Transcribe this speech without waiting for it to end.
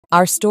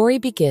Our story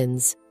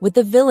begins with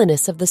the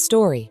villainess of the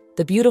story,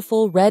 the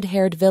beautiful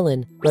red-haired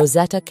villain,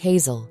 Rosetta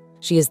Kazel.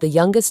 She is the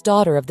youngest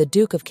daughter of the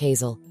Duke of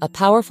Kazel, a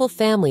powerful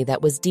family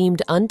that was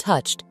deemed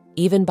untouched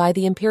even by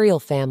the imperial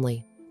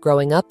family.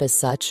 Growing up as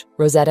such,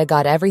 Rosetta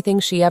got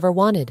everything she ever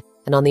wanted,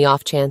 and on the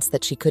off chance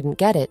that she couldn't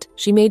get it,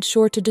 she made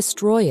sure to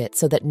destroy it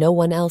so that no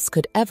one else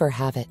could ever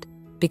have it.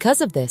 Because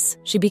of this,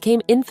 she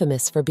became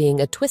infamous for being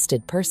a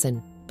twisted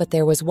person. But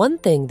there was one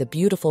thing the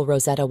beautiful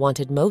Rosetta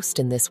wanted most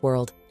in this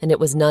world, and it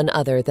was none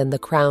other than the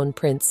Crown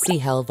Prince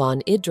Sihel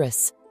von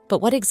Idris.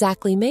 But what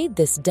exactly made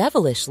this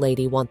devilish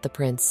lady want the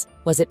prince?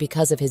 Was it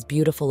because of his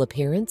beautiful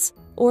appearance?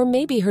 Or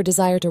maybe her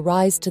desire to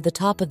rise to the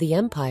top of the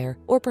empire?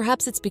 Or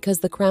perhaps it's because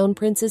the Crown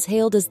Prince is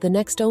hailed as the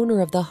next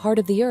owner of the Heart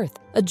of the Earth,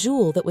 a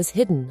jewel that was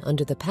hidden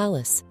under the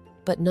palace.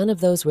 But none of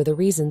those were the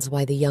reasons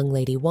why the young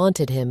lady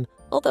wanted him,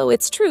 although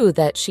it's true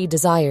that she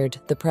desired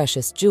the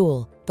precious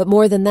jewel. But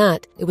more than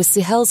that, it was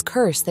Sihel's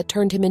curse that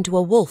turned him into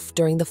a wolf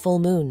during the full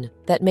moon,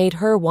 that made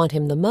her want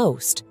him the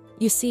most.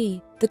 You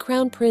see, the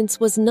Crown Prince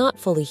was not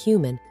fully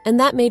human, and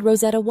that made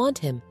Rosetta want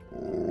him.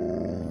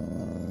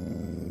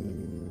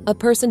 A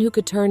person who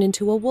could turn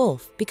into a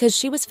wolf, because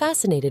she was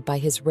fascinated by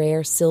his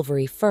rare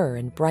silvery fur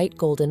and bright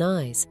golden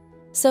eyes.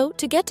 So,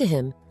 to get to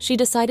him, she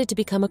decided to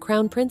become a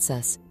crown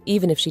princess,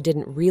 even if she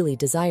didn't really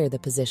desire the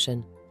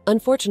position.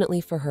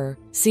 Unfortunately for her,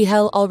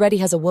 Sihel already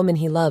has a woman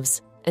he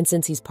loves, and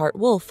since he's part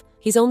wolf,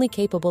 he's only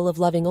capable of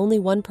loving only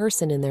one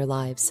person in their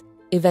lives.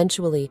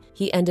 Eventually,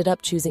 he ended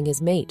up choosing his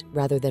mate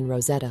rather than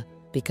Rosetta.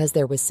 Because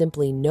there was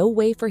simply no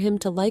way for him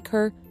to like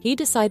her, he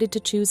decided to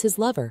choose his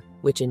lover,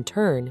 which in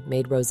turn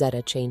made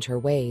Rosetta change her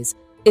ways.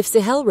 If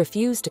Sihel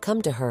refused to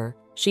come to her,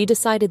 she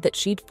decided that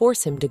she'd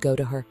force him to go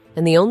to her,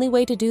 and the only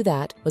way to do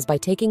that was by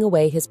taking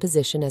away his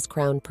position as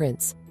crown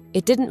prince.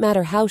 It didn't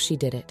matter how she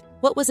did it.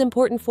 What was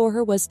important for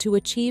her was to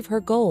achieve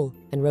her goal,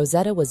 and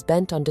Rosetta was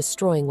bent on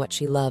destroying what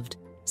she loved.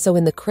 So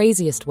in the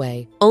craziest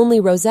way, only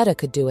Rosetta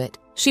could do it.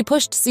 She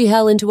pushed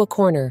Sihel into a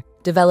corner,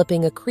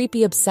 developing a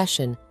creepy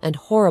obsession and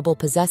horrible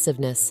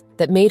possessiveness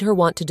that made her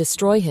want to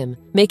destroy him,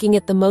 making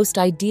it the most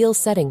ideal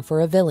setting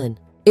for a villain.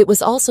 It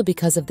was also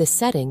because of this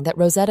setting that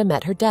Rosetta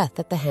met her death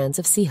at the hands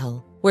of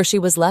Sihel, where she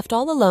was left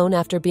all alone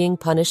after being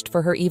punished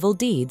for her evil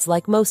deeds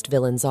like most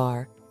villains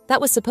are.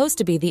 That was supposed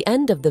to be the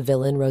end of the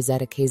villain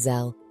Rosetta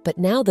Kazel, but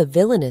now the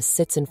villainess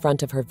sits in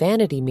front of her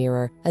vanity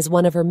mirror as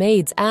one of her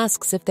maids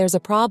asks if there's a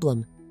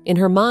problem. In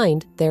her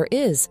mind, there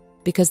is,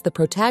 because the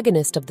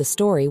protagonist of the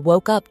story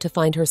woke up to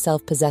find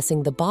herself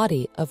possessing the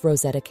body of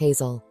Rosetta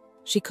Kazel.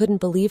 She couldn't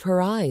believe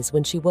her eyes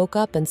when she woke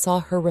up and saw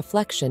her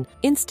reflection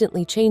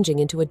instantly changing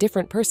into a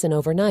different person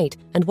overnight,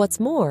 and what's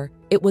more,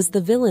 it was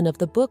the villain of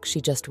the book she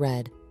just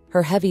read.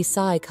 Her heavy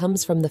sigh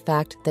comes from the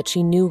fact that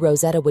she knew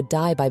Rosetta would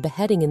die by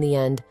beheading in the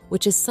end,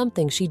 which is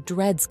something she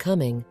dreads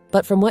coming.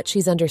 But from what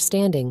she's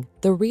understanding,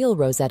 the real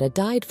Rosetta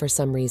died for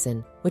some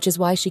reason, which is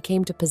why she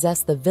came to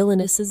possess the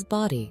villainess's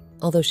body,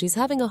 although she's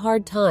having a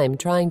hard time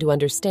trying to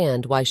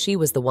understand why she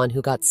was the one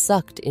who got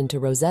sucked into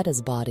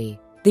Rosetta's body.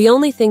 The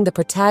only thing the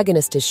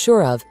protagonist is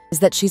sure of is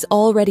that she's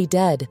already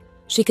dead.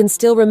 She can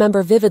still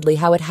remember vividly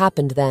how it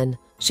happened then.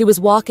 She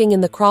was walking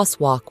in the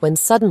crosswalk when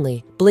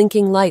suddenly,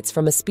 blinking lights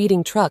from a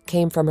speeding truck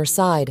came from her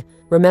side.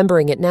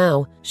 Remembering it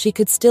now, she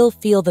could still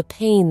feel the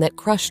pain that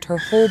crushed her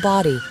whole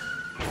body,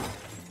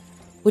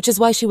 which is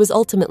why she was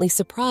ultimately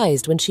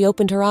surprised when she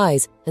opened her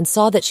eyes and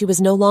saw that she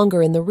was no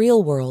longer in the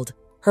real world.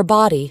 Her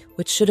body,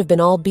 which should have been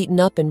all beaten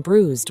up and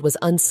bruised, was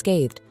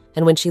unscathed,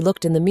 and when she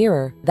looked in the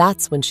mirror,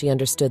 that's when she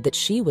understood that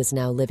she was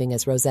now living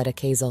as Rosetta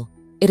Kazel.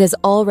 It has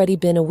already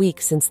been a week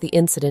since the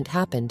incident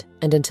happened,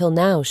 and until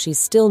now she's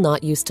still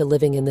not used to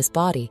living in this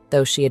body,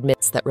 though she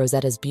admits that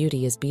Rosetta's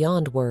beauty is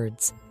beyond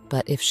words.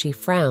 But if she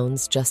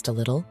frowns just a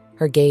little,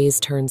 her gaze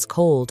turns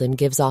cold and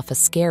gives off a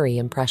scary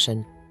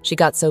impression. She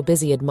got so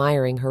busy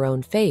admiring her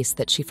own face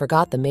that she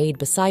forgot the maid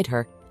beside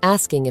her,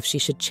 asking if she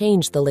should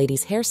change the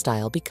lady's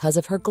hairstyle because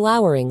of her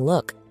glowering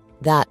look.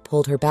 That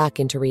pulled her back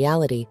into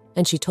reality,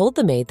 and she told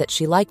the maid that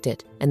she liked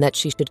it and that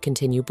she should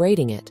continue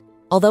braiding it.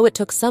 Although it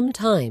took some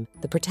time,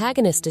 the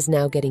protagonist is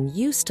now getting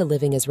used to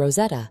living as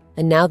Rosetta,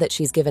 and now that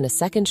she's given a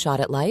second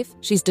shot at life,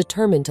 she's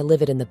determined to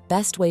live it in the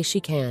best way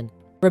she can.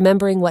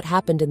 Remembering what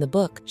happened in the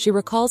book, she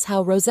recalls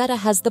how Rosetta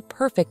has the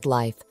perfect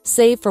life,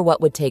 save for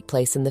what would take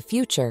place in the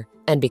future,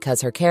 and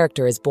because her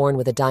character is born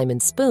with a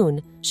diamond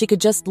spoon, she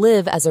could just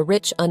live as a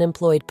rich,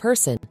 unemployed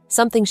person,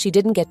 something she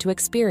didn't get to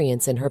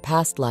experience in her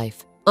past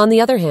life. On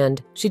the other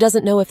hand, she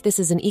doesn't know if this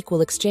is an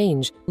equal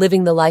exchange,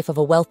 living the life of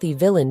a wealthy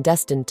villain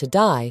destined to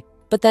die.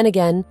 But then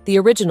again, the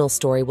original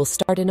story will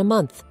start in a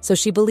month, so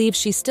she believes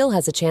she still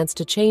has a chance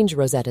to change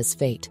Rosetta's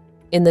fate.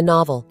 In the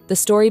novel, the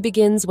story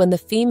begins when the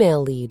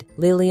female lead,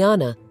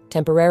 Liliana,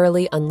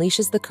 temporarily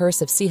unleashes the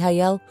curse of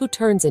Sihel, who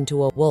turns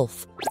into a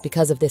wolf.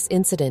 Because of this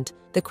incident,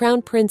 the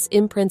Crown Prince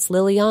imprints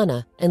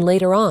Liliana, and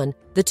later on,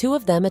 the two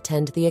of them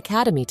attend the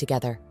academy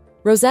together.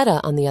 Rosetta,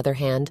 on the other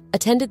hand,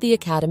 attended the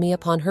academy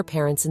upon her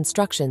parents'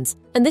 instructions,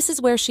 and this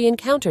is where she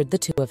encountered the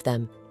two of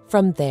them.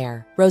 From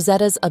there,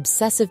 Rosetta's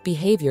obsessive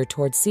behavior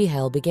towards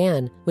Sihel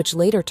began, which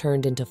later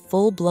turned into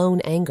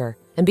full-blown anger,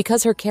 and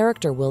because her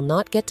character will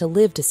not get to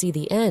live to see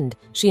the end,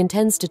 she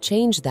intends to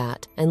change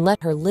that and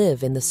let her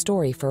live in the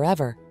story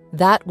forever.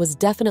 That was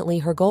definitely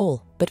her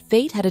goal, but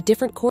fate had a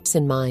different course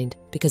in mind,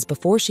 because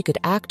before she could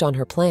act on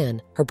her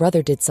plan, her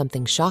brother did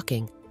something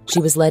shocking.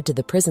 She was led to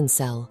the prison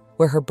cell,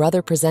 where her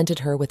brother presented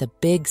her with a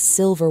big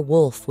silver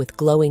wolf with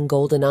glowing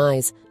golden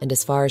eyes, and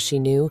as far as she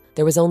knew,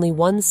 there was only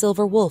one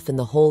silver wolf in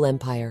the whole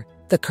empire,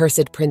 the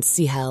cursed Prince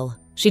Sihel.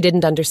 She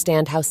didn't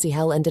understand how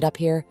Sihel ended up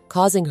here,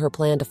 causing her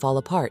plan to fall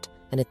apart,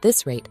 and at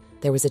this rate,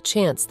 there was a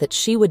chance that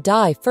she would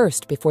die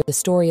first before the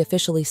story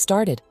officially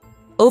started.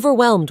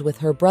 Overwhelmed with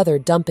her brother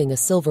dumping a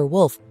silver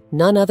wolf,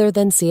 none other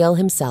than Sihel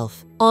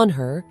himself, on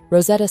her,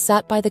 Rosetta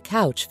sat by the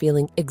couch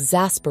feeling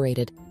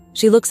exasperated.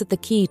 She looks at the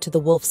key to the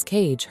wolf's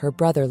cage her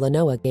brother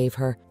Lenoa gave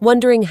her,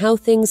 wondering how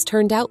things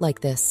turned out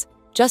like this.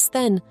 Just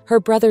then, her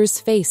brother's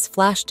face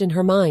flashed in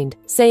her mind,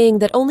 saying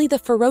that only the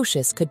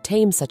ferocious could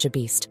tame such a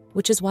beast,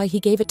 which is why he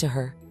gave it to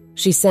her.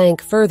 She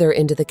sank further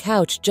into the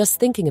couch just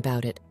thinking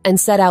about it, and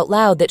said out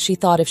loud that she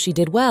thought if she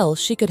did well,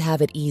 she could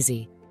have it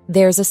easy.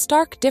 There's a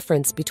stark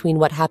difference between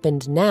what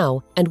happened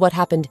now and what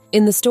happened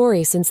in the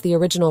story, since the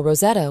original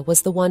Rosetta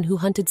was the one who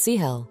hunted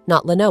Sihel,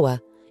 not Lenoa.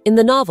 In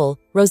the novel,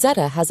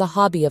 Rosetta has a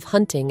hobby of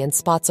hunting and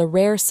spots a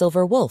rare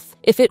silver wolf.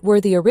 If it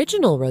were the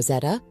original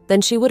Rosetta,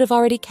 then she would have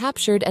already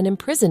captured and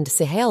imprisoned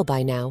Sihel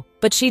by now.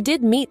 But she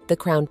did meet the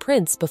crown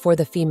prince before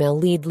the female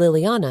lead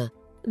Liliana.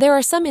 There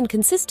are some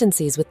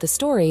inconsistencies with the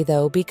story,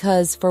 though,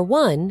 because, for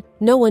one,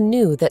 no one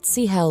knew that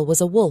Sihel was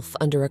a wolf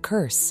under a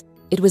curse.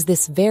 It was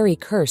this very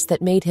curse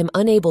that made him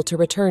unable to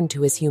return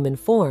to his human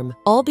form,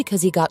 all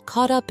because he got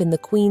caught up in the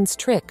queen's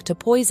trick to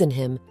poison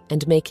him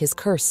and make his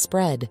curse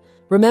spread.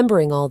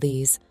 Remembering all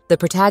these, the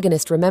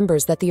protagonist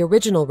remembers that the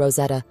original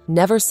Rosetta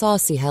never saw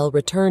Sihel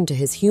return to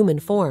his human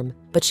form,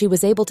 but she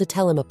was able to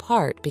tell him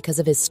apart because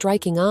of his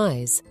striking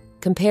eyes.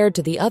 Compared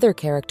to the other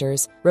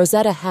characters,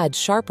 Rosetta had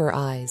sharper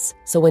eyes,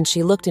 so when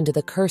she looked into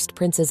the cursed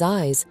prince's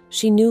eyes,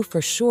 she knew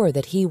for sure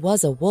that he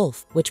was a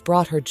wolf, which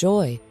brought her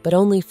joy, but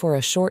only for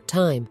a short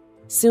time.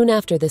 Soon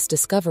after this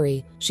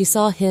discovery, she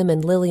saw him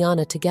and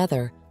Liliana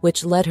together,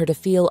 which led her to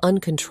feel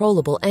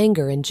uncontrollable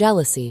anger and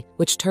jealousy,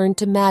 which turned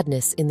to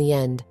madness in the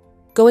end.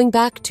 Going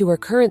back to her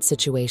current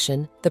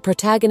situation, the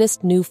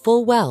protagonist knew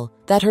full well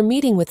that her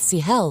meeting with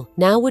Sihel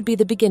now would be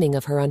the beginning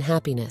of her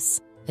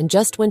unhappiness. And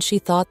just when she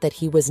thought that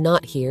he was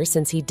not here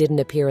since he didn't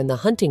appear in the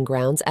hunting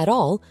grounds at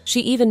all,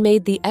 she even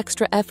made the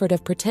extra effort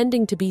of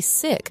pretending to be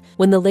sick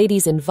when the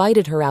ladies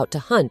invited her out to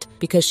hunt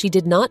because she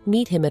did not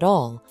meet him at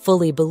all,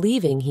 fully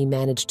believing he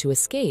managed to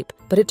escape.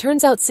 But it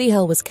turns out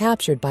Sihel was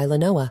captured by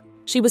Lenoa.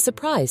 She was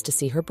surprised to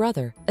see her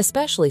brother,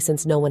 especially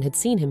since no one had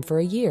seen him for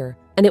a year.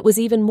 And it was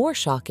even more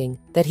shocking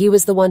that he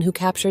was the one who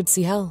captured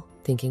Sihel.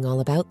 Thinking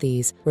all about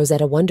these,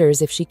 Rosetta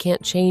wonders if she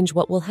can't change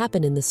what will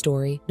happen in the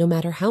story, no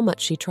matter how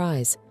much she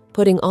tries.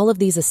 Putting all of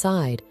these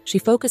aside, she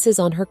focuses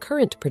on her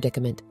current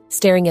predicament,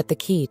 staring at the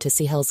key to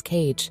Sihel's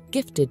cage,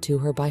 gifted to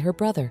her by her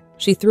brother.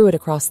 She threw it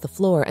across the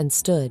floor and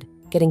stood,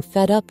 getting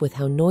fed up with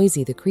how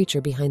noisy the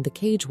creature behind the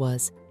cage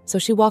was. So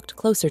she walked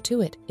closer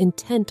to it,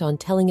 intent on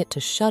telling it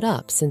to shut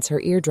up since her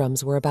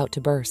eardrums were about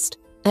to burst.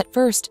 At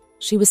first,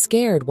 she was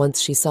scared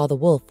once she saw the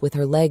wolf with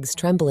her legs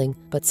trembling,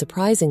 but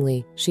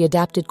surprisingly, she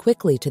adapted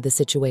quickly to the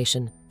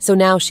situation. So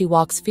now she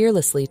walks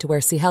fearlessly to where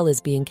Sihel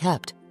is being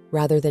kept.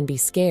 Rather than be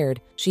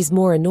scared, she's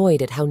more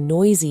annoyed at how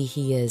noisy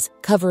he is,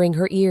 covering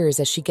her ears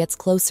as she gets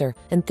closer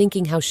and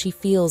thinking how she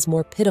feels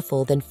more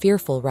pitiful than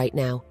fearful right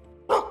now.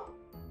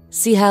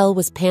 Sihel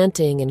was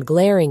panting and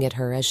glaring at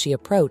her as she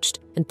approached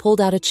and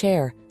pulled out a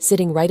chair,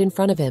 sitting right in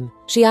front of him.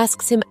 She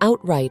asks him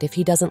outright if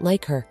he doesn't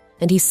like her,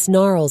 and he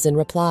snarls in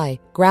reply,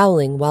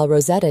 growling while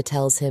Rosetta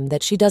tells him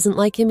that she doesn't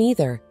like him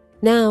either.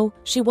 Now,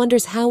 she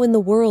wonders how in the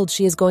world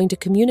she is going to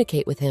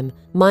communicate with him,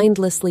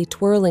 mindlessly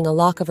twirling a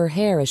lock of her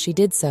hair as she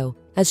did so,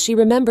 as she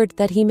remembered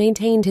that he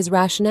maintained his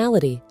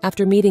rationality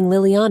after meeting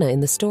Liliana in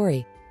the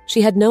story.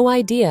 She had no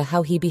idea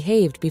how he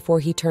behaved before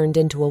he turned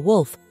into a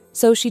wolf,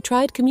 so she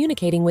tried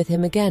communicating with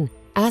him again,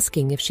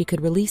 asking if she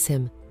could release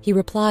him. He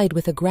replied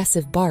with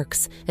aggressive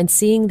barks, and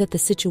seeing that the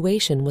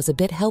situation was a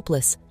bit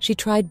helpless, she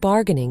tried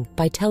bargaining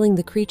by telling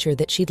the creature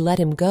that she'd let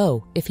him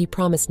go if he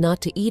promised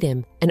not to eat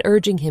him, and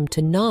urging him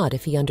to nod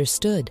if he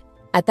understood.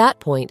 At that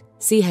point,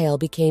 Sihel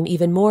became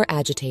even more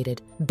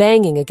agitated,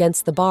 banging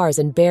against the bars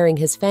and baring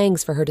his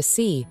fangs for her to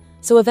see.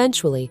 So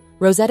eventually,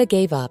 Rosetta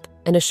gave up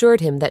and assured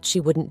him that she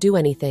wouldn't do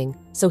anything,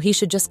 so he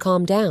should just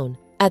calm down.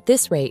 At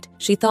this rate,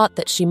 she thought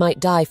that she might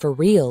die for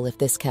real if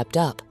this kept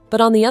up.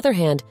 But on the other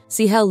hand,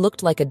 Sihel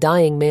looked like a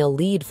dying male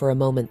lead for a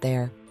moment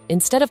there.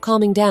 Instead of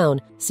calming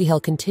down,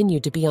 Sihel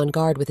continued to be on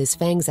guard with his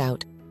fangs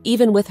out,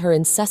 even with her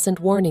incessant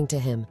warning to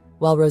him,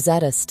 while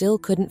Rosetta still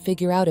couldn't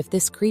figure out if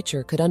this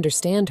creature could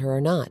understand her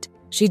or not.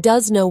 She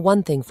does know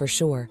one thing for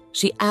sure.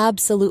 She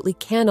absolutely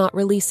cannot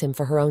release him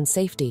for her own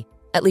safety,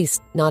 at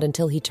least not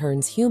until he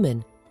turns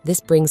human. This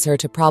brings her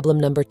to problem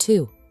number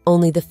 2.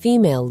 Only the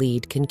female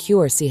lead can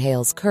cure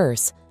Sihel's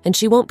curse, and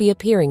she won't be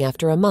appearing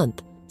after a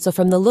month. So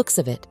from the looks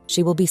of it,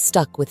 she will be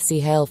stuck with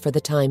Sihel for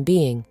the time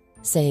being.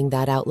 Saying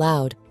that out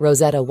loud,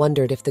 Rosetta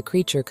wondered if the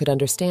creature could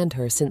understand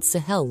her since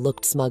Sahel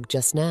looked smug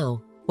just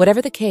now.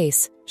 Whatever the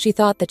case, she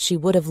thought that she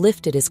would have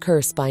lifted his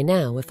curse by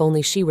now if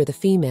only she were the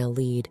female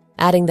lead,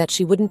 adding that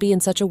she wouldn't be in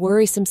such a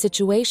worrisome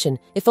situation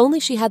if only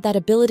she had that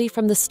ability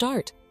from the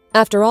start.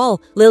 After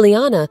all,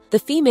 Liliana, the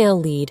female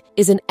lead,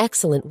 is an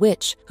excellent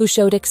witch who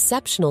showed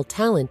exceptional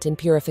talent in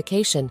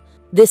purification.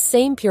 This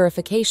same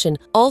purification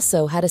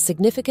also had a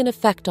significant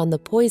effect on the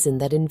poison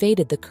that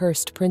invaded the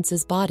cursed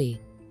prince's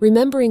body.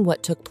 Remembering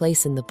what took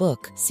place in the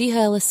book,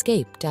 Sihel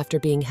escaped after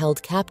being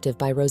held captive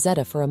by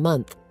Rosetta for a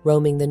month,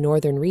 roaming the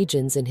northern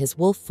regions in his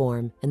wolf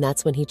form, and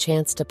that's when he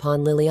chanced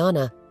upon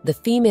Liliana. The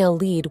female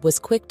lead was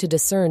quick to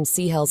discern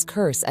Sihel's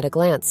curse at a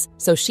glance,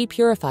 so she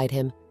purified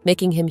him,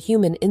 making him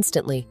human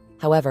instantly.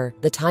 However,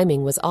 the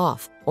timing was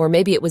off, or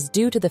maybe it was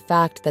due to the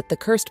fact that the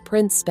cursed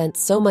prince spent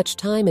so much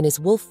time in his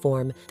wolf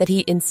form that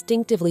he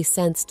instinctively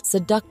sensed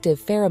seductive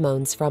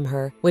pheromones from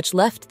her, which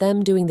left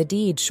them doing the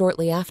deed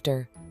shortly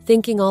after.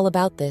 Thinking all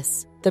about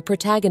this, the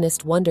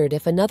protagonist wondered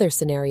if another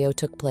scenario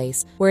took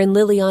place wherein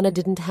Liliana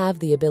didn't have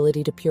the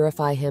ability to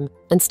purify him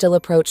and still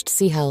approached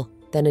Sihel.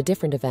 Then a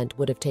different event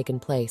would have taken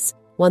place,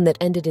 one that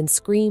ended in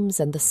screams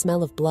and the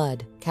smell of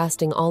blood.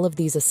 Casting all of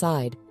these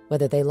aside,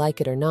 whether they like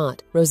it or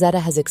not, Rosetta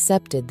has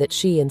accepted that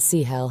she and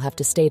Sihel have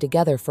to stay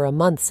together for a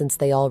month since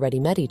they already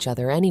met each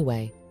other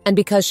anyway. And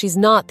because she's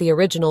not the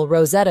original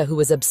Rosetta who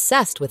was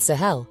obsessed with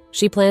Sahel,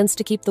 she plans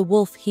to keep the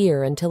wolf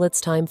here until it's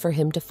time for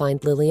him to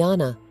find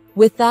Liliana.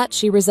 With that,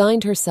 she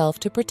resigned herself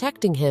to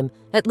protecting him,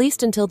 at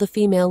least until the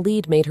female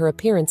lead made her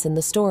appearance in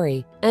the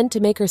story. And to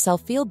make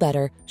herself feel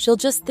better, she'll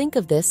just think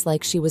of this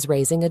like she was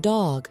raising a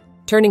dog.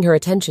 Turning her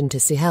attention to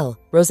Sihel,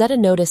 Rosetta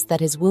noticed that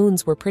his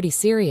wounds were pretty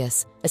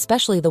serious,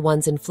 especially the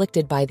ones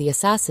inflicted by the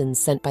assassins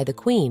sent by the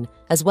queen,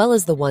 as well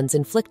as the ones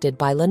inflicted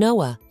by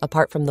Lenoa,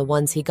 apart from the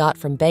ones he got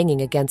from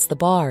banging against the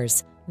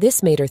bars.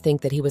 This made her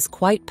think that he was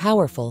quite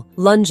powerful,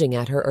 lunging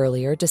at her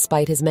earlier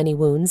despite his many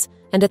wounds,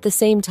 and at the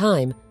same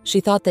time,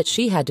 she thought that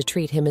she had to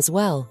treat him as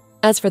well.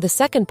 As for the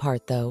second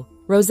part, though,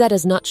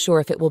 Rosetta's not sure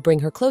if it will bring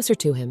her closer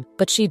to him,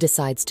 but she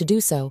decides to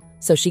do so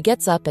she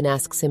gets up and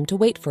asks him to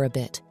wait for a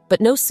bit.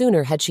 But no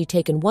sooner had she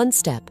taken one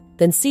step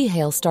than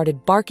Sihel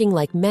started barking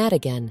like mad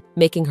again,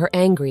 making her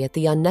angry at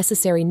the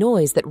unnecessary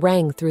noise that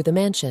rang through the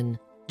mansion.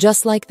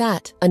 Just like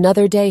that,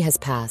 another day has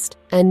passed,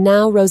 and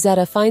now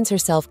Rosetta finds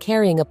herself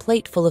carrying a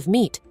plate full of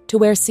meat to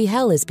where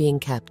Sihel is being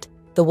kept.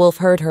 The wolf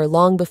heard her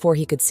long before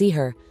he could see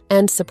her,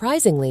 and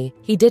surprisingly,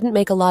 he didn't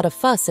make a lot of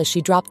fuss as she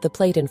dropped the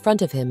plate in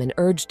front of him and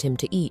urged him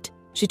to eat.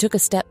 She took a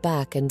step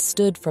back and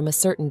stood from a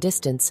certain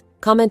distance,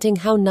 commenting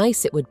how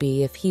nice it would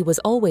be if he was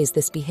always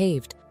this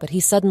behaved, but he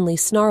suddenly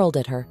snarled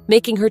at her,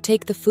 making her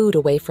take the food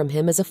away from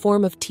him as a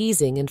form of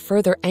teasing and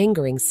further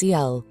angering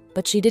Sihel.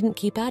 But she didn't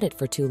keep at it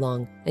for too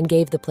long and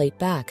gave the plate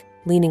back,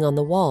 leaning on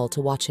the wall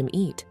to watch him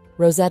eat.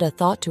 Rosetta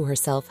thought to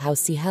herself how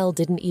Sihel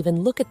didn't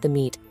even look at the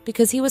meat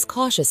because he was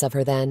cautious of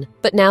her then.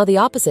 But now the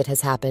opposite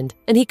has happened,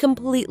 and he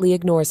completely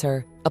ignores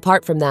her.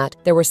 Apart from that,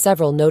 there were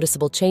several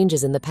noticeable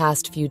changes in the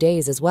past few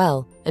days as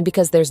well, and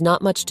because there's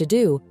not much to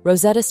do,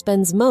 Rosetta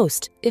spends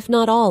most, if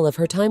not all, of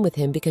her time with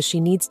him because she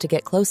needs to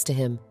get close to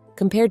him.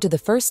 Compared to the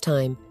first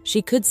time,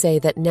 she could say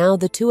that now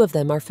the two of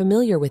them are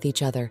familiar with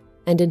each other,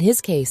 and in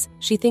his case,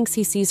 she thinks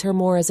he sees her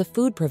more as a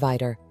food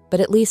provider. But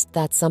at least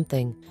that's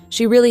something.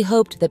 She really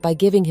hoped that by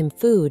giving him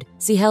food,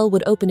 Sihel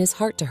would open his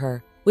heart to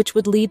her, which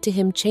would lead to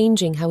him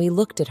changing how he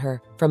looked at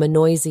her. From a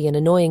noisy and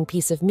annoying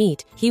piece of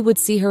meat, he would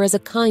see her as a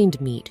kind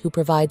meat who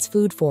provides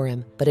food for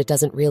him. But it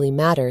doesn't really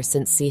matter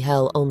since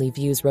Sihel only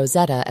views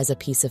Rosetta as a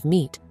piece of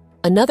meat.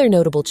 Another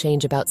notable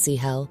change about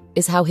Sihel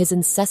is how his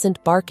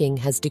incessant barking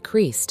has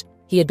decreased.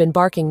 He had been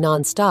barking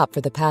non-stop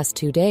for the past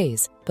 2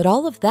 days, but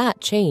all of that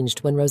changed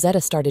when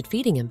Rosetta started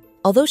feeding him.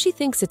 Although she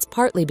thinks it's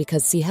partly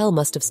because Sihel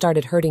must have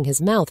started hurting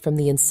his mouth from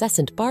the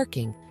incessant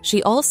barking,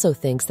 she also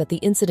thinks that the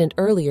incident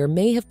earlier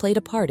may have played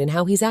a part in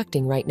how he's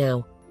acting right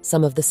now.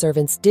 Some of the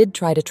servants did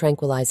try to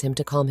tranquilize him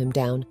to calm him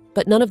down,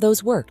 but none of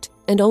those worked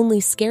and only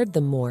scared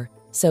them more.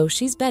 So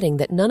she's betting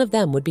that none of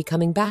them would be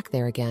coming back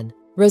there again.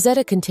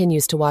 Rosetta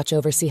continues to watch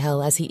over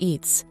Sihel as he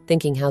eats,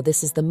 thinking how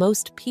this is the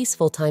most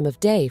peaceful time of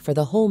day for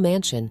the whole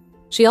mansion.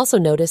 She also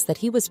noticed that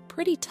he was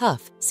pretty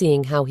tough,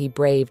 seeing how he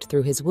braved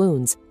through his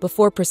wounds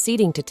before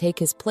proceeding to take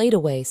his plate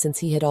away since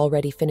he had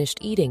already finished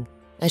eating.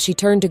 As she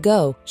turned to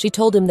go, she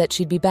told him that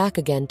she'd be back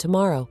again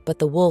tomorrow, but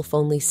the wolf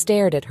only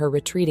stared at her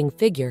retreating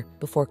figure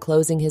before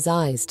closing his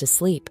eyes to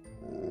sleep.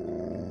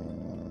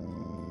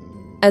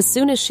 As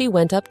soon as she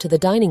went up to the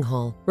dining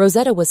hall,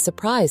 Rosetta was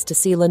surprised to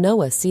see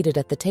Lenoa seated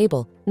at the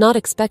table, not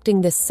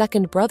expecting this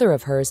second brother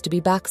of hers to be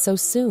back so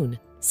soon.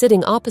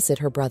 Sitting opposite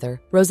her brother,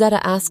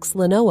 Rosetta asks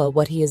Lenoa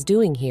what he is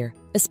doing here,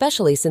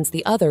 especially since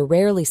the other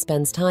rarely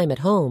spends time at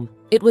home.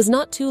 It was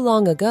not too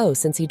long ago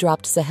since he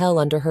dropped Sahel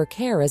under her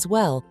care as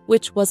well,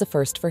 which was a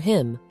first for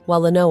him,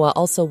 while Lenoa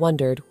also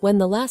wondered when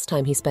the last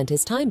time he spent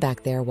his time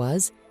back there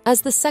was.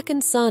 As the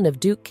second son of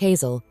Duke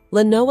Kazel,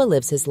 Lenoa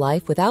lives his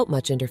life without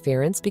much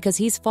interference because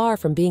he's far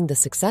from being the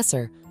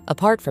successor.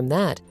 Apart from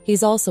that,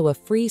 he's also a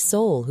free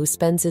soul who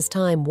spends his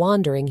time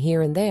wandering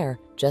here and there,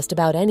 just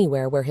about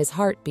anywhere where his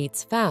heart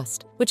beats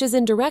fast, which is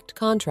in direct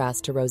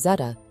contrast to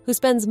Rosetta, who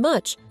spends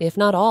much, if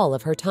not all,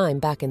 of her time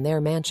back in their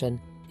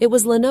mansion. It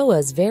was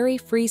Lenoa's very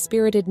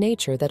free-spirited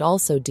nature that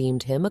also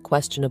deemed him a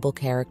questionable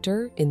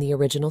character in the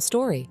original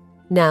story.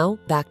 Now,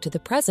 back to the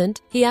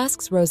present, he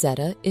asks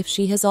Rosetta if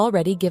she has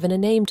already given a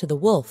name to the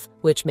wolf,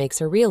 which makes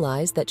her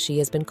realize that she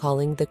has been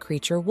calling the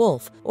creature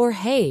Wolf, or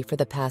Hay, for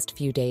the past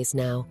few days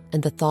now,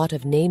 and the thought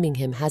of naming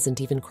him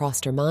hasn't even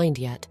crossed her mind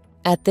yet.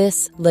 At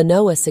this,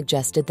 Lenoa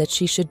suggested that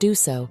she should do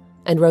so,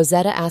 and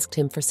Rosetta asked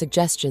him for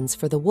suggestions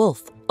for the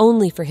wolf,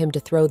 only for him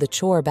to throw the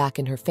chore back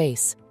in her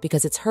face,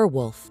 because it's her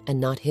wolf and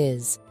not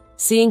his.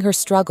 Seeing her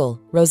struggle,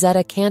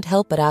 Rosetta can't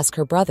help but ask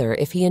her brother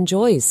if he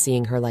enjoys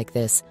seeing her like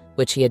this,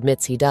 which he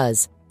admits he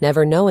does,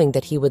 never knowing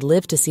that he would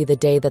live to see the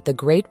day that the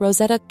great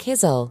Rosetta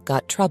Kizel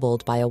got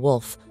troubled by a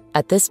wolf.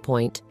 At this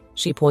point,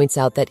 she points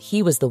out that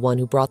he was the one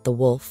who brought the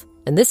wolf,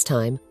 and this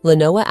time,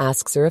 Lenoa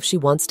asks her if she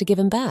wants to give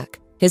him back.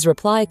 His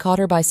reply caught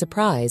her by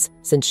surprise,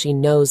 since she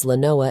knows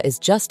Lenoa is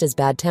just as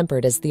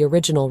bad-tempered as the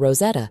original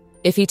Rosetta.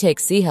 If he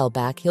takes Sihel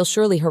back, he'll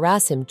surely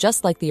harass him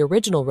just like the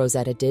original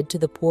Rosetta did to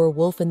the poor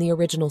wolf in the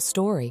original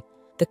story.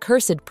 The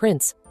cursed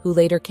prince, who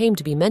later came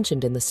to be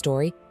mentioned in the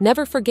story,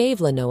 never forgave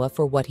Lenoa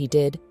for what he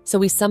did, so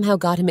he somehow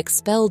got him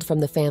expelled from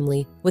the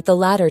family, with the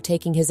latter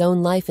taking his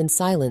own life in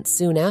silence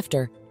soon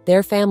after.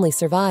 Their family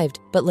survived,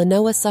 but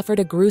Lenoa suffered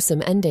a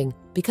gruesome ending.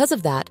 Because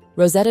of that,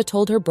 Rosetta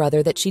told her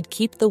brother that she'd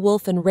keep the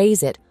wolf and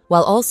raise it,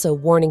 while also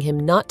warning him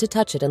not to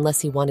touch it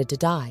unless he wanted to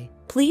die.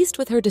 Pleased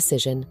with her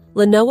decision,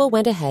 Lenoa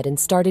went ahead and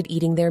started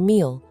eating their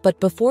meal, but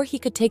before he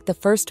could take the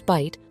first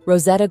bite,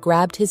 Rosetta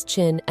grabbed his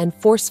chin and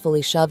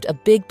forcefully shoved a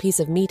big piece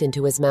of meat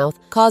into his mouth,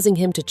 causing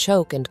him to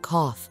choke and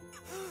cough.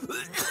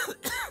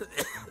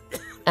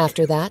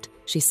 After that,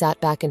 she sat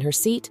back in her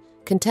seat,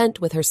 content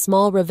with her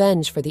small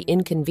revenge for the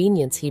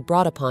inconvenience he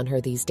brought upon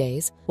her these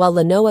days, while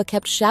Lenoa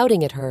kept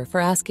shouting at her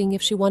for asking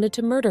if she wanted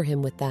to murder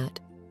him with that.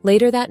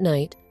 Later that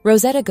night,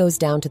 Rosetta goes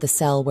down to the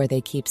cell where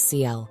they keep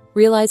Ciel,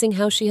 realizing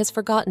how she has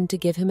forgotten to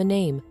give him a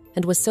name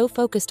and was so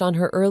focused on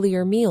her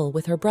earlier meal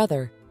with her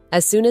brother.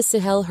 As soon as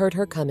Sihel heard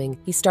her coming,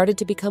 he started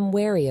to become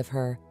wary of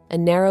her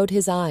and narrowed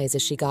his eyes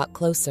as she got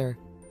closer.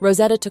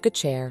 Rosetta took a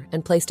chair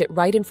and placed it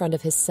right in front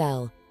of his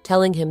cell,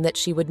 telling him that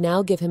she would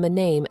now give him a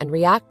name and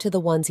react to the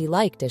ones he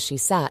liked as she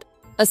sat.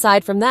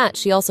 Aside from that,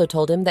 she also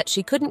told him that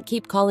she couldn't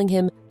keep calling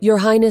him Your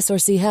Highness or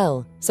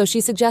Sihel, so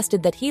she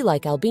suggested that he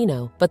like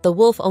Albino, but the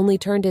wolf only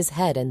turned his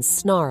head and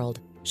snarled.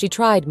 She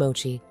tried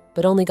Mochi,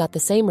 but only got the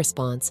same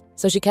response,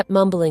 so she kept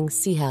mumbling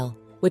Sihel,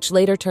 which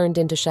later turned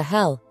into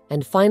Shahel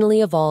and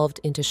finally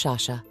evolved into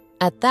Shasha.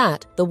 At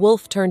that, the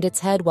wolf turned its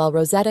head while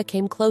Rosetta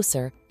came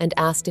closer and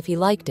asked if he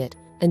liked it,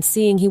 and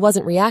seeing he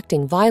wasn't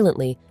reacting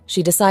violently,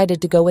 she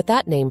decided to go with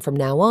that name from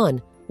now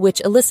on,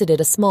 which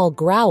elicited a small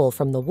growl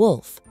from the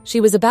wolf.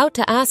 She was about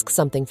to ask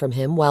something from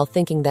him while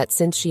thinking that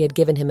since she had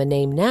given him a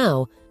name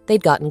now,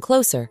 they'd gotten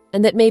closer,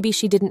 and that maybe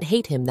she didn't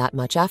hate him that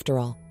much after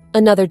all.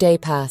 Another day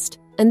passed,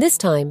 and this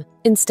time,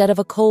 instead of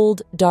a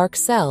cold, dark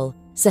cell,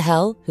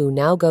 Sahel, who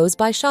now goes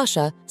by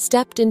Shasha,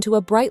 stepped into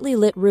a brightly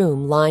lit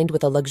room lined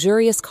with a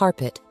luxurious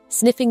carpet,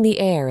 sniffing the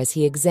air as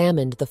he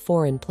examined the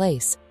foreign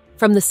place.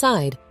 From the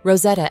side,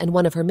 Rosetta and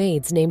one of her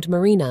maids named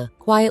Marina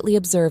quietly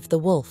observed the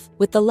wolf,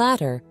 with the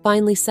latter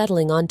finally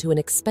settling onto an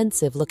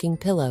expensive-looking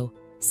pillow.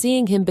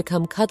 Seeing him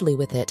become cuddly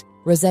with it,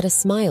 Rosetta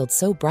smiled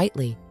so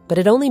brightly, but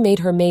it only made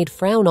her maid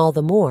frown all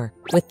the more,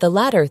 with the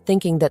latter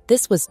thinking that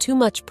this was too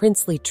much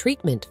princely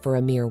treatment for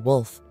a mere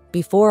wolf.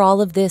 Before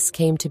all of this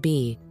came to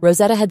be,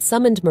 Rosetta had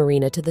summoned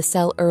Marina to the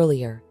cell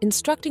earlier,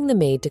 instructing the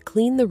maid to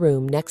clean the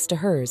room next to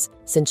hers,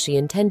 since she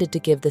intended to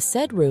give the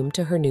said room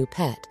to her new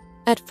pet.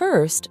 At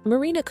first,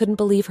 Marina couldn't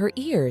believe her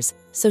ears,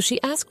 so she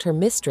asked her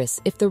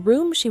mistress if the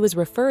room she was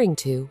referring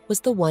to was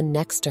the one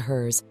next to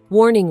hers,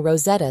 warning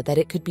Rosetta that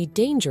it could be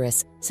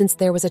dangerous since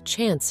there was a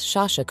chance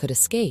Shasha could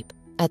escape.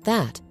 At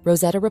that,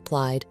 Rosetta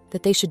replied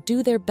that they should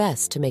do their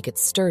best to make it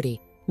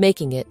sturdy,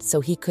 making it so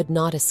he could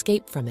not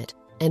escape from it.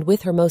 And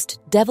with her most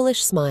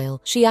devilish smile,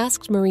 she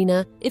asked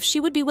Marina if she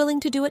would be willing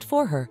to do it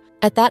for her.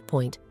 At that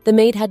point, the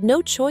maid had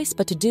no choice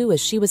but to do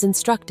as she was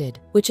instructed,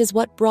 which is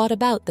what brought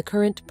about the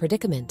current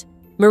predicament.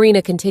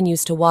 Marina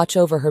continues to watch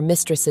over her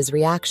mistress's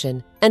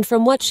reaction, and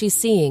from what she's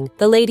seeing,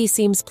 the lady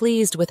seems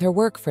pleased with her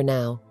work for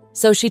now.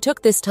 So she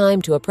took this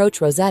time to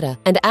approach Rosetta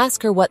and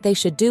ask her what they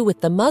should do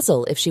with the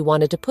muzzle if she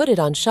wanted to put it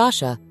on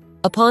Shasha.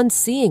 Upon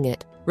seeing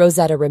it,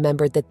 Rosetta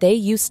remembered that they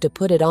used to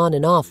put it on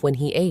and off when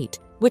he ate,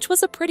 which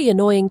was a pretty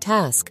annoying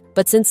task,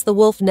 but since the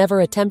wolf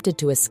never attempted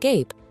to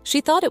escape, she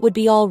thought it would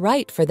be all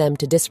right for them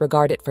to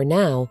disregard it for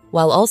now,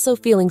 while also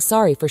feeling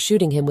sorry for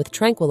shooting him with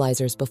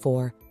tranquilizers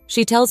before.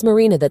 She tells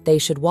Marina that they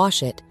should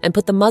wash it and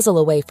put the muzzle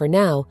away for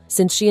now,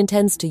 since she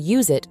intends to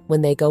use it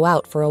when they go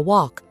out for a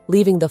walk,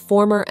 leaving the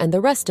former and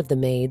the rest of the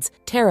maids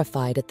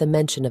terrified at the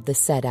mention of the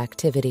said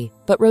activity.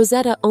 But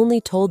Rosetta only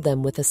told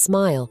them with a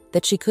smile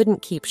that she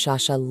couldn't keep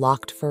Shasha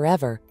locked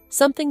forever,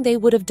 something they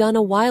would have done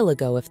a while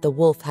ago if the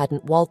wolf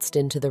hadn't waltzed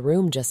into the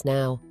room just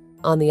now.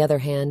 On the other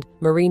hand,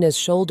 Marina's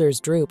shoulders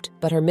drooped,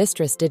 but her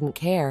mistress didn't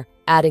care,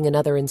 adding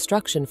another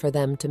instruction for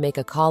them to make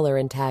a collar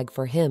and tag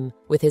for him,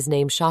 with his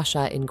name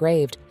Shasha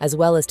engraved, as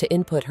well as to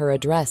input her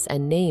address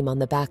and name on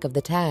the back of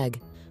the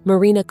tag.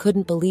 Marina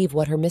couldn't believe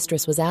what her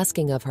mistress was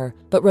asking of her,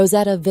 but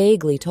Rosetta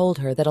vaguely told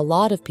her that a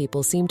lot of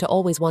people seem to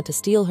always want to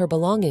steal her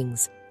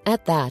belongings.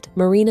 At that,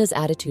 Marina's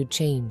attitude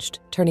changed,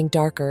 turning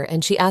darker,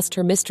 and she asked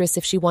her mistress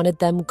if she wanted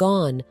them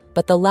gone,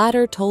 but the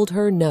latter told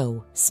her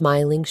no,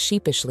 smiling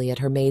sheepishly at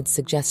her maid's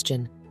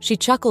suggestion. She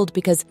chuckled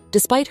because,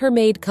 despite her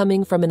maid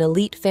coming from an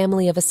elite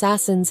family of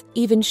assassins,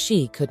 even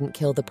she couldn't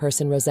kill the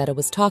person Rosetta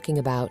was talking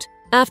about.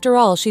 After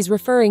all, she's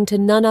referring to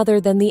none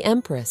other than the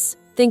Empress.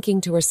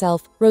 Thinking to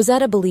herself,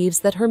 Rosetta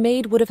believes that her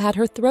maid would have had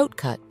her throat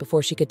cut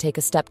before she could take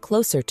a step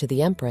closer to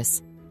the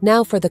Empress.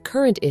 Now for the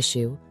current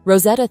issue,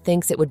 Rosetta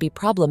thinks it would be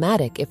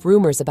problematic if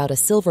rumors about a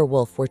silver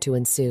wolf were to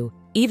ensue,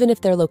 even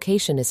if their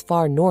location is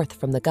far north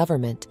from the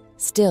government.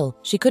 Still,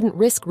 she couldn't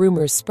risk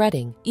rumors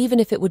spreading, even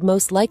if it would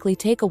most likely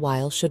take a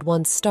while should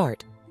one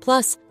start.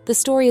 Plus, the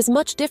story is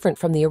much different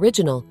from the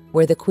original,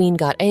 where the queen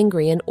got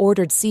angry and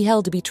ordered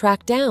Sihel to be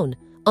tracked down.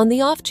 On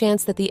the off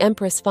chance that the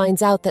Empress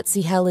finds out that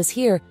Sihel is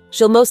here,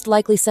 she'll most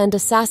likely send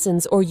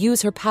assassins or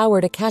use her power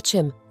to catch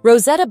him.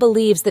 Rosetta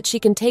believes that she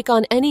can take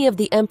on any of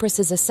the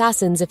Empress's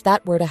assassins if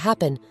that were to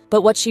happen,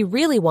 but what she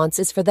really wants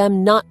is for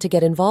them not to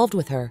get involved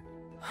with her.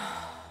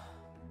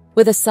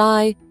 With a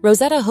sigh,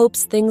 Rosetta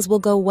hopes things will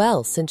go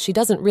well since she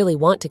doesn't really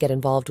want to get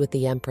involved with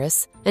the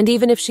Empress, and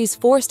even if she's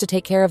forced to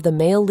take care of the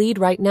male lead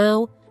right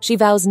now, she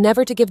vows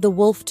never to give the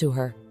wolf to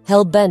her,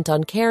 hell-bent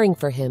on caring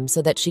for him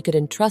so that she could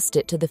entrust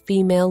it to the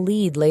female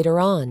lead later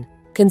on.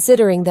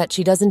 Considering that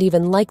she doesn't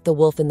even like the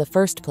wolf in the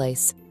first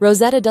place,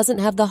 Rosetta doesn't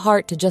have the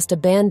heart to just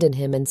abandon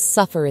him and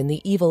suffer in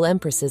the evil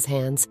Empress's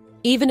hands,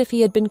 even if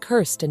he had been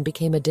cursed and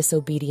became a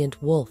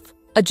disobedient wolf.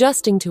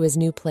 Adjusting to his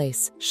new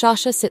place,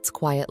 Shasha sits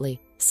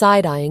quietly,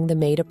 side-eyeing the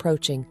maid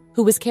approaching,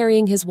 who was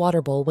carrying his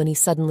water bowl when he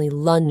suddenly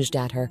lunged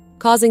at her,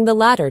 causing the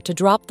latter to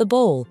drop the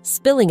bowl,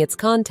 spilling its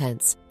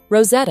contents.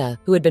 Rosetta,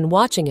 who had been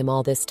watching him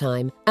all this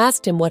time,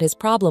 asked him what his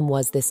problem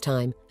was this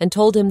time and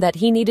told him that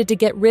he needed to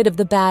get rid of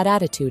the bad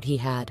attitude he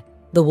had.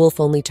 The wolf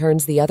only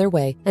turns the other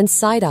way and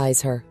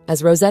side-eyes her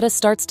as Rosetta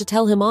starts to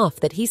tell him off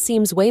that he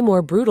seems way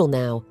more brutal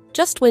now,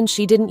 just when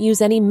she didn't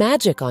use any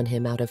magic on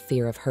him out of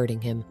fear of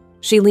hurting him.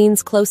 She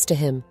leans close to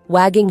him,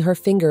 wagging her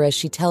finger as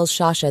she tells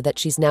Shasha that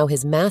she's now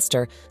his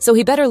master, so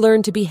he better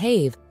learn to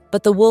behave,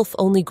 but the wolf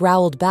only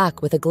growled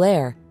back with a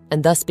glare,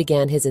 and thus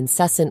began his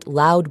incessant,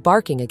 loud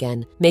barking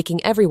again,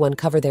 making everyone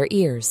cover their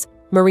ears.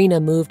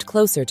 Marina moved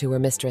closer to her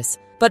mistress,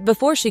 but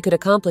before she could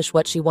accomplish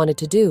what she wanted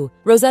to do,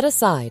 Rosetta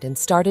sighed and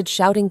started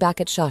shouting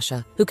back at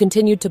Shasha, who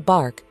continued to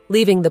bark,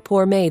 leaving the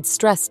poor maid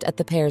stressed at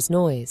the pair's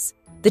noise.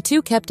 The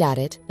two kept at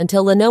it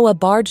until Lenoa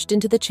barged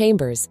into the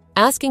chambers,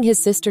 asking his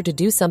sister to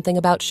do something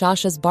about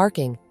Shasha's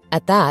barking.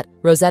 At that,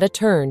 Rosetta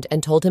turned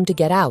and told him to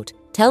get out,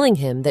 telling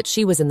him that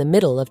she was in the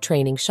middle of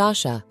training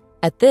Shasha.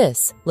 At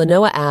this,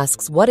 Lenoa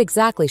asks what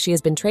exactly she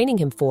has been training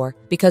him for,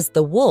 because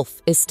the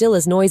wolf is still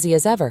as noisy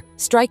as ever,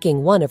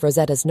 striking one of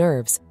Rosetta's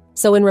nerves.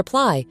 So in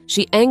reply,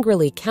 she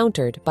angrily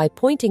countered by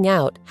pointing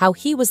out how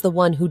he was the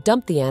one who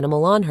dumped the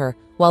animal on her,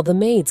 while the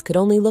maids could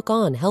only look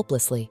on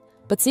helplessly.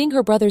 But seeing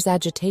her brother's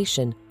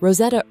agitation,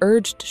 Rosetta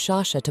urged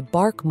Shasha to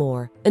bark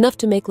more, enough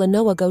to make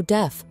Lenoa go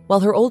deaf, while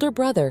her older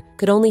brother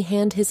could only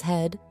hand his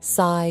head,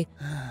 sigh,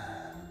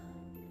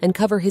 and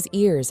cover his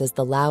ears as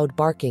the loud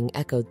barking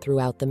echoed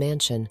throughout the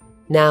mansion.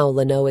 Now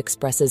Lenoa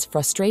expresses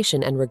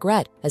frustration and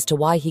regret as to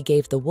why he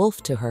gave the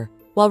wolf to her,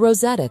 while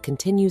Rosetta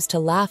continues to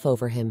laugh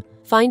over him,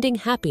 finding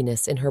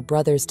happiness in her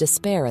brother's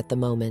despair at the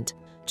moment.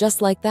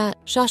 Just like that,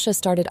 Shasha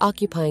started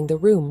occupying the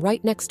room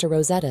right next to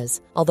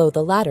Rosetta's, although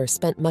the latter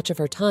spent much of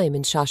her time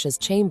in Shasha's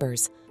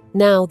chambers.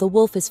 Now the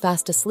wolf is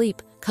fast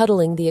asleep,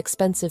 cuddling the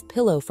expensive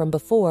pillow from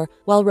before,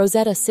 while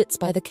Rosetta sits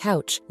by the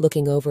couch,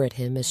 looking over at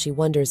him as she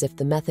wonders if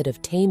the method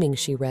of taming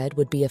she read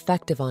would be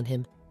effective on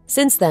him.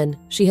 Since then,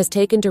 she has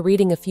taken to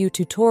reading a few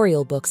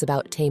tutorial books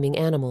about taming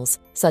animals,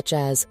 such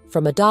as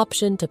From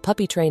Adoption to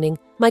Puppy Training,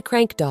 My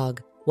Crank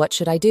Dog, What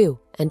Should I Do,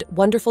 and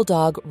Wonderful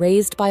Dog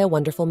Raised by a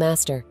Wonderful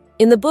Master.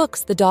 In the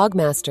books, the dog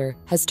master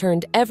has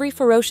turned every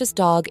ferocious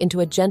dog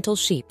into a gentle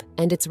sheep,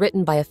 and it's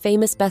written by a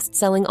famous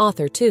best-selling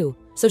author too,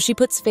 so she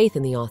puts faith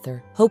in the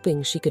author,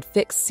 hoping she could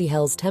fix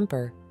Sihel's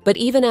temper. But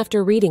even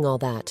after reading all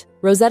that,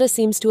 Rosetta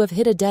seems to have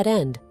hit a dead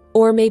end,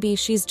 or maybe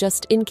she's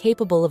just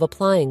incapable of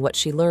applying what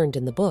she learned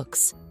in the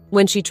books.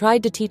 When she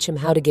tried to teach him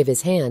how to give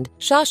his hand,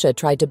 Shasha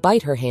tried to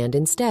bite her hand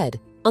instead.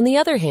 On the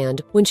other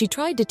hand, when she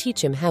tried to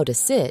teach him how to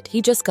sit,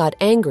 he just got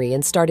angry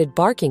and started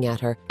barking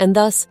at her, and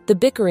thus the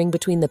bickering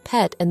between the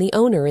pet and the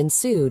owner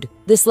ensued.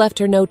 This left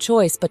her no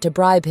choice but to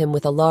bribe him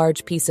with a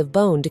large piece of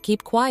bone to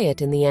keep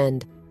quiet in the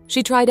end.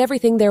 She tried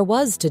everything there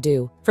was to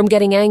do, from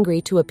getting angry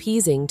to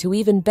appeasing to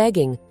even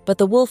begging, but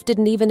the wolf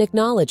didn't even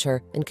acknowledge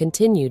her and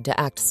continued to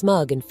act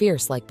smug and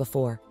fierce like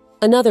before.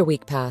 Another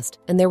week passed,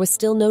 and there was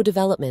still no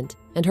development,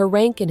 and her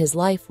rank in his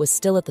life was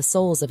still at the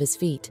soles of his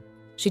feet.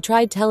 She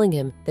tried telling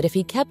him that if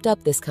he kept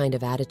up this kind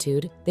of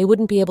attitude, they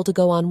wouldn't be able to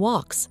go on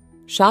walks.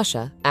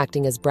 Sasha,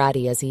 acting as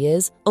bratty as he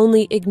is,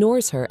 only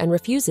ignores her and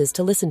refuses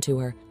to listen to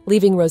her,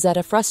 leaving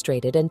Rosetta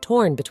frustrated and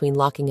torn between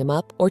locking him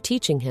up or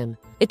teaching him.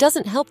 It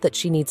doesn't help that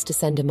she needs to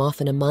send him off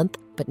in a month,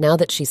 but now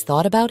that she's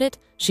thought about it,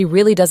 she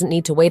really doesn't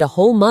need to wait a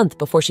whole month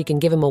before she can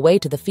give him away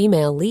to the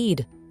female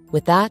lead.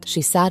 With that,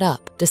 she sat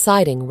up,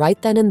 deciding right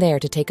then and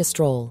there to take a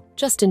stroll,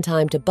 just in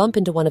time to bump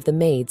into one of the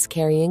maids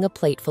carrying a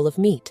plate full of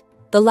meat.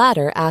 The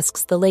latter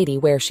asks the lady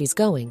where she's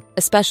going,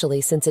 especially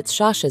since it's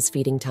Sasha's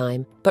feeding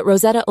time, but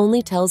Rosetta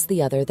only tells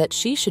the other that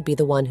she should be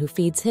the one who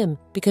feeds him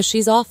because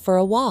she's off for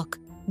a walk.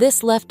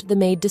 This left the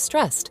maid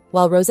distressed,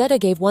 while Rosetta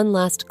gave one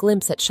last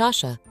glimpse at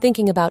Sasha,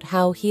 thinking about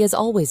how he has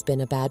always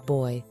been a bad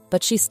boy,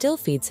 but she still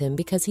feeds him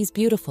because he's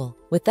beautiful.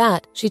 With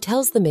that, she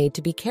tells the maid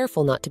to be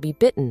careful not to be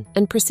bitten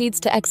and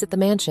proceeds to exit the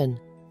mansion.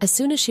 As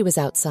soon as she was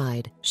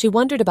outside, she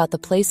wondered about the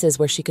places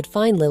where she could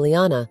find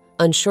Liliana,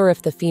 unsure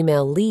if the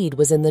female lead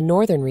was in the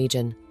northern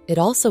region. It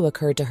also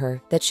occurred to her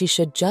that she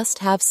should just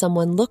have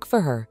someone look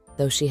for her,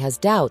 though she has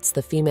doubts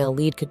the female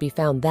lead could be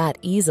found that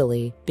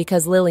easily,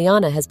 because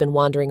Liliana has been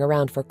wandering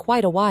around for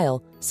quite a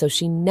while, so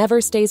she never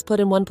stays put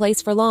in one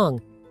place for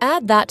long.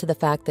 Add that to the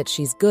fact that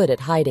she's good at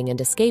hiding and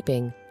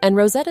escaping, and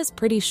Rosetta's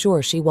pretty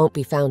sure she won't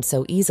be found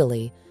so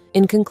easily.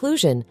 In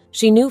conclusion,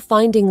 she knew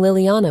finding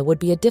Liliana would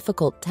be a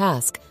difficult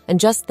task, and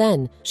just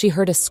then, she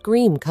heard a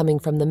scream coming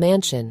from the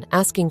mansion,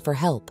 asking for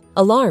help.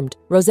 Alarmed,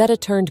 Rosetta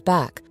turned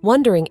back,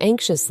 wondering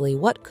anxiously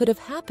what could have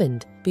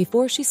happened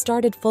before she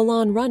started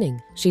full-on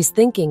running. She's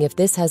thinking if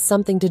this has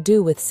something to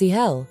do with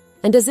Sihel,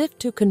 and as if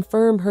to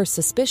confirm her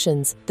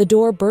suspicions, the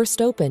door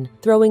burst open,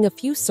 throwing a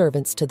few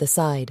servants to the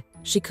side.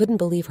 She couldn't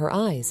believe her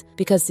eyes,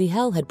 because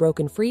Sihel had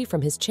broken free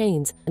from his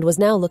chains and was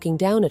now looking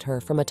down at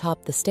her from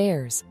atop the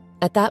stairs.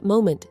 At that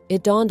moment,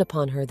 it dawned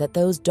upon her that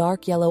those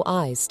dark yellow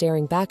eyes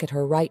staring back at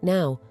her right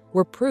now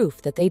were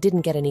proof that they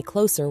didn't get any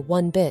closer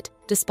one bit,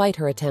 despite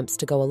her attempts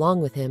to go along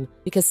with him,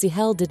 because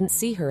Sihel didn't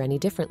see her any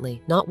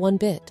differently, not one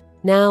bit.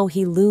 Now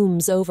he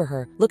looms over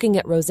her, looking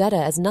at Rosetta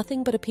as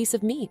nothing but a piece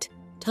of meat.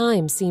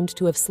 Time seemed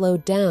to have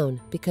slowed down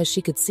because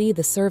she could see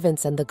the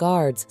servants and the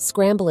guards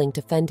scrambling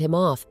to fend him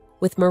off,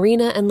 with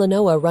Marina and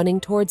Lenoa running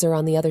towards her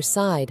on the other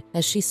side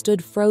as she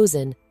stood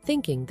frozen,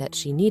 thinking that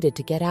she needed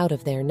to get out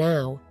of there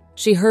now.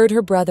 She heard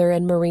her brother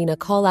and Marina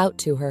call out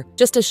to her,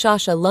 just as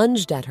Sasha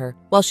lunged at her,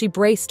 while she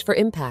braced for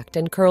impact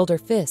and curled her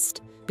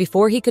fist.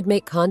 Before he could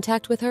make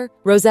contact with her,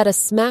 Rosetta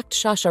smacked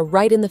Sasha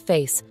right in the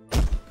face,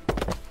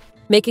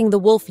 making the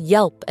wolf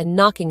yelp and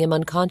knocking him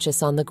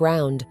unconscious on the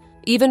ground.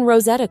 Even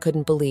Rosetta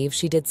couldn't believe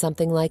she did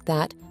something like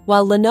that,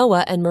 while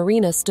Lenoa and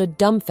Marina stood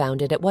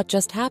dumbfounded at what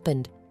just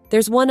happened.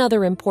 There's one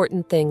other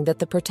important thing that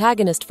the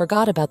protagonist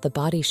forgot about the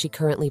body she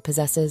currently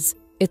possesses.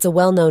 It's a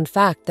well-known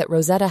fact that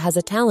Rosetta has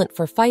a talent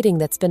for fighting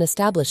that's been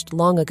established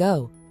long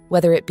ago.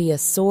 Whether it be a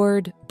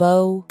sword,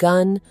 bow,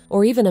 gun,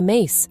 or even a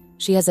mace,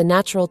 she has a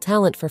natural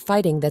talent for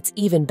fighting that's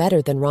even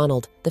better than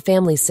Ronald, the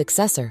family's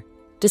successor.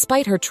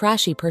 Despite her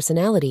trashy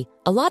personality,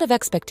 a lot of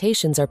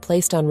expectations are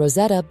placed on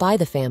Rosetta by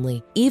the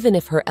family, even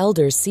if her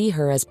elders see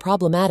her as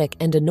problematic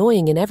and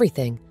annoying in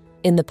everything.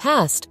 In the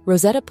past,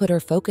 Rosetta put her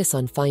focus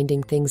on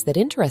finding things that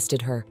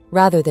interested her,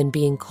 rather than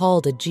being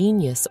called a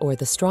genius or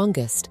the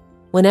strongest.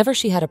 Whenever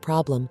she had a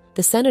problem,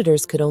 the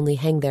senators could only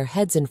hang their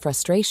heads in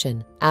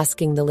frustration,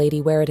 asking the lady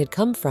where it had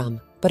come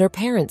from. But her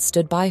parents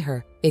stood by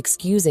her,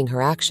 excusing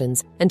her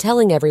actions and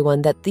telling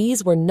everyone that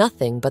these were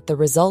nothing but the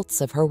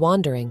results of her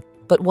wandering.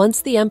 But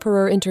once the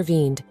emperor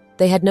intervened,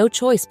 they had no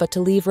choice but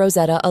to leave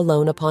Rosetta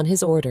alone upon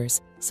his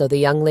orders, so the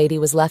young lady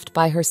was left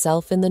by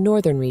herself in the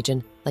northern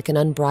region, like an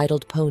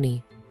unbridled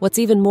pony. What's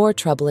even more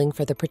troubling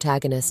for the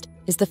protagonist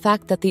is the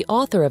fact that the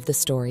author of the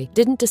story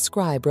didn't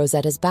describe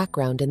Rosetta's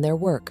background in their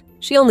work.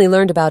 She only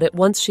learned about it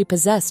once she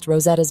possessed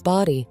Rosetta's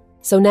body.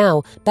 So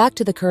now, back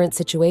to the current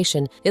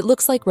situation, it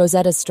looks like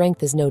Rosetta's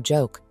strength is no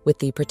joke, with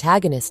the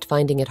protagonist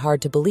finding it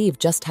hard to believe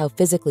just how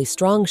physically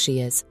strong she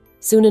is.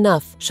 Soon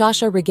enough,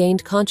 Sasha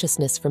regained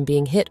consciousness from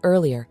being hit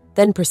earlier,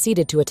 then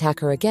proceeded to attack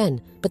her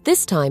again. But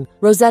this time,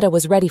 Rosetta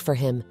was ready for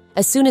him.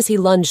 As soon as he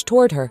lunged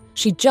toward her,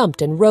 she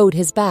jumped and rode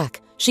his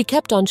back. She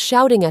kept on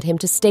shouting at him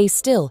to stay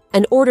still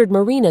and ordered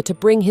Marina to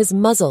bring his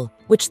muzzle,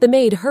 which the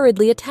maid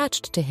hurriedly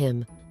attached to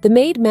him. The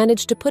maid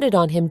managed to put it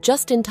on him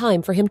just in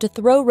time for him to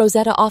throw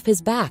Rosetta off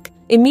his back,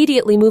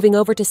 immediately moving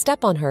over to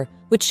step on her,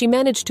 which she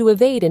managed to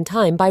evade in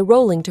time by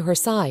rolling to her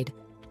side.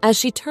 As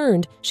she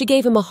turned, she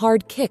gave him a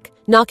hard kick,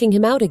 knocking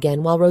him out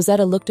again while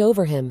Rosetta looked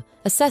over him,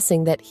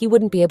 assessing that he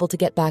wouldn't be able to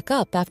get back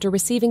up after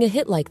receiving a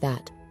hit like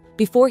that.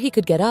 Before he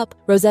could get up,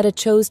 Rosetta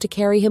chose to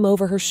carry him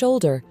over her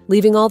shoulder,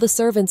 leaving all the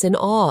servants in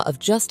awe of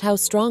just how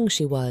strong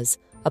she was.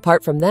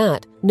 Apart from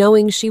that,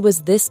 knowing she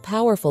was this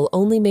powerful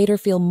only made her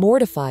feel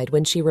mortified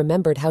when she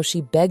remembered how she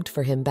begged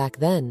for him back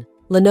then.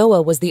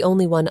 Lenoa was the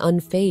only one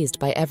unfazed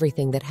by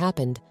everything that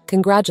happened,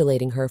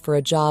 congratulating her for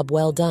a job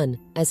well done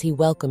as he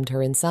welcomed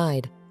her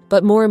inside.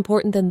 But more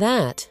important than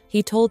that,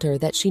 he told her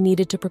that she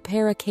needed to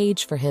prepare a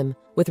cage for him,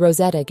 with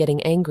Rosetta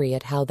getting angry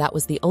at how that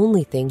was the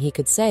only thing he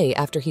could say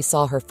after he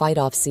saw her fight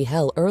off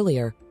Sihel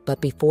earlier. But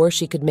before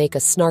she could make a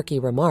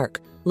snarky remark,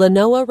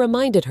 Lenoa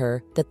reminded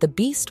her that the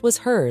beast was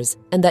hers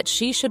and that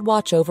she should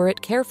watch over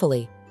it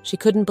carefully. She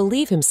couldn't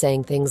believe him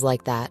saying things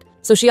like that,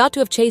 so she ought to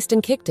have chased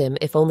and kicked him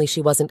if only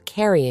she wasn't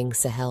carrying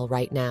Sihel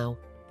right now.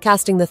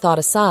 Casting the thought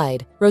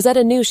aside,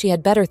 Rosetta knew she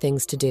had better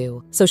things to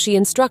do, so she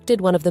instructed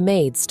one of the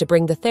maids to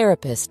bring the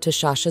therapist to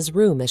Shasha's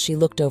room as she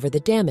looked over the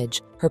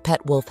damage her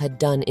pet wolf had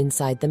done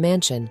inside the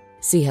mansion.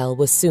 Sihel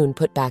was soon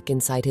put back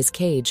inside his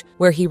cage,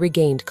 where he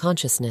regained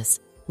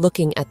consciousness.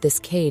 Looking at this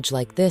cage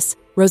like this,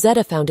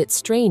 Rosetta found it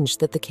strange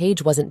that the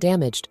cage wasn't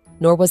damaged,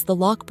 nor was the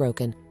lock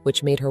broken,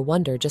 which made her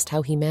wonder just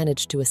how he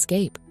managed to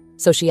escape.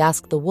 So she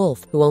asked the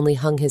wolf, who only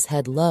hung his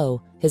head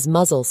low, his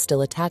muzzle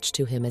still attached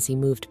to him as he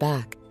moved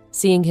back.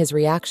 Seeing his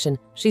reaction,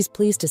 she's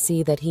pleased to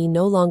see that he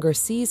no longer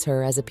sees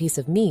her as a piece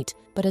of meat,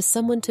 but as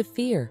someone to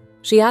fear.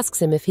 She asks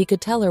him if he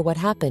could tell her what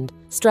happened,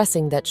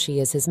 stressing that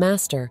she is his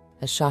master,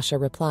 as Shasha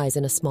replies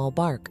in a small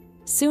bark.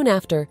 Soon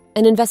after,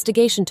 an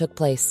investigation took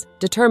place,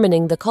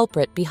 determining the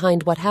culprit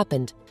behind what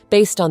happened.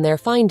 Based on their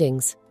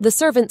findings, the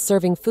servant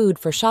serving food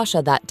for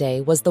Shasha that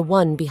day was the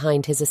one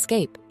behind his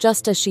escape.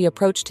 Just as she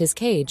approached his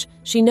cage,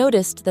 she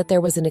noticed that there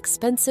was an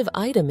expensive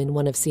item in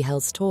one of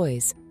Sihel's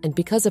toys, and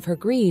because of her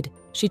greed,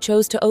 she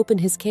chose to open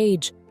his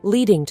cage,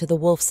 leading to the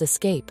wolf's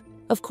escape.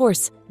 Of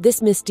course,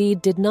 this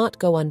misdeed did not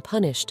go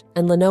unpunished,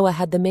 and Lenoa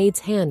had the maid's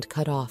hand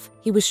cut off.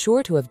 He was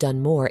sure to have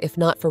done more if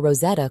not for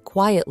Rosetta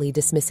quietly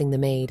dismissing the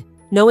maid.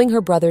 Knowing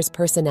her brother's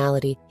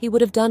personality, he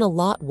would have done a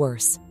lot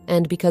worse.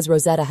 And because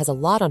Rosetta has a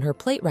lot on her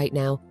plate right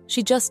now,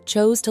 she just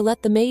chose to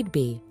let the maid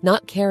be,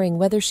 not caring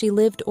whether she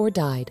lived or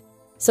died.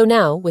 So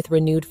now, with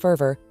renewed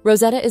fervor,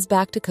 Rosetta is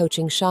back to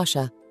coaching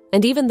Shasha.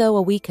 And even though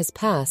a week has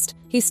passed,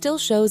 he still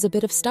shows a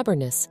bit of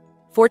stubbornness.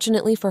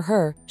 Fortunately for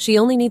her, she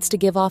only needs to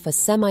give off a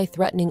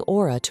semi-threatening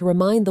aura to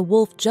remind the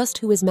wolf just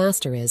who his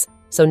master is.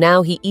 So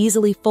now he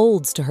easily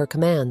folds to her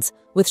commands.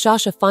 With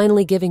Shasha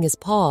finally giving his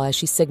paw as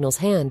she signals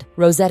hand,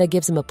 Rosetta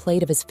gives him a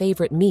plate of his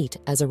favorite meat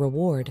as a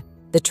reward.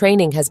 The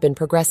training has been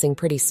progressing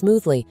pretty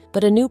smoothly,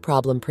 but a new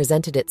problem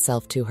presented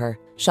itself to her.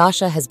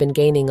 Shasha has been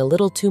gaining a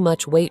little too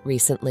much weight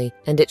recently,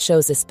 and it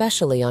shows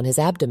especially on his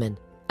abdomen.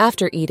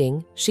 After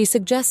eating, she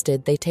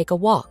suggested they take a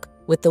walk,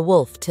 with the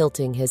wolf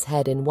tilting his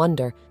head in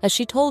wonder as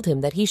she told him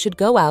that he should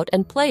go out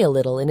and play a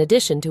little in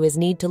addition to his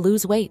need to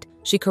lose weight.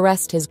 She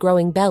caressed his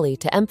growing belly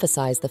to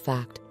emphasize the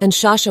fact, and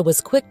Shasha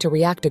was quick to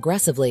react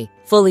aggressively,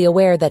 fully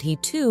aware that he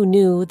too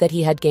knew that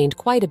he had gained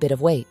quite a bit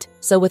of weight.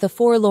 So with a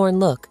forlorn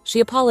look, she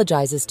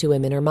apologizes to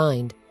him in her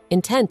mind,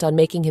 intent on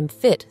making him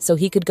fit so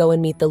he could go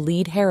and meet the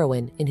lead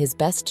heroine in his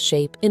best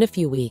shape in a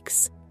few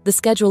weeks. The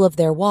schedule of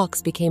their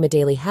walks became a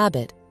daily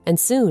habit, and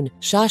soon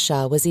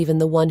Shasha was even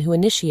the one who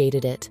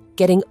initiated it,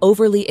 getting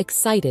overly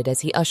excited as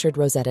he ushered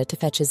Rosetta to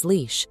fetch his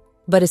leash.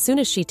 But as soon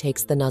as she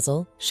takes the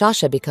nuzzle,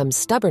 Shasha becomes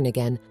stubborn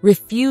again,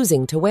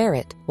 refusing to wear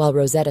it, while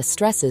Rosetta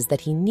stresses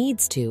that he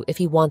needs to if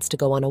he wants to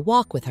go on a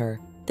walk with her.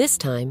 This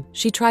time,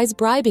 she tries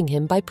bribing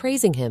him by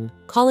praising him,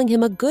 calling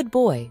him a good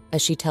boy,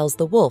 as she tells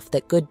the wolf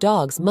that good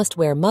dogs must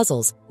wear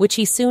muzzles, which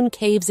he soon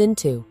caves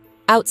into.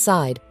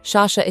 Outside,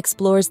 Shasha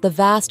explores the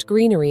vast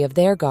greenery of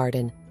their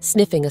garden,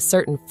 sniffing a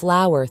certain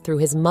flower through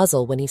his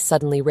muzzle when he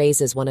suddenly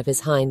raises one of his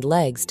hind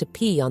legs to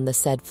pee on the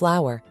said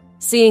flower.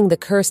 Seeing the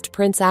cursed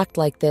prince act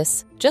like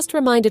this just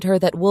reminded her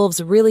that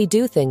wolves really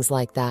do things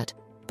like that.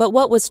 But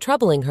what was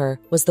troubling her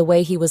was the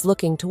way he was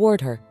looking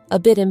toward her, a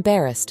bit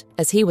embarrassed,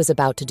 as he was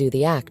about to do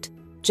the act.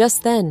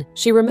 Just then,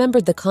 she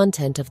remembered the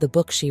content of the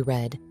book she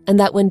read, and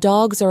that when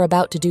dogs are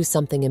about to do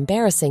something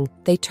embarrassing,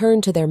 they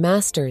turn to their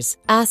masters,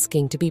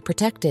 asking to be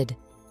protected.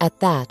 At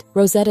that,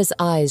 Rosetta's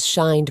eyes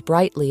shined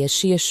brightly as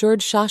she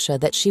assured Shasha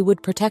that she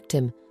would protect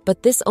him,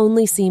 but this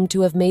only seemed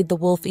to have made the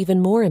wolf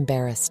even more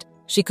embarrassed.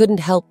 She couldn't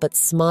help but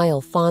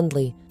smile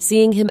fondly,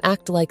 seeing him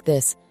act like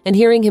this, and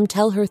hearing him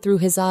tell her through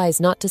his eyes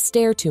not to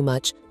stare too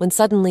much, when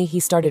suddenly he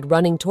started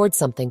running towards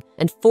something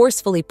and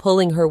forcefully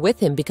pulling her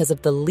with him because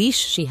of the leash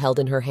she held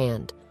in her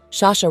hand.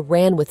 Shasha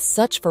ran with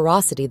such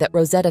ferocity that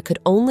Rosetta could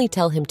only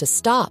tell him to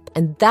stop,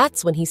 and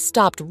that's when he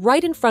stopped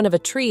right in front of a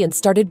tree and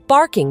started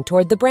barking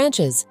toward the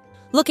branches.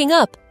 Looking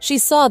up, she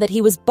saw that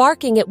he was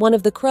barking at one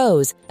of the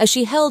crows as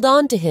she held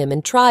on to him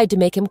and tried to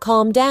make him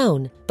calm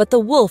down, but the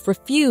wolf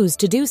refused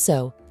to do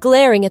so,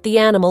 glaring at the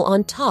animal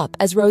on top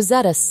as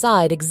Rosetta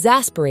sighed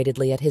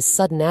exasperatedly at his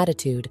sudden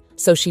attitude.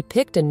 So she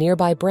picked a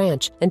nearby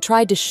branch and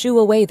tried to shoo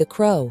away the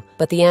crow,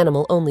 but the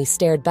animal only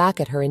stared back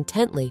at her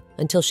intently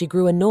until she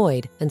grew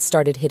annoyed and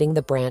started hitting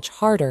the branch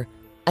harder.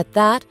 At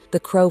that, the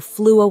crow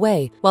flew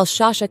away while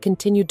Shasha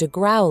continued to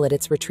growl at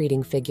its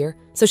retreating figure,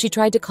 so she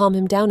tried to calm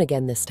him down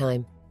again this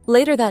time.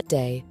 Later that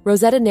day,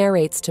 Rosetta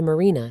narrates to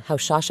Marina how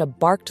Shasha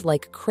barked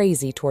like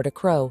crazy toward a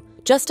crow,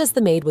 just as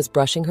the maid was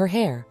brushing her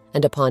hair,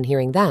 and upon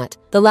hearing that,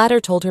 the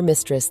latter told her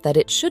mistress that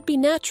it should be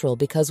natural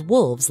because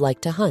wolves like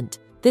to hunt.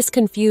 This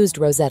confused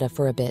Rosetta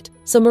for a bit,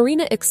 so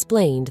Marina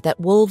explained that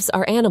wolves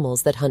are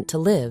animals that hunt to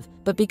live,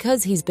 but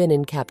because he's been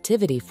in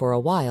captivity for a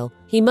while,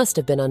 he must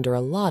have been under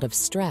a lot of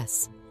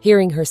stress.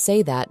 Hearing her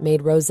say that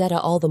made Rosetta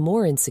all the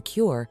more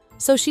insecure,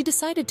 so she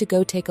decided to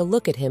go take a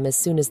look at him as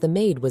soon as the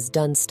maid was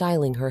done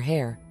styling her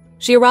hair.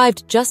 She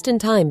arrived just in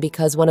time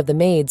because one of the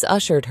maids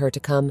ushered her to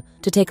come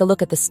to take a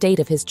look at the state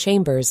of his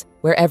chambers,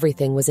 where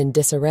everything was in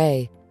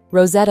disarray.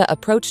 Rosetta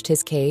approached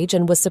his cage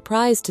and was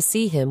surprised to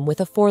see him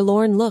with a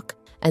forlorn look,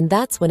 and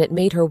that's when it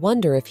made her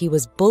wonder if he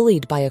was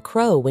bullied by a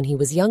crow when he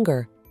was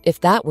younger. If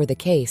that were the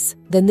case,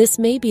 then this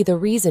may be the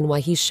reason why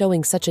he's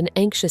showing such an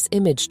anxious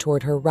image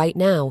toward her right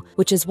now,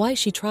 which is why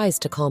she tries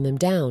to calm him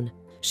down.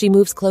 She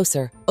moves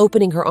closer,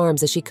 opening her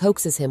arms as she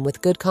coaxes him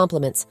with good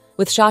compliments,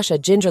 with Shasha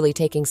gingerly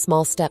taking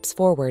small steps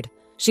forward.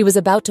 She was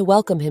about to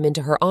welcome him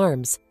into her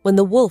arms when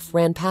the wolf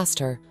ran past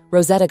her.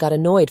 Rosetta got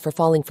annoyed for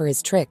falling for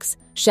his tricks,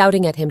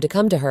 shouting at him to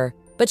come to her,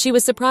 but she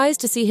was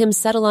surprised to see him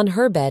settle on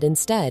her bed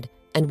instead,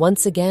 and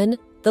once again,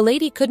 the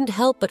lady couldn't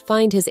help but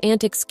find his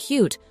antics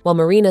cute, while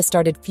Marina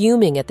started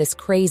fuming at this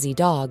crazy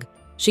dog.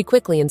 She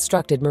quickly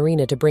instructed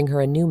Marina to bring her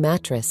a new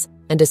mattress,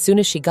 and as soon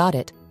as she got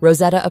it,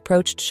 Rosetta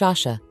approached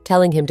Shasha,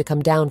 telling him to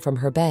come down from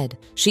her bed.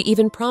 She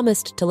even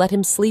promised to let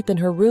him sleep in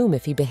her room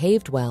if he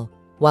behaved well,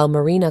 while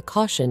Marina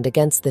cautioned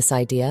against this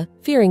idea,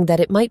 fearing that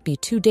it might be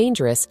too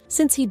dangerous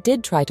since he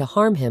did try to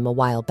harm him a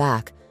while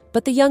back,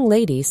 but the young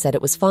lady said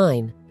it was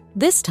fine.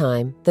 This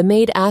time, the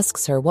maid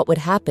asks her what would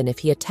happen if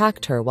he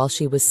attacked her while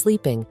she was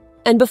sleeping,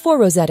 and before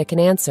Rosetta can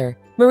answer,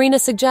 Marina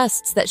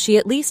suggests that she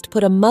at least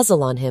put a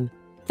muzzle on him.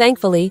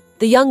 Thankfully,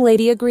 the young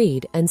lady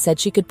agreed and said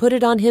she could put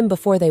it on him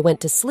before they went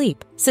to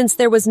sleep, since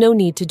there was no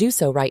need to do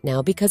so right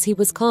now because he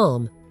was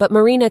calm. But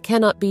Marina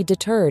cannot be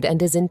deterred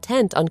and is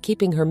intent on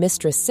keeping her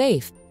mistress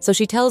safe, so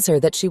she tells her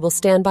that she will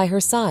stand by her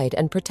side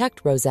and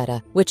protect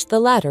Rosetta, which the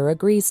latter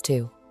agrees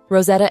to.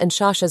 Rosetta and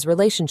Shasha's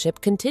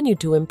relationship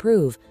continued to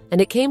improve, and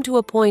it came to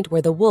a point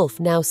where the wolf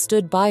now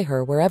stood by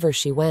her wherever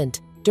she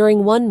went.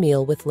 During one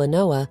meal with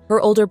Lenoa, her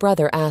older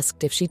brother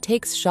asked if she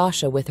takes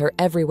Shasha with her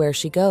everywhere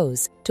she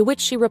goes, to which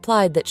she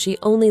replied that she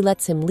only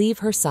lets him leave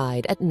her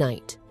side at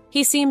night.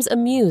 He seems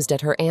amused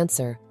at her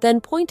answer, then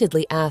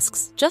pointedly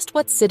asks just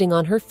what's sitting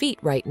on her feet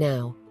right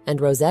now,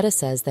 and Rosetta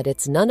says that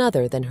it's none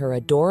other than her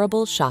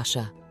adorable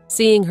Shasha.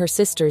 Seeing her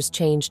sister's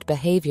changed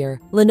behavior,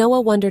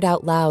 Lenoa wondered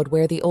out loud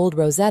where the old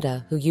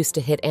Rosetta, who used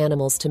to hit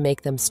animals to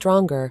make them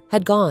stronger,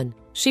 had gone.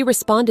 She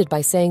responded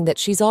by saying that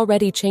she's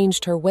already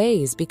changed her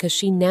ways because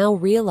she now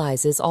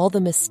realizes all the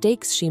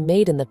mistakes she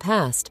made in the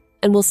past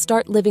and will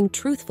start living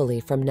truthfully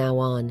from now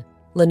on.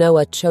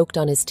 Lenoa choked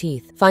on his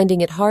teeth,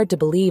 finding it hard to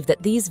believe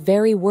that these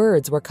very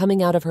words were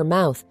coming out of her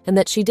mouth and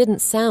that she didn't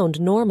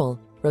sound normal.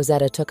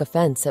 Rosetta took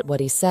offense at what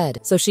he said,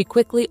 so she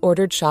quickly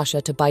ordered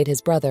Shasha to bite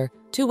his brother,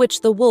 to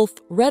which the wolf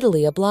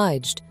readily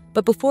obliged.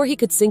 But before he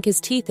could sink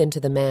his teeth into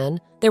the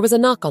man, there was a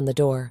knock on the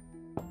door.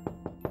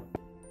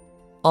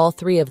 All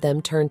three of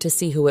them turned to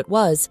see who it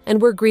was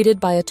and were greeted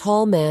by a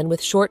tall man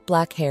with short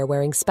black hair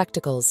wearing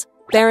spectacles.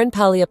 Baron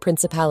Palia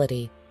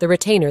Principality, the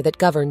retainer that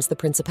governs the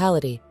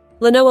principality.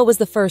 Lenoa was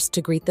the first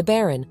to greet the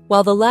Baron,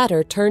 while the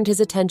latter turned his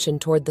attention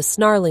toward the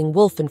snarling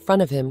wolf in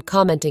front of him,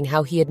 commenting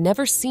how he had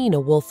never seen a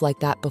wolf like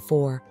that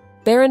before.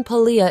 Baron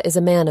Palia is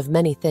a man of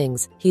many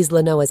things. He's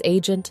Lenoa's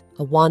agent,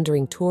 a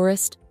wandering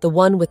tourist, the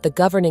one with the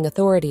governing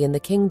authority in the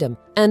kingdom,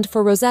 and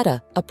for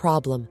Rosetta, a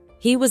problem.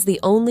 He was the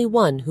only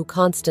one who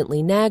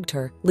constantly nagged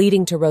her,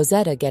 leading to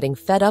Rosetta getting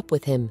fed up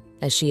with him,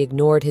 as she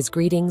ignored his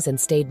greetings and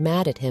stayed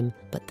mad at him.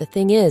 But the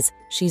thing is,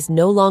 she's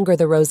no longer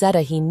the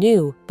Rosetta he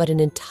knew, but an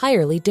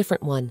entirely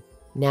different one.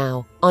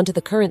 Now, onto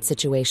the current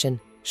situation.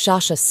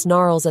 Shasha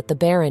snarls at the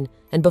Baron,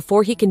 and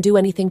before he can do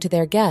anything to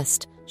their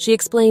guest, she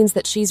explains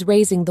that she's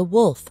raising the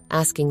wolf,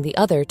 asking the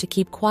other to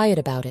keep quiet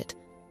about it.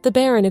 The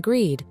Baron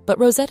agreed, but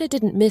Rosetta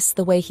didn't miss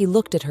the way he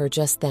looked at her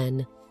just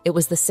then. It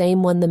was the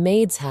same one the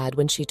maids had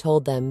when she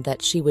told them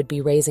that she would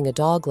be raising a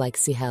dog like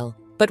Sihel.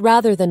 But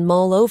rather than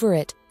mull over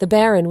it, the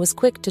Baron was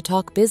quick to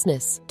talk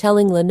business,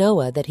 telling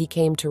Lenoa that he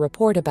came to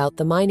report about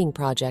the mining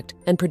project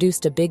and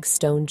produced a big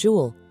stone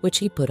jewel, which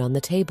he put on the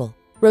table.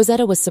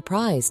 Rosetta was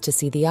surprised to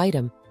see the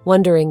item,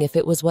 wondering if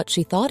it was what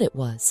she thought it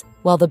was,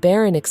 while the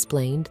Baron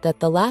explained that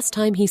the last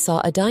time he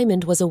saw a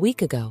diamond was a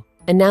week ago,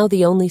 and now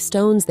the only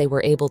stones they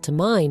were able to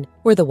mine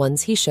were the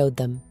ones he showed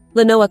them.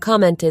 Lenoa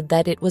commented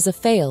that it was a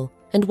fail,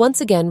 and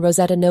once again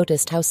Rosetta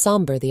noticed how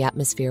somber the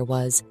atmosphere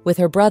was, with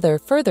her brother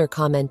further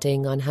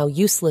commenting on how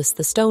useless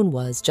the stone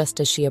was just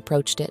as she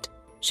approached it.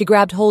 She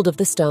grabbed hold of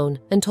the stone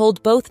and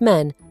told both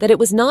men that it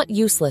was not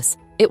useless.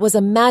 It was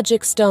a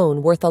magic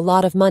stone worth a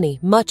lot of money,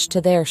 much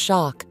to their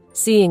shock.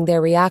 Seeing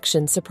their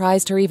reaction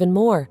surprised her even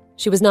more.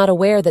 She was not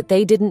aware that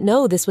they didn't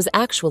know this was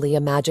actually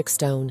a magic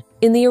stone.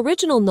 In the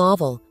original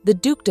novel, the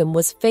dukedom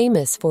was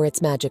famous for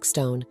its magic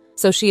stone,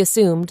 so she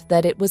assumed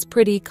that it was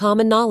pretty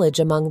common knowledge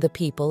among the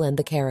people and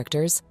the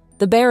characters.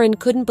 The Baron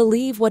couldn't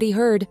believe what he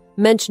heard,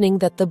 mentioning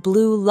that the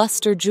blue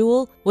luster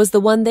jewel was the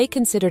one they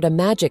considered a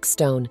magic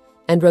stone,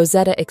 and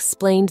Rosetta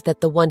explained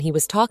that the one he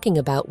was talking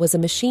about was a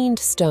machined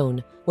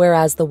stone,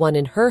 whereas the one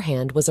in her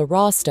hand was a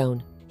raw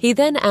stone. He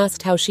then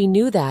asked how she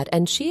knew that,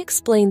 and she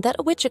explained that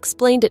a witch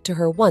explained it to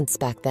her once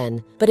back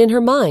then, but in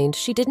her mind,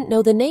 she didn't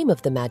know the name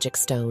of the magic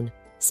stone.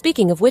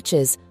 Speaking of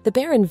witches, the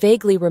Baron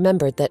vaguely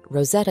remembered that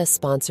Rosetta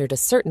sponsored a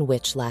certain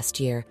witch last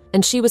year,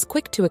 and she was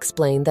quick to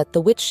explain that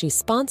the witch she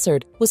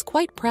sponsored was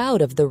quite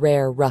proud of the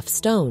rare rough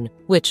stone,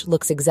 which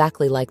looks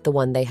exactly like the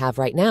one they have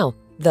right now,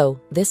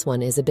 though this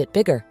one is a bit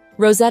bigger.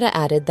 Rosetta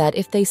added that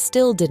if they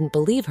still didn't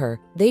believe her,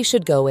 they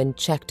should go and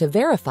check to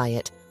verify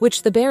it,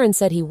 which the Baron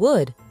said he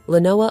would.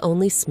 Lenoa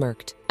only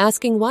smirked,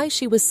 asking why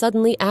she was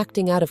suddenly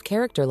acting out of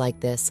character like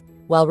this,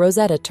 while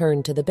Rosetta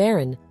turned to the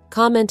Baron,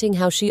 commenting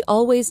how she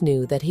always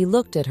knew that he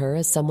looked at her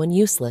as someone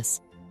useless.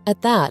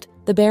 At that,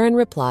 the Baron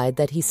replied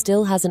that he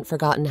still hasn't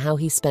forgotten how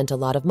he spent a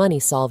lot of money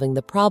solving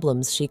the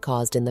problems she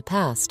caused in the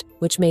past,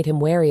 which made him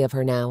wary of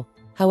her now.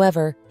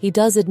 However, he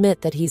does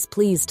admit that he's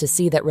pleased to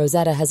see that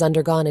Rosetta has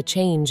undergone a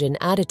change in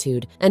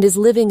attitude and is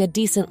living a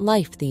decent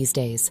life these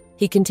days.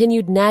 He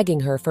continued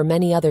nagging her for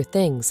many other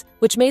things,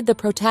 which made the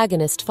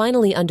protagonist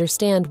finally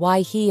understand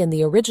why he and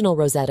the original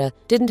Rosetta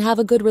didn't have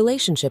a good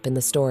relationship in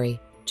the story.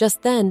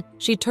 Just then,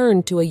 she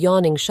turned to a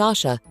yawning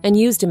Shasha and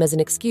used him as an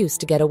excuse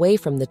to get away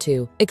from the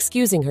two,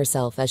 excusing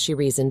herself as she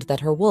reasoned that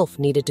her wolf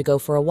needed to go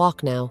for a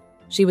walk now.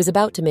 She was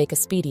about to make a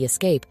speedy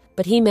escape,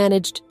 but he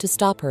managed to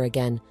stop her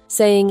again,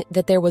 saying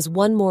that there was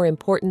one more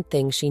important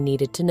thing she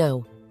needed to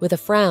know. With a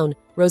frown,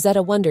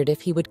 Rosetta wondered if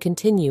he would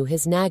continue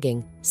his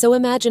nagging, so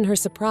imagine her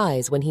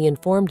surprise when he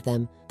informed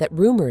them that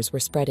rumors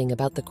were spreading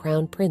about the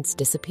Crown Prince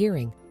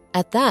disappearing.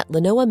 At that,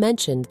 Lenoa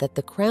mentioned that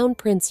the Crown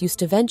Prince used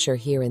to venture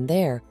here and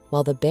there,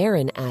 while the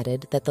Baron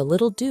added that the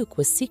little Duke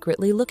was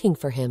secretly looking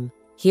for him.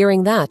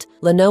 Hearing that,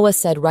 Lenoa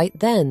said right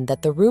then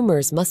that the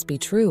rumors must be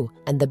true,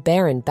 and the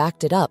Baron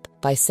backed it up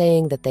by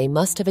saying that they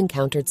must have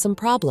encountered some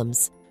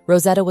problems.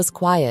 Rosetta was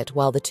quiet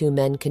while the two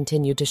men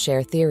continued to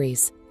share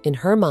theories. In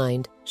her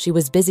mind, she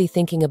was busy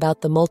thinking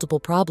about the multiple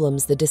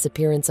problems the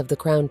disappearance of the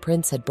Crown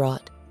Prince had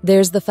brought.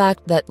 There's the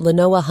fact that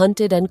Lenoa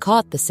hunted and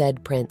caught the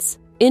said prince,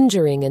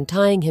 injuring and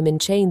tying him in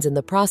chains in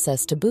the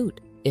process to boot.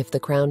 If the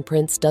Crown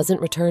Prince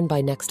doesn't return by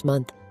next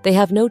month, they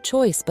have no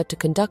choice but to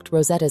conduct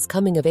Rosetta's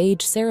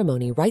coming-of-age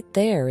ceremony right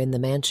there in the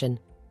mansion.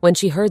 When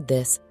she heard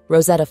this,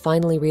 Rosetta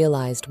finally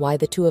realized why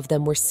the two of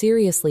them were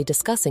seriously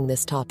discussing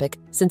this topic,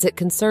 since it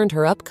concerned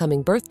her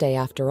upcoming birthday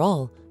after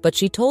all. But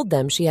she told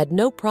them she had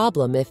no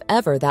problem if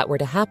ever that were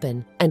to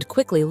happen, and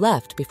quickly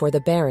left before the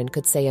Baron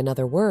could say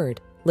another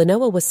word.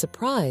 Lenoa was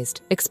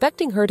surprised,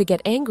 expecting her to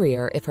get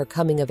angrier if her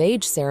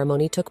coming-of-age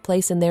ceremony took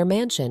place in their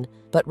mansion,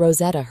 but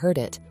Rosetta heard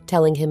it,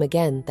 telling him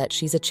again that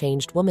she's a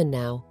changed woman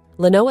now.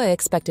 Lenoa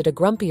expected a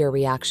grumpier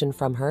reaction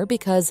from her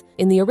because,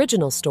 in the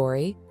original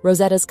story,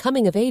 Rosetta's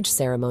coming-of-age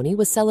ceremony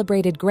was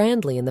celebrated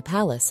grandly in the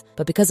palace,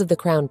 but because of the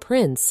Crown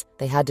Prince,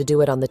 they had to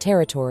do it on the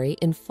territory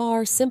in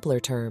far simpler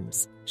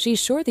terms. She's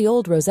sure the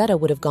old Rosetta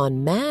would have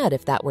gone mad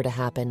if that were to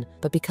happen,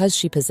 but because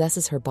she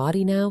possesses her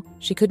body now,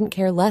 she couldn't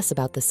care less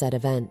about the said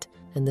event.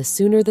 And the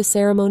sooner the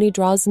ceremony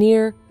draws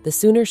near, the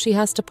sooner she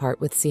has to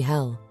part with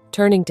Sihel.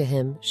 Turning to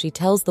him, she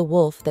tells the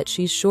wolf that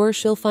she's sure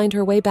she'll find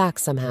her way back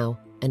somehow,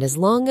 and as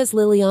long as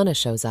Liliana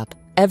shows up,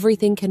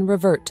 everything can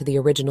revert to the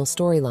original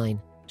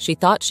storyline. She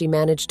thought she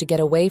managed to get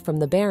away from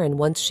the Baron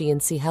once she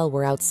and Sihel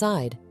were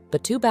outside,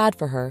 but too bad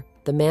for her,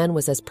 the man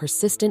was as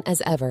persistent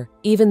as ever,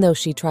 even though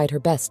she tried her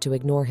best to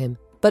ignore him.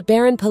 But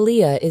Baron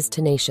Palia is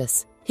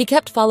tenacious. He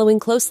kept following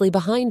closely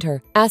behind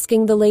her,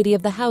 asking the lady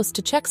of the house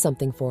to check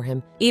something for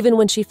him, even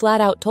when she flat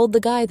out told the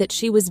guy that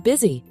she was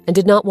busy and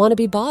did not want to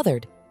be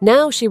bothered.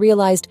 Now she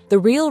realized the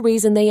real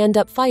reason they end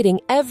up fighting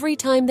every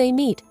time they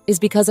meet is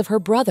because of her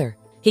brother.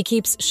 He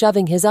keeps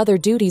shoving his other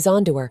duties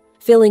onto her,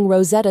 filling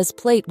Rosetta's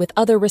plate with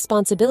other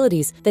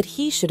responsibilities that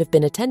he should have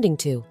been attending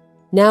to.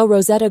 Now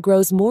Rosetta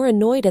grows more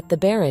annoyed at the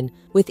Baron.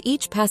 With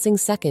each passing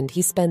second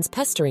he spends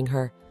pestering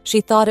her. She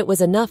thought it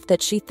was enough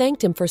that she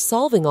thanked him for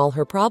solving all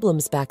her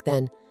problems back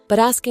then, but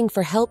asking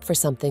for help for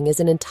something is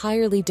an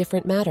entirely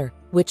different matter,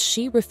 which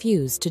she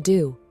refused to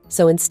do.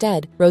 So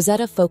instead,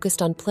 Rosetta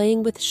focused on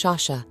playing with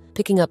Shasha,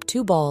 picking up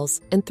 2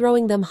 balls and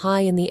throwing them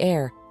high in the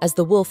air, as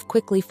the wolf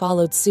quickly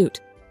followed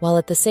suit, while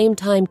at the same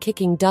time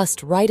kicking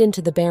dust right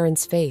into the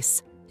Baron's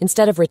face.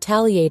 Instead of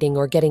retaliating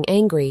or getting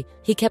angry,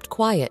 he kept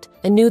quiet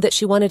and knew that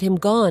she wanted him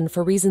gone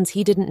for reasons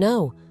he didn't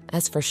know.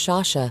 As for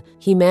Shasha,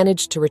 he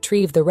managed to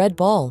retrieve the red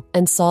ball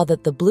and saw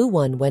that the blue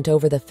one went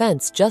over the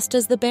fence just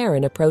as the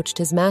Baron approached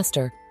his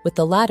master, with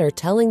the latter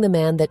telling the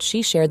man that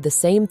she shared the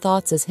same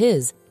thoughts as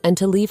his and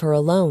to leave her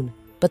alone.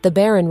 But the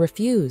Baron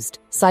refused,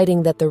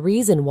 citing that the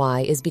reason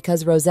why is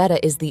because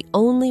Rosetta is the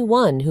only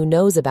one who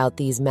knows about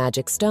these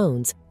magic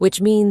stones,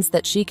 which means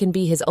that she can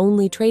be his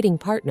only trading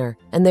partner,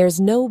 and there's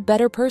no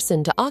better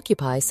person to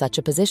occupy such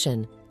a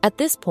position. At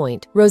this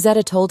point,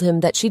 Rosetta told him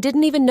that she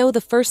didn't even know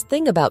the first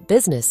thing about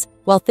business,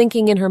 while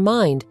thinking in her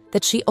mind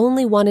that she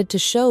only wanted to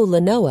show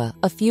Lenoa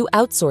a few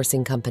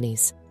outsourcing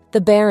companies. The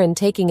Baron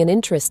taking an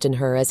interest in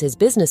her as his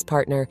business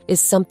partner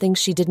is something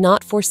she did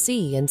not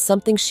foresee and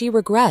something she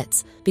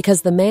regrets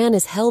because the man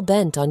is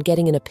hell-bent on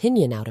getting an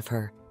opinion out of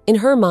her. In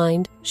her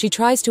mind, she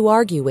tries to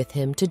argue with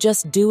him to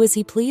just do as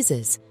he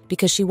pleases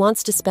because she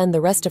wants to spend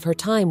the rest of her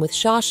time with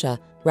Shasha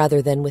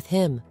rather than with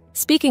him.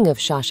 Speaking of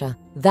Shasha,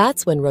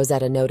 that's when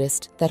Rosetta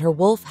noticed that her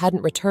wolf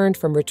hadn't returned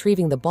from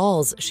retrieving the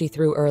balls she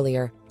threw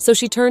earlier, so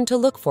she turned to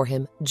look for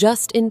him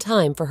just in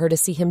time for her to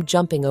see him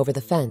jumping over the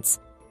fence.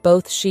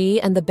 Both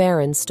she and the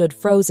Baron stood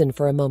frozen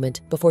for a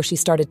moment before she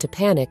started to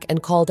panic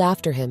and called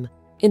after him.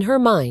 In her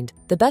mind,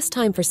 the best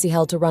time for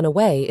Sihel to run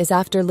away is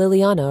after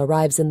Liliana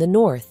arrives in the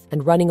north,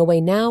 and running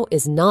away now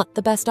is not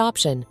the best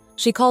option.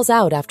 She calls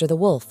out after the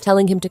wolf,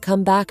 telling him to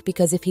come back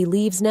because if he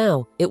leaves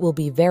now, it will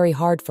be very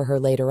hard for her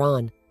later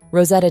on.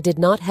 Rosetta did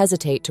not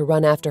hesitate to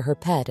run after her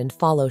pet and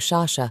follow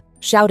Shasha,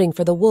 shouting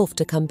for the wolf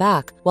to come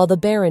back while the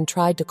Baron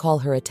tried to call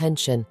her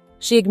attention.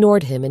 She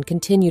ignored him and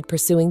continued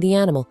pursuing the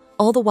animal,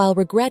 all the while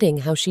regretting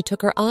how she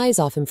took her eyes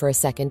off him for a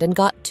second and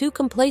got too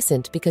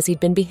complacent because he'd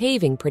been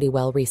behaving pretty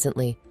well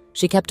recently.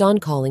 She kept on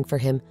calling for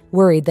him,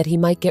 worried that he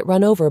might get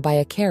run over by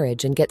a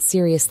carriage and get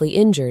seriously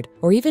injured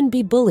or even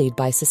be bullied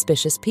by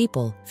suspicious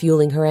people,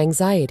 fueling her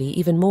anxiety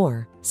even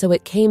more. So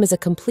it came as a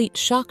complete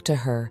shock to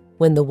her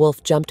when the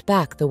wolf jumped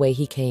back the way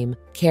he came,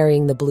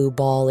 carrying the blue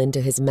ball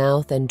into his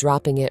mouth and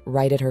dropping it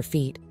right at her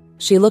feet.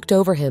 She looked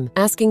over him,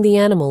 asking the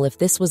animal if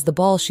this was the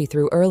ball she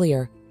threw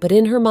earlier, but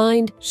in her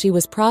mind, she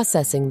was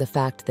processing the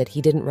fact that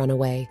he didn't run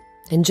away.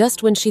 And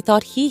just when she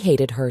thought he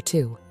hated her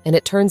too, and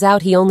it turns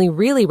out he only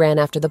really ran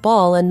after the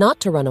ball and not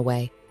to run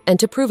away. And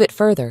to prove it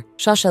further,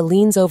 Shasha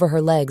leans over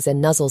her legs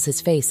and nuzzles his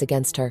face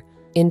against her.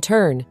 In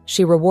turn,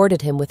 she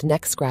rewarded him with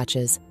neck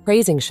scratches,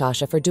 praising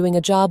Shasha for doing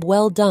a job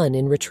well done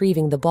in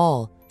retrieving the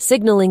ball,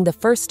 signaling the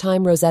first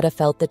time Rosetta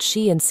felt that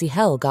she and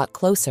Sihel got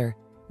closer.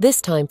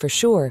 This time, for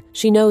sure,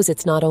 she knows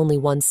it's not only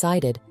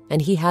one-sided,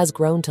 and he has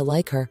grown to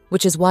like her,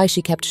 which is why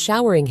she kept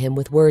showering him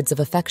with words of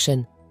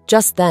affection.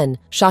 Just then,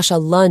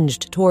 Shasha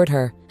lunged toward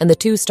her, and the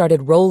two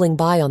started rolling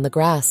by on the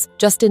grass,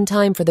 just in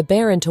time for the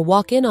Baron to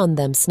walk in on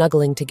them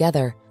snuggling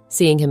together.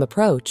 Seeing him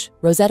approach,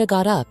 Rosetta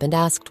got up and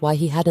asked why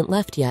he hadn't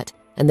left yet,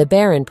 and the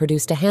Baron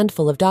produced a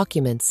handful of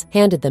documents,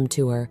 handed them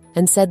to her,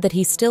 and said that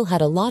he still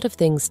had a lot of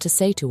things to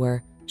say to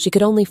her. She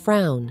could only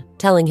frown,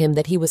 telling him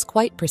that he was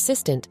quite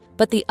persistent,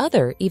 but the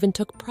other even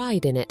took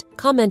pride in it,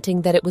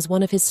 commenting that it was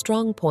one of his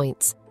strong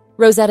points.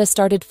 Rosetta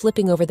started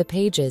flipping over the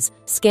pages,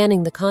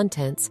 scanning the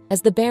contents,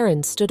 as the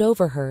Baron stood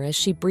over her as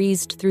she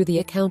breezed through the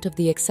account of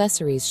the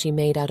accessories she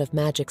made out of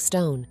magic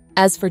stone.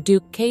 As for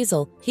Duke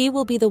Kazel, he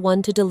will be the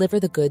one to deliver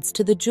the goods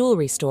to the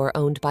jewelry store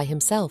owned by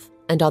himself.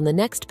 And on the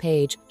next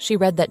page, she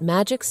read that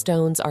magic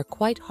stones are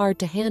quite hard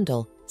to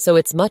handle, so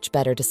it's much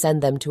better to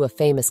send them to a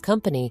famous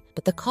company,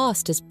 but the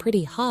cost is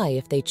pretty high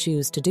if they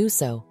choose to do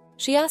so.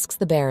 She asks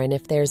the Baron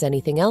if there's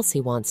anything else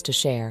he wants to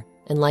share,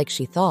 and like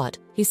she thought,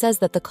 he says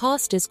that the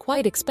cost is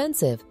quite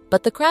expensive,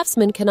 but the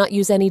craftsman cannot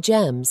use any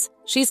gems.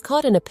 She's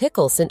caught in a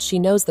pickle since she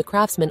knows the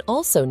craftsman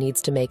also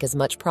needs to make as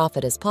much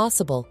profit as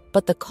possible,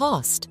 but the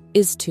cost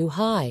is too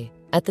high.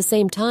 At the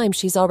same time,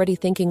 she's already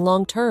thinking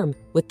long-term,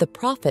 with the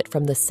profit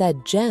from the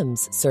said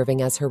gems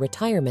serving as her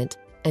retirement.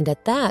 And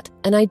at that,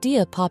 an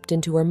idea popped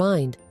into her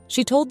mind.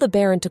 She told the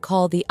Baron to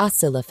call the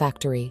Asila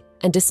factory,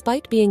 and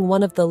despite being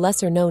one of the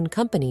lesser-known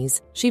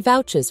companies, she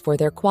vouches for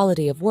their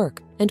quality of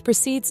work and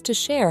proceeds to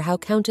share how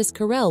Countess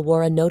Carell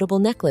wore a notable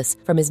necklace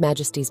from His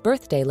Majesty's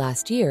birthday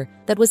last year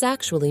that was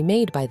actually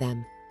made by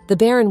them. The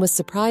Baron was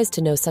surprised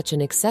to know such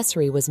an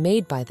accessory was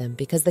made by them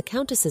because the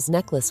Countess's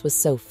necklace was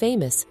so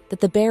famous that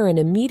the Baron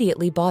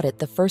immediately bought it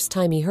the first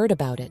time he heard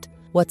about it.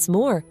 What's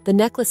more, the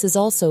necklace is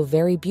also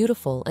very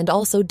beautiful and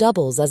also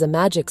doubles as a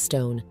magic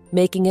stone,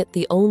 making it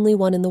the only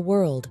one in the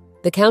world.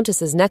 The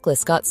Countess's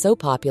necklace got so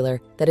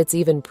popular that it's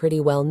even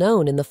pretty well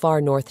known in the far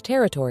north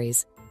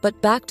territories.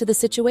 But back to the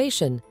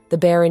situation, the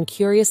Baron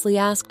curiously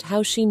asked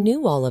how she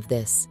knew all of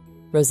this.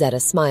 Rosetta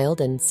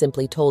smiled and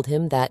simply told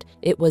him that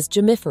it was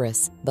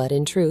gemiferous, but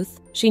in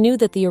truth, she knew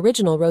that the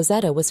original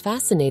Rosetta was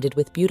fascinated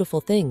with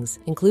beautiful things,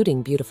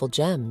 including beautiful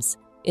gems.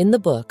 In the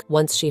book,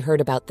 once she heard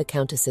about the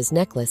Countess's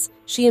necklace,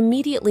 she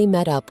immediately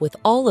met up with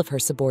all of her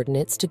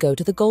subordinates to go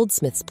to the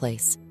goldsmith's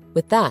place.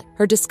 With that,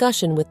 her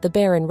discussion with the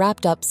Baron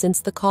wrapped up since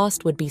the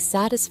cost would be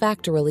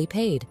satisfactorily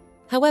paid.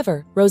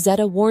 However,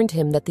 Rosetta warned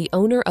him that the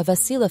owner of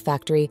Asila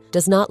factory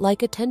does not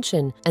like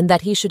attention and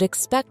that he should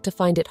expect to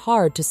find it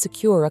hard to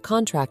secure a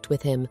contract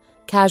with him,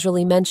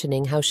 casually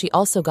mentioning how she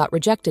also got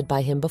rejected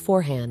by him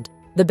beforehand.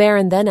 The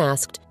Baron then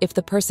asked if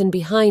the person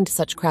behind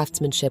such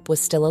craftsmanship was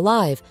still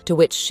alive, to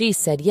which she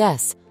said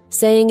yes,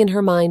 saying in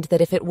her mind that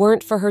if it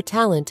weren't for her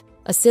talent,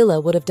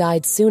 Asila would have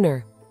died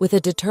sooner. With a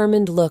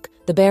determined look,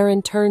 the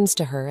Baron turns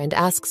to her and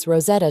asks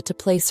Rosetta to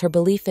place her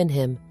belief in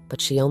him,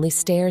 but she only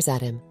stares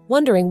at him,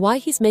 wondering why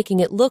he's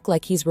making it look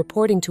like he's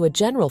reporting to a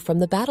general from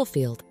the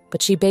battlefield.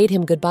 But she bade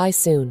him goodbye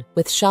soon,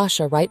 with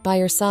Shasha right by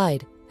her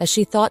side, as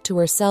she thought to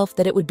herself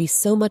that it would be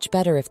so much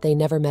better if they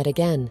never met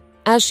again.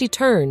 As she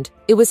turned,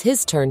 it was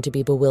his turn to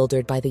be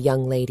bewildered by the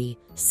young lady,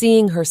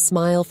 seeing her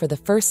smile for the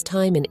first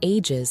time in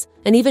ages,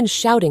 and even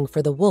shouting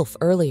for the wolf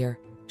earlier.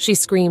 She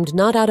screamed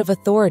not out of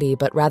authority,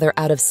 but rather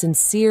out of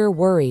sincere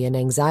worry and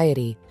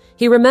anxiety.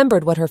 He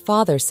remembered what her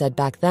father said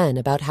back then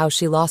about how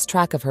she lost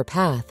track of her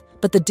path,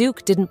 But the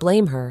Duke didn't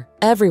blame her.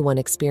 Everyone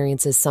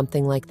experiences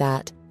something like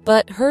that.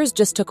 But hers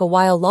just took a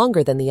while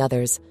longer than the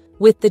others,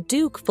 with the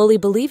Duke fully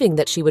believing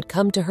that she would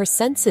come to her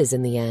senses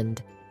in the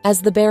end.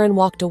 As the Baron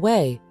walked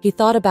away, he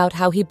thought about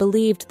how he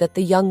believed that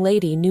the young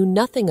lady knew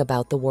nothing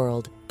about the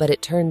world, but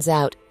it turns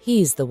out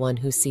he's the one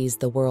who sees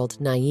the world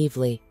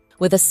naively.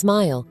 With a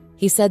smile,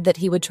 he said that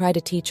he would try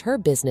to teach her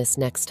business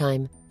next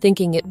time,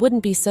 thinking it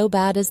wouldn't be so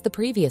bad as the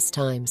previous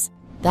times.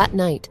 That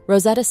night,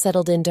 Rosetta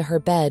settled into her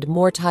bed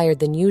more tired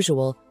than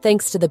usual,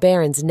 thanks to the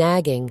Baron's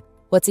nagging.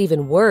 What's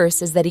even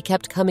worse is that he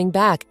kept coming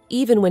back,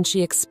 even when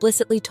she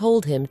explicitly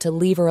told him to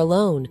leave her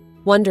alone,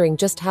 wondering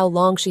just how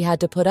long she had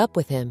to put up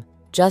with him.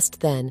 Just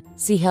then,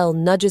 Sihel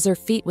nudges her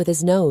feet with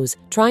his nose,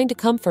 trying to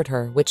comfort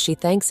her, which she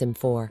thanks him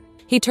for.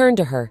 He turned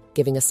to her,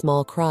 giving a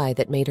small cry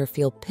that made her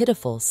feel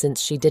pitiful since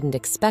she didn't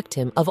expect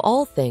him, of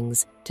all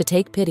things, to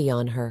take pity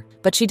on her.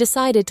 But she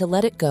decided to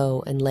let it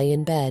go and lay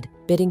in bed,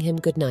 bidding him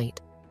good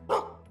night.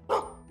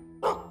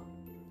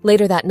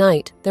 Later that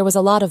night, there was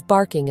a lot of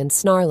barking and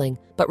snarling,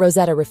 but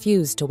Rosetta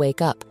refused to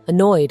wake up,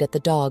 annoyed at the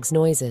dog's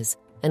noises.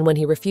 And when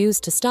he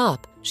refused to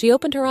stop, she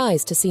opened her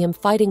eyes to see him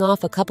fighting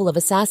off a couple of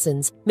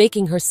assassins,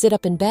 making her sit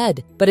up in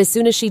bed. But as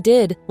soon as she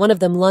did, one of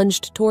them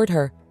lunged toward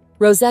her.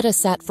 Rosetta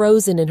sat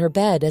frozen in her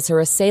bed as her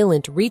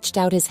assailant reached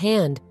out his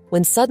hand,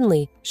 when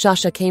suddenly,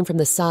 Shasha came from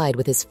the side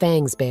with his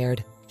fangs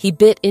bared. He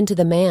bit into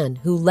the man,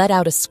 who let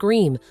out a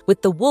scream,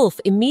 with the wolf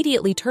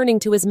immediately turning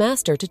to his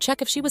master to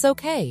check if she was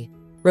okay.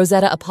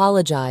 Rosetta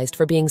apologized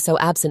for being so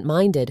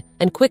absent-minded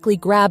and quickly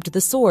grabbed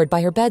the sword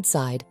by her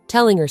bedside,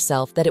 telling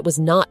herself that it was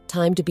not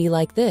time to be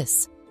like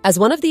this. As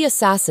one of the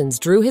assassins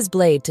drew his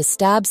blade to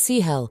stab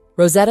Sihel,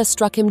 Rosetta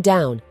struck him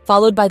down,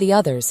 followed by the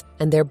others,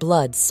 and their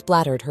blood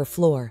splattered her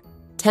floor.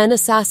 10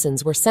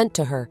 assassins were sent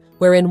to her,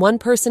 wherein 1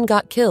 person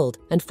got killed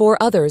and 4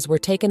 others were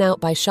taken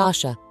out by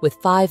Shasha, with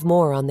 5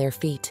 more on their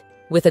feet.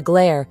 With a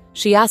glare,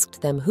 she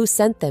asked them who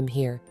sent them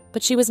here,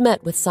 but she was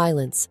met with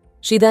silence.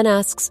 She then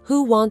asks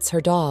who wants her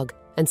dog,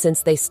 and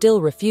since they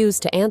still refuse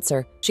to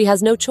answer, she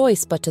has no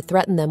choice but to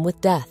threaten them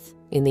with death.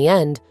 In the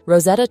end,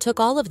 Rosetta took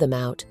all of them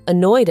out,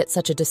 annoyed at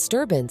such a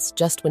disturbance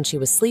just when she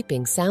was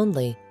sleeping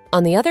soundly.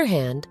 On the other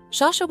hand,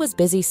 Shasha was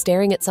busy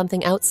staring at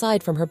something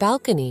outside from her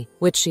balcony,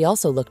 which she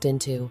also looked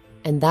into.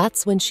 And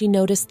that's when she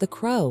noticed the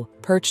crow,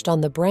 perched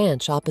on the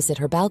branch opposite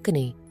her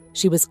balcony.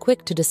 She was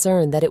quick to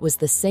discern that it was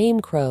the same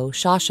crow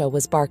Shasha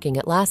was barking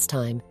at last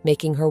time,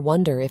 making her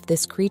wonder if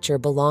this creature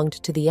belonged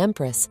to the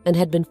Empress and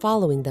had been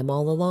following them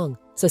all along.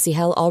 So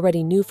Sihel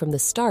already knew from the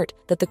start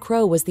that the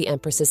crow was the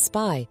Empress's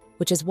spy,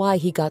 which is why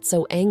he got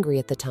so angry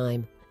at the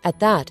time. At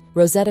that,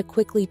 Rosetta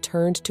quickly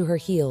turned to her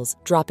heels,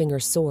 dropping her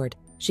sword.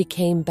 She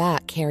came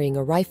back carrying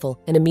a rifle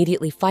and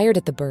immediately fired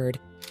at the bird,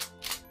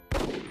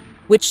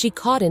 which she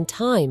caught in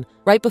time,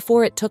 right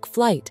before it took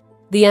flight.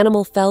 The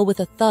animal fell with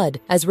a thud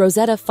as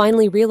Rosetta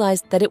finally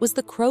realized that it was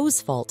the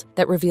crow's fault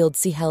that revealed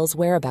Sihel's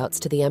whereabouts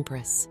to the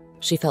Empress.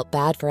 She felt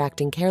bad for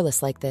acting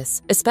careless like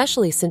this,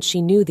 especially since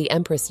she knew the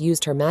Empress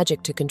used her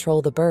magic to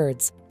control the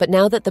birds. But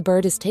now that the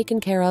bird is taken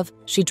care of,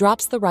 she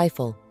drops the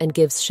rifle and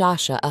gives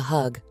Shasha a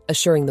hug,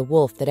 assuring the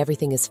wolf that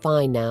everything is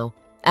fine now.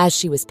 As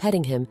she was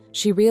petting him,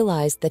 she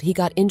realized that he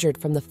got injured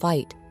from the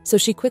fight. So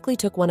she quickly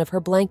took one of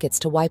her blankets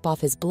to wipe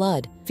off his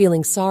blood,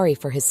 feeling sorry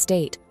for his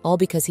state, all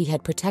because he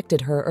had protected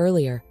her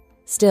earlier.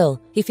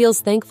 Still, he feels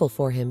thankful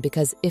for him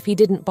because if he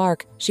didn't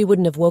bark, she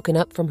wouldn't have woken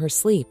up from her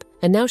sleep,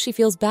 and now she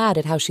feels bad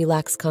at how she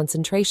lacks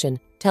concentration,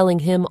 telling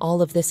him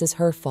all of this is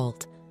her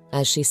fault.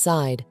 As she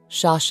sighed,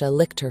 Shasha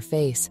licked her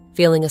face,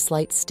 feeling a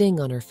slight sting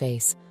on her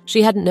face.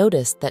 She hadn't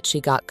noticed that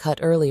she got cut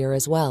earlier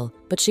as well,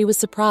 but she was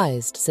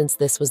surprised since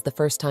this was the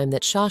first time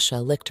that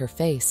Shasha licked her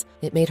face.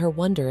 It made her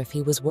wonder if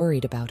he was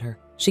worried about her.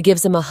 She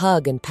gives him a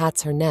hug and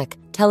pats her neck,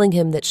 telling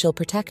him that she'll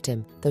protect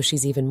him, though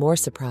she's even more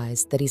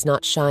surprised that he's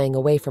not shying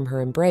away from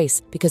her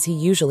embrace because he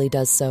usually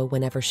does so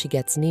whenever she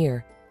gets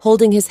near.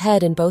 Holding his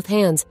head in both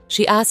hands,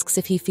 she asks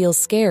if he feels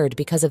scared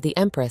because of the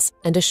Empress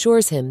and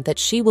assures him that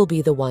she will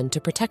be the one to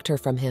protect her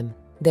from him.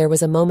 There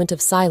was a moment of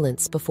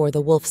silence before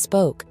the wolf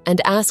spoke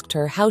and asked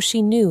her how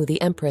she knew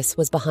the Empress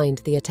was behind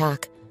the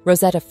attack.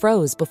 Rosetta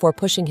froze before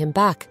pushing him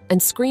back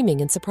and screaming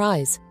in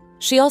surprise.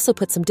 She also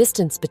put some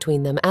distance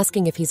between them,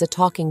 asking if he's a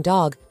talking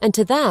dog, and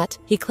to that,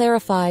 he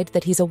clarified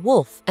that he's a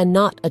wolf and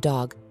not a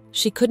dog.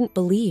 She couldn't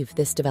believe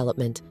this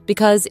development,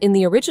 because in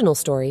the original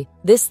story,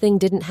 this thing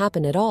didn't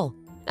happen at all.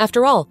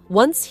 After all,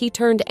 once he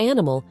turned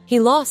animal, he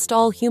lost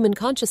all human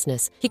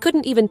consciousness. He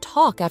couldn't even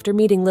talk after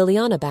meeting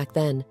Liliana back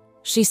then.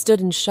 She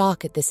stood in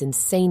shock at this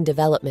insane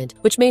development,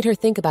 which made her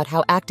think about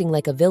how acting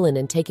like a villain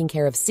and taking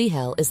care of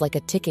Sihel is like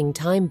a ticking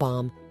time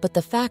bomb. But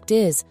the fact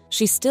is,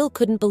 she still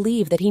couldn't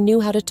believe that he knew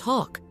how to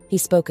talk. He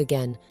spoke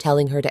again,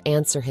 telling her to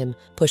answer him,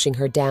 pushing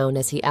her down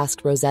as he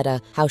asked Rosetta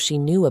how she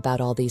knew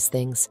about all these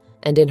things.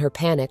 And in her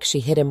panic,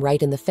 she hit him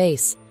right in the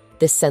face.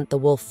 This sent the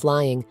wolf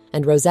flying,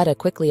 and Rosetta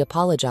quickly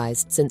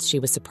apologized since she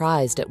was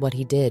surprised at what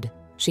he did.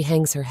 She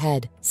hangs her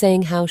head,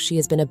 saying how she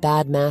has been a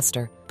bad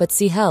master, but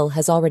Sihel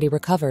has already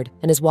recovered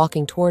and is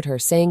walking toward her,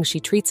 saying she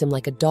treats him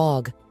like a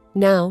dog.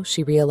 Now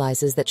she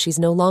realizes that she's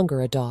no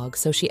longer a dog,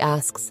 so she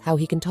asks how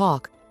he can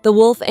talk. The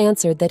wolf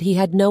answered that he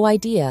had no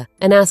idea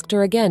and asked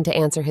her again to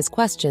answer his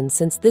question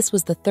since this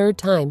was the third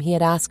time he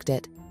had asked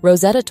it.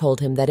 Rosetta told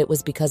him that it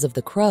was because of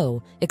the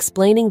crow,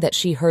 explaining that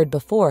she heard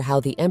before how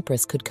the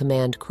Empress could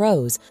command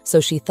crows, so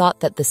she thought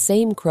that the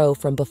same crow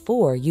from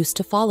before used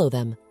to follow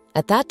them.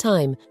 At that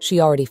time,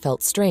 she already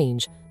felt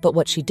strange, but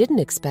what she didn't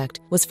expect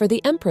was for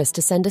the Empress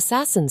to send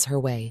assassins her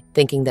way,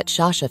 thinking that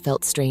Shasha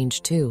felt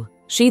strange too.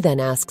 She then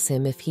asks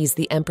him if he's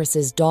the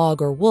Empress's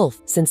dog or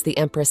wolf since the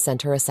Empress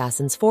sent her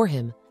assassins for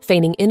him,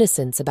 feigning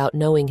innocence about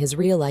knowing his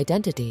real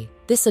identity.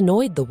 This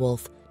annoyed the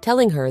wolf,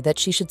 telling her that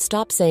she should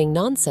stop saying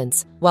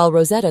nonsense, while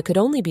Rosetta could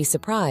only be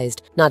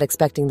surprised, not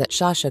expecting that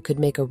Shasha could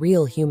make a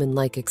real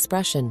human-like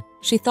expression.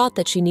 She thought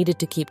that she needed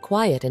to keep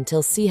quiet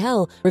until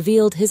Sihel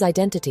revealed his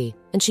identity,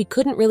 and she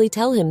couldn't really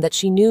tell him that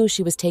she knew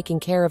she was taking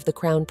care of the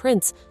crown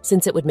prince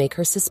since it would make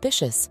her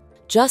suspicious.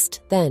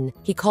 Just then,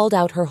 he called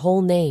out her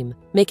whole name,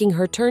 making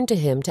her turn to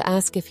him to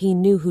ask if he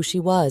knew who she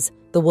was.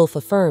 The wolf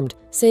affirmed,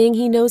 saying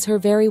he knows her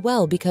very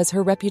well because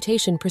her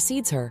reputation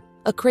precedes her,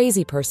 a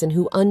crazy person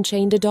who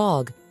unchained a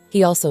dog.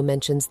 He also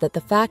mentions that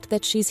the fact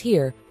that she's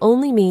here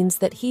only means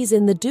that he's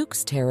in the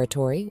Duke's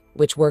territory,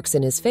 which works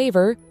in his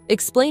favor,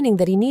 explaining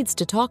that he needs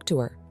to talk to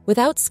her.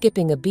 Without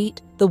skipping a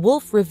beat, the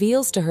wolf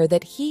reveals to her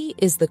that he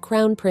is the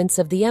crown prince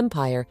of the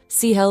empire,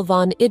 Sihel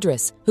von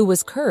Idris, who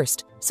was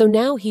cursed, so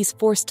now he's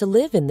forced to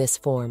live in this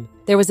form.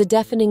 There was a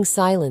deafening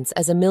silence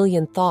as a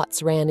million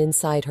thoughts ran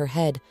inside her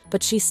head,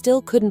 but she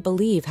still couldn't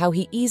believe how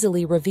he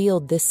easily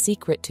revealed this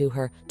secret to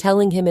her,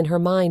 telling him in her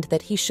mind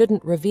that he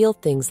shouldn't reveal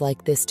things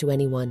like this to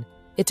anyone.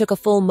 It took a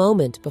full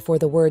moment before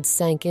the words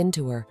sank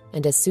into her,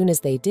 and as soon as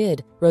they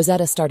did,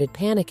 Rosetta started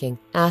panicking,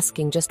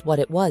 asking just what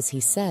it was he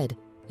said.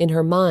 In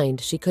her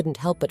mind, she couldn't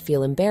help but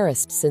feel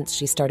embarrassed since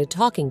she started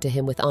talking to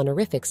him with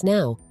honorifics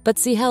now, but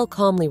Sihel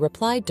calmly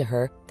replied to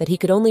her that he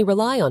could only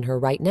rely on her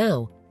right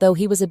now, though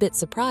he was a bit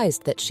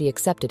surprised that she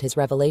accepted his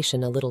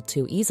revelation a little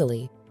too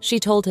easily. She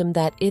told him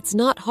that it's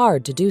not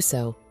hard to do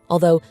so,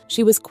 although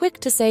she was quick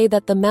to say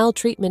that the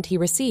maltreatment he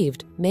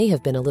received may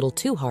have been a little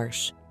too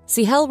harsh.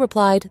 Sihel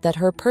replied that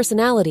her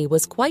personality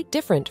was quite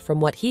different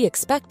from what he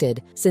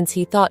expected since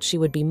he thought she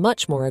would be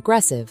much more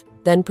aggressive,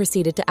 then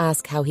proceeded to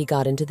ask how he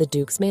got into the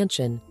Duke's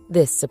mansion.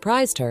 This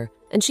surprised her,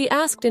 and she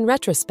asked in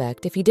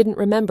retrospect if he didn't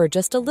remember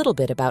just a little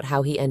bit about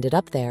how he ended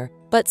up there,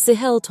 but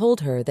Sihel told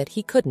her that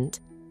he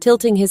couldn't,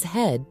 tilting his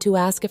head to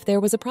ask if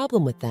there was a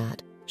problem with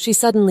that. She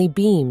suddenly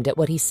beamed at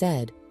what he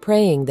said,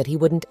 praying that he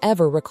wouldn't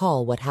ever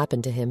recall what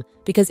happened to him,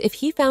 because if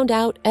he found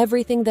out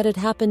everything that had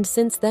happened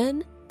since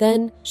then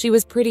she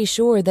was pretty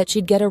sure that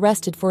she'd get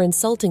arrested for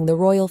insulting the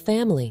royal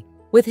family.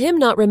 With him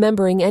not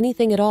remembering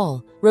anything at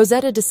all,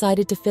 Rosetta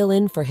decided to fill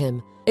in for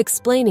him,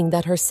 explaining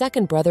that her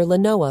second brother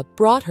Lenoa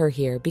brought her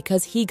here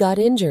because he got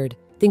injured,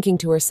 thinking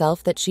to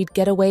herself that she'd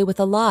get away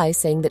with a lie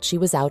saying that she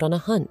was out on a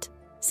hunt.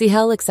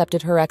 Sihel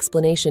accepted her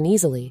explanation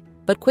easily,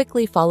 but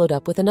quickly followed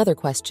up with another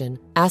question,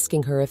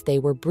 asking her if they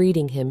were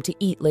breeding him to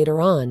eat later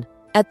on.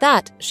 At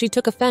that, she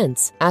took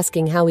offense,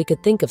 asking how he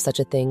could think of such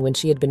a thing when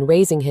she had been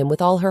raising him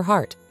with all her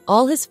heart.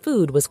 All his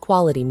food was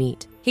quality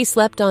meat. He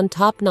slept on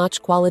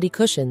top-notch quality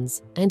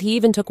cushions, and he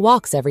even took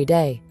walks every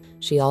day.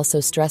 She also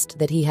stressed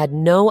that he had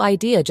no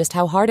idea just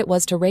how hard it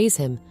was to raise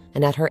him,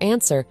 and at her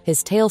answer,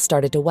 his tail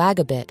started to wag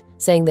a bit,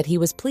 saying that he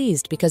was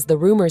pleased because the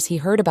rumors he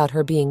heard about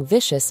her being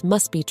vicious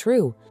must be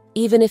true.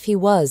 Even if he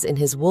was in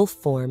his wolf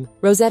form,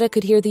 Rosetta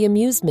could hear the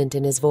amusement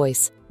in his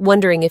voice,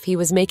 wondering if he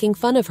was making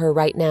fun of her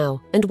right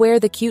now and where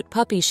the cute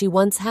puppy she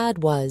once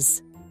had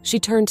was. She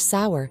turned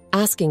sour,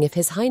 asking if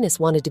His Highness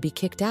wanted to be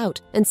kicked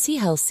out, and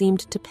Sihel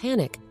seemed to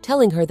panic,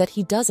 telling her that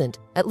he doesn't,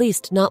 at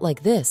least not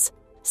like this.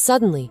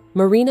 Suddenly,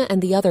 Marina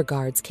and the other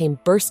guards came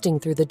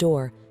bursting through the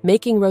door,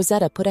 making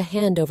Rosetta put a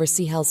hand over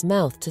Sihel's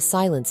mouth to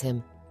silence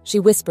him. She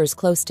whispers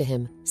close to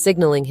him,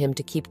 signaling him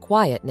to keep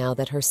quiet now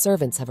that her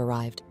servants have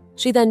arrived.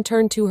 She then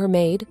turned to her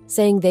maid,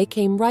 saying they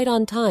came right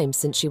on time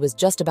since she was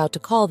just about to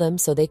call them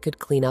so they could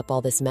clean up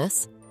all this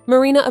mess.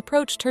 Marina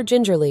approached her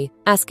gingerly,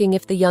 asking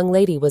if the young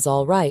lady was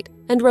all right,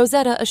 and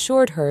Rosetta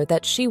assured her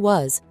that she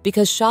was,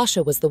 because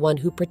Shasha was the one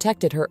who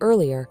protected her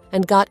earlier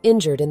and got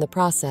injured in the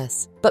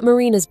process. But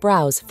Marina's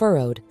brows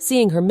furrowed,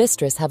 seeing her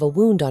mistress have a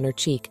wound on her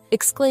cheek,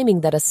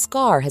 exclaiming that a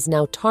scar has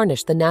now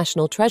tarnished the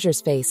National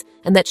Treasure's face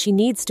and that she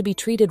needs to be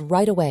treated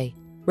right away.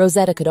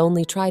 Rosetta could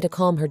only try to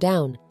calm her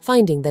down,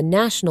 finding the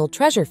National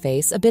Treasure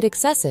face a bit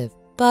excessive.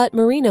 But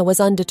Marina was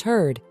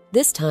undeterred,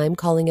 this time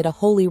calling it a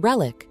holy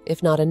relic,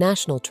 if not a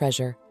national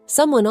treasure.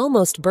 Someone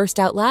almost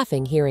burst out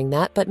laughing hearing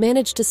that, but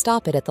managed to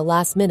stop it at the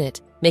last minute,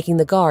 making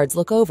the guards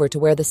look over to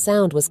where the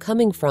sound was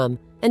coming from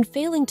and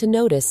failing to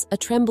notice a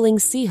trembling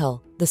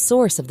Sihel, the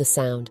source of the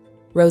sound.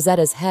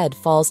 Rosetta's head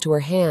falls to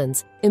her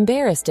hands,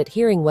 embarrassed at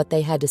hearing what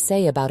they had to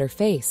say about her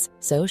face,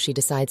 so she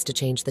decides to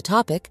change the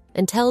topic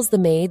and tells the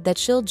maid that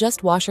she'll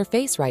just wash her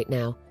face right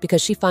now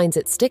because she finds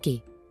it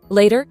sticky.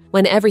 Later,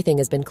 when everything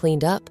has been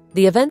cleaned up,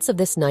 the events of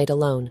this night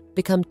alone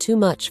become too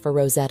much for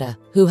Rosetta,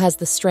 who has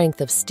the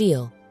strength of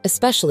steel.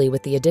 Especially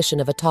with the addition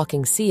of a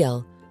talking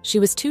Sihel, She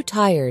was too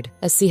tired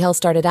as Sihel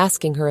started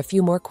asking her a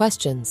few more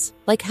questions,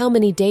 like how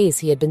many days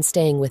he had been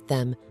staying with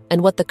them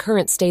and what the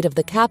current state of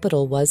the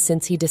capital was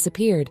since he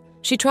disappeared.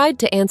 She tried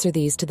to answer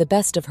these to the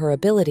best of her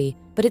ability,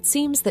 but it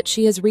seems that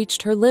she has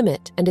reached her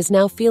limit and is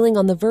now feeling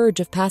on the verge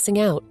of passing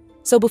out.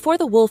 So before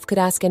the wolf could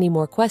ask any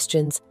more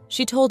questions,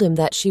 she told him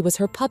that she was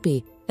her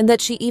puppy and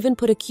that she even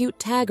put a cute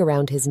tag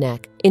around his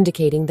neck,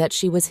 indicating that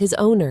she was his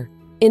owner.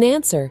 In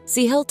answer,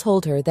 Sihel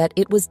told her that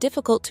it was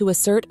difficult to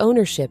assert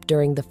ownership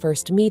during the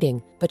first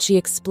meeting, but she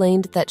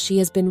explained that she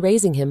has been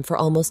raising him for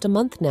almost a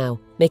month now,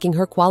 making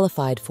her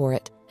qualified for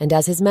it. And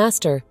as his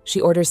master, she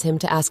orders him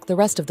to ask the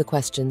rest of the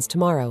questions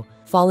tomorrow,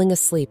 falling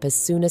asleep as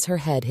soon as her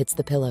head hits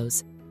the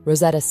pillows.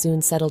 Rosetta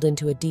soon settled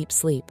into a deep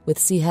sleep, with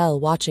Sihel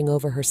watching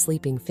over her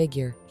sleeping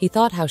figure. He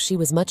thought how she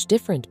was much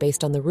different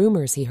based on the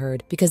rumors he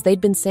heard, because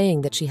they'd been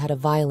saying that she had a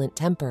violent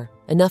temper,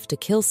 enough to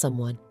kill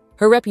someone.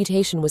 Her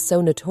reputation was so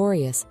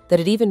notorious that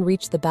it even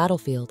reached the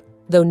battlefield,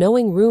 though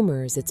knowing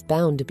rumors, it's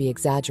bound to be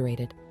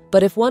exaggerated.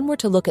 But if one were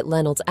to look at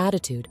Lenald's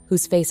attitude,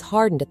 whose face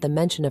hardened at the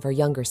mention of her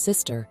younger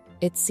sister,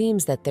 it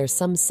seems that there's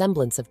some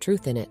semblance of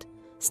truth in it.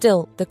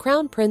 Still, the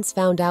Crown Prince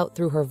found out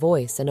through her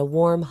voice and a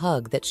warm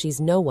hug that she's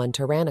no one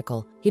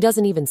tyrannical. He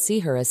doesn't even see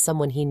her as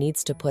someone he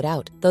needs to put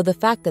out, though the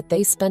fact that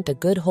they spent a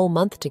good whole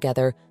month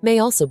together may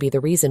also be the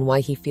reason why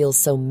he feels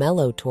so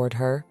mellow toward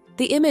her.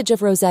 The image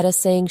of Rosetta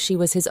saying she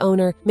was his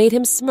owner made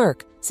him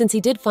smirk, since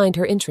he did find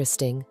her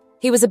interesting.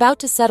 He was about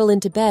to settle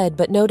into bed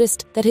but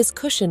noticed that his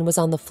cushion was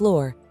on the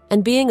floor,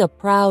 and being a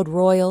proud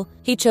royal,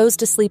 he chose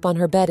to sleep on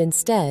her bed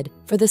instead,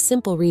 for the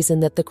simple reason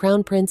that the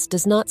Crown Prince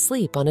does not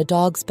sleep on a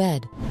dog's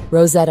bed.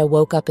 Rosetta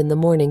woke up in the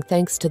morning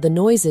thanks to the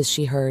noises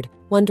she heard,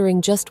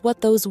 wondering just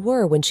what those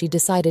were when she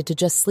decided to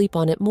just sleep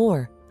on it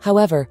more.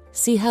 However,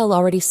 Sihel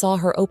already saw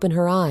her open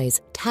her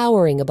eyes,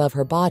 towering above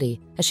her body,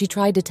 as she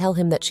tried to tell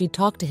him that she'd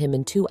talk to him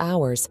in 2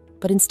 hours.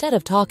 But instead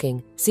of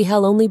talking,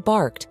 Sihel only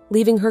barked,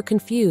 leaving her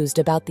confused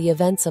about the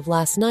events of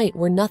last night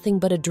were nothing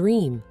but a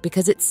dream,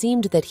 because it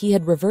seemed that he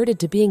had reverted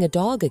to being a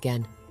dog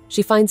again.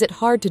 She finds it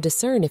hard to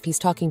discern if he's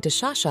talking to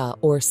Shasha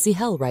or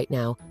Sihel right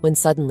now, when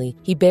suddenly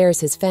he bares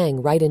his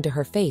fang right into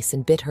her face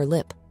and bit her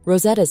lip.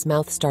 Rosetta's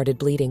mouth started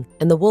bleeding,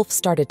 and the wolf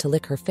started to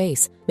lick her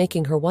face,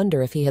 making her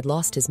wonder if he had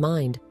lost his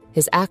mind.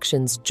 His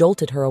actions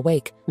jolted her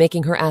awake,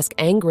 making her ask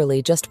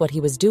angrily just what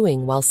he was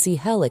doing, while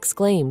Sihel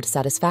exclaimed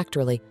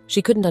satisfactorily.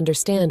 She couldn't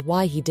understand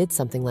why he did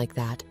something like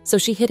that, so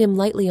she hit him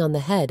lightly on the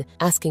head,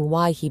 asking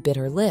why he bit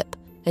her lip,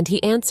 and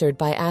he answered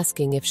by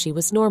asking if she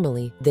was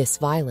normally this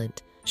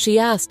violent. She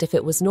asked if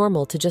it was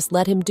normal to just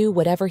let him do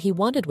whatever he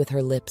wanted with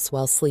her lips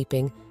while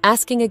sleeping,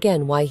 asking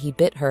again why he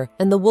bit her,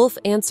 and the wolf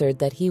answered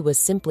that he was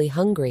simply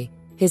hungry.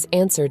 His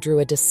answer drew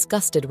a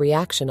disgusted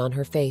reaction on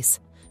her face.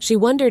 She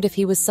wondered if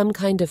he was some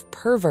kind of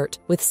pervert,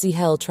 with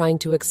Sihel trying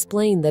to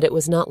explain that it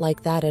was not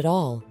like that at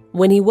all.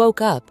 When he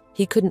woke up,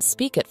 he couldn't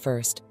speak at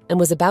first, and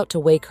was about to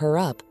wake her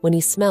up when he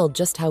smelled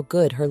just how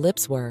good her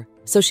lips were.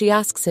 So she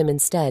asks him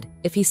instead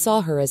if he saw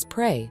her as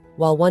prey,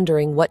 while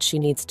wondering what she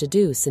needs to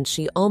do since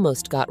she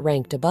almost got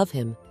ranked above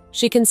him.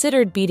 She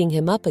considered beating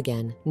him up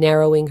again,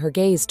 narrowing her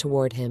gaze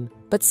toward him,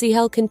 but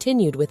Sihel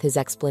continued with his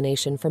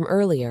explanation from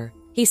earlier.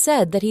 He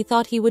said that he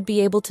thought he would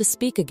be able to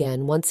speak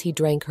again once he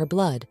drank her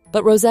blood,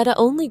 but Rosetta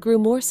only grew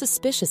more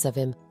suspicious of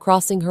him,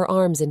 crossing her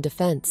arms in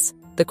defense.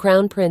 The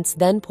Crown Prince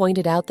then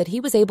pointed out that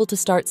he was able to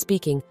start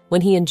speaking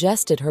when he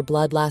ingested her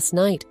blood last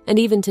night, and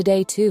even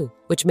today too,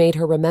 which made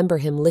her remember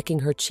him licking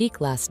her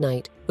cheek last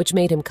night, which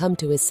made him come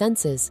to his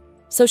senses.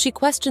 So she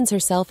questions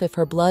herself if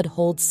her blood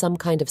holds some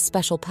kind of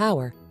special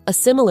power, a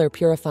similar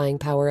purifying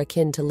power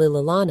akin to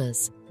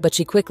Lililana's. But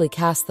she quickly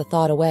cast the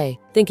thought away,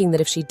 thinking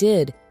that if she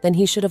did, then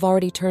he should have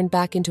already turned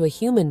back into a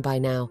human by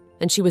now,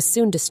 and she was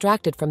soon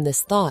distracted from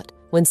this thought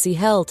when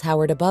Sihel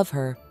towered above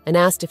her and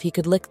asked if he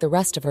could lick the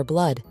rest of her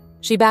blood.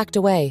 She backed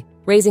away,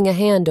 raising a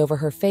hand over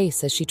her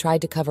face as she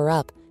tried to cover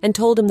up, and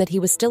told him that he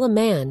was still a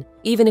man,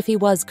 even if he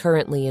was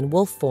currently in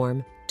wolf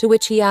form, to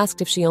which he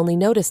asked if she only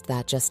noticed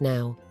that just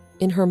now.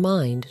 In her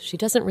mind, she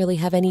doesn't really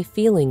have any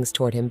feelings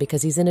toward him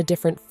because he's in a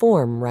different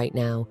form right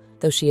now,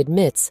 though she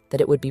admits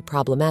that it would be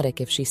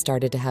problematic if she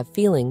started to have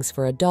feelings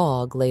for a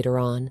dog later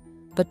on.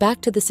 But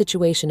back to the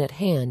situation at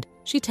hand,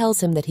 she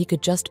tells him that he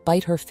could just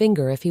bite her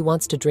finger if he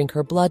wants to drink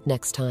her blood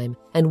next time,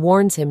 and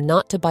warns him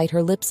not to bite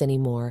her lips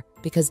anymore,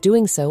 because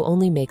doing so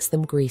only makes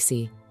them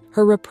greasy.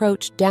 Her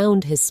reproach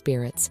downed his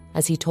spirits,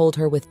 as he told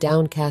her with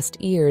downcast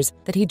ears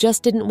that he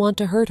just didn't want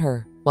to hurt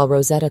her, while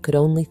Rosetta could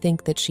only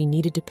think that she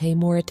needed to pay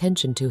more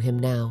attention to him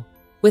now.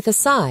 With a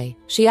sigh,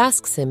 she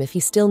asks him if he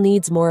still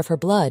needs more of her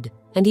blood,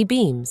 and he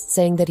beams,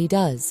 saying that he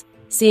does.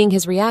 Seeing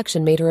his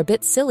reaction made her a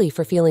bit silly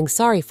for feeling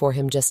sorry for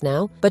him just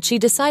now, but she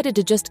decided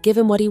to just give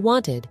him what he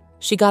wanted.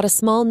 She got a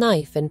small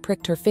knife and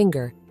pricked her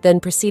finger, then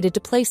proceeded to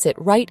place it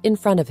right in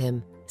front of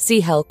him.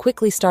 Sihel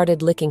quickly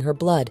started licking her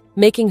blood,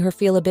 making her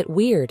feel a bit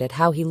weird at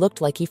how he looked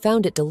like he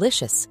found it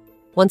delicious.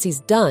 Once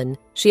he's done,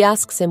 she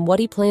asks him what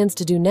he plans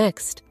to do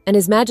next, and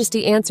His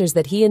Majesty answers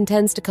that he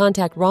intends to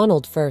contact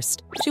Ronald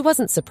first. She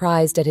wasn't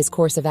surprised at his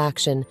course of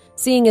action,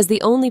 seeing as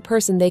the only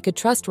person they could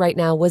trust right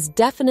now was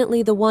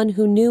definitely the one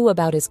who knew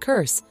about his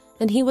curse,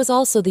 and he was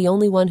also the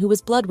only one who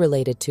was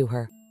blood-related to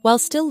her. While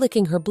still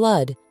licking her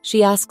blood,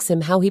 she asks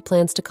him how he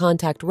plans to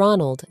contact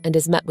Ronald and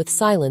is met with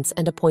silence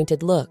and a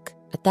pointed look.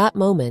 At that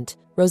moment,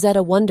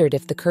 Rosetta wondered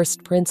if the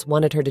cursed prince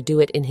wanted her to do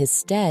it in his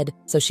stead,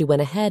 so she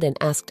went ahead and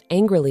asked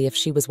angrily if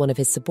she was one of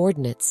his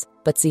subordinates.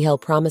 But Sihel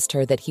promised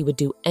her that he would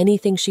do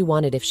anything she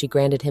wanted if she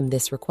granted him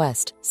this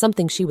request,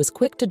 something she was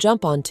quick to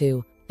jump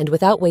onto. And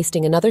without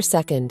wasting another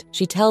second,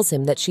 she tells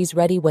him that she's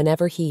ready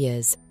whenever he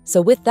is.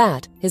 So with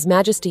that, His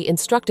Majesty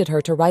instructed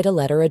her to write a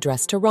letter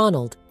addressed to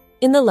Ronald.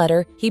 In the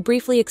letter, he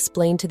briefly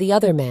explained to the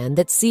other man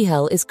that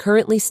Sihel is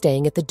currently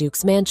staying at the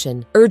Duke's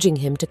mansion, urging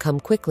him to come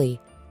quickly.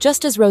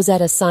 Just as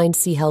Rosetta signed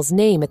Sihel's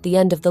name at the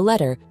end of the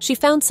letter, she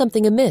found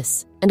something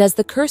amiss, and as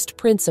the cursed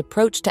prince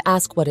approached to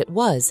ask what it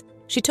was,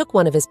 she took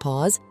one of his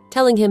paws,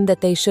 telling him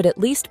that they should at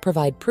least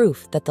provide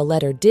proof that the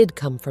letter did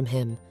come from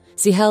him.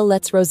 Sihel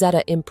lets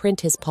Rosetta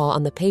imprint his paw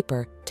on the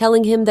paper,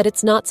 telling him that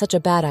it's not such a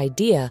bad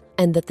idea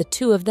and that the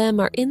two of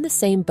them are in the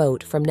same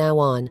boat from now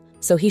on,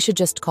 so he should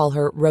just call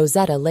her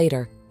Rosetta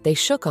later. They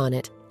shook on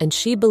it, and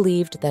she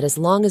believed that as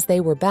long as they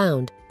were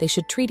bound, they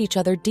should treat each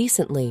other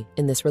decently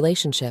in this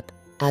relationship.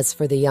 As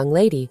for the young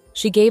lady,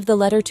 she gave the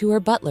letter to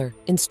her butler,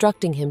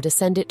 instructing him to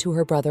send it to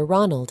her brother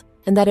Ronald,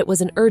 and that it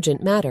was an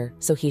urgent matter,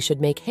 so he should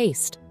make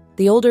haste.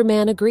 The older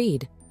man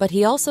agreed, but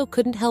he also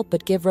couldn't help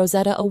but give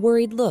Rosetta a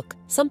worried look,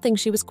 something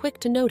she was quick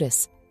to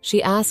notice.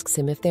 She asks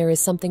him if there is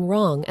something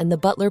wrong, and the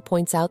butler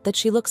points out that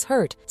she looks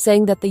hurt,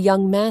 saying that the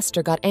young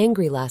master got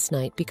angry last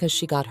night because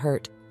she got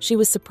hurt. She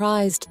was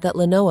surprised that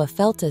Lenoa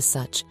felt as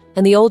such,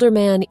 and the older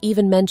man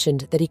even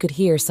mentioned that he could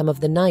hear some of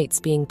the knights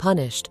being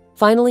punished,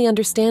 finally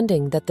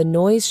understanding that the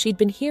noise she'd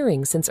been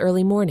hearing since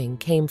early morning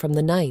came from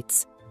the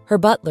knights. Her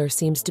butler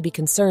seems to be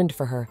concerned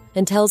for her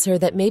and tells her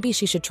that maybe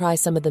she should try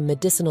some of the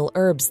medicinal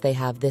herbs they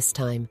have this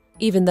time,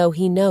 even though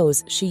he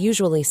knows she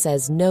usually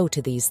says no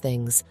to these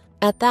things.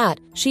 At that,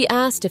 she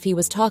asked if he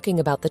was talking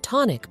about the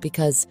tonic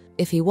because,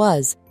 if he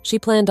was, she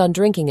planned on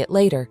drinking it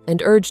later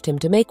and urged him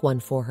to make one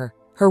for her.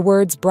 Her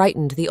words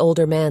brightened the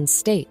older man's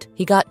state.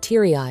 He got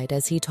teary-eyed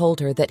as he told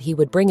her that he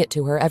would bring it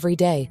to her every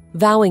day,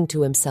 vowing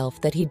to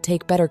himself that he'd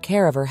take better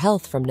care of her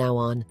health from now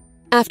on.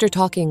 After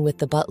talking with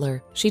the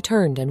butler, she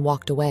turned and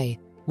walked away,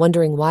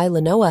 wondering why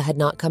Lenoa had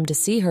not come to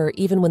see her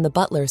even when the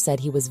butler said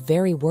he was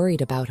very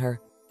worried about her.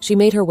 She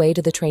made her way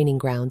to the training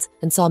grounds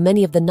and saw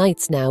many of the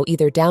knights now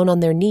either down on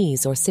their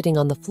knees or sitting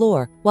on the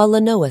floor, while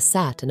Lenoa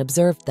sat and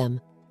observed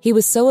them. He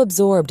was so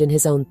absorbed in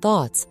his own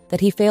thoughts that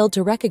he failed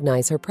to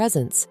recognize her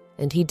presence,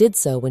 and he did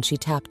so when she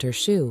tapped her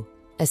shoe.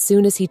 As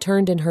soon as he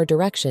turned in her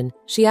direction,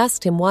 she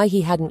asked him why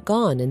he hadn't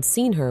gone and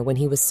seen her when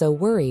he was so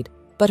worried,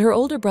 but her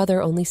older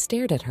brother only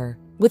stared at her.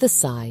 With a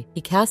sigh,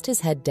 he cast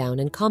his head down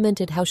and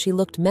commented how she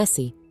looked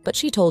messy, but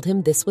she told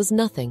him this was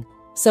nothing.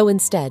 So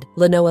instead,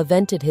 Lenoa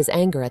vented his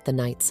anger at the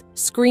knights,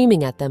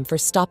 screaming at them for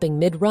stopping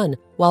mid-run,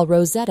 while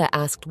Rosetta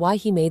asked why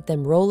he made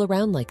them roll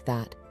around like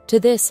that. To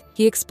this,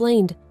 he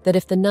explained that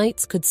if the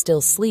knights could still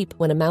sleep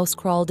when a mouse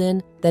crawled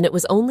in, then it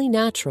was only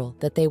natural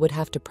that they would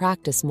have to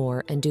practice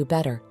more and do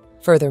better.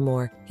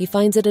 Furthermore, he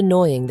finds it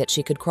annoying that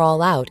she could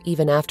crawl out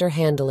even after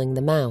handling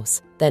the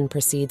mouse, then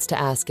proceeds to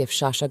ask if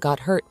Shasha got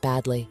hurt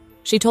badly.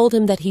 She told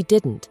him that he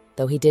didn't,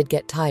 though he did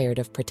get tired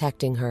of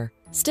protecting her.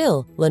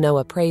 Still,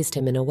 Lenoa praised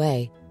him in a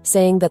way,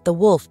 saying that the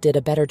wolf did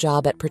a better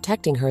job at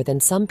protecting her than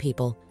some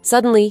people.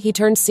 Suddenly, he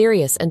turned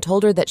serious and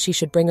told her that she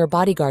should bring her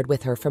bodyguard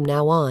with her from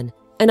now on,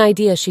 an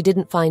idea she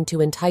didn't find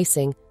too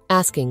enticing,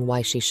 asking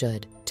why she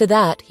should. To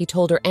that, he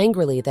told her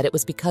angrily that it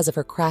was because of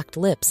her cracked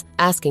lips,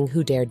 asking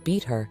who dared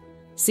beat her.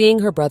 Seeing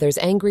her brother's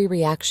angry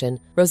reaction,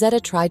 Rosetta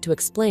tried to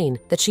explain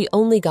that she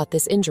only got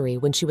this injury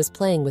when she was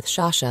playing with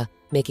Shasha,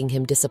 making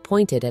him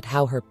disappointed at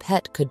how her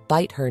pet could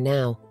bite her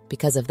now.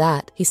 Because of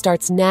that, he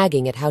starts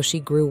nagging at how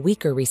she grew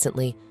weaker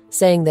recently,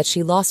 saying that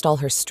she lost all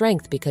her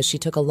strength because she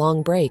took a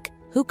long break.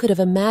 Who could have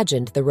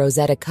imagined the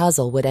Rosetta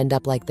Cuzzle would end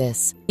up like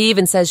this? He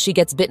even says she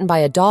gets bitten by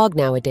a dog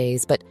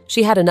nowadays, but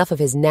she had enough of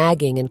his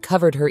nagging and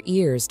covered her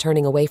ears,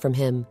 turning away from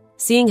him.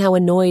 Seeing how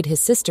annoyed his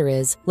sister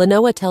is,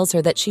 Lenoa tells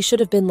her that she should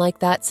have been like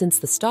that since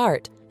the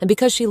start, and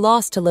because she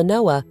lost to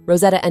Lenoa,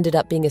 Rosetta ended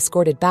up being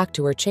escorted back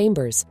to her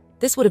chambers.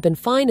 This would have been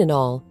fine and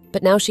all,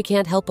 but now she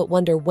can't help but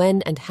wonder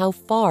when and how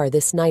far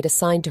this knight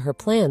assigned to her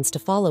plans to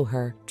follow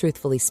her.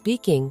 Truthfully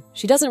speaking,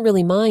 she doesn't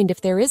really mind if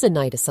there is a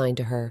knight assigned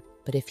to her,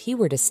 but if he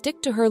were to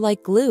stick to her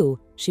like glue,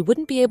 she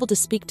wouldn't be able to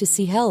speak to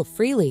Sihel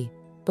freely.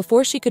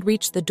 Before she could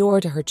reach the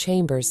door to her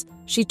chambers,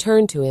 she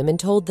turned to him and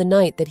told the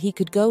knight that he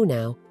could go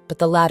now, but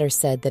the latter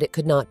said that it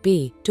could not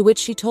be, to which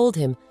she told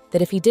him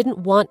that if he didn't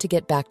want to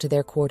get back to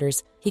their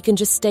quarters, he can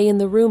just stay in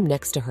the room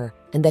next to her,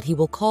 and that he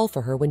will call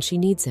for her when she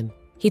needs him.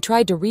 He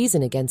tried to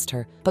reason against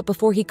her, but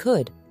before he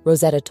could,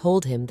 Rosetta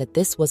told him that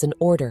this was an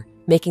order,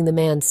 making the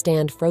man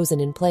stand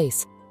frozen in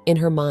place. In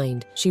her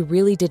mind, she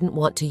really didn't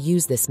want to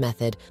use this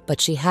method,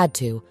 but she had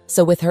to,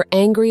 so with her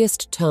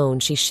angriest tone,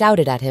 she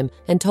shouted at him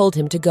and told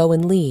him to go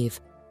and leave.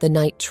 The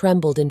knight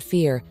trembled in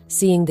fear,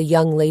 seeing the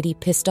young lady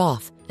pissed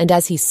off, and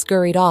as he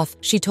scurried off,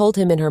 she told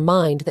him in her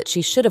mind that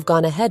she should have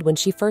gone ahead when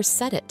she first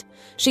said it.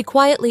 She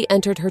quietly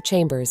entered her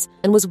chambers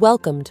and was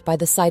welcomed by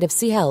the sight of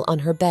Sihel on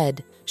her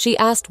bed. She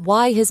asked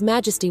why His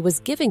Majesty was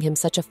giving him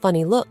such a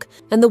funny look,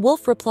 and the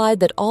wolf replied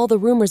that all the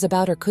rumors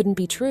about her couldn't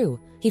be true.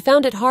 He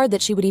found it hard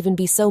that she would even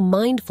be so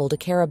mindful to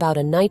care about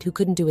a knight who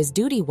couldn't do his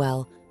duty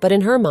well, but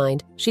in her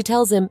mind, she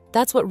tells him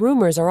that's what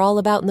rumors are all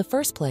about in the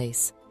first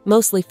place.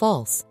 Mostly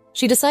false.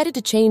 She decided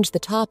to change the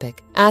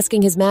topic,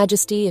 asking His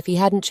Majesty if he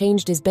hadn't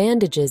changed his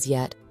bandages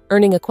yet,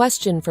 earning a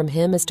question from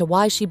him as to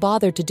why she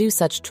bothered to do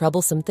such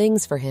troublesome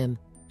things for him.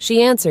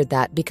 She answered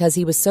that because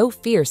he was so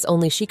fierce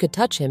only she could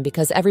touch him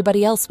because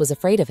everybody else was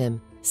afraid of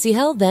him.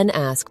 Sihel then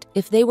asked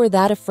if they were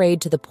that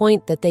afraid to the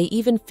point that they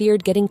even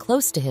feared getting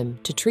close to him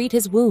to treat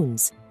his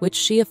wounds, which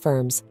she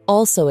affirms,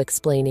 also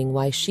explaining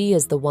why she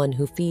is the one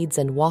who feeds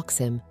and walks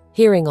him.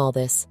 Hearing all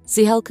this,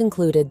 Sihel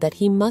concluded that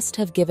he must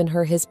have given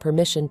her his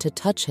permission to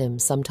touch him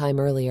sometime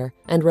earlier,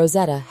 and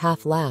Rosetta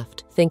half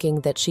laughed,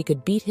 thinking that she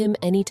could beat him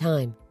any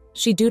time.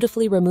 She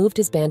dutifully removed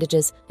his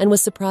bandages and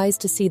was surprised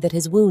to see that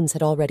his wounds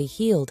had already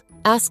healed,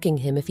 asking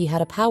him if he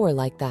had a power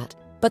like that.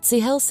 But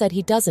Sihel said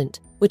he doesn't,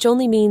 which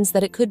only means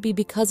that it could be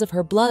because of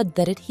her blood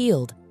that it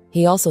healed.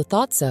 He also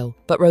thought so,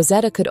 but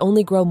Rosetta could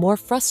only grow more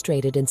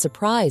frustrated and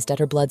surprised at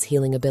her blood's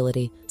healing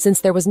ability,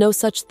 since there was no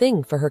such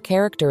thing for her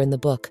character in the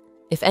book.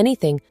 If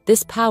anything,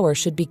 this power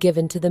should be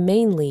given to the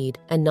main lead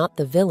and not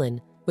the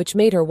villain, which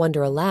made her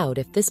wonder aloud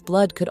if this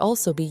blood could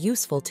also be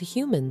useful to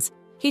humans.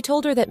 He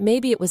told her that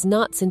maybe it was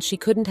not, since she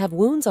couldn't have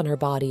wounds on her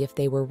body if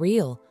they were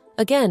real.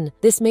 Again,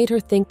 this made her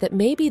think that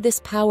maybe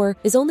this power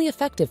is only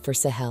effective for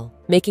Sihel,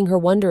 making her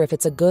wonder if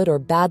it's a good or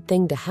bad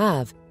thing to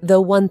have, though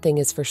one thing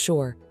is for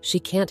sure, she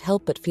can't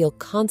help but feel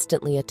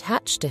constantly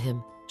attached to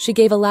him. She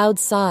gave a loud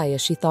sigh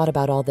as she thought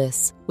about all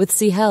this, with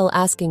Sihel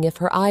asking if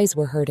her eyes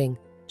were hurting.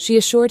 She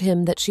assured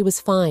him that she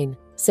was fine,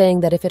 saying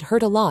that if it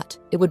hurt a lot,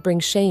 it would bring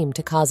shame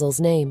to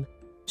Kazel's name.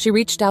 She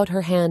reached out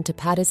her hand to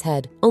pat his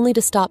head, only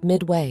to stop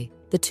midway.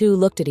 The two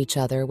looked at each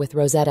other, with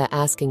Rosetta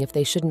asking if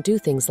they shouldn't do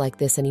things like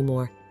this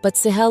anymore. But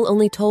Sihel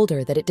only told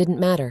her that it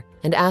didn't matter,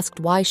 and asked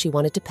why she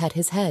wanted to pet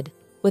his head.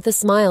 With a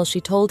smile, she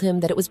told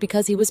him that it was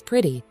because he was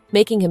pretty,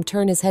 making him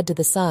turn his head to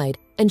the side,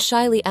 and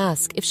shyly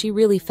ask if she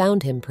really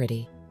found him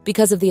pretty.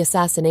 Because of the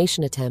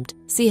assassination attempt,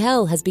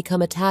 Sihel has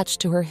become attached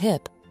to her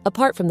hip,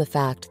 apart from the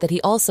fact that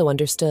he also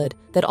understood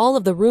that all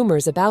of the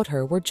rumors about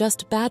her were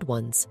just bad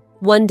ones.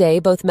 One day,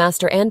 both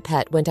master and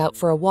pet went out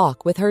for a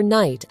walk, with her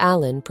knight,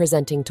 Alan,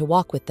 presenting to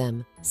walk with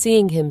them.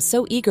 Seeing him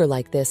so eager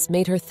like this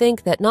made her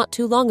think that not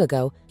too long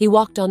ago, he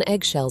walked on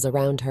eggshells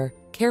around her,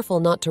 careful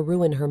not to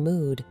ruin her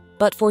mood.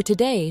 But for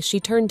today,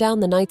 she turned down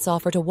the knight's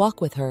offer to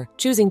walk with her,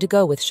 choosing to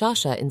go with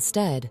Shasha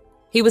instead.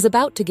 He was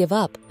about to give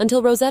up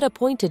until Rosetta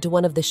pointed to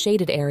one of the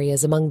shaded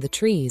areas among the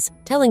trees,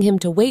 telling him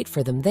to wait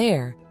for them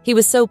there. He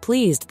was so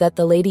pleased that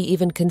the lady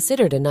even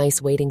considered a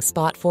nice waiting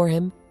spot for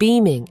him,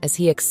 beaming as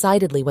he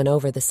excitedly went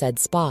over the said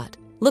spot.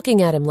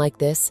 Looking at him like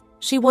this,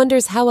 she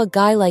wonders how a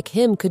guy like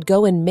him could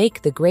go and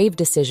make the grave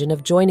decision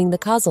of joining the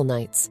Kazel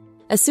Knights.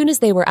 As soon as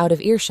they were out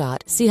of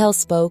earshot, Sihel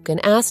spoke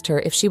and asked her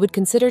if she would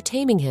consider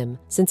taming him,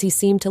 since he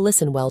seemed to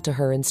listen well to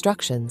her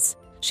instructions.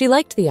 She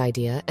liked the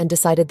idea and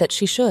decided that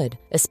she should,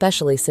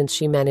 especially since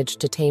she managed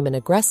to tame an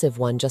aggressive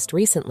one just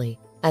recently.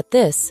 At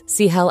this,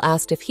 Sihel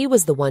asked if he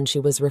was the one she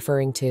was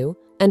referring to,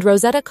 and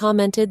Rosetta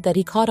commented that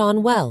he caught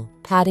on well,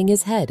 patting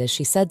his head as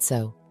she said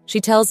so. She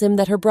tells him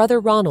that her brother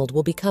Ronald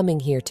will be coming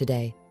here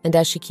today, and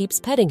as she keeps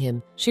petting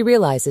him, she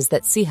realizes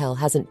that Sihel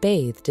hasn't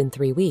bathed in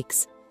 3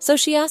 weeks. So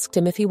she asked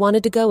him if he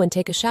wanted to go and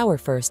take a shower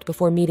first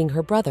before meeting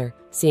her brother,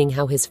 seeing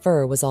how his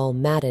fur was all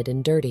matted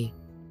and dirty.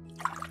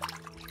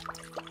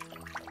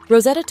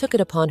 Rosetta took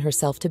it upon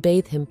herself to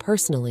bathe him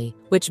personally,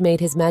 which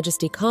made His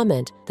Majesty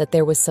comment that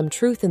there was some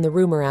truth in the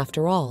rumor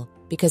after all,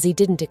 because he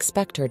didn't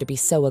expect her to be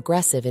so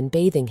aggressive in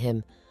bathing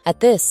him. At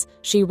this,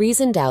 she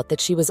reasoned out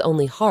that she was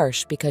only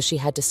harsh because she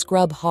had to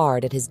scrub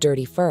hard at his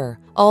dirty fur.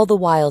 All the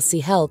while,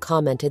 Sihel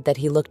commented that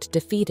he looked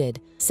defeated,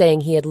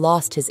 saying he had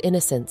lost his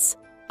innocence.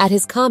 At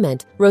his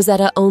comment,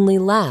 Rosetta only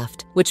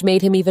laughed, which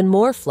made him even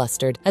more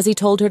flustered as he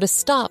told her to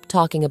stop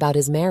talking about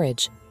his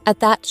marriage.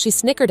 At that, she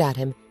snickered at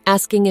him,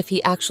 asking if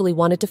he actually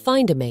wanted to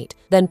find a mate,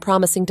 then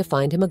promising to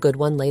find him a good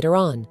one later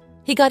on.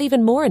 He got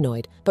even more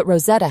annoyed, but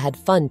Rosetta had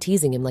fun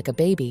teasing him like a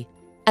baby.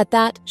 At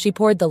that, she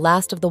poured the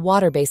last of the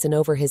water basin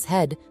over his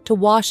head to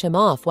wash him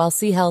off, while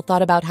Sihel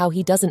thought about how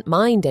he doesn't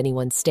mind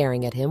anyone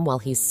staring at him while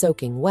he's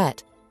soaking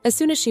wet. As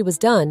soon as she was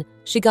done,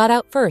 she got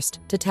out first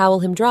to towel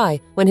him dry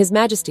when His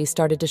Majesty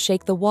started to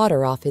shake the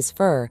water off his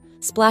fur,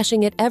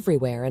 splashing it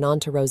everywhere and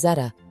onto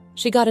Rosetta.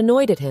 She got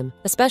annoyed at him,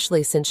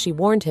 especially since she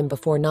warned him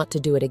before not to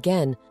do it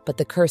again, but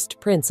the cursed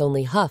prince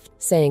only huffed,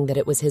 saying that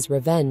it was his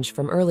revenge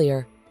from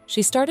earlier.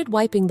 she started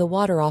wiping the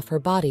water off her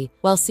body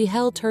while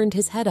Sihel turned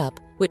his head up,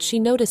 which she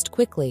noticed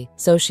quickly,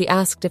 so she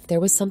asked if there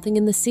was something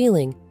in the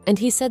ceiling, and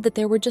he said that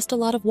there were just a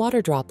lot of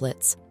water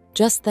droplets.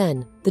 Just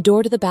then, the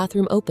door to the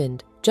bathroom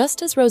opened,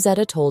 just as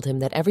Rosetta told him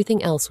that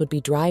everything else would be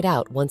dried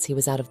out once he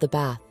was out of the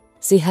bath.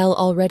 Sihel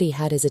already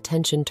had his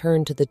attention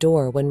turned to the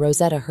door when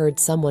Rosetta heard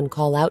someone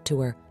call out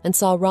to her and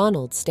saw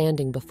Ronald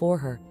standing before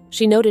her.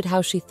 She noted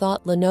how she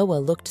thought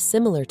Lenoa looked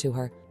similar to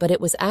her, but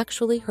it was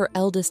actually her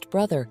eldest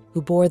brother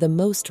who bore the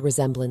most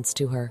resemblance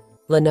to her.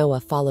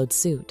 Lenoa followed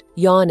suit,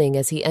 yawning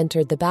as he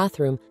entered the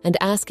bathroom and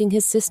asking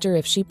his sister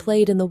if she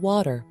played in the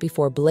water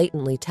before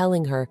blatantly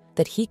telling her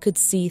that he could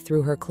see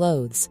through her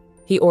clothes.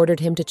 He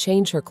ordered him to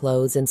change her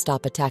clothes and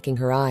stop attacking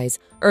her eyes,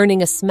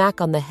 earning a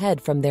smack on the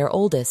head from their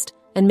oldest,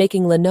 and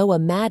making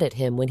Lenoa mad at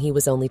him when he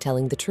was only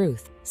telling the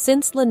truth.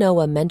 Since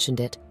Lenoa mentioned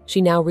it,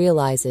 she now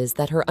realizes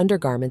that her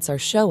undergarments are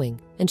showing,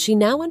 and she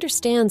now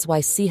understands why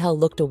Sihel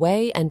looked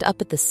away and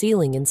up at the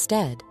ceiling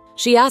instead.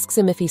 She asks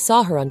him if he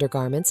saw her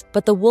undergarments,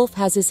 but the wolf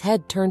has his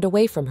head turned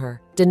away from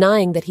her,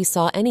 denying that he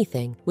saw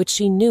anything, which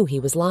she knew he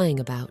was lying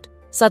about.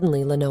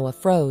 Suddenly, Lenoa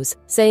froze,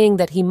 saying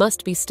that he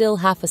must be still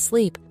half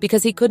asleep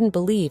because he couldn't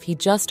believe he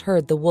just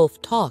heard the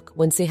wolf talk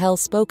when Sihel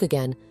spoke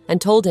again and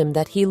told him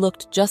that he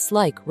looked just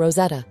like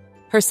Rosetta.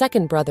 Her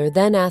second brother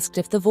then asked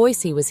if the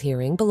voice he was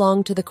hearing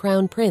belonged to the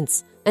crown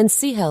prince, and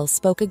Sihel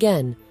spoke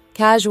again,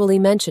 casually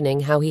mentioning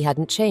how he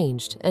hadn't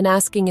changed and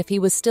asking if he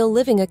was still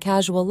living a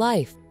casual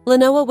life.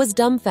 Lenoa was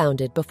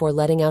dumbfounded before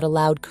letting out a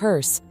loud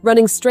curse,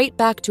 running straight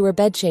back to her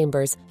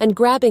bedchambers and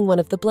grabbing one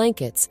of the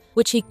blankets,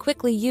 which he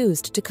quickly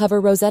used to cover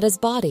Rosetta's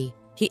body.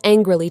 He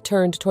angrily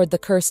turned toward the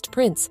cursed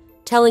prince,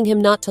 telling him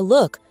not to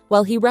look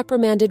while he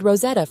reprimanded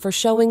Rosetta for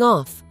showing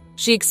off.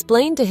 She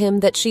explained to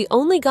him that she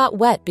only got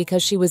wet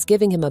because she was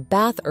giving him a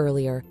bath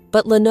earlier,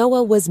 but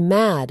Lenoa was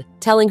mad,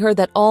 telling her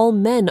that all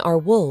men are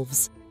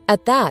wolves.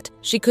 At that,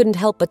 she couldn't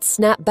help but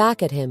snap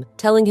back at him,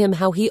 telling him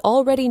how he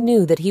already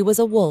knew that he was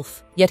a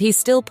wolf, yet he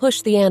still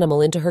pushed the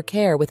animal into her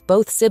care with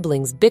both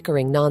siblings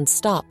bickering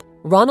non-stop.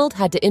 Ronald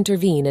had to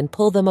intervene and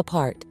pull them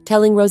apart,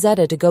 telling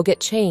Rosetta to go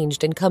get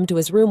changed and come to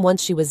his room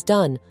once she was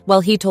done,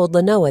 while he told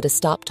Lenoa to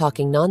stop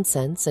talking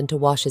nonsense and to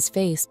wash his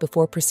face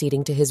before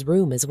proceeding to his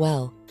room as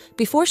well.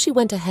 Before she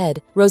went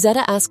ahead,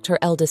 Rosetta asked her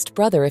eldest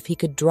brother if he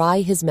could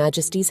dry His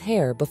Majesty's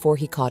hair before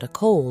he caught a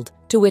cold,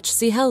 to which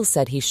Sihel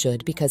said he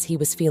should because he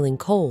was feeling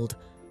cold.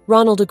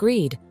 Ronald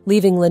agreed,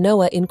 leaving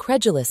Lenoa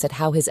incredulous at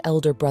how his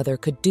elder brother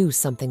could do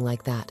something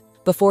like that.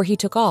 Before he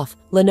took off,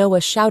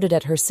 Lenoa shouted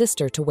at her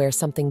sister to wear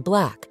something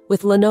black,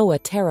 with Lenoa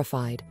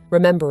terrified,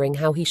 remembering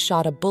how he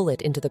shot a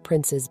bullet into the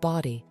prince's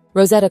body.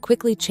 Rosetta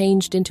quickly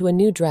changed into a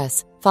new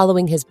dress,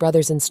 following his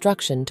brother's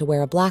instruction to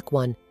wear a black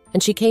one,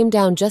 and she came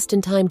down just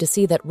in time to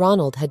see that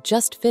Ronald had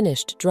just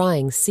finished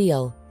drying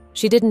Seal.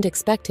 She didn't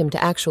expect him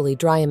to actually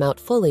dry him out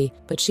fully,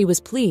 but she was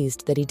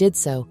pleased that he did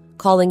so,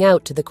 calling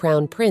out to the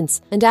crown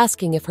prince and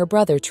asking if her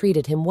brother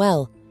treated him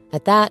well.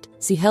 At that,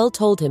 Sihel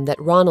told him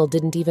that Ronald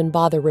didn't even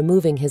bother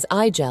removing his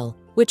eye gel,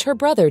 which her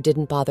brother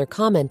didn't bother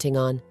commenting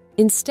on.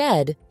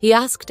 Instead, he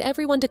asked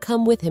everyone to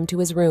come with him to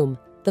his room.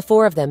 The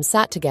four of them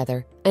sat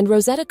together, and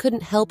Rosetta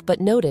couldn't help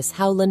but notice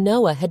how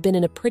Lenoa had been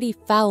in a pretty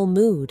foul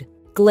mood.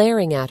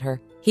 Glaring at her,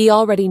 he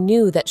already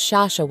knew that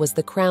Shasha was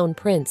the crown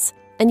prince,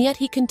 and yet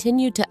he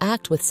continued to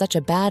act with such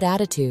a bad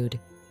attitude.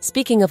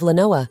 Speaking of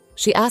Lenoa,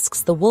 she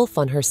asks the wolf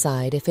on her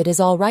side if it is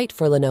all right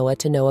for Lenoa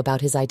to know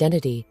about his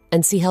identity,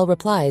 and Sihel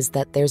replies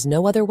that there's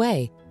no other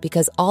way,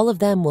 because all of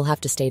them will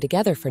have to stay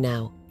together for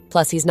now.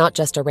 Plus, he's not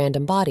just a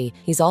random body,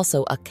 he's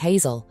also a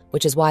Kazel,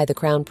 which is why the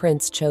crown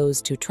prince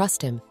chose to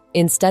trust him.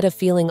 Instead of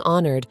feeling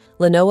honored,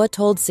 Lenoa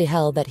told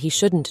Sihel that he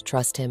shouldn't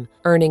trust him,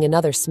 earning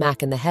another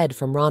smack in the head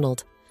from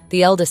Ronald.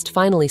 The eldest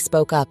finally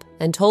spoke up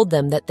and told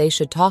them that they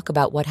should talk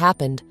about what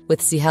happened,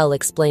 with Sihel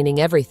explaining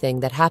everything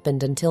that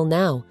happened until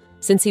now.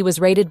 Since he was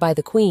raided by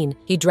the queen,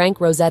 he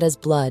drank Rosetta's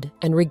blood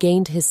and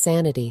regained his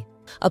sanity.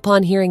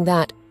 Upon hearing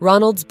that,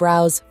 Ronald's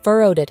brows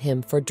furrowed at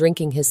him for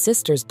drinking his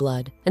sister's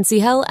blood, and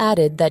Sihel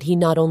added that he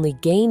not only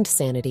gained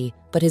sanity,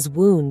 but his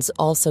wounds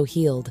also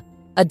healed.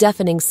 A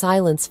deafening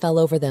silence fell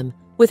over them,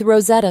 with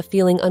Rosetta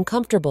feeling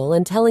uncomfortable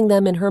and telling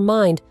them in her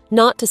mind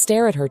not to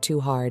stare at her too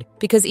hard,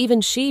 because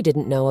even she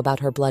didn't know about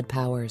her blood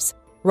powers.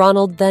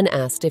 Ronald then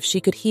asked if she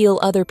could heal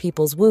other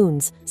people's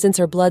wounds, since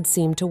her blood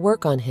seemed to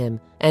work on him,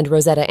 and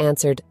Rosetta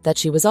answered that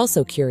she was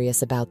also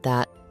curious about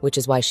that, which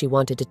is why she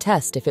wanted to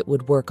test if it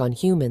would work on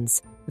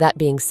humans. That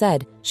being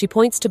said, she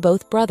points to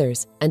both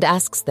brothers and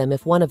asks them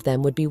if one of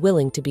them would be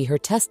willing to be her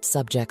test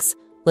subjects.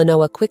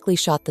 Lenoa quickly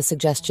shot the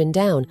suggestion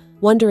down,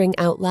 wondering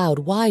out loud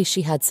why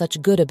she had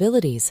such good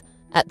abilities.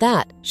 At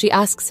that, she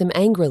asks him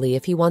angrily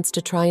if he wants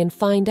to try and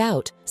find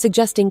out,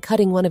 suggesting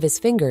cutting one of his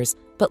fingers,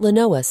 but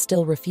Lenoa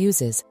still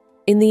refuses.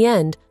 In the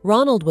end,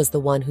 Ronald was the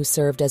one who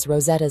served as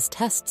Rosetta's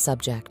test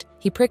subject.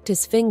 He pricked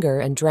his finger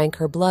and drank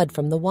her blood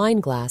from the wine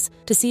glass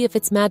to see if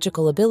its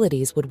magical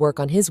abilities would work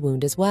on his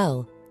wound as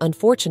well.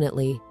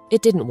 Unfortunately,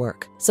 it didn't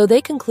work, so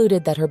they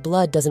concluded that her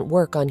blood doesn't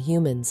work on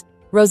humans.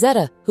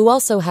 Rosetta, who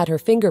also had her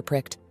finger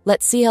pricked,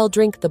 let Sihel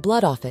drink the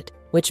blood off it,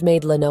 which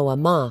made Lenoa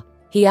ma.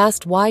 He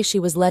asked why she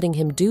was letting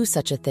him do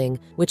such a thing,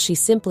 which she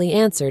simply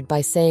answered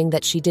by saying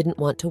that she didn't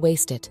want to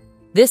waste it.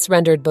 This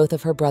rendered both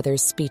of her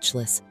brothers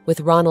speechless, with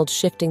Ronald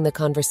shifting the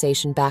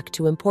conversation back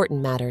to important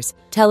matters,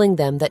 telling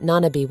them that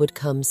Nanabe would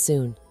come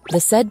soon.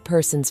 The said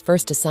person's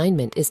first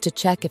assignment is to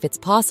check if it's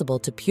possible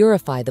to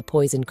purify the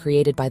poison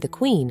created by the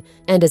queen,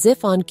 and as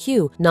if on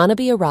cue,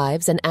 Nanabe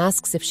arrives and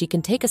asks if she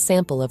can take a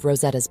sample of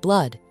Rosetta's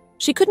blood.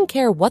 She couldn't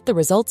care what the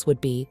results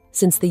would be,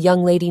 since the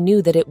young lady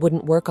knew that it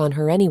wouldn't work on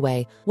her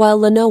anyway, while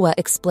Lenoa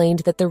explained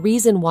that the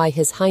reason why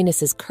His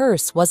Highness's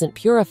curse wasn't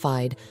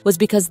purified was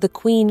because the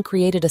queen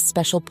created a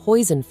special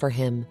poison for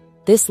him.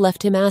 This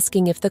left him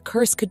asking if the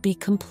curse could be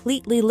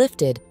completely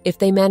lifted if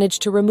they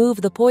managed to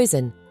remove the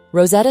poison.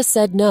 Rosetta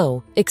said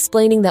no,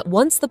 explaining that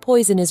once the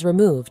poison is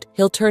removed,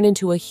 he'll turn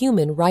into a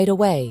human right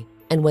away,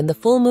 and when the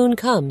full moon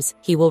comes,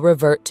 he will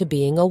revert to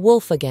being a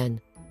wolf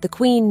again. The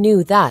queen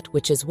knew that,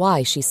 which is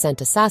why she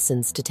sent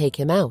assassins to take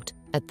him out.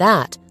 At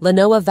that,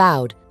 Lenoa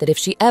vowed that if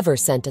she ever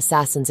sent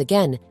assassins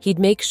again, he'd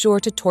make sure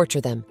to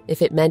torture them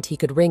if it meant he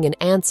could wring an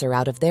answer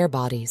out of their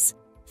bodies.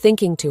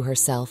 Thinking to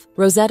herself,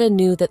 Rosetta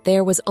knew that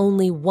there was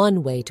only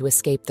one way to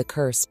escape the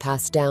curse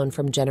passed down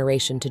from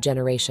generation to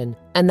generation,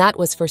 and that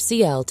was for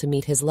Ciel to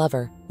meet his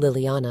lover,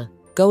 Liliana.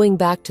 Going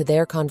back to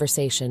their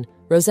conversation,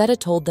 Rosetta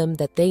told them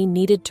that they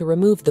needed to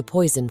remove the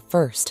poison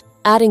first,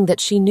 adding that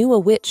she knew a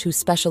witch who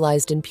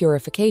specialized in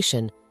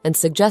purification and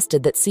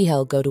suggested that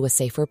Ciel go to a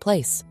safer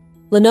place.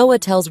 Lenoa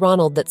tells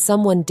Ronald that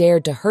someone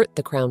dared to hurt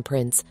the crown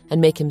prince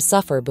and make him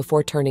suffer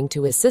before turning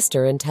to his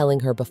sister and telling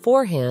her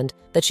beforehand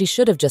that she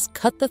should have just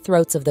cut the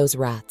throats of those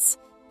rats.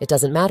 It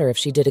doesn't matter if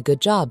she did a good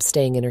job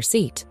staying in her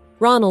seat.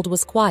 Ronald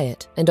was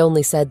quiet and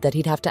only said that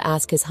he'd have to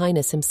ask His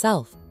Highness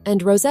himself,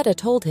 and Rosetta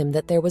told him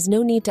that there was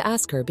no need to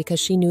ask her because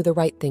she knew the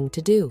right thing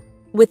to do.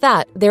 With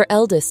that, their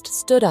eldest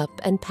stood up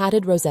and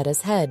patted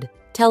Rosetta's head,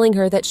 telling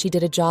her that she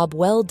did a job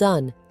well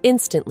done,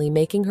 instantly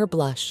making her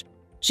blush.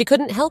 She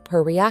couldn't help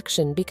her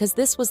reaction because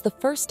this was the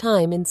first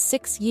time in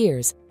 6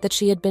 years that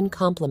she had been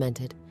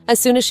complimented. As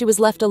soon as she was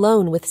left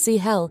alone with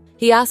Ciel,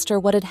 he asked her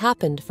what had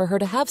happened for her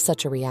to have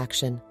such a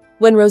reaction.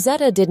 When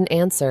Rosetta didn't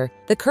answer,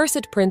 the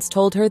cursed prince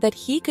told her that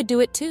he could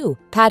do it too,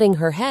 patting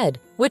her head,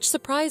 which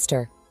surprised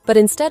her. But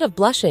instead of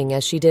blushing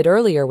as she did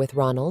earlier with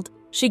Ronald,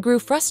 she grew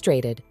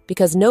frustrated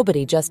because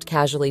nobody just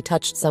casually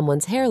touched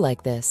someone's hair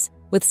like this,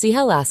 with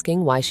Ciel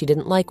asking why she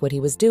didn't like what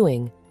he was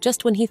doing,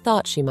 just when he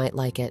thought she might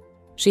like it.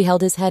 She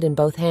held his head in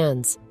both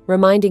hands,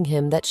 reminding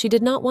him that she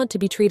did not want to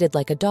be treated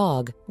like a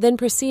dog, then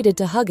proceeded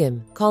to hug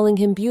him, calling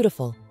him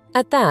beautiful.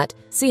 At that,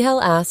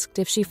 Ciel asked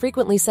if she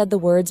frequently said the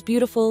words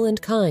beautiful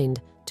and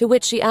kind, to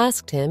which she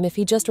asked him if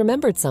he just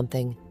remembered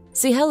something.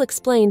 Ciel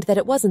explained that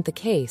it wasn't the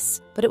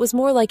case, but it was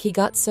more like he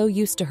got so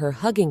used to her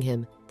hugging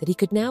him that he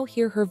could now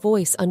hear her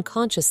voice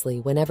unconsciously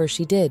whenever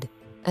she did.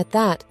 At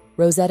that,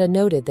 Rosetta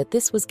noted that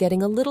this was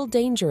getting a little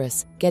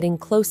dangerous, getting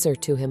closer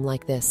to him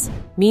like this.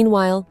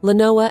 Meanwhile,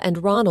 Lenoa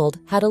and Ronald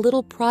had a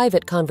little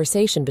private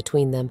conversation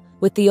between them,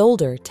 with the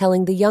older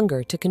telling the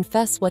younger to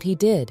confess what he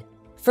did.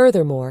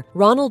 Furthermore,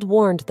 Ronald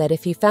warned that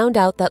if he found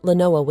out that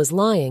Lenoa was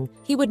lying,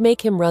 he would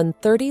make him run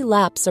 30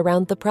 laps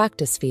around the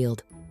practice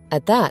field.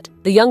 At that,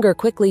 the younger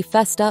quickly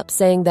fessed up,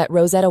 saying that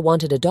Rosetta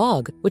wanted a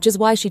dog, which is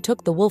why she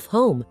took the wolf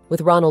home,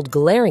 with Ronald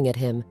glaring at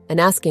him and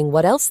asking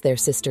what else their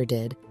sister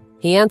did.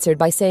 He answered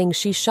by saying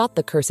she shot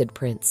the cursed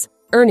prince,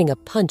 earning a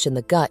punch in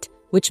the gut,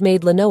 which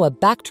made Lenoa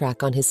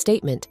backtrack on his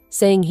statement,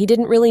 saying he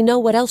didn't really know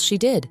what else she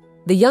did.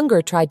 The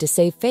younger tried to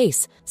save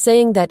face,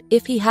 saying that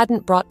if he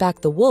hadn't brought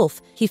back the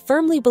wolf, he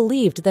firmly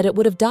believed that it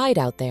would have died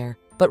out there.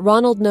 But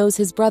Ronald knows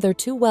his brother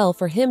too well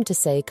for him to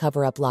say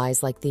cover-up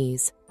lies like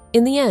these.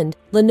 In the end,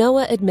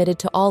 Lenoa admitted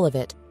to all of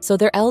it, so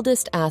their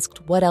eldest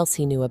asked what else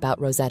he knew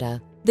about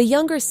Rosetta. The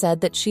younger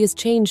said that she has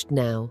changed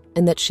now,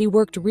 and that she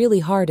worked really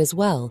hard as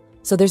well,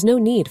 so there's no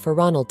need for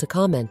Ronald to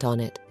comment on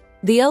it.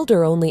 The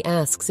elder only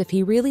asks if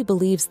he really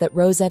believes that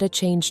Rosetta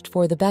changed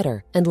for the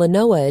better, and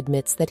Lenoa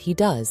admits that he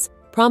does,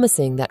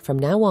 promising that from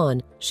now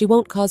on, she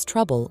won't cause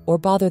trouble or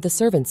bother the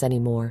servants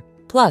anymore.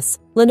 Plus,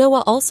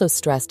 Lenoa also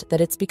stressed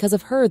that it's because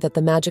of her that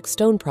the Magic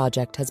Stone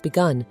project has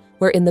begun,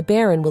 wherein the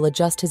Baron will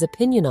adjust his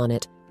opinion on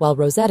it while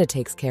Rosetta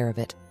takes care of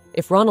it.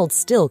 If Ronald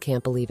still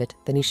can't believe it,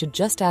 then he should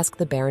just ask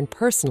the Baron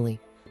personally.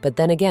 But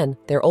then again,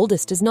 their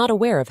oldest is not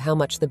aware of how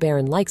much the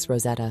Baron likes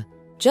Rosetta.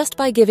 Just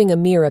by giving a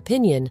mere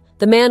opinion,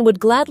 the man would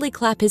gladly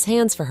clap his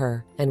hands for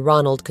her, and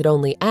Ronald could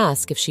only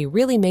ask if she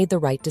really made the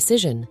right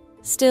decision.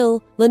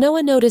 Still,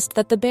 Lenoa noticed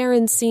that the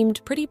Baron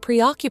seemed pretty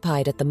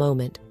preoccupied at the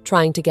moment,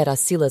 trying to get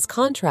Asila's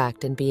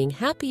contract and being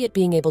happy at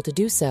being able to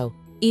do so.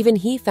 Even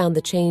he found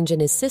the change in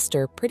his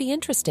sister pretty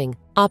interesting,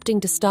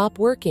 opting to stop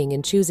working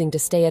and choosing to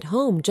stay at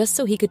home just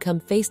so he could come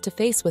face to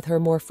face with her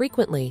more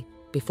frequently.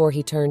 Before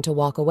he turned to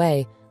walk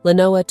away,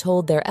 Lenoa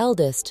told their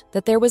eldest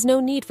that there was no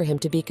need for him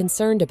to be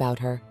concerned about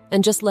her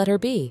and just let her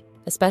be,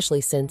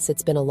 especially since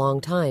it's been a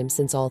long time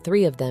since all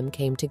three of them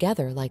came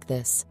together like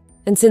this.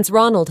 And since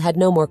Ronald had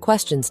no more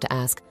questions to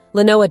ask,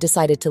 Lenoa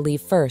decided to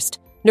leave first,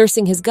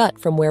 nursing his gut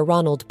from where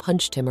Ronald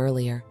punched him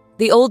earlier.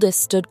 The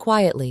oldest stood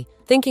quietly,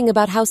 thinking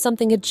about how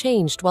something had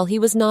changed while he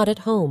was not at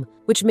home,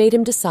 which made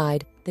him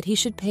decide that he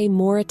should pay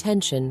more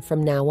attention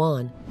from now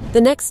on. The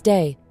next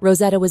day,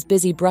 Rosetta was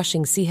busy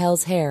brushing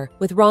Sihel's hair,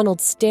 with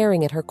Ronald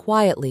staring at her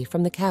quietly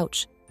from the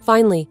couch.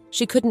 Finally,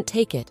 she couldn't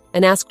take it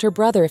and asked her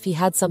brother if he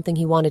had something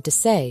he wanted to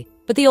say,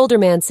 but the older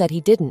man said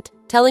he didn't,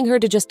 telling her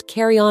to just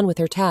carry on with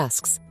her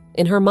tasks.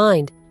 In her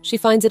mind, she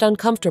finds it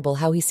uncomfortable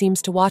how he seems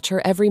to watch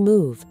her every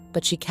move,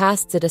 but she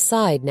casts it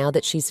aside now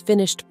that she's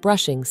finished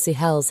brushing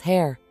Sihel's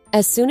hair.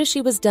 As soon as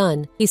she was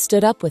done, he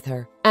stood up with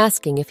her,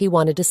 asking if he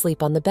wanted to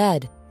sleep on the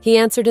bed. He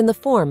answered in the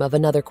form of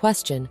another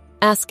question,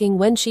 asking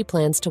when she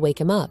plans to wake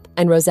him up,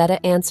 and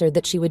Rosetta answered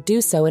that she would do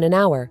so in an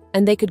hour,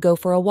 and they could go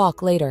for a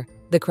walk later.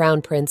 The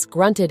Crown Prince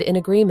grunted in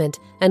agreement,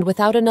 and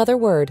without another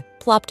word,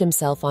 plopped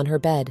himself on her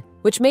bed,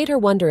 which made her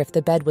wonder if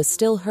the bed was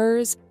still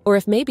hers, or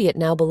if maybe it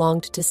now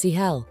belonged to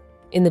Sihel.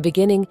 In the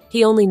beginning,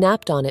 he only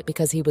napped on it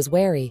because he was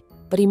wary,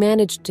 but he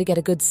managed to get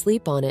a good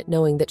sleep on it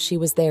knowing that she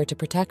was there to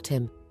protect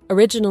him.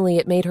 Originally,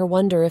 it made her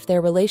wonder if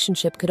their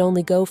relationship could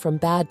only go from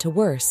bad to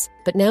worse,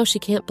 but now she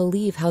can't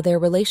believe how their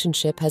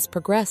relationship has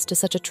progressed to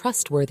such a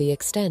trustworthy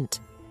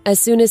extent.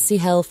 As soon as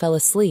Sihel fell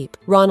asleep,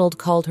 Ronald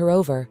called her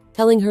over,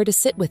 telling her to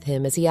sit with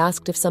him as he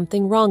asked if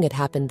something wrong had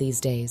happened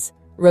these days.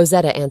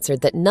 Rosetta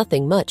answered that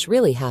nothing much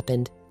really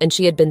happened, and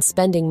she had been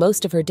spending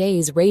most of her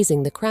days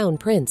raising the Crown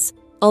Prince,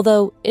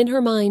 although, in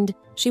her mind,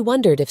 she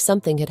wondered if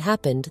something had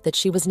happened that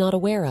she was not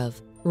aware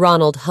of.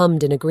 Ronald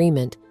hummed in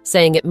agreement,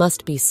 saying it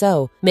must be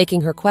so,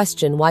 making her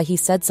question why he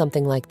said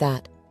something like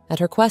that. At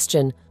her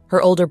question,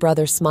 her older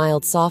brother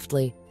smiled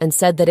softly and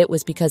said that it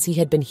was because he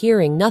had been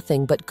hearing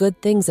nothing but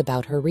good things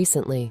about her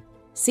recently.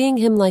 Seeing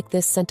him like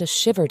this sent a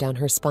shiver down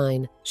her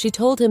spine. She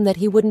told him that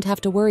he wouldn't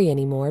have to worry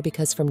anymore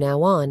because from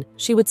now on,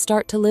 she would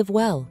start to live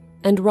well.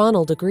 And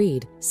Ronald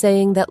agreed,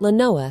 saying that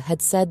Lenoa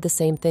had said the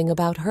same thing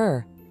about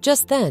her.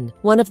 Just then,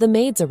 one of the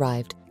maids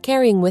arrived,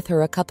 carrying with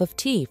her a cup of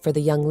tea for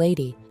the young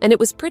lady, and it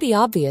was pretty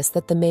obvious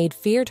that the maid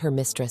feared her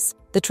mistress.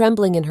 The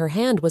trembling in her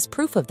hand was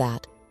proof of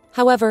that.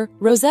 However,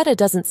 Rosetta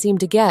doesn't seem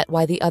to get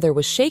why the other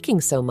was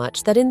shaking so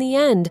much that in the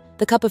end,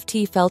 the cup of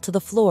tea fell to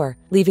the floor,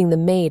 leaving the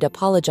maid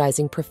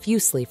apologizing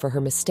profusely for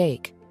her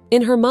mistake.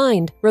 In her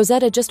mind,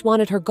 Rosetta just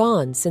wanted her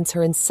gone since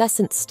her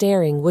incessant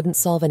staring wouldn't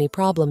solve any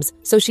problems,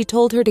 so she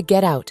told her to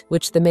get out,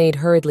 which the maid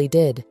hurriedly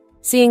did.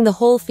 Seeing the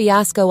whole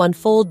fiasco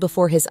unfold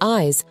before his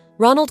eyes,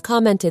 Ronald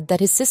commented that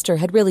his sister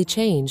had really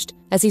changed,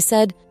 as he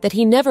said that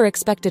he never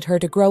expected her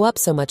to grow up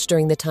so much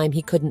during the time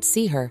he couldn't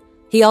see her.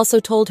 He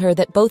also told her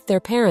that both their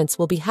parents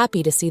will be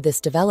happy to see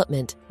this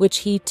development, which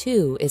he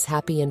too is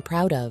happy and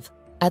proud of.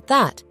 At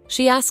that,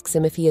 she asks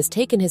him if he has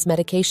taken his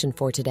medication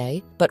for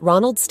today, but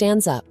Ronald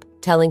stands up,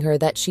 telling her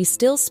that she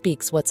still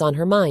speaks what's on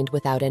her mind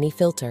without any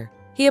filter.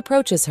 He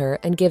approaches her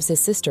and gives his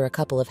sister a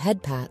couple of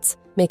head pats,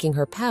 making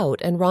her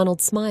pout and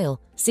Ronald smile,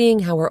 seeing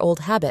how her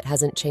old habit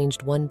hasn't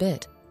changed one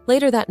bit.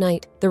 Later that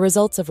night, the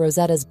results of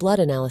Rosetta's blood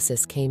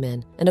analysis came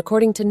in, and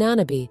according to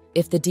Nanabe,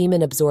 if the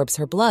demon absorbs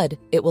her blood,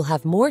 it will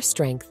have more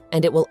strength,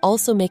 and it will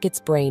also make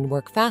its brain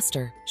work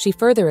faster. She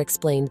further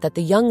explained that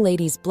the young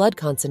lady's blood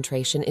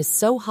concentration is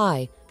so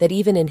high that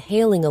even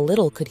inhaling a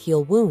little could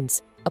heal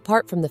wounds,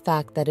 apart from the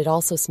fact that it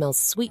also smells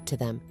sweet to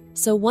them.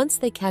 So once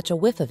they catch a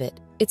whiff of it,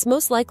 it's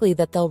most likely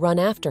that they'll run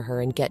after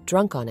her and get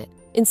drunk on it.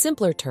 In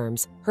simpler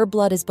terms, her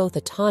blood is both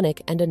a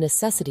tonic and a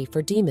necessity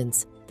for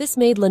demons. This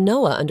made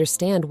Lenoa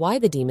understand why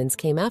the demons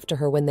came after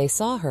her when they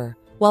saw her,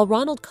 while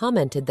Ronald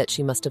commented that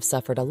she must have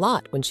suffered a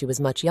lot when she was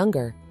much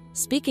younger.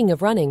 Speaking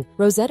of running,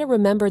 Rosetta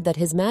remembered that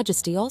His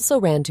Majesty also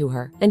ran to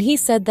her, and he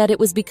said that it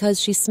was because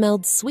she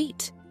smelled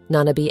sweet.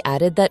 Nanabe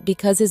added that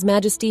because His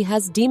Majesty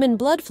has demon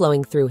blood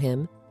flowing through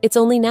him, it's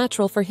only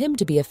natural for him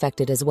to be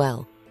affected as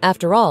well.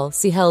 After all,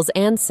 Sihel's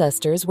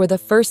ancestors were the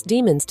first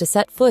demons to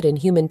set foot in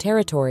human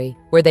territory,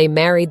 where they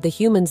married the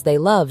humans they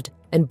loved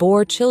and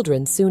bore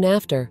children soon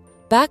after.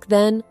 Back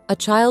then, a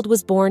child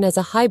was born as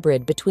a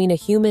hybrid between a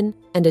human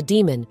and a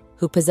demon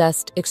who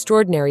possessed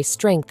extraordinary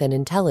strength and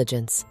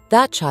intelligence.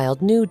 That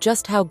child knew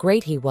just how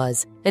great he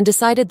was and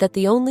decided that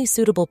the only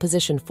suitable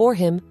position for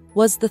him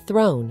was the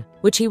throne,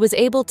 which he was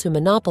able to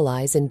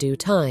monopolize in due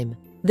time.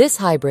 This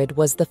hybrid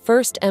was the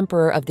first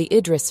emperor of the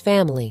Idris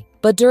family,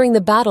 but during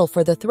the battle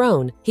for the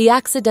throne, he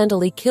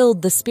accidentally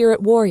killed the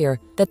spirit warrior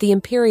that the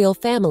imperial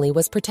family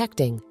was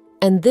protecting.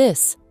 And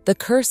this, the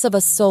curse of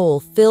a soul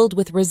filled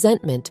with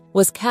resentment,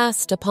 was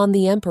cast upon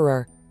the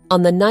emperor.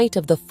 On the night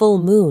of the full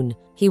moon,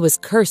 he was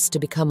cursed to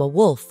become a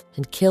wolf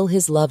and kill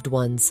his loved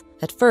ones.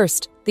 At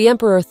first, the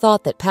emperor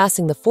thought that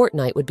passing the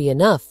fortnight would be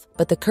enough,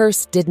 but the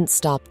curse didn't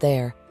stop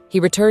there. He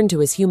returned to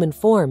his human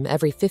form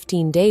every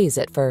 15 days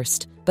at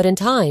first, but in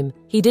time,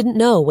 he didn't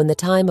know when the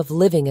time of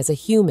living as a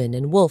human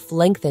and wolf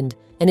lengthened,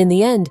 and in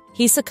the end,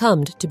 he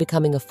succumbed to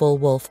becoming a full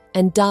wolf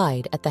and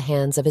died at the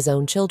hands of his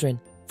own children.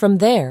 From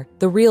there,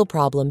 the real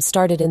problem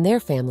started in their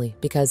family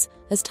because,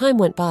 as time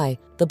went by,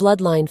 the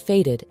bloodline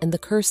faded and the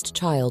cursed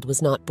child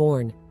was not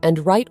born.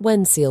 And right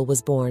when Seal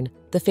was born,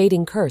 the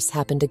fading curse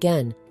happened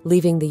again,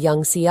 leaving the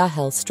young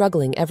Siahel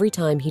struggling every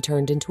time he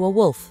turned into a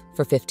wolf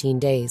for 15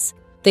 days.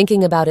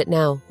 Thinking about it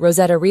now,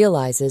 Rosetta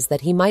realizes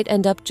that he might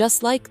end up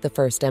just like the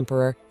first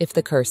emperor if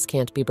the curse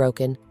can't be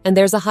broken, and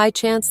there's a high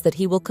chance that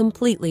he will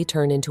completely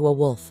turn into a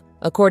wolf.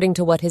 According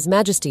to what His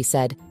Majesty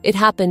said, it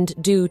happened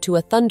due to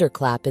a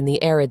thunderclap in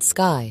the arid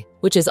sky,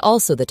 which is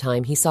also the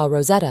time he saw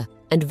Rosetta,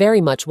 and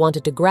very much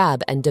wanted to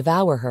grab and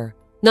devour her.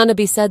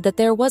 Nanabe said that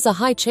there was a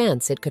high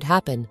chance it could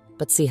happen,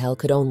 but Sihel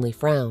could only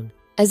frown.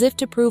 As if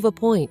to prove a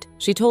point,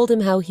 she told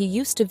him how he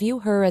used to view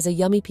her as a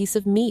yummy piece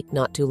of meat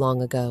not too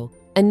long ago,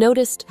 and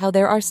noticed how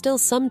there are still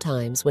some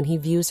times when he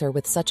views her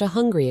with such a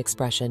hungry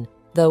expression,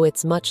 though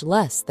it's much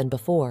less than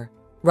before.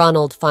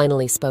 Ronald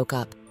finally spoke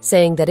up,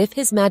 saying that if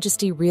His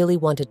Majesty really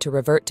wanted to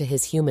revert to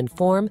his human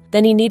form,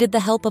 then he needed the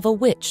help of a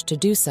witch to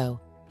do so.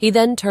 He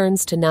then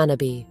turns to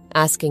Nanabe,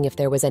 asking if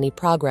there was any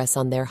progress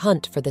on their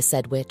hunt for the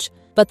said witch,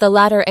 but the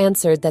latter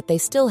answered that they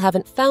still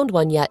haven't found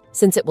one yet,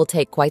 since it will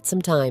take quite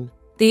some time.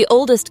 The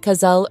oldest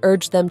Khazal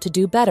urged them to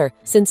do better,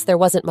 since there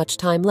wasn't much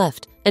time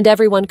left, and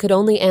everyone could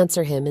only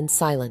answer him in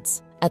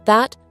silence. At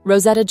that,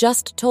 Rosetta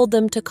just told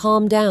them to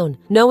calm down,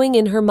 knowing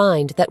in her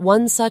mind that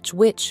one such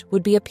witch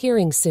would be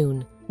appearing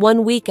soon,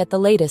 1 week at the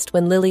latest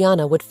when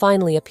Liliana would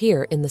finally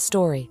appear in the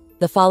story.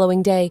 The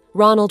following day,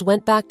 Ronald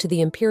went back to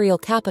the imperial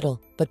capital,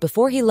 but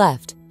before he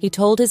left, he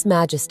told His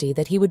Majesty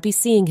that he would be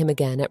seeing him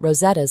again at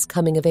Rosetta's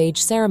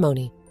coming-of-age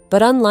ceremony.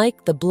 But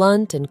unlike the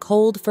blunt and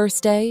cold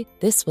first day,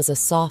 this was a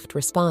soft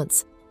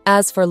response.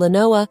 As for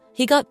Lenoa,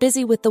 he got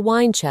busy with the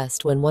wine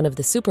chest when one of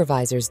the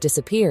supervisors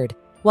disappeared,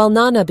 while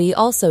Nanabe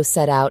also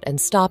set out and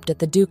stopped at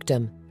the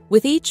dukedom.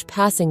 With each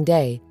passing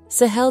day,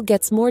 Sahel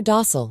gets more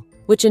docile,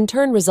 which in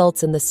turn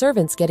results in the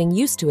servants getting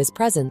used to his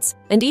presence,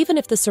 and even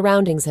if the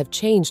surroundings have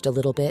changed a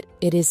little bit,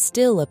 it is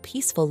still a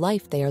peaceful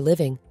life they are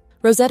living.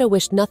 Rosetta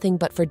wished nothing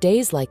but for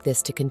days like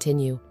this to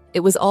continue.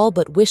 It was all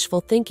but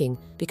wishful thinking,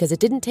 because it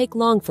didn't take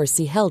long for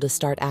Sihel to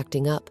start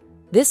acting up.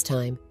 This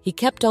time, he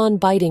kept on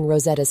biting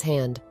Rosetta's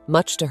hand,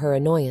 much to her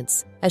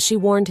annoyance, as she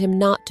warned him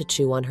not to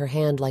chew on her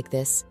hand like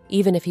this,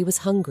 even if he was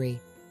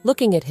hungry.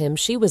 Looking at him,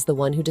 she was the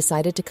one who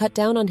decided to cut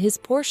down on his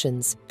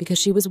portions because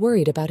she was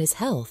worried about his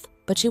health,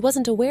 but she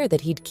wasn't aware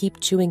that he'd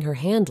keep chewing her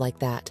hand like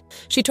that.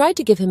 She tried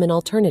to give him an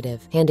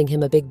alternative, handing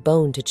him a big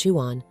bone to chew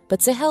on,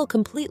 but Sahel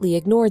completely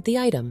ignored the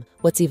item.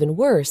 What's even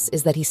worse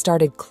is that he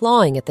started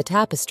clawing at the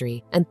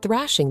tapestry and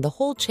thrashing the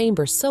whole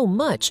chamber so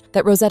much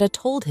that Rosetta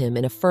told him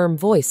in a firm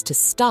voice to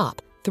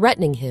stop,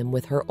 threatening him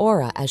with her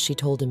aura as she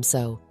told him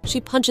so.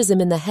 She punches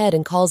him in the head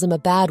and calls him a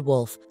bad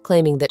wolf,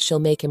 claiming that she'll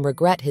make him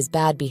regret his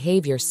bad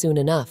behavior soon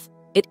enough.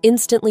 It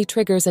instantly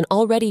triggers an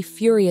already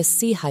furious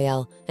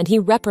Sihel, and he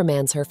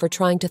reprimands her for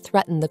trying to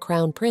threaten the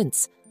crown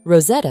prince.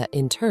 Rosetta,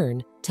 in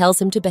turn,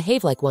 tells him to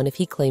behave like one if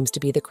he claims to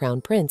be the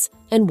crown prince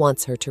and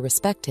wants her to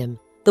respect him.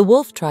 The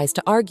wolf tries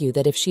to argue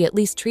that if she at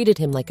least treated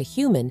him like a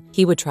human,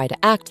 he would try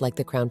to act like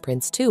the crown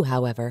prince too,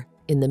 however.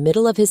 In the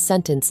middle of his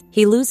sentence,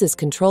 he loses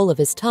control of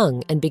his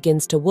tongue and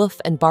begins to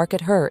woof and bark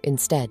at her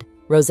instead.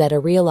 Rosetta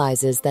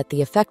realizes that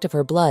the effect of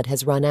her blood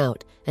has run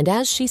out, and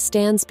as she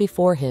stands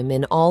before him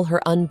in all her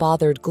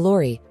unbothered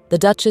glory, the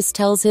Duchess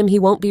tells him he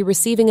won't be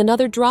receiving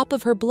another drop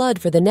of her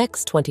blood for the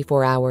next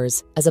 24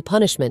 hours as a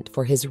punishment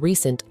for his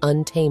recent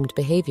untamed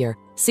behavior.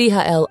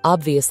 Sihel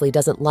obviously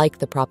doesn't like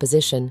the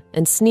proposition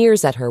and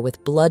sneers at her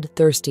with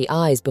bloodthirsty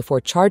eyes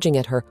before charging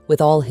at her with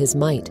all his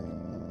might.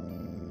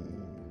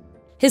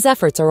 His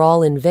efforts are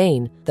all in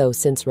vain, though,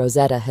 since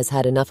Rosetta has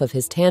had enough of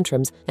his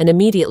tantrums and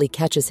immediately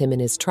catches him in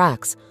his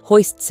tracks,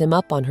 hoists him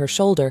up on her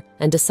shoulder,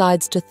 and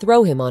decides to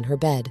throw him on her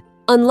bed.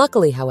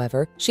 Unluckily,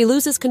 however, she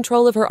loses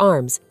control of her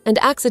arms and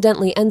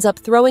accidentally ends up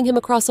throwing him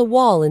across a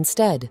wall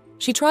instead.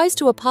 She tries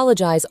to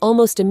apologize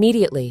almost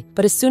immediately,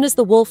 but as soon as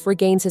the wolf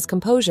regains his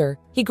composure,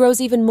 he grows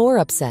even more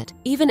upset,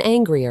 even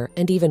angrier,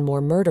 and even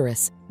more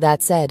murderous.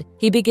 That said,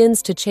 he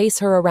begins to chase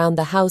her around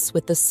the house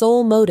with the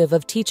sole motive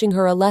of teaching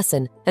her a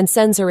lesson and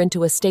sends her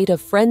into a state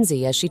of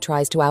frenzy as she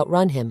tries to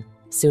outrun him.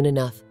 Soon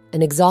enough,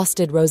 an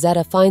exhausted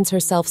Rosetta finds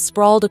herself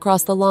sprawled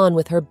across the lawn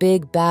with her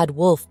big, bad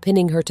wolf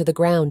pinning her to the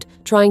ground,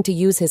 trying to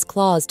use his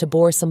claws to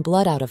bore some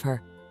blood out of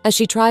her. As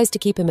she tries to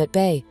keep him at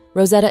bay,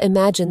 Rosetta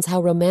imagines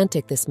how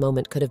romantic this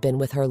moment could have been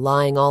with her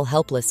lying all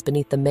helpless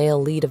beneath the male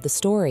lead of the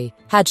story,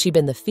 had she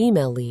been the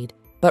female lead.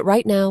 But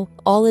right now,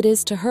 all it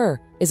is to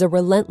her is a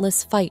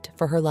relentless fight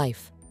for her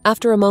life.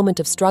 After a moment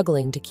of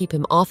struggling to keep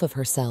him off of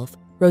herself,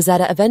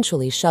 Rosetta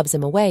eventually shoves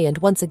him away and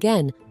once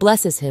again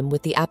blesses him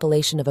with the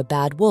appellation of a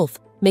bad wolf,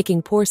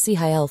 making poor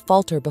Sihel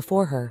falter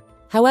before her.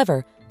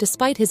 However,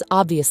 despite his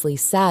obviously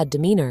sad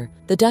demeanor,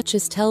 the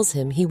Duchess tells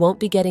him he won't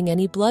be getting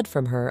any blood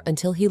from her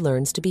until he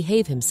learns to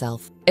behave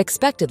himself.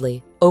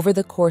 Expectedly, over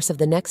the course of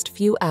the next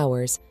few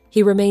hours,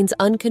 he remains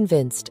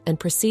unconvinced and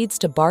proceeds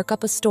to bark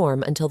up a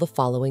storm until the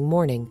following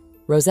morning.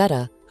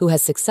 Rosetta, who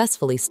has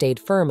successfully stayed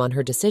firm on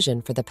her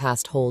decision for the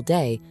past whole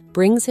day,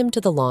 brings him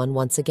to the lawn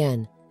once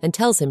again and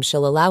tells him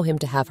she'll allow him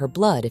to have her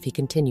blood if he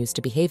continues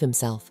to behave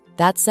himself.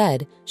 That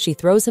said, she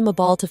throws him a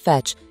ball to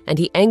fetch, and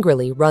he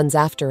angrily runs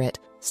after it.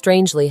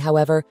 Strangely,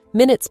 however,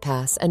 minutes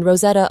pass and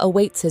Rosetta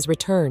awaits his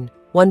return.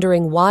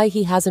 wondering why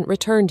he hasn't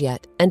returned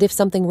yet and if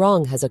something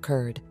wrong has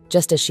occurred.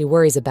 Just as she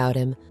worries about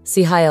him,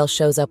 Sihael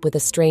shows up with a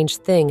strange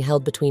thing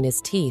held between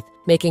his teeth,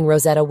 making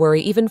Rosetta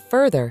worry even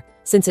further,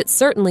 since it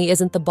certainly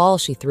isn't the ball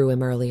she threw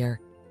him earlier.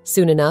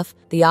 Soon enough,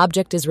 the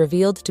object is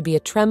revealed to be a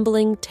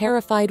trembling,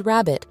 terrified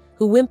rabbit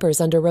who whimpers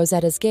under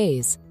Rosetta's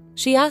gaze.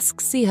 She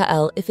asks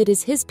Sihael if it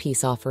is his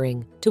peace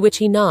offering, to which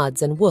he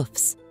nods and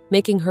woofs,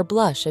 making her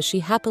blush as she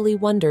happily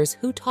wonders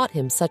who taught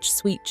him such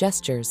sweet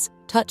gestures.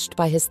 Touched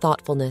by his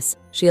thoughtfulness,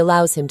 she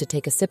allows him to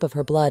take a sip of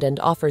her blood and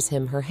offers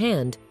him her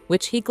hand,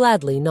 which he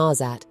gladly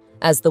gnaws at.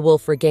 As the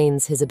wolf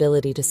regains his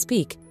ability to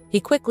speak, he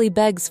quickly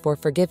begs for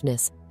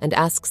forgiveness and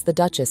asks the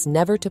Duchess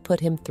never to put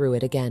him through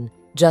it again.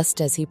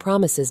 Just as he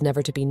promises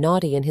never to be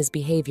naughty in his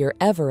behavior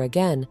ever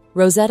again,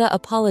 Rosetta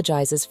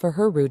apologizes for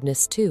her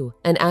rudeness too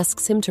and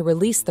asks him to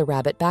release the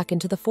rabbit back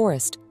into the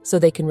forest so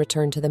they can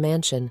return to the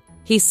mansion.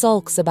 He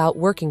sulks about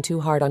working too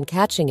hard on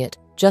catching it,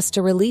 just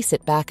to release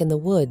it back in the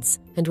woods,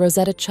 and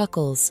Rosetta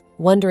chuckles,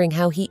 wondering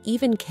how he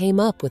even came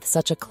up with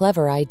such a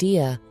clever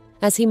idea.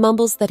 As he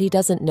mumbles that he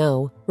doesn't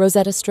know,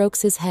 Rosetta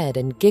strokes his head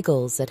and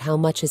giggles at how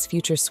much his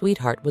future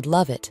sweetheart would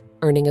love it,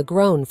 earning a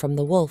groan from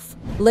the wolf.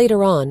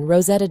 Later on,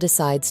 Rosetta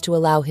decides to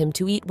allow him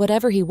to eat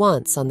whatever he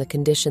wants on the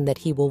condition that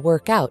he will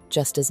work out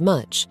just as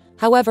much.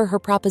 However, her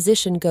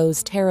proposition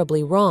goes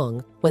terribly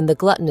wrong when the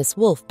gluttonous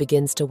wolf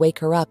begins to wake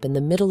her up in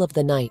the middle of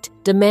the night,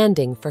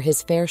 demanding for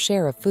his fair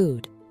share of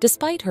food.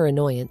 Despite her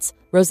annoyance,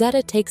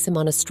 Rosetta takes him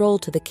on a stroll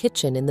to the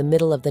kitchen in the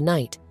middle of the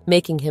night,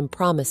 making him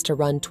promise to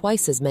run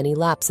twice as many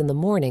laps in the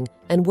morning,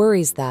 and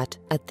worries that,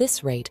 at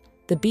this rate,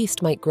 the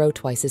beast might grow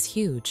twice as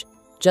huge.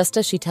 Just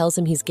as she tells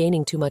him he's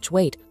gaining too much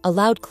weight, a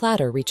loud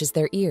clatter reaches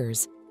their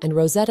ears, and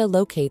Rosetta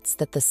locates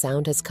that the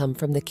sound has come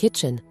from the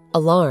kitchen.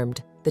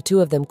 Alarmed, the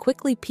two of them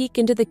quickly peek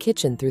into the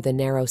kitchen through the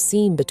narrow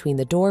seam between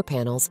the door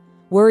panels,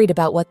 worried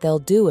about what they'll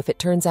do if it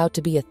turns out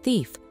to be a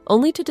thief,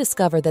 only to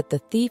discover that the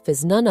thief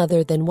is none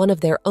other than one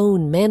of their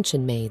own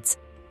mansion maids.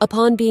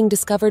 Upon being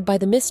discovered by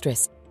the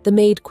mistress, the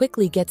maid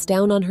quickly gets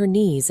down on her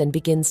knees and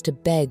begins to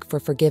beg for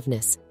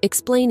forgiveness,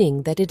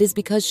 explaining that it is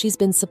because she's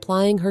been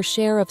supplying her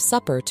share of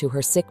supper to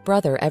her sick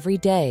brother every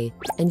day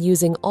and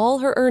using all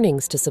her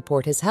earnings to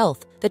support his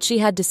health that she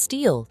had to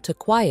steal to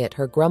quiet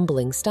her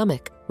grumbling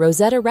stomach.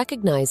 Rosetta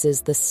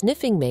recognizes the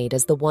sniffing maid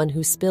as the one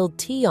who spilled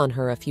tea on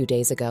her a few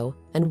days ago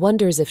and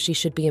wonders if she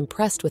should be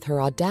impressed with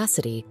her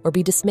audacity or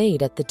be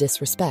dismayed at the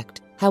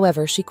disrespect.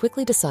 However, she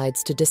quickly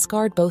decides to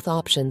discard both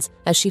options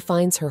as she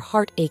finds her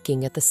heart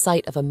aching at the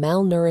sight of a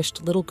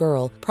malnourished little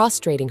girl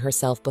prostrating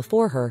herself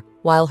before her,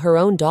 while her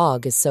own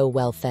dog is so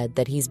well fed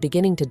that he's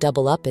beginning to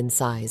double up in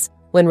size.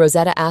 When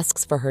Rosetta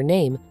asks for her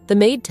name, the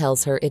maid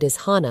tells her it is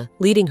Hana,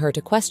 leading her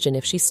to question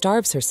if she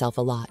starves herself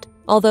a lot.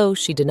 Although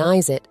she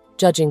denies it,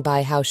 judging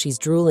by how she's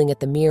drooling at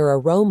the mere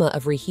aroma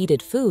of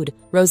reheated food,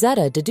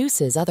 Rosetta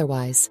deduces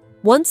otherwise.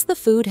 Once the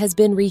food has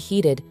been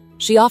reheated,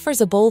 she offers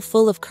a bowl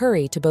full of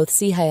curry to both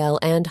Sihael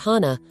and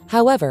Hana.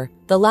 However,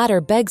 the latter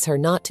begs her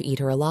not to eat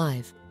her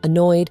alive.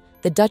 Annoyed,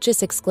 the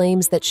Duchess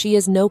exclaims that she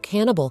is no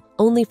cannibal,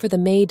 only for the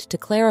maid to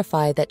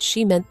clarify that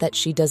she meant that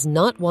she does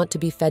not want to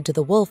be fed to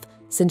the wolf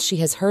since she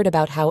has heard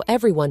about how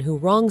everyone who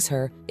wrongs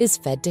her is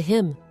fed to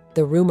him.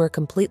 The rumor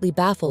completely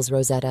baffles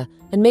Rosetta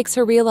and makes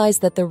her realize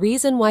that the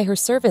reason why her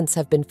servants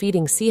have been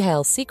feeding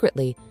Sihael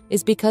secretly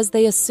is because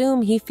they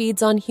assume he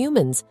feeds on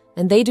humans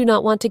and they do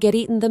not want to get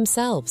eaten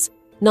themselves.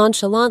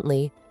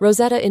 Nonchalantly,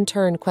 Rosetta in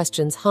turn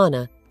questions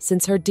Hana,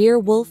 since her dear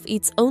wolf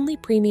eats only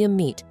premium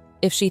meat,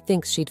 if she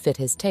thinks she'd fit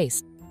his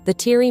taste. The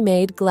teary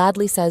maid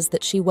gladly says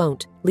that she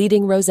won't,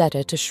 leading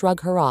Rosetta to shrug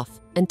her off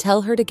and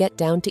tell her to get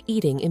down to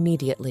eating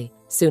immediately.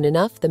 Soon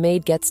enough, the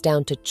maid gets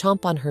down to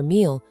chomp on her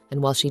meal,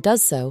 and while she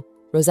does so,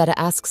 Rosetta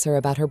asks her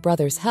about her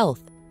brother's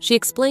health. She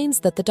explains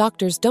that the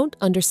doctors don't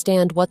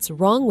understand what's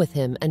wrong with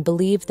him and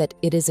believe that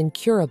it is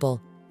incurable.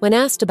 When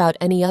asked about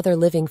any other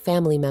living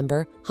family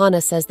member,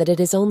 Hana says that it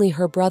is only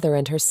her brother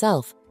and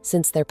herself,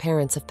 since their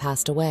parents have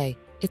passed away.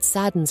 It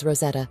saddens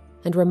Rosetta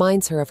and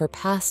reminds her of her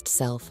past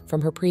self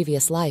from her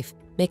previous life,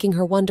 making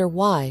her wonder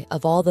why,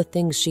 of all the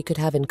things she could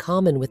have in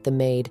common with the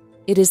maid,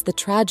 it is the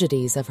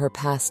tragedies of her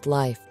past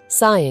life.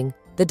 Sighing,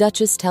 the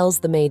Duchess tells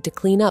the maid to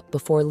clean up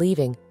before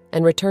leaving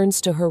and returns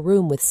to her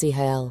room with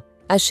Sihael.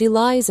 As she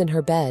lies in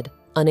her bed,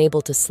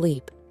 unable to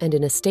sleep, and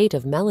in a state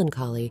of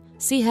melancholy,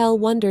 Sihael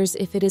wonders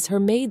if it is her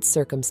maid's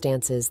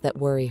circumstances that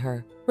worry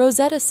her.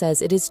 Rosetta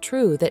says it is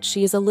true that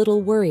she is a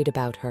little worried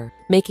about her,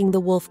 making the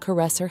wolf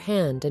caress her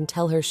hand and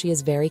tell her she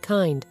is very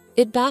kind.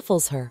 It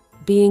baffles her,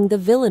 being the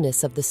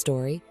villainess of the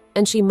story,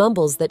 and she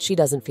mumbles that she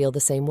doesn't feel the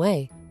same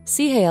way.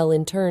 Sihael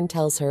in turn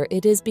tells her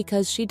it is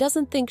because she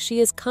doesn't think she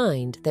is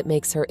kind that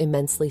makes her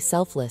immensely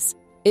selfless.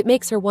 It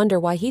makes her wonder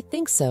why he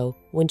thinks so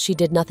when she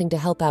did nothing to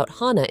help out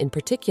Hana in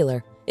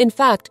particular. In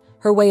fact,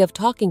 her way of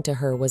talking to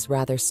her was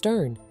rather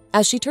stern.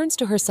 As she turns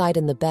to her side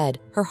in the bed,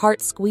 her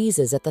heart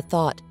squeezes at the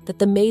thought that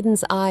the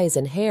maiden's eyes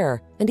and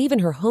hair, and even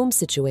her home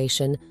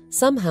situation,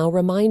 somehow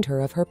remind her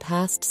of her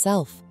past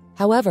self.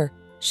 However,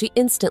 she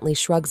instantly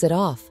shrugs it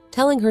off,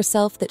 telling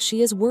herself that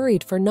she is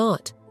worried for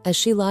naught. as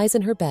she lies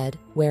in her bed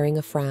wearing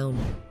a frown.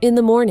 In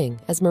the morning,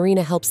 as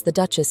Marina helps the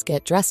Duchess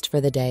get dressed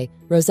for the day,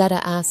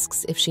 Rosetta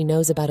asks if she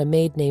knows about a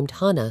maid named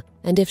Hana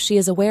and if she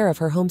is aware of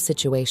her home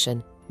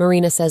situation.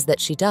 Marina says that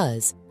she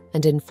does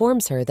and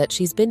informs her that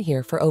she's been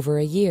here for over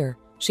a year.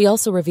 She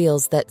also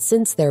reveals that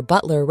since their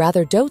butler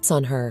rather dotes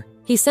on her,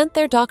 he sent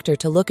their doctor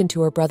to look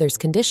into her brother's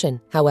condition,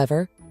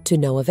 however, to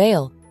no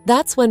avail.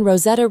 That's when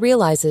Rosetta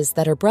realizes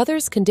that her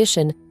brother's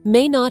condition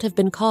may not have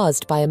been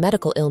caused by a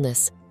medical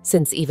illness,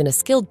 since even a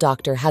skilled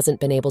doctor hasn't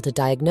been able to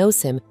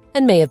diagnose him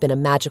and may have been a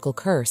magical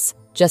curse.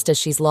 Just as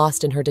she's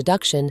lost in her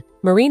deduction,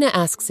 Marina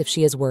asks if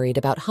she is worried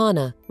about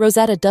Hana.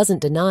 Rosetta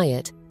doesn't deny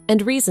it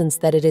and reasons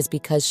that it is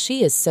because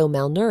she is so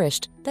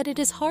malnourished that it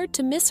is hard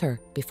to miss her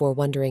before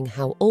wondering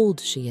how old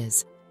she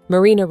is.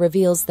 Marina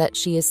reveals that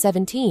she is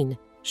 17,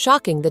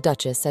 shocking the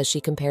Duchess as she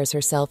compares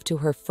herself to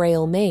her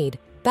frail maid,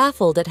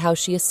 baffled at how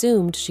she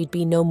assumed she'd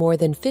be no more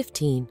than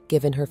 15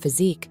 given her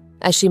physique.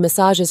 As she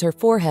massages her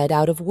forehead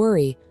out of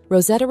worry,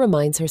 Rosetta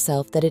reminds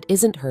herself that it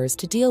isn't hers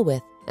to deal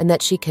with and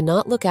that she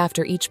cannot look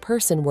after each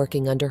person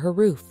working under her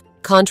roof.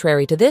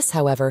 Contrary to this,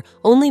 however,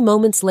 only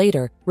moments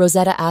later,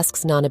 Rosetta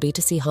asks Nanabe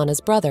to see Hana's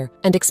brother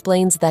and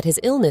explains that his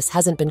illness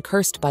hasn't been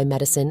cursed by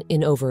medicine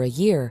in over a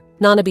year.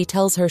 Nanabe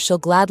tells her she'll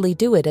gladly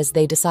do it as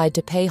they decide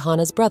to pay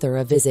Hana's brother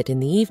a visit in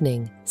the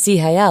evening.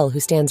 Sihael, who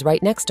stands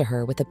right next to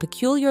her with a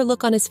peculiar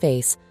look on his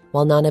face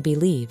while Nanabe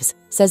leaves,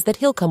 says that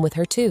he'll come with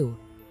her too.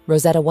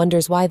 Rosetta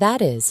wonders why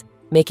that is,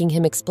 making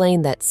him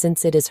explain that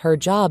since it is her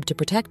job to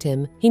protect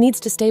him, he needs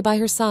to stay by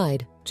her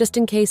side, just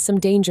in case some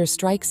danger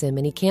strikes him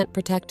and he can't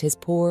protect his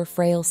poor,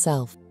 frail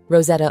self.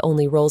 Rosetta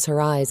only rolls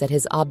her eyes at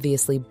his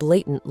obviously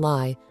blatant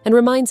lie and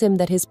reminds him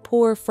that his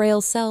poor,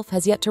 frail self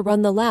has yet to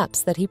run the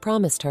laps that he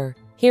promised her.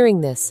 Hearing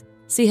this,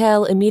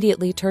 Sihael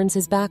immediately turns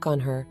his back on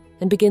her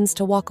and begins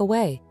to walk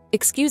away,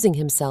 excusing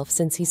himself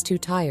since he's too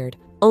tired,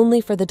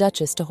 only for the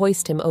Duchess to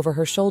hoist him over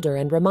her shoulder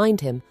and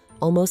remind him,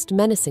 almost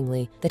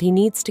menacingly, that he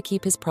needs to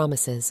keep his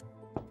promises.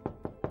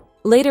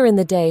 Later in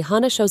the day,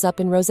 Hana shows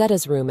up in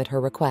Rosetta's room at her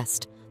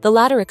request. The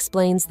latter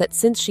explains that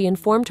since she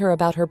informed her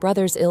about her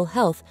brother's ill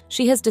health,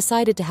 she has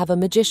decided to have a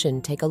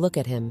magician take a look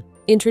at him.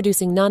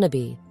 Introducing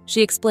Nanabe,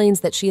 she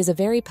explains that she is a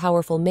very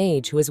powerful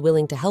mage who is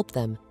willing to help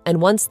them,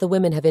 and once the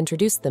women have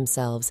introduced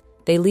themselves,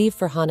 they leave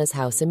for Hana's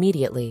house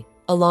immediately,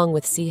 along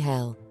with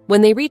Sihael.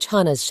 When they reach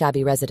Hana's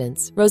shabby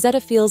residence,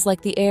 Rosetta feels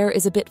like the air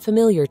is a bit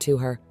familiar to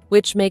her,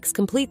 which makes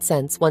complete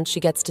sense once she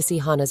gets to see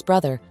Hana's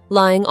brother,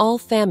 lying all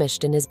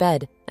famished in his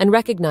bed, and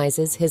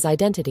recognizes his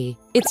identity.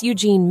 It's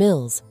Eugene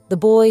Mills, the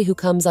boy who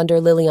comes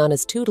under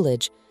Liliana's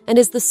tutelage, and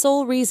is the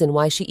sole reason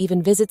why she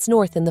even visits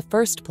North in the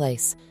first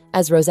place.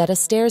 As Rosetta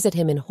stares at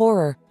him in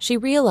horror, she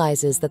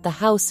realizes that the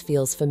house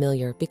feels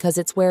familiar because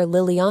it's where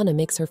Liliana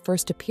makes her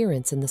first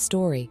appearance in the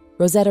story.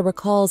 Rosetta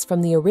recalls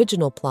from the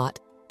original plot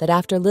that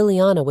after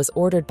Liliana was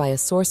ordered by a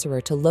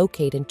sorcerer to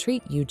locate and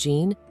treat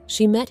Eugene,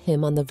 she met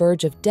him on the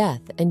verge of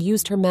death and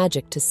used her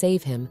magic to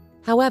save him.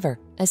 However,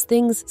 as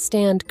things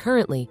stand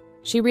currently,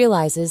 she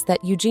realizes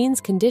that Eugene's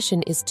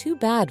condition is too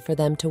bad for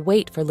them to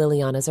wait for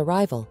Liliana's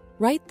arrival.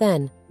 Right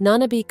then,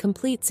 Nanabe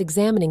completes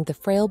examining the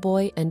frail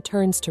boy and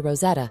turns to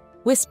Rosetta,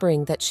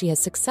 whispering that she has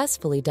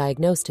successfully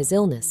diagnosed his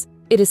illness.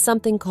 It is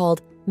something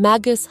called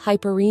magus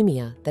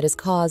hyperemia that is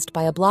caused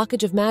by a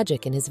blockage of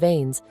magic in his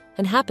veins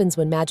and happens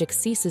when magic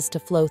ceases to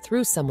flow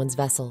through someone's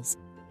vessels,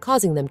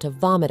 causing them to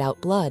vomit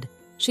out blood.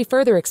 She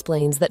further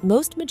explains that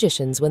most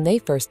magicians, when they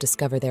first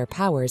discover their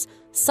powers,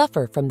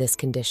 suffer from this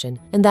condition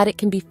and that it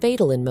can be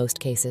fatal in most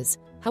cases.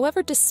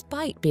 However,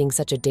 despite being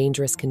such a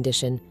dangerous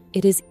condition,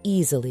 it is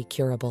easily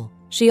curable.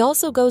 She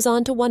also goes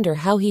on to wonder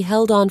how he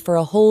held on for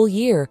a whole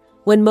year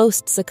when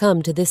most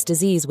succumb to this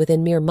disease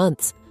within mere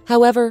months.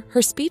 However,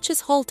 her speech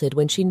is halted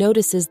when she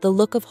notices the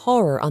look of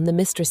horror on the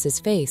mistress's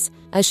face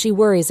as she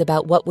worries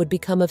about what would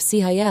become of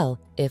Sihael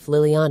if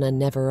Liliana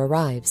never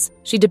arrives.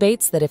 She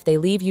debates that if they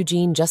leave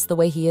Eugene just the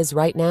way he is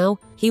right now,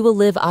 he will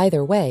live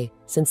either way,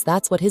 since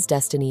that's what his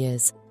destiny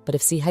is. But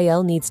if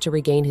Sihael needs to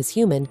regain his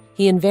human,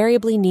 he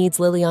invariably needs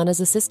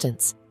Liliana's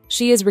assistance.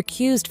 She is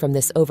recused from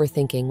this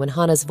overthinking when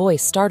Hana's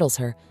voice startles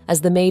her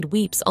as the maid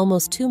weeps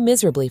almost too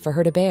miserably for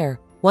her to bear,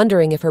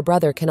 wondering if her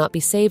brother cannot be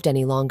saved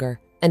any longer.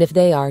 And if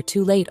they are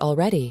too late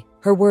already.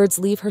 Her words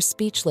leave her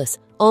speechless,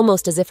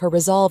 almost as if her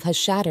resolve has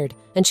shattered,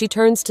 and she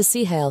turns to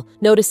Sihael,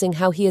 noticing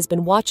how he has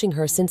been watching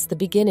her since the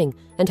beginning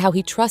and how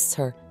he trusts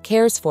her,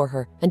 cares for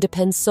her, and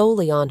depends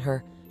solely on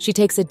her. She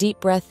takes a deep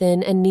breath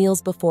in and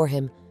kneels before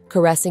him,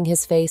 caressing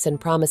his face and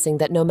promising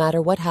that no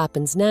matter what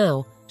happens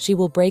now, she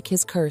will break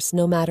his curse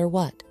no matter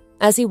what.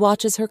 As he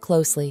watches her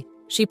closely,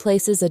 she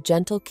places a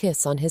gentle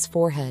kiss on his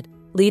forehead,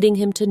 leading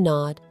him to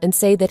nod and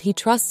say that he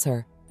trusts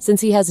her, since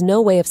he has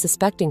no way of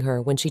suspecting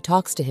her when she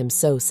talks to him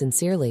so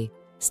sincerely.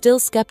 Still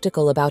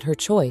skeptical about her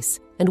choice,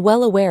 and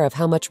well aware of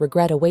how much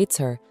regret awaits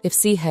her if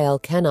Sihael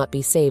cannot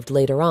be saved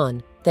later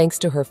on, thanks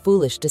to her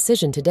foolish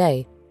decision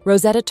today,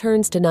 Rosetta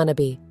turns to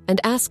Nanabe and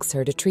asks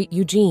her to treat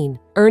Eugene,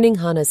 earning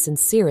Hana's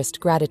sincerest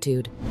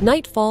gratitude.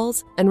 Night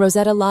falls, and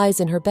Rosetta lies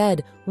in her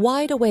bed,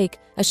 wide awake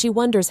as she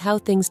wonders how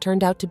things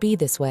turned out to be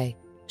this way.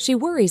 She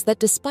worries that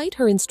despite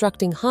her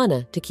instructing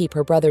Hana to keep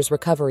her brother's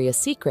recovery a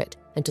secret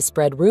and to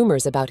spread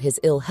rumors about his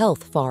ill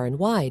health far and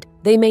wide,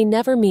 they may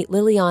never meet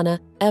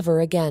Liliana ever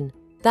again.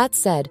 That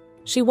said,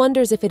 she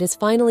wonders if it is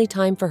finally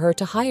time for her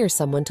to hire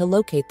someone to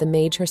locate the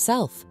mage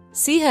herself.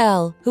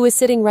 Sihel, who is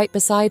sitting right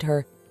beside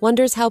her,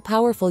 wonders how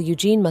powerful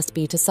Eugene must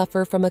be to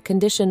suffer from a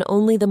condition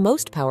only the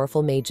most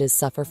powerful mages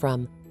suffer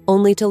from,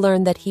 only to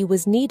learn that he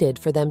was needed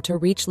for them to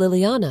reach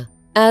Liliana.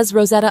 As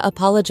Rosetta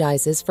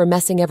apologizes for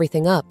messing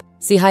everything up,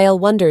 Sihel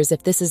wonders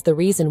if this is the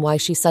reason why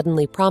she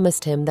suddenly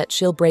promised him that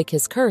she'll break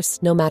his curse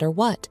no matter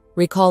what.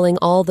 Recalling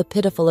all the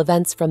pitiful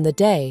events from the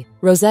day,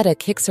 Rosetta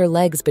kicks her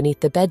legs beneath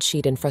the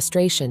bedsheet in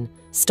frustration,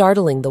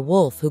 startling the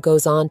wolf, who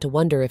goes on to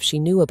wonder if she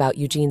knew about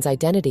Eugene's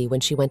identity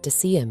when she went to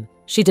see him.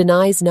 She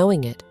denies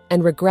knowing it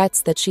and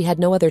regrets that she had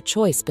no other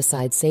choice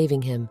besides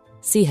saving him.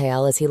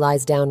 Sihel, as he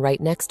lies down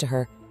right next to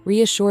her,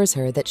 reassures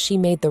her that she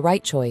made the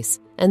right choice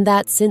and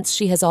that since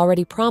she has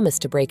already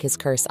promised to break his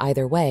curse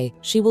either way,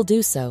 she will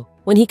do so.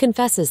 When he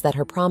confesses that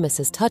her promise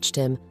has touched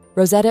him,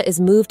 Rosetta is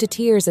moved to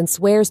tears and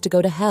swears to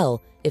go to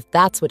hell if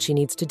that's what she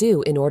needs to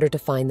do in order to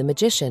find the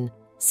magician.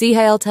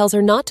 Sihel tells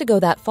her not to go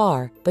that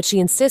far, but she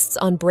insists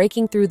on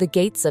breaking through the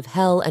gates of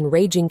hell and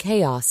raging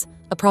chaos,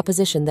 a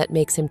proposition that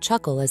makes him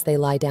chuckle as they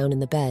lie down in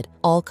the bed,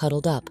 all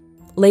cuddled up.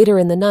 Later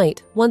in the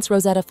night, once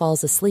Rosetta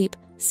falls asleep,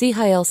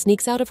 Sihel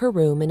sneaks out of her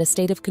room in a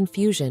state of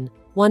confusion,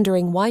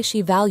 wondering why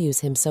she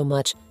values him so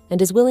much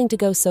and is willing to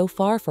go so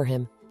far for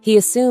him. He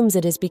assumes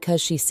it is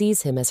because she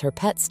sees him as her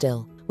pet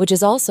still, which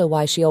is also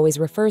why she always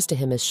refers to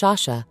him as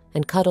Shasha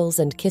and cuddles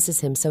and kisses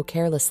him so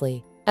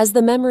carelessly. As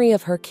the memory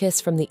of her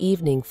kiss from the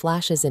evening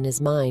flashes in his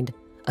mind,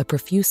 a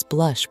profuse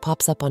blush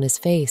pops up on his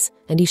face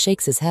and he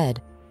shakes his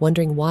head,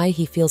 wondering why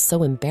he feels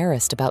so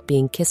embarrassed about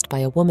being kissed by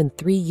a woman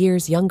 3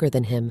 years younger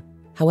than him.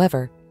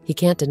 However, he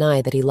can't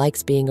deny that he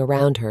likes being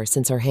around her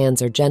since her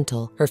hands are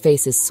gentle, her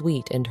face is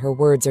sweet, and her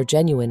words are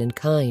genuine and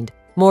kind.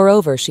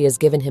 Moreover, she has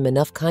given him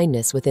enough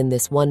kindness within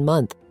this 1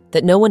 month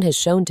that no one has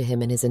shown to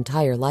him in his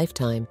entire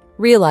lifetime.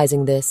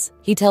 Realizing this,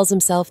 he tells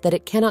himself that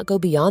it cannot go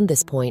beyond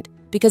this point,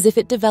 because if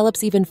it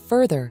develops even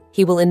further,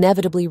 he will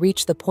inevitably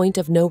reach the point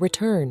of no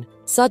return.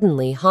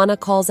 Suddenly, Hana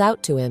calls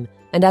out to him,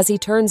 and as he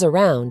turns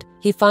around,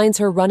 he finds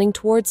her running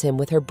towards him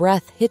with her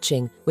breath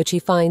hitching, which he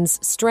finds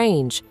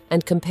strange,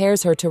 and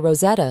compares her to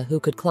Rosetta, who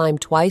could climb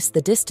twice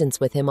the distance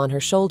with him on her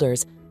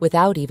shoulders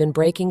without even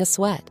breaking a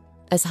sweat.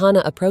 As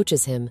Hana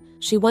approaches him,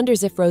 she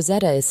wonders if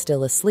Rosetta is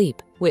still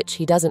asleep, which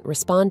he doesn't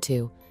respond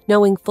to,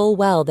 knowing full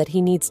well that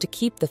he needs to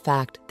keep the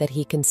fact that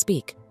he can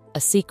speak a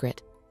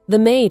secret. The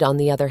maid, on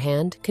the other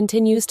hand,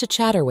 continues to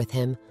chatter with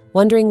him,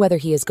 wondering whether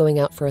he is going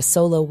out for a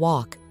solo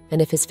walk and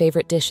if his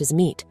favorite dish is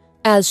meat.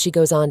 As she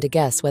goes on to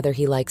guess whether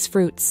he likes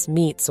fruits,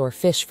 meats, or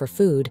fish for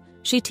food,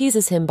 she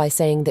teases him by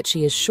saying that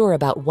she is sure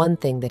about one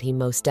thing that he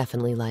most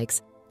definitely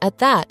likes. At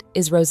that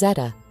is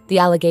Rosetta. The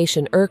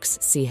allegation irks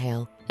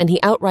Sihel, and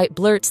he outright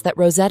blurts that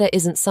Rosetta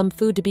isn't some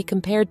food to be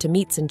compared to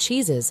meats and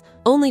cheeses,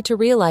 only to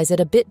realize it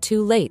a bit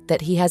too late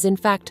that he has in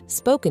fact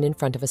spoken in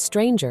front of a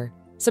stranger.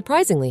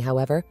 Surprisingly,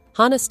 however,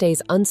 Hana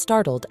stays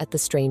unstartled at the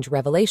strange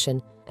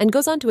revelation and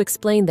goes on to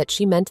explain that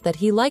she meant that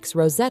he likes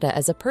Rosetta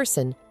as a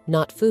person,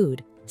 not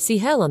food.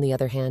 Sihel, on the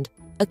other hand,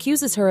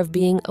 accuses her of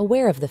being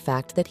aware of the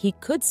fact that he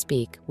could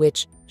speak,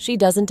 which she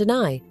doesn't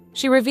deny.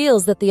 She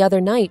reveals that the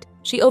other night,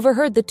 she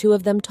overheard the two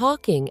of them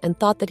talking and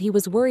thought that he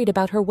was worried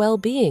about her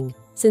well-being,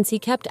 since he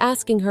kept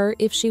asking her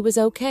if she was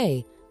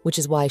okay, which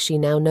is why she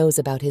now knows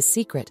about his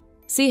secret.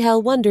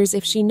 Sihel wonders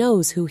if she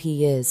knows who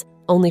he is,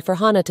 only for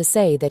Hana to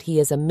say that he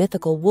is a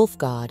mythical wolf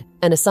god,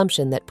 an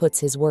assumption that puts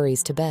his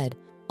worries to bed.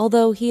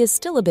 Although he is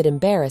still a bit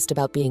embarrassed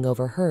about being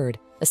overheard,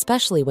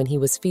 especially when he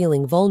was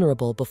feeling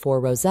vulnerable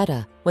before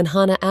Rosetta. When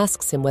Hana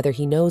asks him whether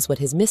he knows what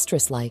his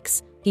mistress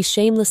likes, he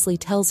shamelessly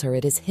tells her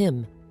it is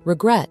him.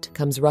 Regret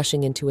comes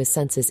rushing into his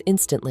senses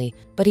instantly,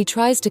 but he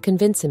tries to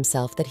convince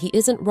himself that he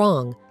isn't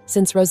wrong,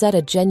 since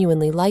Rosetta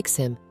genuinely likes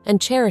him and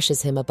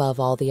cherishes him above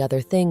all the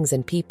other things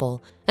and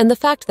people, and the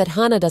fact that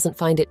Hana doesn't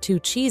find it too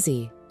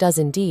cheesy does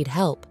indeed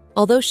help.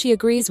 Although she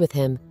agrees with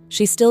him,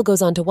 she still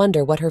goes on to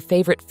wonder what her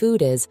favorite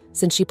food is,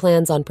 since she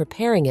plans on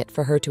preparing it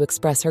for her to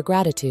express her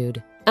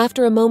gratitude.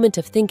 After a moment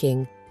of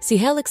thinking,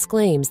 Sihel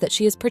exclaims that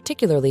she is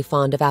particularly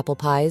fond of apple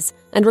pies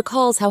and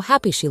recalls how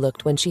happy she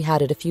looked when she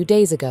had it a few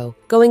days ago,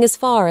 going as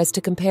far as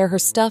to compare her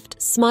stuffed,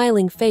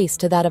 smiling face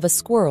to that of a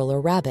squirrel or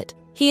rabbit.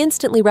 He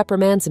instantly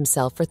reprimands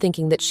himself for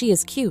thinking that she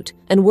is cute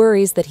and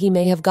worries that he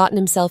may have gotten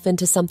himself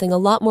into something a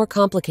lot more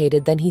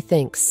complicated than he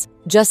thinks.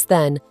 Just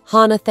then,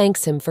 Hana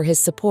thanks him for his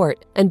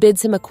support and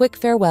bids him a quick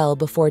farewell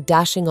before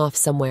dashing off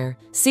somewhere.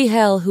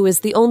 Sihel, who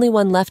is the only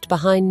one left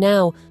behind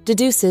now,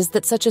 deduces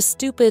that such a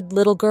stupid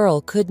little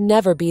girl could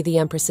never be the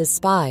Empress's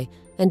spy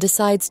and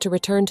decides to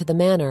return to the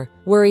manor,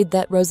 worried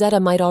that Rosetta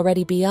might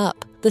already be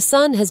up. The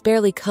sun has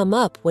barely come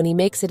up when he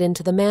makes it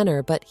into the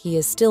manor, but he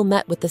is still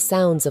met with the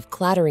sounds of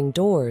clattering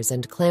doors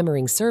and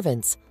clamoring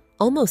servants,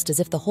 almost as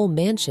if the whole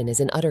mansion is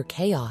in utter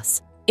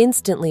chaos.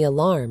 Instantly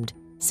alarmed,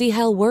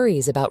 Sihel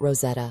worries about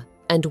Rosetta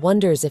and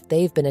wonders if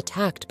they've been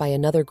attacked by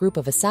another group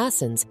of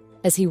assassins,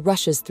 as he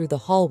rushes through the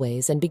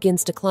hallways and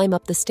begins to climb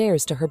up the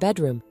stairs to her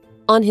bedroom.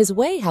 On his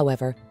way,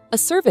 however, a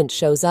servant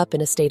shows up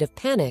in a state of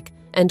panic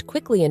and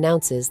quickly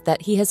announces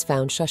that he has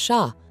found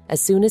Shasha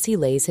as soon as he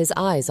lays his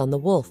eyes on the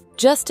wolf.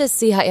 Just as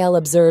Sihael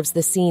observes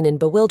the scene in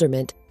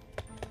bewilderment,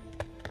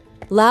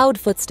 loud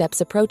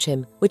footsteps approach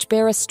him, which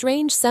bear a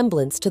strange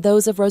semblance to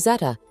those of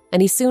Rosetta,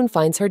 and he soon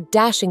finds her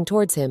dashing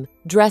towards him,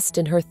 dressed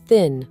in her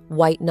thin,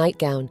 white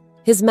nightgown.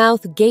 His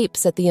mouth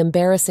gapes at the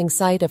embarrassing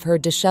sight of her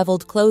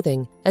disheveled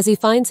clothing, as he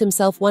finds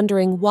himself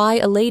wondering why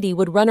a lady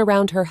would run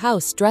around her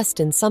house dressed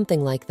in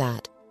something like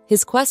that.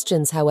 His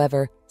questions,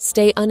 however,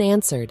 stay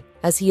unanswered,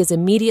 as he is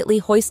immediately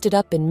hoisted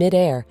up in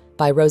midair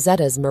by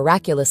Rosetta's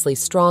miraculously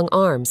strong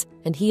arms,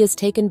 and he is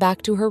taken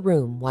back to her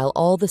room while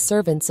all the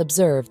servants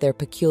observe their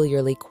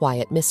peculiarly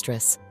quiet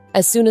mistress.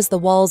 As soon as the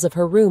walls of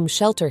her room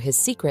shelter his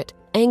secret,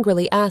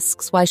 angrily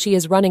asks why she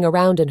is running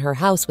around in her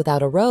house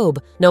without a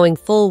robe, knowing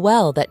full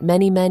well that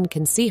many men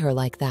can see her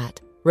like that.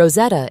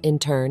 Rosetta, in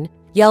turn,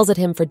 yells at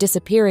him for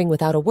disappearing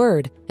without a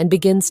word and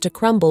begins to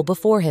crumble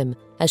before him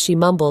as she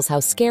mumbles how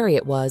scary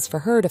it was for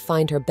her to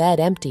find her bed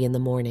empty in the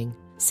morning.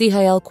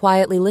 Sihael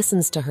quietly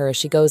listens to her as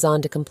she goes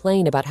on to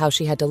complain about how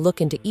she had to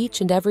look into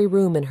each and every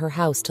room in her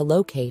house to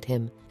locate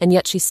him, and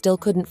yet she still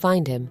couldn't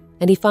find him,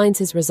 and he finds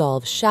his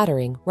resolve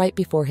shattering right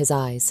before his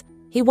eyes.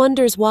 He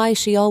wonders why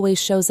she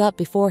always shows up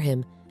before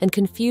him and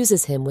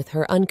confuses him with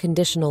her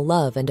unconditional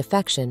love and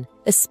affection,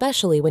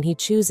 especially when he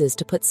chooses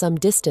to put some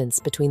distance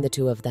between the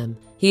two of them.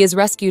 He is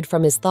rescued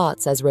from his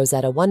thoughts as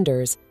Rosetta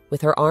wonders,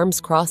 with her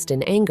arms crossed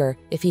in anger,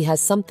 if he has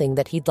something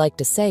that he'd like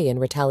to say in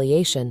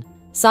retaliation.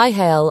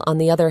 Sihael, on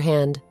the other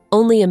hand,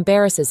 only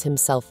embarrasses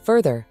himself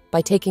further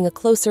by taking a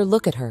closer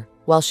look at her,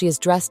 while she is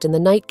dressed in the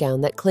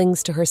nightgown that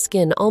clings to her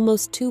skin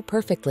almost too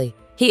perfectly.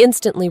 He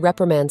instantly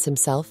reprimands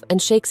himself and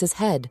shakes his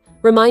head,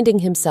 reminding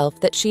himself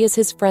that she is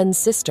his friend's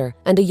sister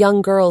and a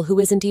young girl who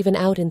isn't even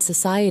out in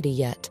society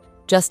yet.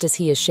 Just as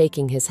he is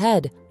shaking his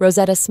head,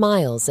 Rosetta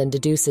smiles and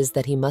deduces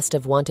that he must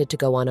have wanted to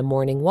go on a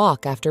morning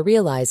walk after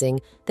realizing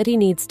that he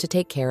needs to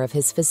take care of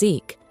his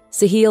physique.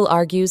 Sahil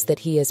argues that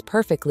he is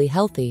perfectly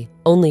healthy,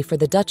 only for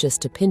the Duchess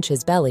to pinch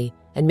his belly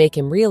and make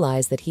him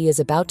realize that he is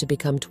about to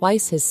become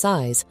twice his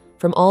size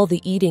from all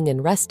the eating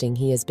and resting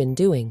he has been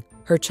doing.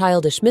 Her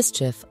childish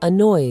mischief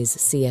annoys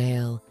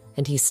Sihael,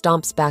 and he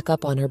stomps back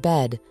up on her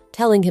bed,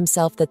 telling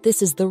himself that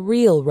this is the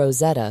real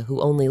Rosetta who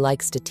only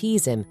likes to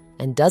tease him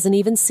and doesn't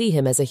even see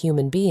him as a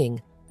human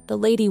being. The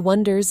lady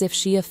wonders if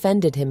she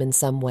offended him in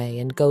some way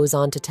and goes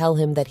on to tell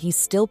him that he's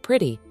still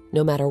pretty,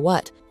 no matter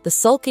what. The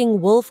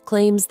sulking wolf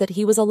claims that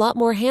he was a lot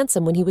more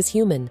handsome when he was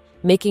human,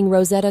 making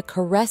Rosetta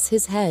caress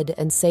his head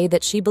and say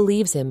that she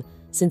believes him.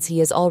 Since he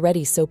is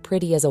already so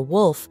pretty as a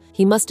wolf,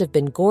 he must have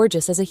been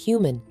gorgeous as a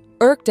human.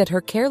 Irked at her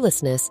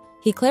carelessness,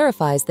 he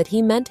clarifies that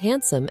he meant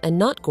handsome and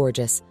not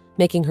gorgeous,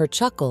 making her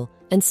chuckle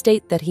and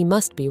state that he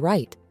must be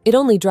right. It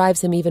only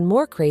drives him even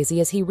more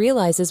crazy as he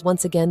realizes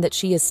once again that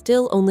she is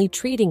still only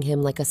treating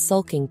him like a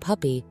sulking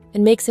puppy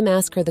and makes him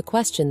ask her the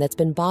question that's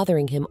been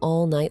bothering him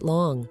all night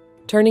long.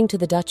 Turning to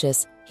the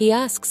Duchess, he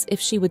asks if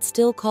she would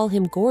still call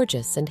him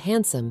gorgeous and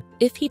handsome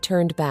if he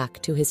turned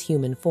back to his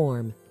human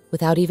form.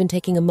 Without even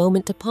taking a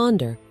moment to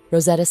ponder,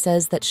 Rosetta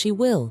says that she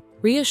will,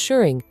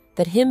 reassuring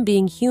that him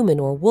being human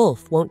or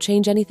wolf won't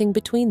change anything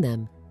between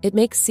them. It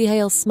makes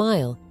Sihael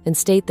smile and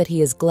state that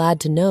he is glad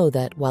to know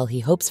that while he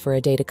hopes for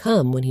a day to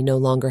come when he no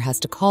longer has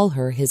to call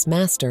her his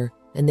master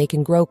and they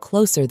can grow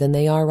closer than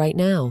they are right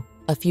now.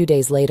 A few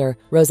days later,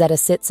 Rosetta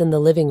sits in the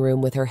living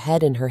room with her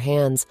head in her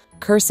hands,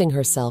 cursing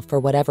herself for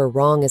whatever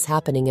wrong is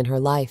happening in her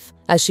life.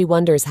 As she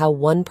wonders how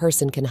one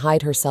person can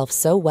hide herself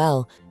so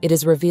well, it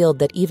is revealed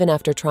that even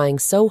after trying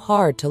so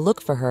hard to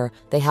look for her,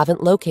 they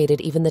haven't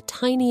located even the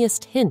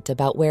tiniest hint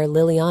about where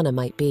Liliana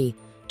might be.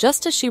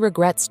 Just as she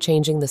regrets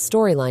changing the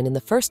storyline in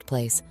the first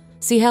place,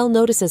 Sihael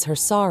notices her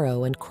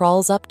sorrow and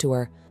crawls up to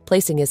her,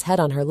 placing his head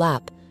on her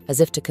lap, as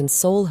if to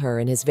console her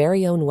in his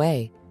very own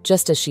way.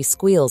 Just as she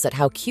squeals at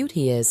how cute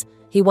he is,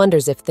 he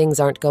wonders if things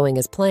aren't going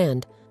as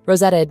planned.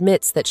 Rosetta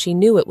admits that she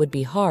knew it would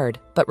be hard,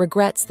 but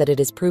regrets that it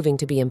is proving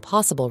to be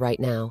impossible right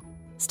now.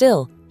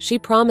 Still, she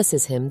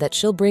promises him that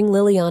she'll bring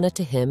Liliana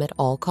to him at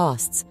all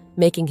costs,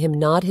 making him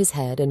nod his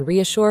head and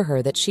reassure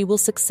her that she will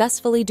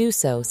successfully do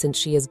so since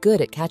she is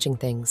good at catching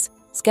things.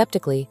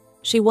 Skeptically,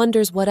 she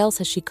wonders what else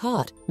has she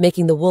caught,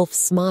 making the wolf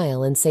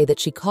smile and say that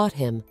she caught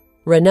him.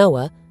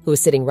 Renoa, who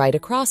is sitting right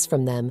across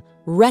from them,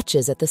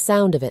 retches at the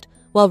sound of it,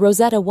 while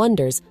Rosetta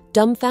wonders,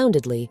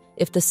 dumbfoundedly,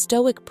 if the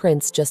stoic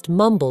prince just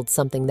mumbled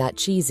something that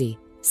cheesy.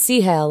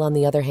 Sihael, on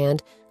the other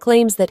hand,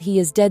 claims that he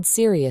is dead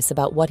serious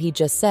about what he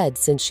just said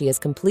since she has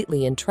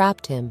completely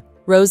entrapped him.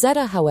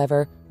 Rosetta,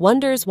 however,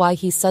 wonders why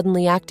he's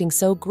suddenly acting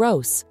so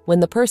gross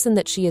when the person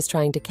that she is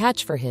trying to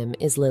catch for him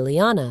is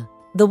Liliana.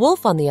 The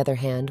wolf, on the other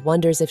hand,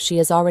 wonders if she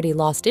has already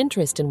lost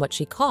interest in what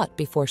she caught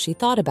before she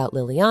thought about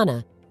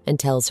Liliana, and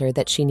tells her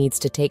that she needs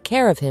to take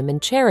care of him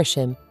and cherish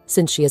him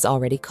since she has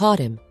already caught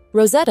him.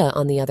 Rosetta,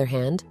 on the other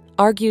hand,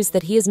 argues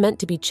that he is meant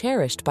to be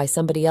cherished by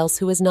somebody else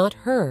who is not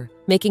her,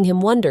 making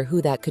him wonder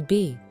who that could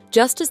be.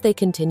 Just as they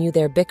continue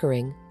their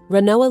bickering,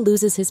 Renoa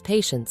loses his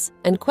patience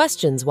and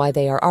questions why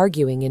they are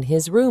arguing in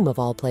his room of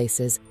all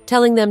places,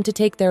 telling them to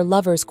take their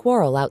lovers'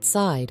 quarrel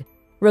outside.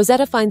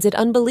 Rosetta finds it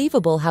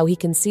unbelievable how he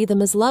can see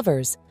them as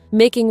lovers,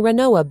 making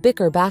Renoa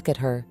bicker back at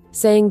her,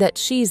 saying that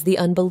she's the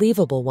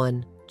unbelievable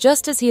one.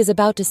 Just as he is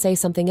about to say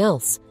something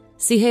else,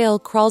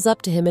 Sihael crawls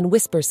up to him and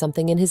whispers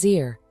something in his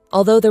ear.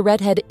 Although the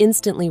redhead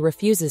instantly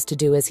refuses to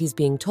do as he's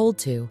being told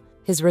to,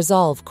 his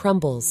resolve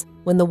crumbles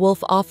when the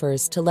wolf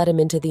offers to let him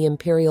into the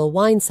imperial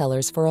wine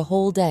cellars for a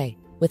whole day.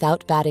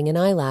 Without batting an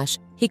eyelash,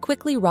 he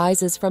quickly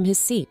rises from his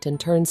seat and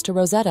turns to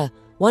Rosetta,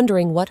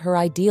 wondering what her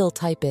ideal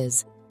type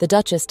is. The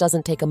Duchess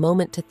doesn't take a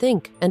moment to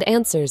think and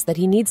answers that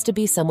he needs to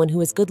be someone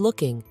who is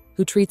good-looking,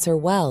 who treats her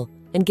well,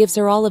 and gives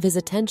her all of his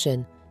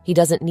attention. He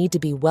doesn't need to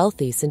be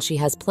wealthy since she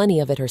has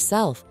plenty of it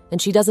herself,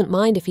 and she doesn't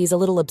mind if he's a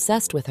little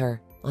obsessed with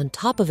her. On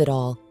top of it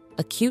all,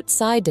 a cute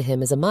side to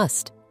him is a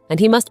must, and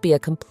he must be a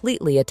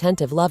completely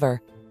attentive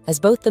lover. As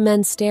both the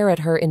men stare at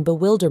her in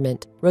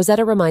bewilderment,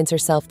 Rosetta reminds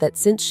herself that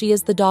since she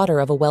is the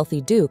daughter of a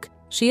wealthy duke,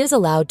 she is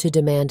allowed to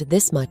demand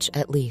this much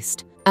at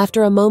least.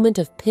 After a moment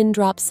of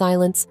pin-drop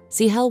silence,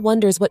 Sihael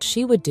wonders what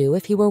she would do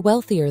if he were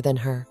wealthier than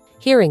her.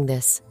 Hearing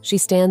this, she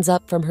stands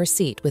up from her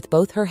seat with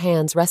both her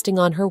hands resting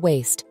on her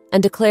waist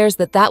and declares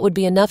that that would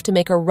be enough to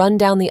make her run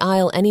down the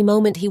aisle any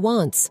moment he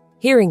wants.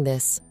 Hearing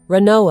this,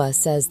 Renoa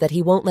says that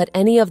he won't let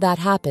any of that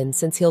happen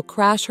since he'll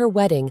crash her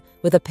wedding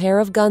with a pair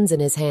of guns in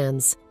his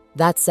hands.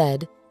 That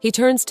said, he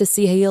turns to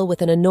Sihael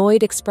with an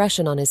annoyed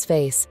expression on his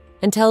face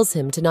and tells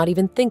him to not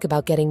even think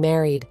about getting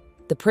married.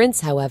 The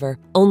prince, however,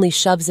 only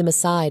shoves him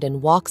aside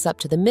and walks up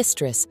to the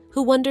mistress,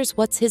 who wonders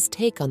what's his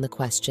take on the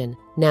question,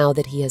 now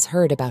that he has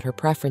heard about her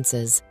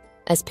preferences.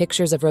 As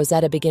pictures of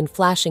Rosetta begin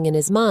flashing in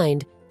his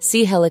mind,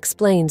 Sihael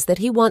explains that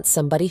he wants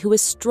somebody who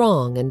is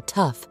strong and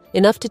tough,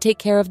 enough to take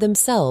care of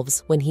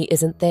themselves when he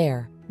isn't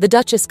there. The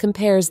Duchess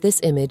compares this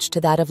image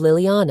to that of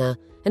Liliana,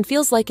 and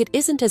feels like it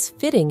isn't as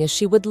fitting as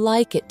she would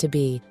like it to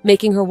be,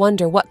 making her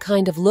wonder what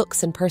kind of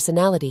looks and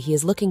personality he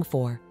is looking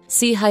for.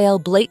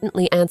 Sihael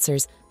blatantly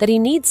answers that he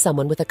needs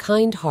someone with a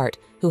kind heart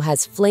who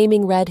has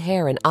flaming red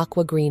hair and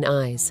aqua green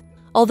eyes.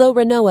 Although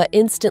Renoa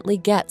instantly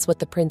gets what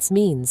the prince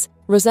means,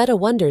 Rosetta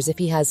wonders if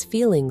he has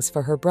feelings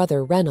for her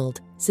brother Reynold,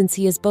 since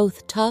he is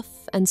both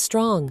tough and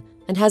strong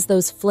and has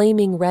those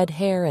flaming red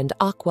hair and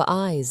aqua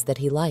eyes that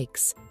he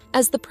likes.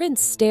 As the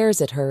prince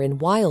stares at her in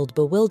wild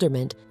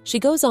bewilderment, she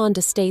goes on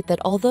to state that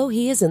although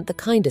he isn't the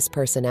kindest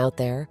person out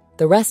there,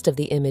 the rest of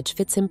the image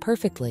fits him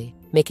perfectly,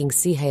 making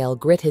Sihael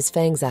grit his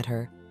fangs at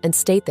her and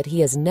state that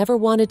he has never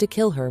wanted to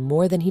kill her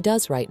more than he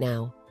does right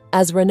now.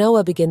 As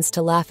Renoa begins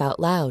to laugh out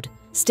loud,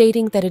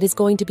 stating that it is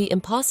going to be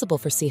impossible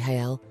for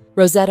Sihael,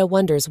 Rosetta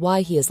wonders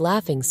why he is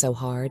laughing so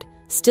hard,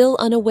 still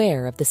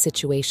unaware of the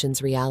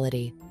situation's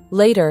reality.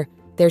 Later,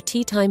 their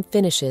tea time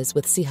finishes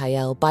with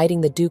Sihael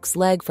biting the Duke's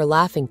leg for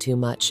laughing too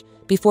much,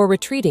 before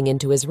retreating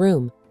into his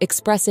room,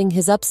 expressing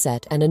his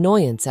upset and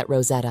annoyance at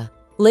Rosetta.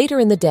 Later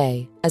in the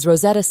day, as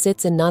Rosetta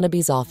sits in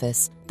Nanabe's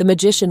office, the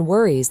magician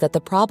worries that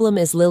the problem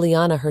is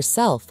Liliana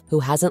herself, who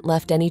hasn't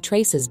left any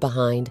traces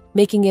behind,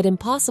 making it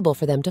impossible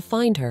for them to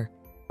find her.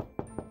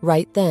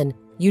 Right then,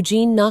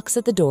 Eugene knocks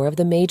at the door of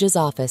the mage's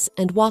office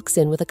and walks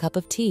in with a cup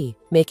of tea,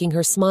 making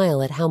her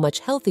smile at how much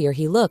healthier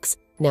he looks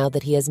now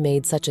that he has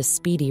made such a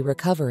speedy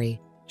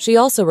recovery. She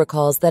also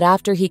recalls that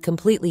after he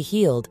completely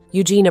healed,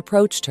 Eugene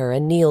approached her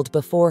and kneeled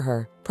before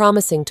her,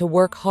 promising to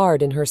work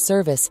hard in her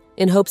service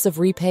in hopes of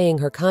repaying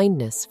her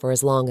kindness for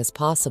as long as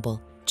possible.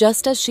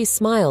 Just as she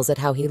smiles at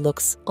how he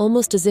looks,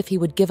 almost as if he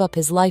would give up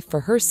his life for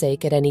her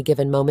sake at any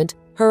given moment,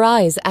 her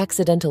eyes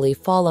accidentally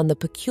fall on the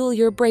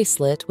peculiar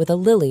bracelet with a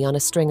lily on a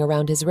string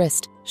around his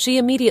wrist. She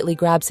immediately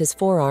grabs his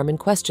forearm and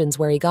questions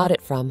where he got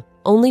it from,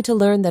 only to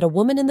learn that a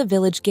woman in the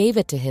village gave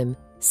it to him,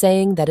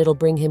 saying that it'll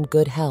bring him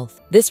good health.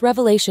 This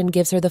revelation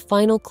gives her the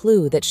final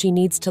clue that she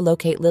needs to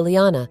locate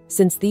Liliana.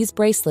 Since these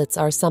bracelets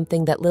are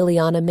something that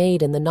Liliana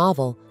made in the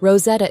novel,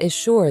 Rosetta is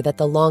sure that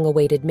the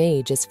long-awaited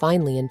mage is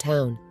finally in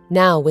town.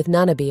 Now, with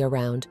Nanabe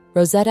around,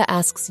 Rosetta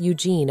asks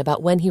Eugene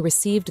about when he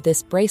received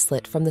this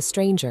bracelet from the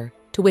stranger,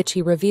 to which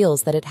he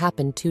reveals that it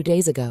happened 2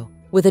 days ago.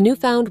 With a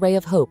newfound ray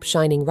of hope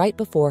shining right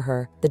before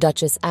her, the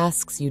Duchess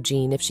asks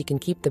Eugene if she can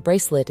keep the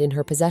bracelet in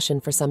her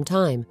possession for some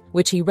time,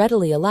 which he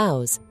readily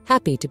allows,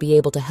 happy to be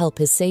able to help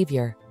his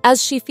savior.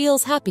 As she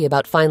feels happy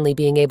about finally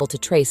being able to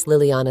trace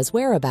Liliana's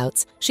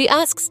whereabouts, she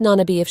asks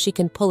Nanabe if she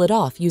can pull it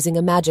off using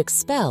a magic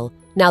spell,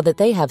 now that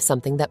they have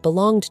something that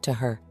belonged to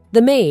her.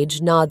 The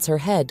mage nods her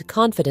head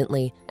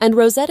confidently, and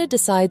Rosetta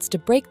decides to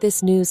break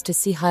this news to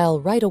Sihael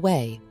right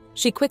away.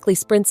 She quickly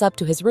sprints up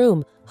to his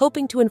room,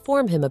 hoping to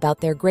inform him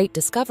about their great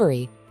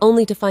discovery,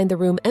 only to find the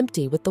room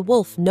empty with the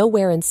wolf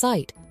nowhere in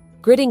sight.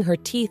 Gritting her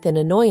teeth in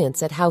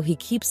annoyance at how he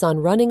keeps on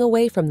running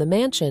away from the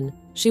mansion,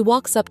 she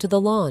walks up to the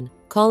lawn,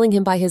 calling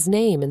him by his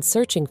name and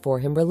searching for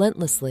him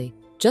relentlessly.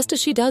 Just as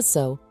she does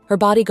so, her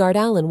bodyguard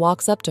Alan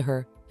walks up to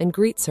her and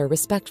greets her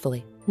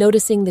respectfully.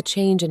 Noticing the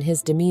change in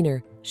his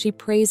demeanor, she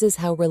praises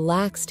how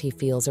relaxed he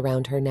feels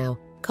around her now,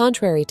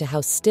 contrary to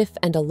how stiff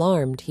and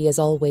alarmed he has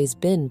always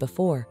been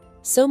before.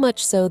 So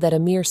much so that a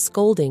mere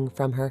scolding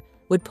from her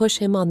would push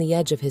him on the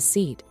edge of his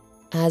seat.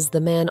 As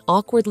the man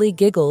awkwardly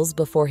giggles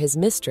before his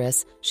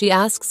mistress, she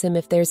asks him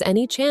if there's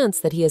any chance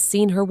that he has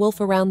seen her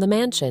wolf around the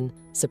mansion.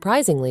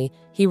 Surprisingly,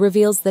 he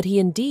reveals that he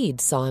indeed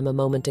saw him a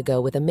moment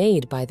ago with a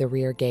maid by the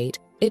rear gate.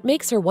 It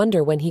makes her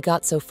wonder when he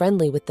got so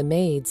friendly with the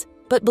maids,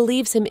 but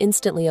believes him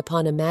instantly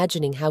upon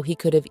imagining how he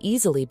could have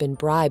easily been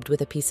bribed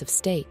with a piece of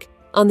steak.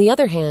 On the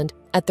other hand,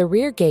 at the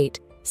rear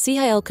gate,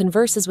 Sihael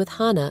converses with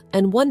Hana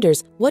and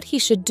wonders what he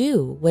should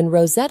do when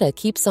Rosetta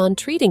keeps on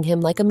treating him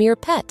like a mere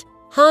pet.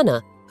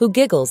 Hana, who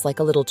giggles like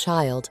a little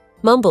child,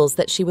 mumbles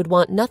that she would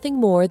want nothing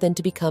more than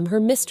to become her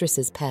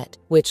mistress's pet,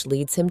 which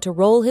leads him to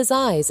roll his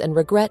eyes and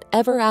regret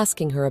ever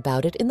asking her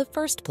about it in the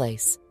first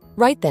place.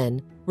 Right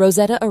then,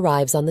 Rosetta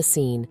arrives on the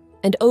scene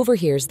and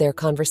overhears their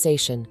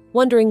conversation,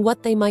 wondering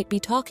what they might be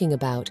talking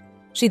about.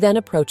 She then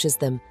approaches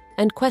them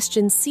and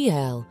questions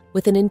Sihael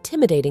with an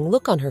intimidating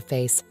look on her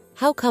face.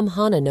 How come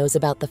Hana knows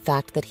about the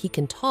fact that he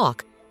can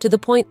talk to the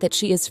point that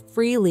she is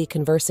freely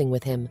conversing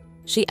with him?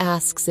 She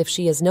asks if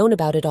she has known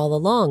about it all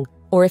along,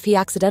 or if he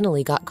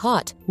accidentally got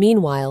caught.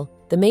 Meanwhile,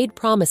 the maid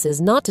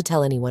promises not to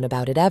tell anyone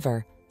about it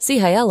ever.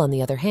 Sihael, on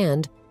the other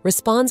hand,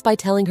 responds by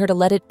telling her to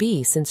let it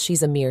be since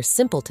she's a mere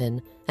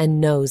simpleton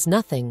and knows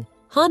nothing.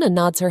 Hana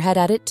nods her head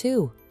at it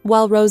too,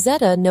 while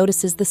Rosetta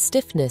notices the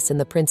stiffness in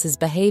the prince's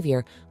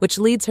behavior, which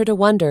leads her to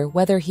wonder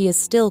whether he is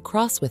still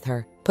cross with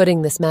her.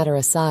 Putting this matter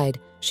aside,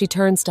 she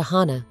turns to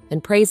Hana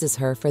and praises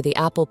her for the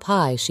apple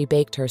pie she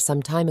baked her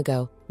some time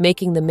ago,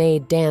 making the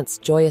maid dance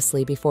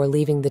joyously before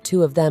leaving the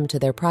two of them to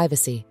their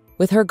privacy.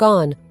 With her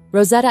gone,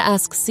 Rosetta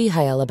asks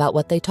Sihael about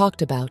what they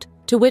talked about,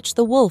 to which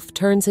the wolf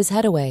turns his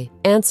head away,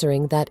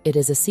 answering that it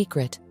is a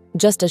secret.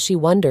 Just as she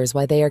wonders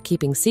why they are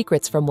keeping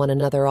secrets from one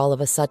another all of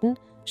a sudden,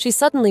 she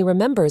suddenly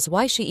remembers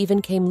why she even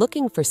came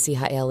looking for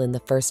Sihael in the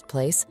first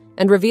place,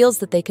 and reveals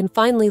that they can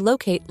finally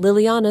locate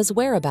Liliana's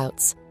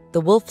whereabouts.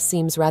 The wolf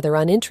seems rather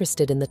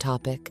uninterested in the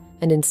topic,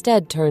 and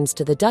instead turns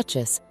to the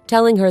Duchess,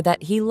 telling her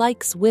that he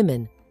likes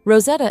women.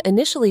 Rosetta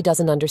initially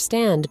doesn't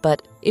understand,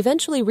 but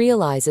eventually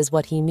realizes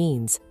what he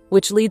means,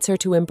 which leads her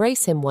to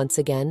embrace him once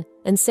again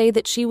and say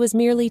that she was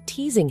merely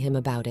teasing him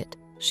about it.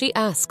 She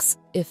asks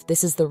if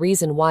this is the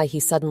reason why he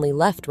suddenly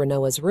left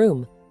Renoa's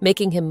room,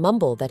 making him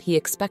mumble that he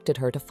expected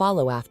her to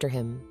follow after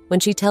him. When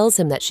she tells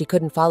him that she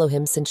couldn't follow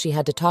him since she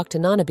had to talk to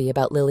Nanabe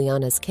about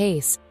Liliana's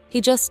case,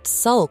 he just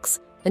sulks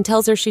and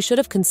tells her she should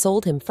have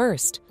consoled him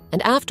first,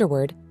 and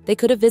afterward they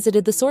could have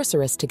visited the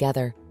sorceress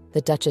together.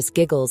 The Duchess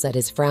giggles at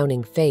his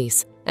frowning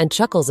face and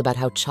chuckles about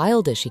how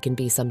childish he can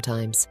be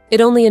sometimes.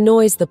 It only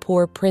annoys the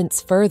poor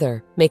prince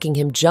further, making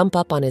him jump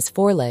up on his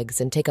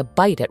forelegs and take a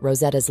bite at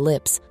Rosetta's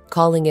lips,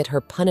 calling it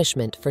her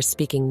punishment for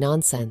speaking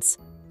nonsense.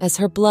 As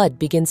her blood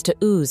begins to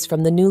ooze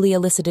from the newly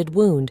elicited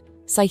wound,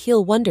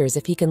 Sahil wonders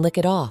if he can lick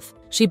it off.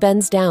 She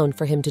bends down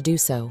for him to do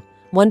so,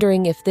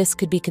 wondering if this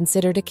could be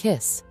considered a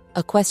kiss,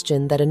 a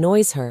question that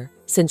annoys her,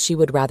 since she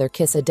would rather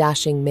kiss a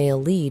dashing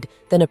male lead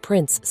than a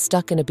prince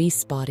stuck in a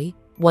beast's body.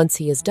 Once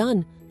he is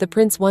done, the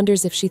prince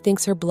wonders if she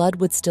thinks her blood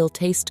would still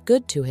taste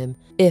good to him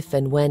if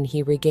and when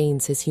he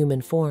regains his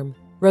human form.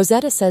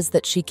 Rosetta says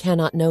that she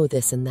cannot know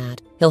this and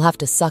that. He'll have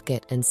to suck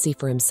it and see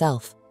for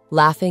himself.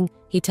 Laughing,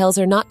 he tells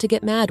her not to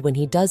get mad when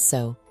he does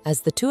so,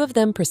 as the two of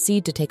them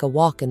proceed to take a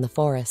walk in the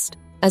forest.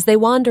 As they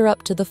wander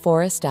up to the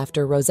forest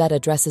after Rosetta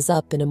dresses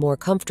up in a more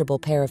comfortable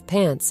pair of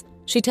pants,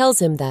 she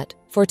tells him that,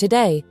 for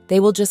today, they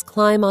will just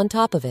climb on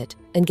top of it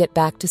and get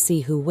back to see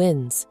who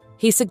wins.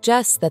 He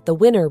suggests that the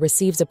winner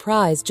receives a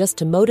prize just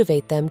to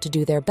motivate them to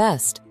do their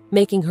best,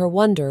 making her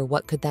wonder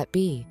what could that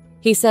be.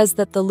 He says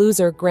that the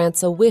loser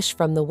grants a wish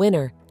from the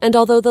winner, and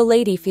although the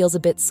lady feels a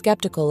bit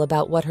skeptical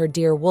about what her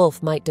dear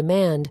wolf might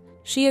demand,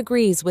 she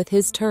agrees with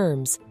his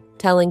terms,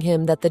 telling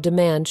him that the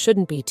demand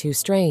shouldn't be too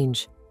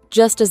strange.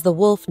 Just as the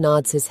wolf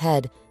nods his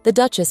head, the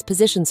Duchess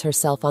positions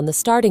herself on the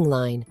starting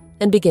line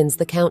and begins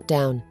the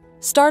countdown.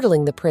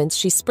 Startling the prince,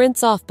 she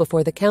sprints off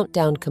before the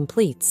countdown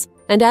completes,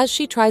 and as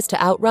she tries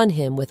to outrun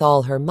him with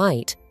all her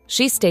might,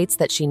 she states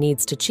that she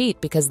needs to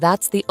cheat because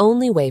that's the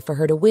only way for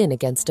her to win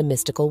against a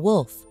mystical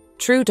wolf.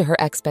 True to her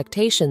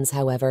expectations,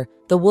 however,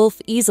 the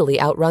wolf easily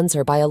outruns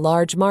her by a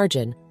large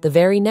margin the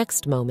very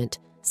next moment,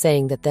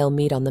 saying that they'll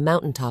meet on the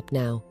mountaintop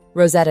now.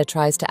 Rosetta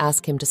tries to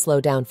ask him to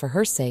slow down for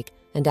her sake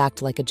and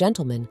act like a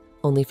gentleman,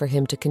 only for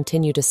him to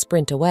continue to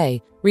sprint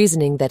away,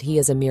 reasoning that he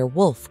is a mere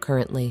wolf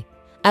currently.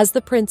 As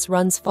the prince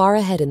runs far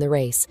ahead in the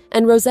race,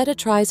 and Rosetta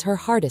tries her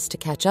hardest to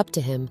catch up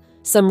to him,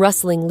 some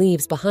rustling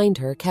leaves behind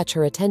her catch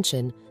her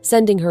attention,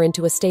 sending her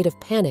into a state of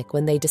panic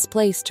when they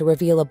displace to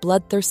reveal a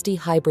bloodthirsty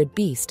hybrid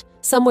beast,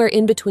 somewhere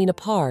in between a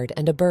pard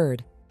and a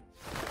bird.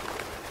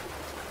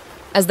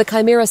 As the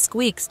chimera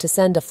squeaks to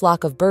send a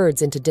flock of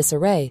birds into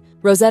disarray,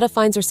 Rosetta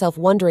finds herself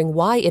wondering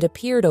why it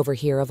appeared over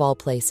here of all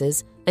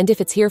places, and if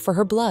it's here for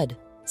her blood.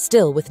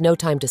 Still, with no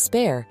time to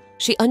spare,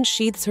 she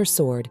unsheathes her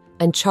sword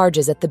and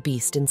charges at the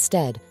beast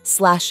instead,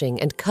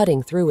 slashing and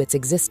cutting through its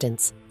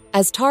existence.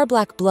 As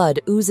tar-black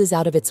blood oozes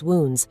out of its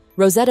wounds,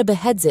 Rosetta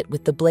beheads it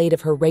with the blade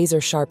of her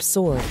razor-sharp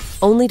sword,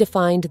 only to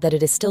find that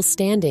it is still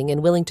standing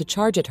and willing to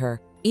charge at her,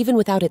 even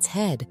without its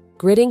head.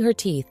 Gritting her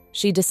teeth,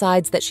 she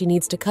decides that she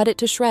needs to cut it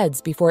to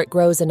shreds before it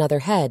grows another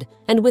head,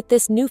 and with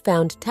this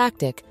newfound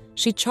tactic,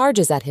 she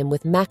charges at him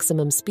with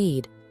maximum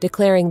speed,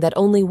 declaring that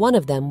only one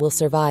of them will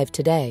survive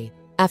today.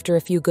 After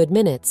a few good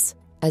minutes,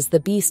 as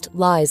the beast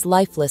lies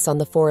lifeless on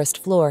the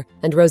forest floor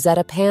and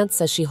Rosetta pants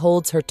as she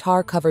holds her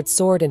tar-covered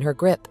sword in her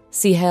grip,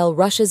 Sihel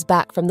rushes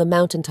back from the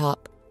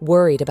mountaintop,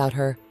 worried about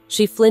her.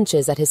 She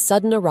flinches at his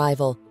sudden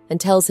arrival and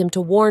tells him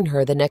to warn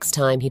her the next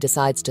time he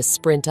decides to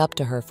sprint up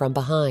to her from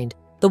behind.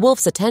 The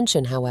wolf's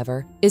attention,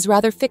 however, is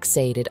rather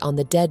fixated on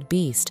the dead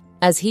beast,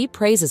 as he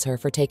praises her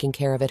for taking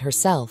care of it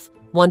herself,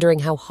 wondering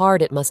how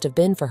hard it must have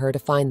been for her to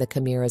find the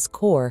chimera's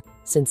core,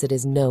 since it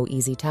is no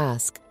easy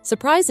task.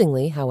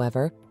 Surprisingly,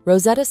 however,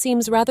 Rosetta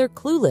seems rather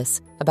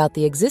clueless about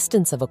the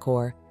existence of a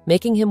core,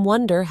 making him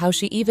wonder how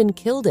she even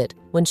killed it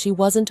when she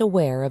wasn't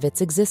aware of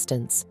its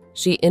existence.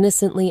 She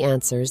innocently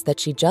answers that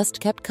she just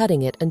kept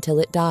cutting it until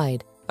it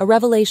died, a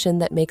revelation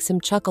that makes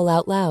him chuckle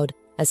out loud,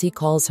 as he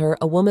calls her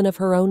a woman of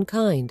her own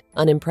kind.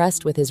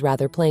 Unimpressed with his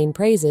rather plain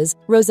praises,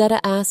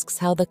 Rosetta asks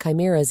how the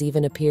chimeras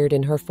even appeared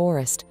in her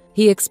forest.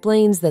 He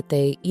explains that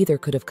they either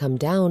could have come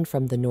down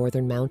from the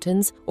northern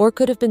mountains or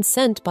could have been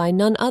sent by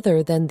none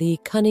other than the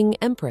cunning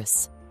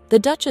Empress. The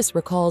Duchess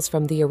recalls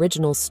from the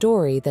original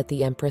story that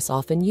the Empress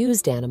often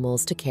used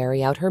animals to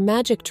carry out her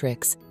magic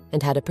tricks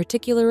and had a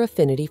particular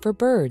affinity for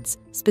birds,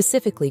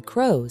 specifically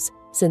crows,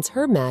 since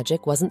her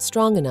magic wasn't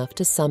strong enough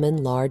to summon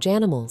large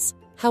animals.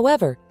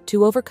 However,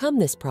 to overcome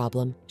this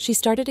problem, she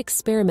started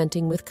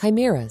experimenting with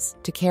chimeras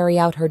to carry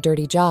out her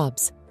dirty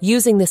jobs.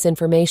 Using this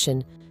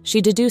information,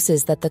 she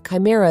deduces that the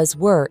chimeras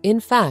were, in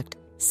fact,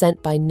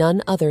 sent by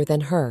none other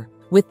than her.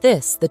 With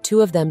this, the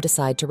two of them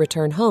decide to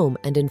return home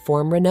and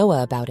inform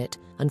Renoa about it.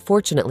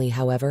 Unfortunately,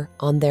 however,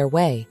 on their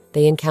way,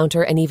 they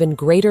encounter an even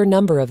greater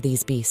number of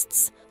these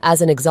beasts.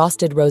 As an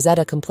exhausted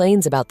Rosetta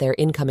complains about their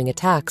incoming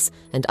attacks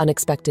and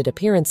unexpected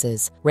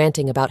appearances,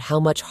 ranting about how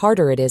much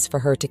harder it is for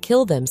her to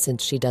kill them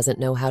since she doesn't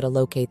know how to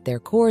locate their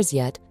cores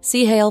yet,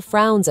 Sihel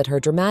frowns at her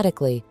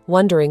dramatically,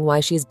 wondering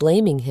why she's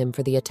blaming him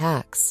for the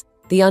attacks.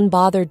 The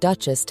unbothered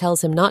Duchess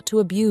tells him not to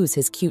abuse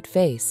his cute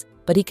face,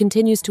 but he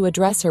continues to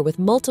address her with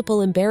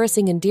multiple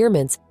embarrassing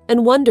endearments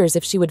and wonders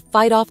if she would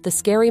fight off the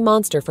scary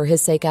monster for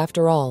his sake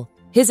after all.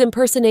 His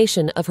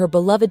impersonation of her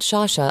beloved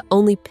Shasha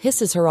only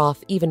pisses her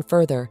off even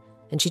further,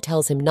 and she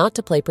tells him not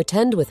to play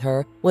pretend with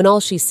her when all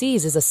she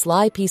sees is a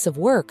sly piece of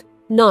work,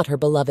 not her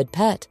beloved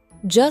pet.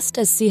 Just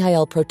as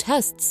Sihel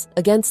protests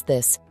against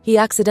this, he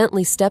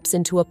accidentally steps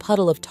into a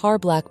puddle of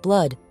tar-black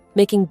blood,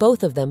 making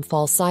both of them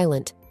fall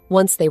silent.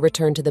 Once they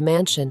return to the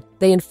mansion,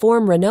 they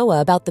inform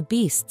Renoa about the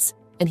beasts,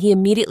 and he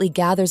immediately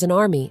gathers an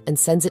army and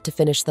sends it to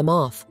finish them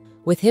off.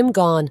 With him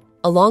gone,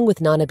 along with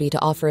Nanabi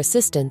to offer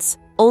assistance,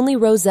 only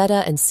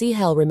Rosetta and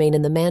Sihel remain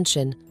in the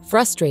mansion,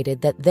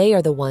 frustrated that they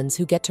are the ones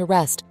who get to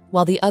rest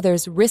while the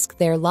others risk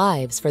their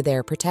lives for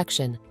their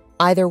protection.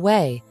 Either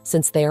way,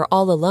 since they are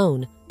all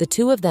alone, the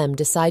two of them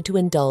decide to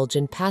indulge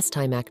in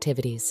pastime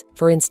activities,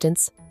 for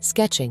instance,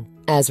 sketching.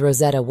 As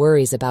Rosetta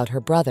worries about her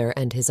brother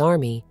and his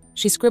army,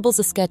 she scribbles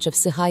a sketch of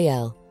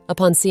Sihel,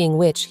 upon seeing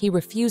which he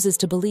refuses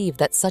to believe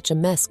that such a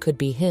mess could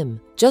be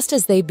him. Just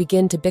as they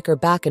begin to bicker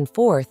back and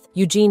forth,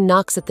 Eugene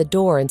knocks at the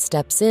door and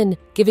steps in,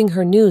 giving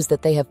her news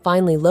that they have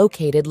finally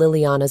located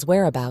Liliana's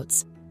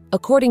whereabouts.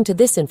 According to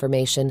this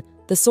information,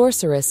 the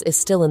sorceress is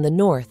still in the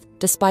north,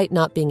 despite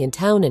not being in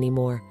town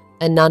anymore,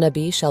 and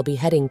Nanabi shall be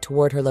heading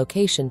toward her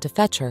location to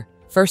fetch her,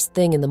 first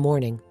thing in the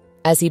morning.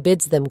 As he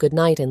bids them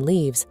goodnight and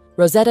leaves,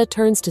 Rosetta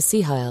turns to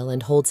Sihel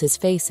and holds his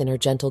face in her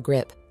gentle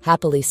grip,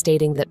 happily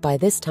stating that by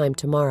this time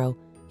tomorrow,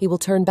 he will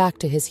turn back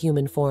to his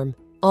human form.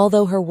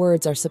 Although her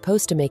words are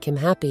supposed to make him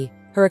happy,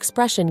 her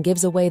expression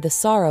gives away the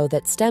sorrow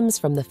that stems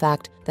from the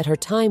fact that her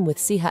time with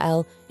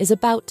Sihel is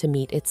about to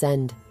meet its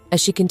end.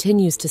 As she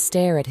continues to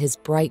stare at his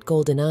bright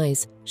golden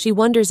eyes, she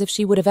wonders if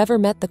she would have ever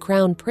met the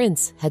crown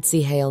prince had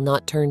Sihel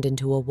not turned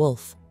into a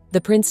wolf.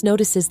 The prince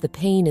notices the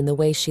pain in the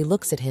way she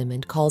looks at him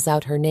and calls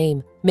out her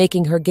name,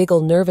 making her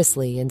giggle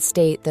nervously and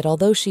state that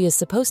although she is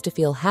supposed to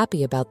feel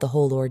happy about the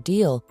whole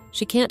ordeal,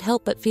 she can't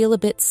help but feel a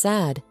bit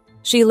sad.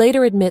 She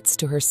later admits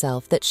to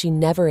herself that she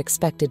never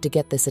expected to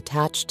get this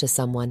attached to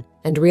someone,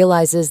 and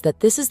realizes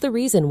that this is the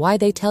reason why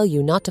they tell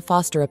you not to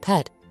foster a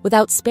pet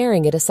without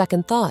sparing it a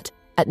second thought.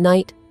 At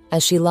night,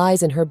 as she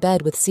lies in her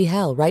bed with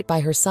Sihel right by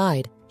her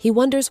side, he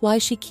wonders why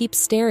she keeps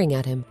staring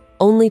at him,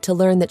 only to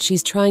learn that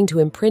she's trying to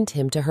imprint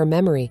him to her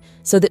memory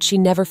so that she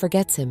never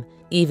forgets him,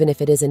 even if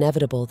it is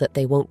inevitable that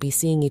they won't be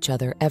seeing each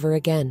other ever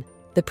again.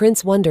 The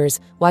prince wonders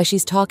why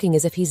she's talking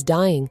as if he's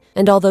dying,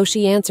 and although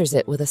she answers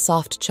it with a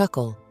soft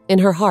chuckle, in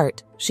her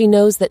heart, she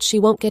knows that she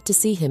won't get to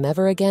see him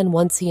ever again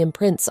once he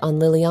imprints on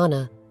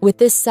Liliana. With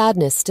this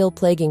sadness still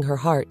plaguing her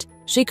heart,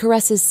 she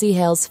caresses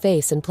Sihel's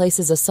face and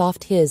places a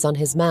soft hiss on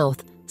his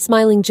mouth,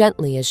 smiling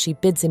gently as she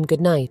bids him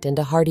goodnight and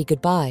a hearty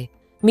goodbye.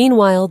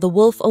 Meanwhile, the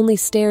wolf only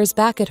stares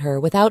back at her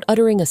without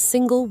uttering a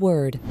single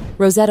word.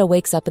 Rosetta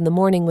wakes up in the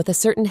morning with a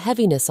certain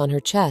heaviness on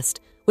her chest,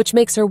 which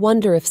makes her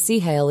wonder if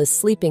Sihel is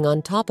sleeping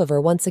on top of her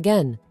once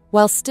again.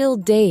 While still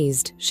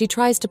dazed, she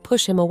tries to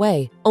push him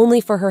away,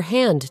 only for her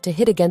hand to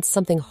hit against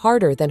something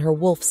harder than her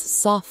wolf's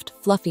soft,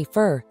 fluffy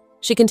fur.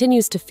 She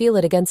continues to feel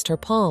it against her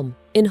palm,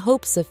 in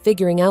hopes of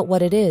figuring out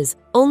what it is,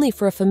 only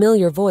for a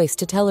familiar voice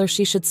to tell her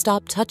she should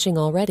stop touching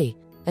already.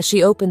 As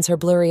she opens her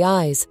blurry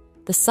eyes,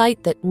 the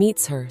sight that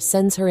meets her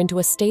sends her into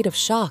a state of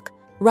shock.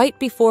 Right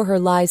before her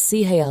lies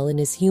Sihael in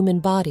his human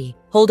body,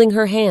 holding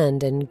her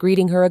hand and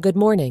greeting her a good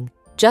morning.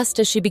 Just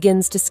as she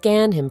begins to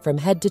scan him from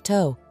head to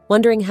toe,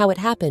 wondering how it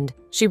happened,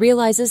 she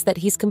realizes that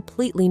he's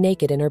completely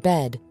naked in her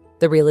bed.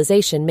 The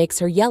realization makes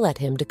her yell at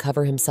him to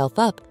cover himself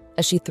up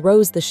as she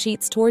throws the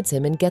sheets towards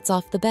him and gets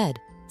off the bed.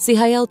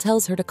 Sihael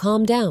tells her to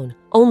calm down,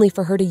 only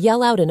for her to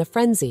yell out in a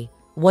frenzy,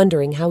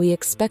 wondering how he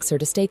expects her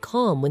to stay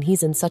calm when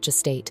he's in such a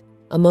state.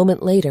 A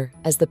moment later,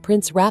 as the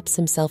prince wraps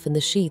himself in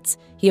the sheets,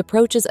 he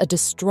approaches a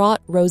distraught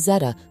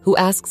Rosetta who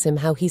asks him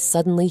how he's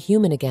suddenly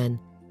human again.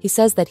 He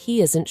says that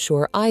he isn't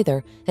sure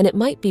either, and it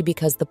might be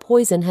because the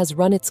poison has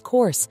run its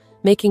course,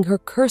 making her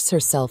curse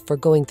herself for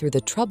going through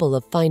the trouble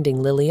of finding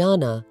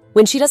Liliana.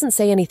 When she doesn't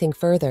say anything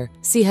further,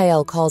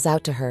 Sihael calls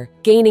out to her,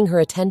 gaining her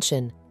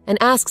attention,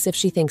 and asks if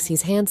she thinks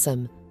he's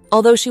handsome.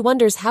 Although she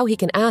wonders how he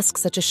can ask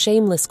such a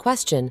shameless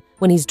question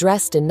when he's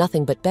dressed in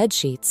nothing but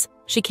bedsheets,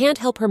 she can't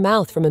help her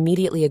mouth from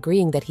immediately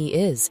agreeing that he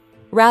is.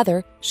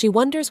 Rather, she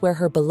wonders where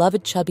her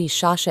beloved chubby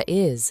Shasha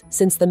is,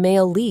 since the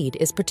male lead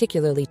is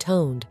particularly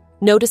toned.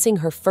 Noticing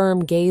her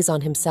firm gaze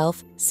on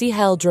himself,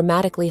 Sihael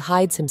dramatically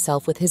hides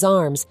himself with his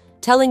arms,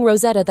 telling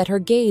Rosetta that her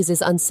gaze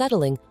is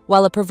unsettling,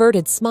 while a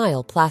perverted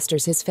smile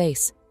plasters his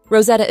face.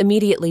 Rosetta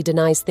immediately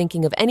denies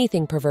thinking of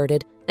anything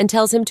perverted and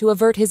tells him to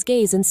avert his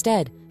gaze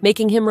instead,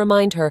 making him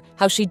remind her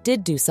how she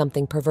did do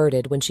something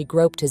perverted when she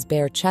groped his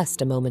bare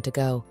chest a moment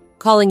ago.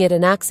 Calling it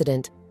an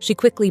accident, she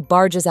quickly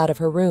barges out of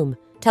her room,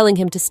 telling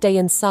him to stay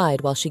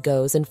inside while she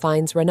goes and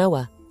finds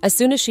Renoa. As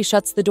soon as she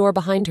shuts the door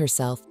behind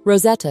herself,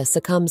 Rosetta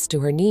succumbs to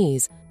her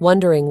knees,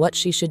 wondering what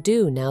she should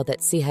do now that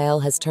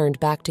Sihael has turned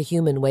back to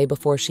human way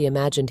before she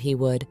imagined he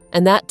would,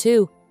 and that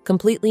too,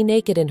 completely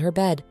naked in her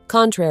bed,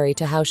 contrary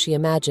to how she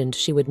imagined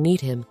she would meet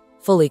him,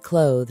 fully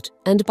clothed,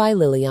 and by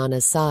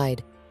Liliana's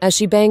side. As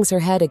she bangs her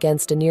head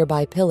against a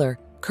nearby pillar,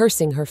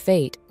 cursing her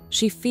fate,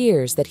 she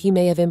fears that he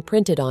may have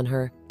imprinted on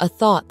her, a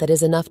thought that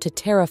is enough to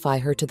terrify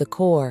her to the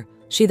core.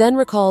 She then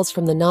recalls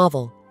from the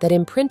novel that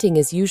imprinting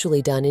is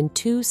usually done in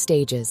 2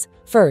 stages.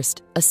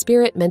 First, a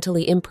spirit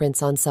mentally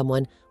imprints on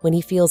someone when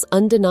he feels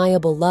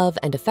undeniable love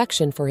and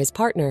affection for his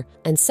partner,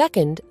 and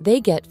second, they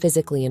get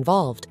physically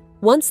involved.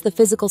 Once the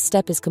physical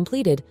step is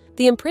completed,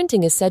 the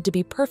imprinting is said to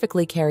be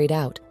perfectly carried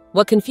out.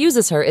 What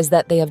confuses her is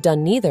that they have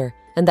done neither,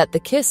 and that the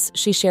kiss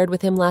she shared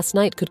with him last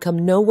night could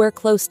come nowhere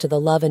close to the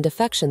love and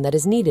affection that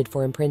is needed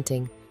for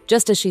imprinting.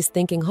 Just as she's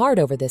thinking hard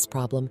over this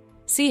problem,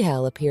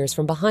 Sihael appears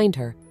from behind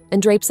her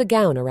and drapes a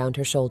gown around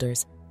her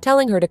shoulders,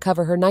 telling her to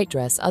cover her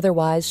nightdress,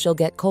 otherwise she'll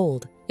get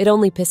cold. It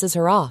only pisses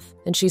her off,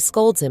 and she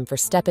scolds him for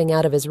stepping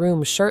out of his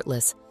room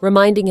shirtless,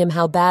 reminding him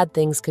how bad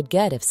things could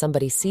get if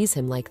somebody sees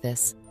him like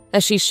this.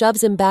 As she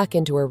shoves him back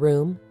into her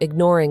room,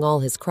 ignoring all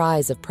his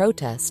cries of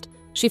protest,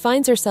 she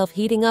finds herself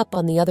heating up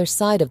on the other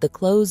side of the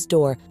closed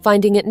door,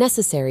 finding it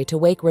necessary to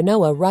wake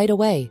Renoa right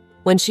away.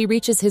 When she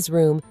reaches his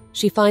room,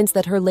 she finds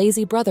that her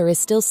lazy brother is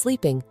still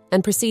sleeping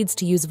and proceeds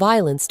to use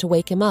violence to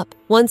wake him up.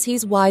 Once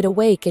he's wide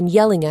awake and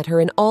yelling at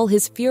her in all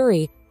his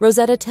fury,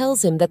 Rosetta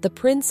tells him that the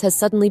prince has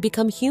suddenly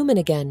become human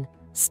again.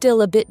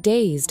 Still a bit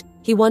dazed,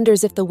 he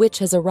wonders if the witch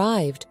has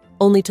arrived,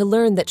 only to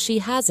learn that she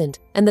hasn't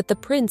and that the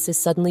prince is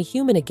suddenly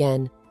human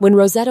again, when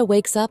Rosetta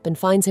wakes up and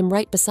finds him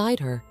right beside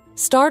her.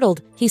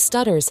 Startled, he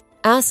stutters,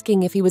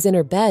 asking if he was in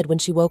her bed when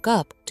she woke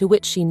up, to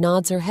which she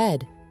nods her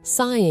head,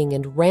 sighing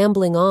and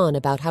rambling on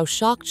about how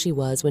shocked she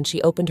was when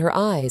she opened her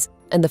eyes,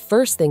 and the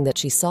first thing that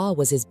she saw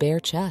was his bare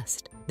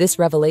chest. This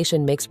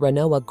revelation makes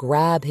Renoa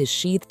grab his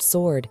sheathed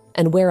sword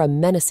and wear a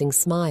menacing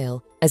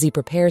smile as he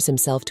prepares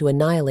himself to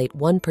annihilate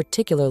one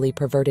particularly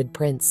perverted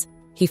prince.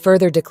 He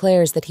further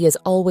declares that he has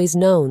always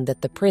known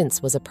that the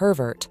prince was a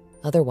pervert,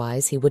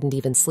 otherwise he wouldn't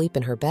even sleep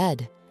in her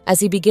bed. As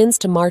he begins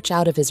to march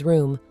out of his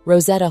room,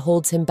 Rosetta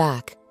holds him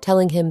back,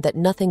 telling him that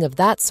nothing of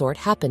that sort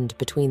happened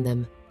between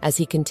them. As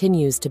he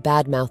continues to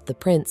badmouth the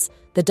prince,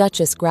 the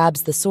Duchess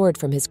grabs the sword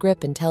from his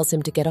grip and tells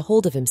him to get a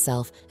hold of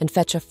himself and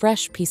fetch a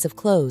fresh piece of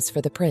clothes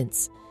for the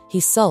prince. He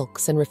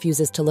sulks and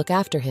refuses to look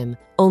after him,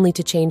 only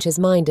to change his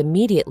mind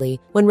immediately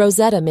when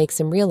Rosetta makes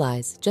him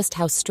realize just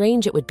how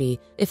strange it would be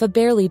if a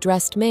barely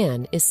dressed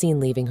man is seen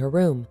leaving her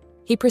room.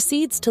 He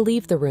proceeds to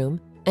leave the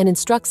room and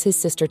instructs his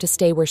sister to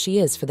stay where she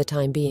is for the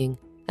time being.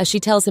 As she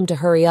tells him to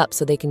hurry up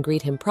so they can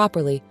greet him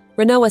properly,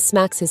 Renoa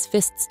smacks his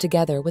fists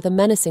together with a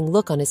menacing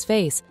look on his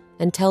face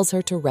and tells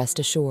her to rest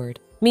assured.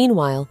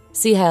 Meanwhile,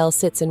 Sihael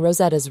sits in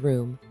Rosetta's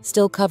room,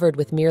 still covered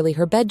with merely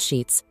her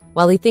bedsheets,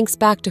 while he thinks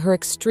back to her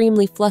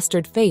extremely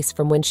flustered face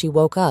from when she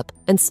woke up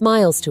and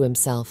smiles to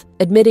himself,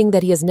 admitting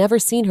that he has never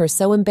seen her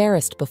so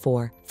embarrassed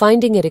before.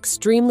 Finding it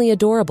extremely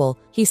adorable,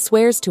 he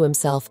swears to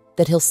himself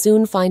that he'll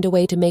soon find a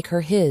way to make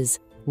her his,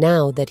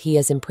 now that he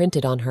has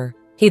imprinted on her.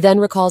 He then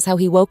recalls how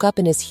he woke up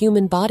in his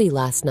human body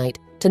last night,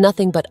 to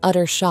nothing but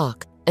utter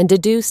shock, and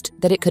deduced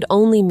that it could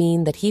only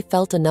mean that he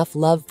felt enough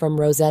love from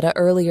Rosetta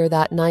earlier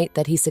that night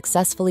that he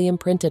successfully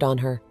imprinted on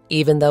her.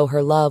 Even though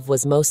her love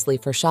was mostly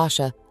for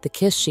Sasha, the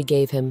kiss she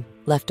gave him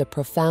left a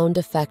profound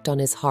effect on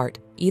his heart,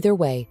 either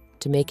way,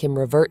 to make him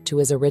revert to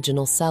his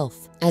original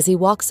self. As he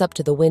walks up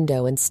to the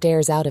window and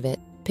stares out of it,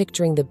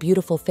 picturing the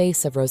beautiful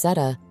face of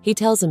Rosetta, he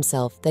tells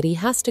himself that he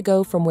has to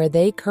go from where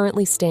they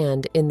currently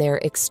stand in their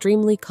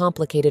extremely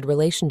complicated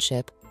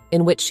relationship,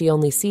 in which she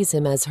only sees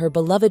him as her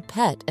beloved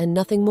pet and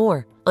nothing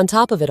more. On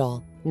top of it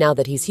all, now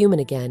that he's human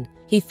again,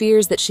 he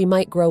fears that she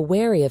might grow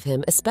wary of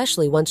him,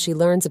 especially once she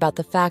learns about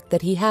the fact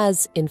that he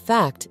has, in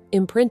fact,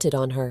 imprinted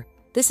on her.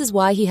 This is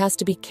why he has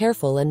to be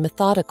careful and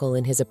methodical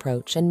in his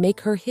approach and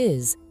make her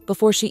his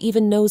before she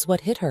even knows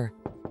what hit her.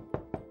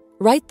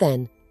 Right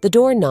then, the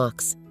door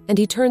knocks, and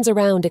he turns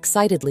around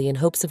excitedly in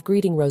hopes of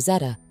greeting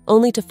Rosetta,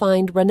 only to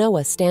find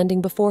Renoa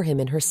standing before him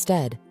in her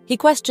stead. He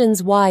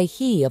questions why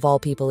he, of all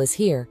people, is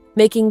here,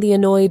 making the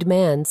annoyed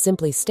man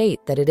simply state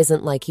that it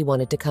isn't like he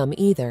wanted to come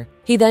either.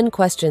 He then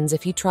questions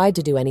if he tried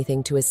to do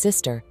anything to his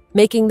sister,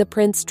 making the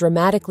prince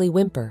dramatically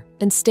whimper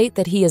and state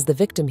that he is the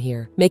victim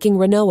here, making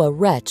Renoa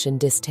retch in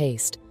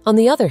distaste. On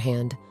the other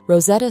hand,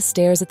 Rosetta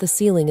stares at the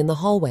ceiling in the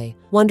hallway,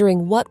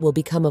 wondering what will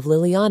become of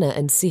Liliana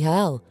and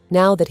Sihael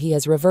now that he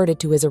has reverted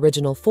to his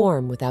original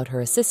form without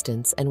her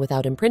assistance and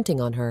without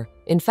imprinting on her.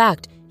 In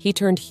fact, he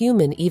turned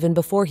human even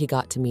before he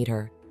got to meet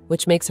her,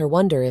 which makes her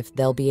wonder if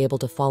they'll be able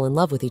to fall in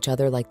love with each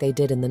other like they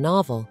did in the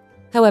novel.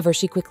 However,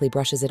 she quickly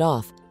brushes it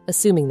off,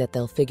 assuming that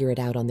they'll figure it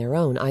out on their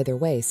own either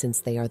way since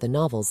they are the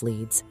novel's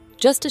leads.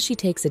 Just as she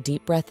takes a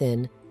deep breath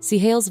in,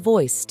 Sihael's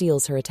voice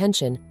steals her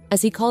attention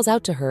as he calls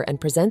out to her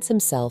and presents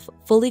himself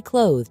fully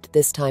clothed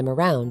this time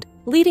around,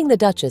 leading the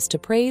Duchess to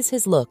praise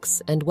his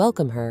looks and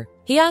welcome her.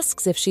 He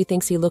asks if she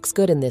thinks he looks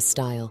good in this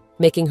style,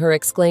 making her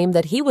exclaim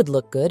that he would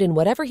look good in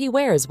whatever he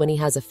wears when he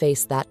has a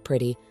face that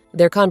pretty.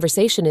 Their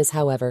conversation is,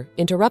 however,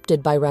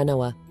 interrupted by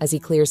Renoa as he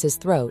clears his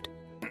throat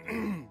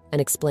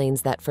and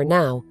explains that for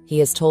now, he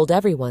has told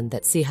everyone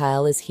that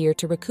Sihael is here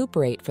to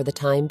recuperate for the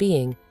time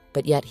being,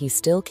 but yet he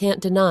still can't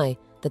deny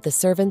that the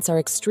servants are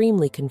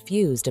extremely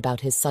confused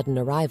about his sudden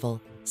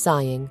arrival.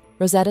 Sighing,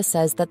 Rosetta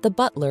says that the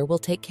butler will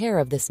take care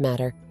of this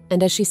matter,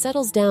 and as she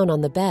settles down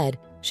on the bed,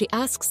 she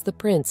asks the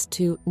prince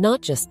to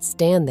not just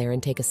stand there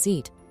and take a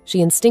seat.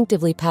 She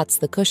instinctively pats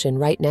the cushion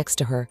right next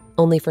to her,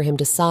 only for him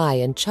to sigh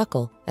and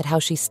chuckle at how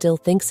she still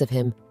thinks of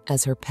him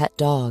as her pet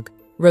dog.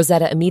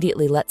 Rosetta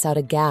immediately lets out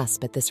a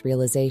gasp at this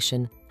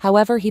realization.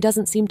 However, he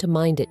doesn't seem to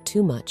mind it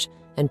too much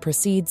and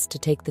proceeds to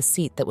take the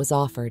seat that was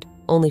offered,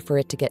 only for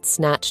it to get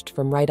snatched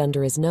from right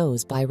under his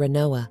nose by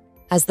Renoa.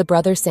 As the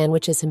brother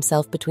sandwiches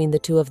himself between the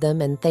two of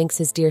them and thanks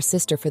his dear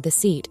sister for the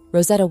seat,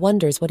 Rosetta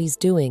wonders what he's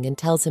doing and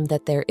tells him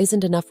that there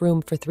isn't enough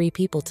room for 3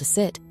 people to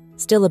sit.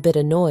 Still a bit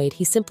annoyed,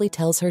 he simply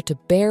tells her to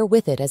bear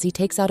with it as he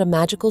takes out a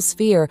magical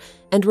sphere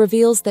and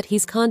reveals that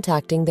he's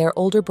contacting their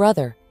older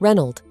brother,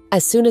 Reynold.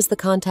 As soon as the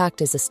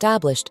contact is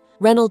established,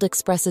 Reynold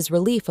expresses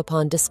relief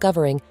upon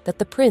discovering that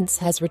the prince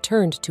has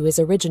returned to his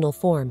original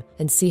form,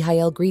 and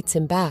Sihael greets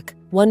him back,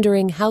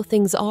 wondering how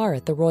things are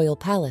at the royal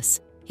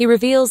palace. He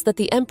reveals that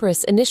the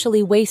empress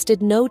initially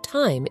wasted no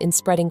time in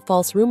spreading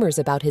false rumors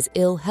about his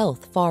ill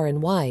health far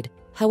and wide.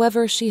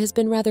 However, she has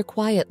been rather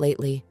quiet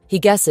lately. He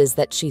guesses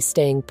that she's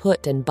staying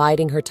put and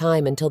biding her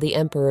time until the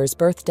emperor's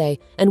birthday,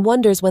 and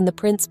wonders when the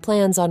prince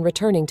plans on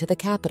returning to the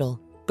capital.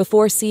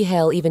 Before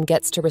Sihael even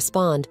gets to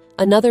respond,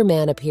 another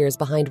man appears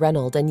behind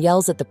Reynold and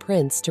yells at the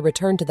prince to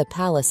return to the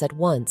palace at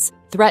once,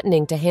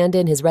 threatening to hand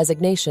in his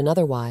resignation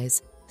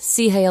otherwise.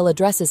 Sihael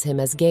addresses him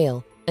as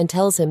Gale and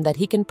tells him that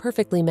he can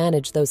perfectly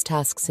manage those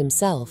tasks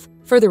himself,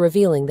 further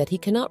revealing that he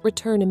cannot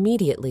return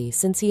immediately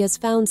since he has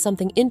found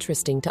something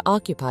interesting to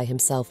occupy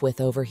himself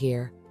with over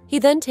here. He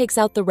then takes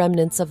out the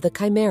remnants of the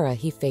chimera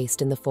he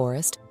faced in the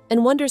forest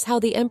and wonders how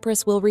the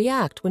Empress will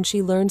react when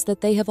she learns that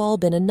they have all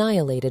been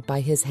annihilated by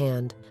his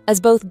hand.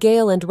 As both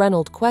Gale and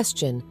Reynold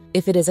question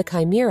if it is a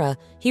chimera,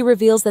 he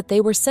reveals that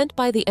they were sent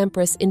by the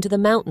Empress into the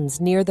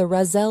mountains near the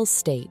Razel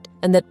state,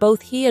 and that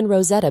both he and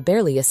Rosetta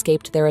barely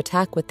escaped their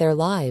attack with their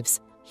lives.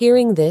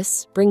 Hearing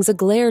this brings a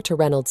glare to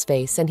Reynold's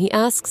face, and he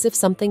asks if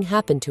something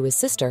happened to his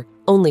sister,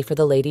 only for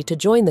the lady to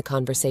join the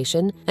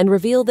conversation and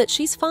reveal that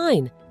she's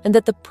fine, and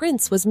that the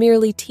prince was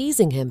merely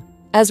teasing him.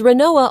 As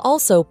Renoa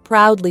also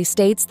proudly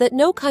states that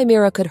no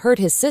chimera could hurt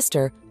his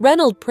sister,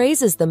 Reynold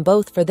praises them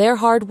both for their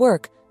hard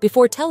work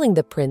before telling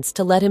the prince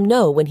to let him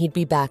know when he'd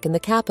be back in the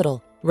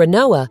capital.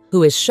 Renoa,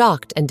 who is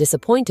shocked and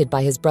disappointed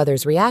by his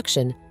brother's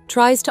reaction,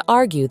 tries to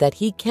argue that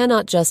he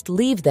cannot just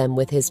leave them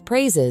with his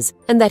praises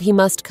and that he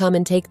must come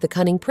and take the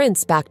cunning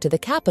prince back to the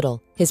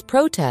capital. His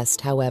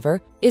protest,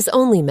 however, is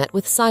only met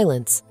with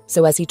silence.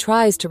 So as he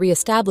tries to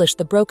re-establish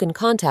the broken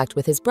contact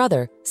with his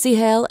brother,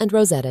 Sihael and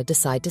Rosetta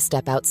decide to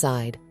step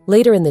outside.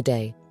 Later in the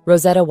day,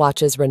 Rosetta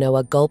watches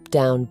Renoa gulp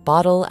down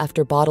bottle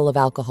after bottle of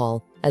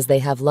alcohol as they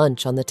have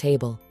lunch on the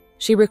table.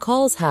 She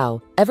recalls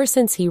how, ever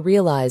since he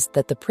realized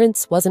that the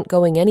prince wasn't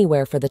going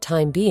anywhere for the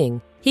time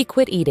being, he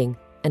quit eating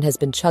and has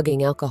been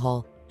chugging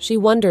alcohol. She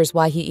wonders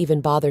why he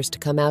even bothers to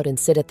come out and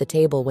sit at the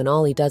table when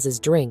all he does is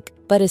drink.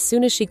 But as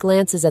soon as she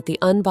glances at the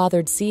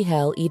unbothered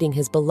Sihel eating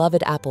his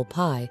beloved apple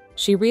pie,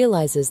 she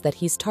realizes that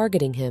he's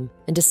targeting him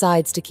and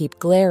decides to keep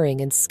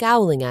glaring and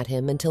scowling at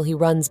him until he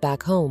runs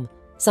back home,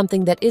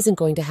 something that isn't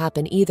going to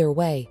happen either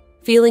way.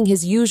 Feeling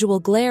his usual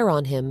glare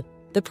on him,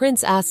 the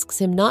prince asks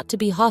him not to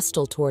be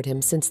hostile toward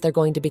him since they're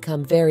going to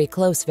become very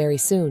close very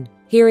soon.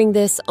 Hearing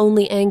this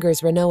only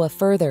angers Renoa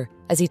further,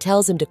 as he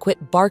tells him to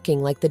quit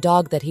barking like the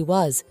dog that he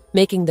was,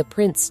 making the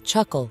prince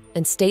chuckle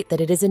and state that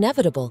it is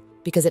inevitable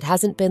because it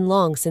hasn't been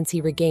long since he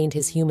regained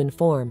his human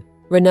form.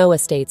 Renoa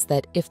states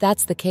that if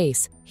that's the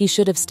case, he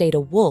should have stayed a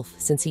wolf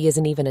since he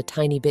isn't even a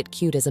tiny bit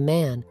cute as a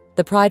man.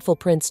 The prideful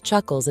prince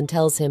chuckles and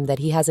tells him that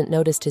he hasn't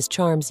noticed his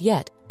charms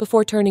yet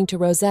before turning to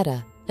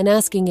Rosetta and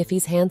asking if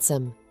he's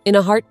handsome. In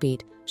a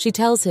heartbeat, she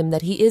tells him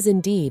that he is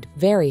indeed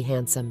very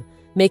handsome,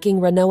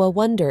 making Renoa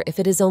wonder if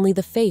it is only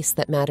the face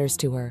that matters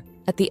to her.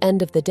 At the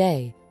end of the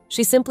day,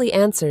 she simply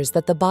answers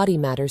that the body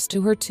matters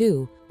to her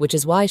too, which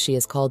is why she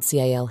is called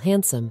Ciel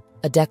handsome,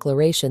 a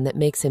declaration that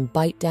makes him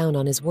bite down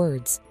on his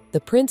words. The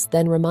prince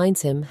then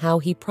reminds him how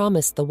he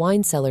promised the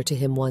wine cellar to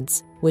him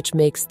once, which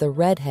makes the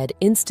redhead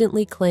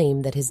instantly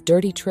claim that his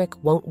dirty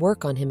trick won't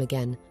work on him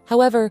again.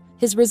 However,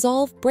 his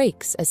resolve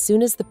breaks as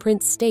soon as the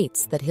prince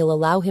states that he'll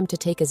allow him to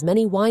take as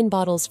many wine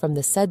bottles from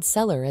the said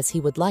cellar as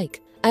he would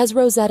like. As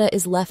Rosetta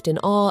is left in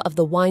awe of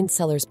the wine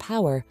cellar's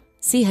power,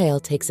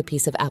 Sihel takes a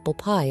piece of apple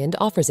pie and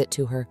offers it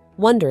to her,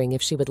 wondering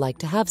if she would like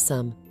to have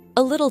some.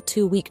 A little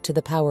too weak to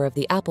the power of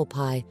the apple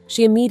pie,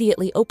 she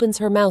immediately opens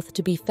her mouth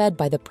to be fed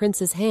by the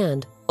prince's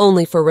hand,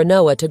 only for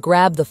Renoa to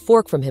grab the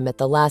fork from him at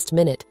the last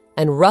minute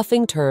and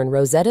roughing turn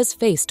Rosetta's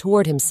face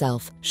toward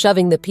himself,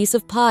 shoving the piece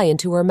of pie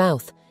into her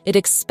mouth. It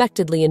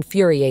expectedly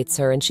infuriates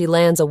her and she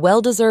lands a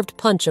well-deserved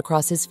punch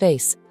across his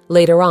face.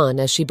 Later on,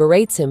 as she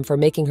berates him for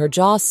making her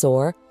jaw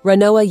sore,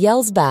 Renoa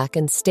yells back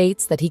and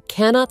states that he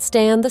cannot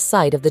stand the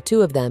sight of the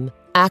two of them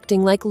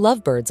acting like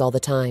lovebirds all the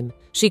time.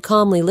 She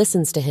calmly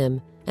listens to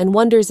him and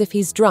wonders if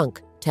he's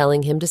drunk,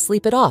 telling him to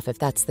sleep it off if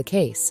that's the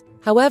case.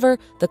 However,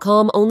 the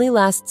calm only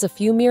lasts a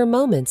few mere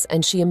moments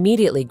and she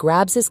immediately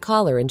grabs his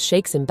collar and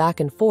shakes him back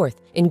and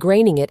forth,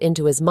 ingraining it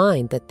into his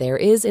mind that there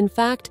is, in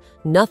fact,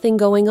 nothing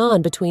going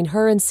on between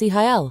her and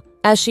Sihel.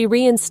 As she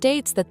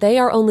reinstates that they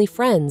are only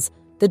friends,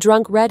 the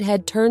drunk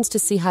redhead turns to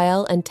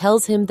Sihel and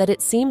tells him that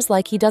it seems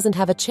like he doesn't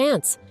have a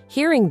chance.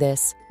 Hearing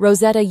this,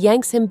 Rosetta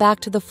yanks him back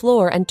to the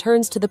floor and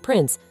turns to the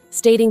prince,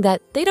 stating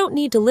that they don't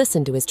need to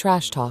listen to his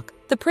trash talk.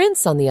 The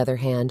prince, on the other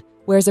hand,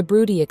 wears a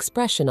broody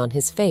expression on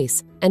his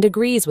face and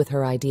agrees with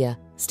her idea,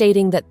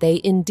 stating that they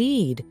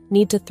indeed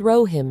need to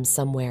throw him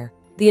somewhere.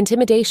 The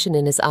intimidation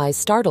in his eyes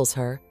startles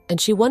her,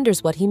 and she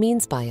wonders what he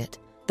means by it.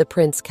 The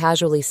prince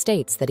casually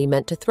states that he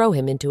meant to throw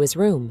him into his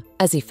room.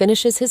 As he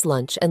finishes his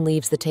lunch and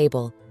leaves the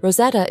table,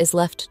 Rosetta is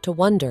left to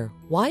wonder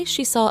why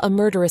she saw a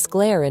murderous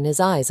glare in his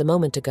eyes a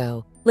moment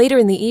ago. Later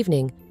in the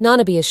evening,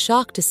 Nanabe is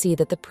shocked to see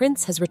that the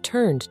prince has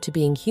returned to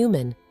being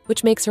human,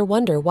 which makes her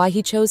wonder why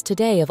he chose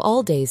today of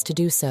all days to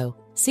do so.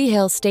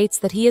 Sihel states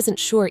that he isn't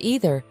sure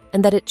either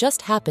and that it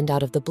just happened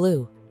out of the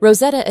blue.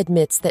 Rosetta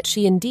admits that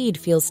she indeed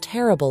feels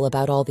terrible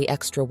about all the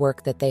extra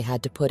work that they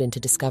had to put into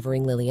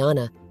discovering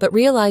Liliana, but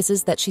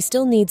realizes that she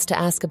still needs to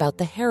ask about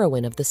the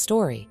heroine of the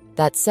story.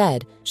 That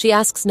said, she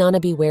asks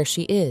Nanabe where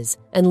she is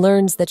and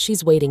learns that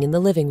she's waiting in the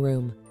living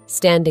room.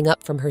 Standing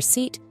up from her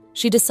seat,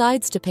 she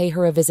decides to pay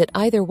her a visit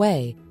either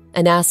way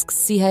and asks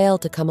Sihel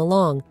to come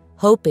along,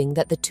 hoping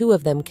that the two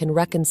of them can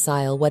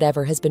reconcile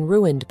whatever has been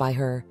ruined by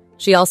her.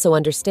 She also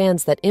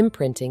understands that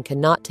imprinting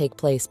cannot take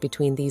place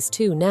between these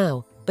two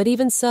now, but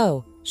even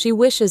so, she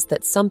wishes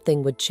that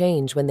something would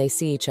change when they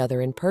see each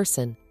other in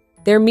person.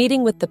 Their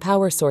meeting with the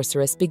power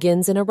sorceress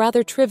begins in a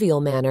rather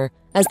trivial manner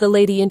as the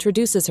lady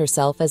introduces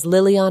herself as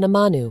Liliana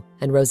Manu,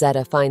 and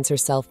Rosetta finds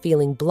herself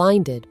feeling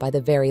blinded by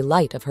the very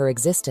light of her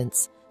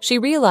existence. She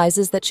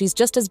realizes that she's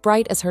just as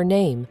bright as her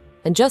name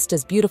and just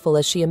as beautiful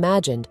as she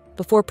imagined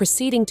before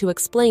proceeding to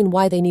explain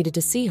why they needed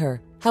to see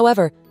her.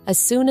 However, as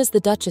soon as the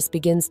Duchess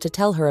begins to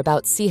tell her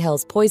about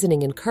Sihel's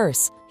poisoning and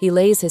curse, he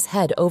lays his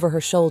head over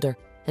her shoulder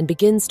and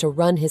begins to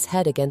run his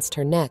head against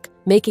her neck,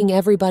 making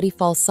everybody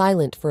fall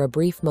silent for a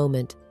brief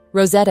moment.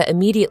 Rosetta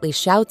immediately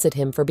shouts at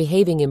him for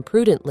behaving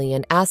imprudently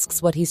and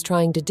asks what he's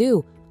trying to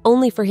do,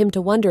 only for him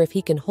to wonder if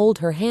he can hold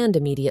her hand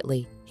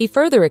immediately. He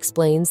further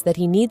explains that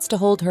he needs to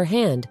hold her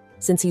hand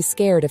since he's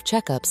scared of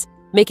checkups,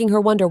 making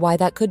her wonder why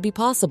that could be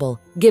possible,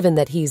 given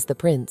that he's the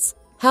prince.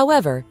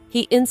 However,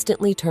 he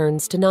instantly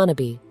turns to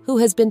Nanabe, who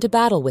has been to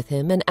battle with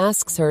him, and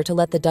asks her to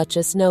let the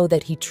Duchess know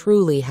that he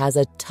truly has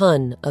a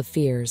ton of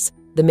fears.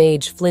 The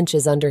mage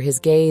flinches under his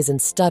gaze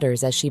and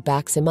stutters as she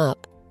backs him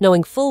up,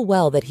 knowing full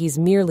well that he's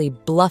merely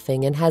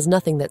bluffing and has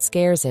nothing that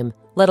scares him,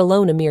 let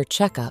alone a mere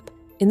checkup.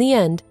 In the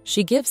end,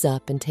 she gives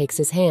up and takes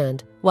his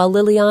hand, while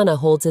Liliana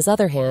holds his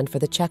other hand for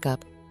the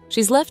checkup.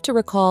 She's left to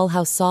recall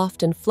how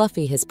soft and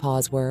fluffy his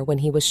paws were when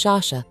he was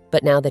Shasha,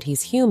 but now that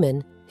he's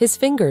human, his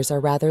fingers are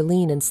rather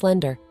lean and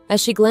slender.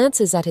 As she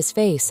glances at his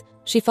face,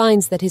 she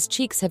finds that his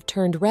cheeks have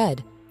turned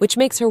red, which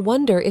makes her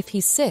wonder if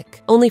he's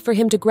sick, only for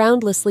him to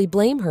groundlessly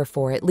blame her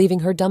for it, leaving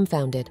her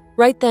dumbfounded.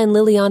 Right then,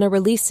 Liliana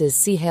releases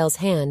Sehail's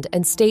hand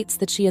and states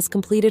that she has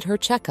completed her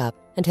checkup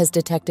and has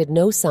detected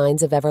no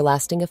signs of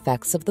everlasting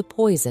effects of the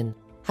poison.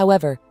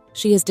 However,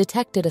 she has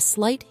detected a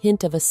slight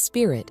hint of a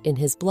spirit in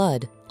his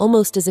blood,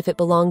 almost as if it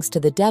belongs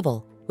to the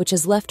devil, which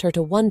has left her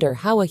to wonder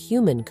how a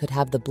human could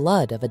have the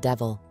blood of a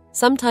devil.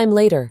 Sometime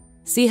later,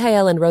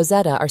 Sehail and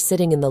Rosetta are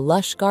sitting in the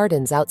lush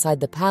gardens outside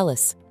the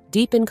palace,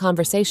 deep in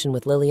conversation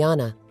with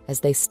Liliana, as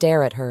they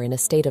stare at her in a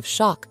state of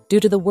shock due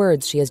to the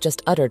words she has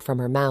just uttered from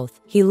her mouth.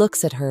 He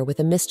looks at her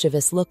with a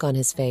mischievous look on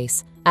his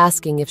face,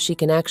 asking if she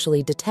can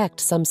actually detect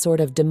some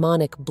sort of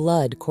demonic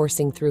blood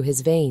coursing through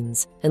his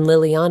veins, and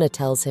Liliana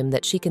tells him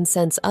that she can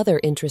sense other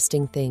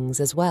interesting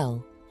things as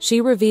well. She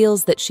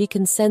reveals that she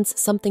can sense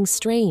something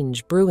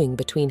strange brewing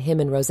between him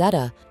and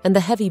Rosetta and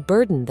the heavy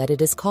burden that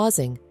it is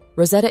causing.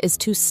 Rosetta is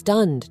too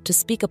stunned to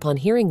speak upon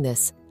hearing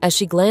this, as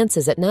she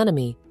glances at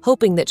Nanami,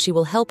 hoping that she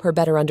will help her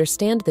better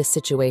understand this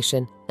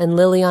situation and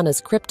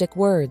Liliana's cryptic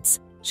words.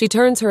 She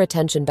turns her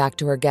attention back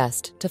to her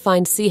guest to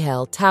find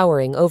Sehail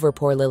towering over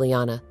poor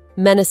Liliana,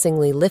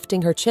 menacingly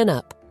lifting her chin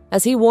up,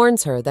 as he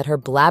warns her that her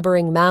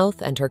blabbering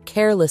mouth and her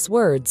careless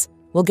words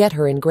will get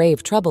her in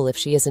grave trouble if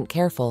she isn't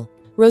careful.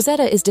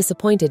 Rosetta is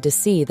disappointed to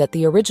see that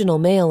the original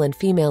male and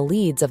female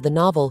leads of the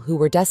novel, who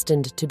were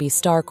destined to be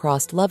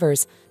star-crossed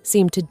lovers,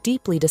 seem to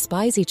deeply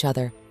despise each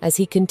other, as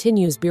he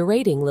continues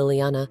berating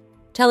Liliana,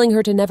 telling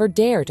her to never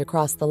dare to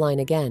cross the line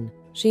again.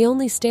 She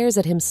only stares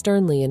at him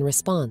sternly in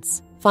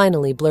response,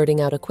 finally blurting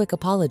out a quick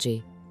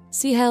apology.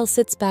 Sehail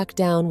sits back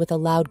down with a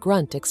loud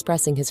grunt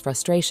expressing his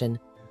frustration,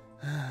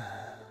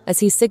 as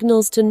he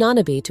signals to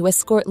Nanabi to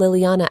escort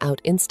Liliana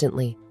out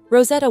instantly.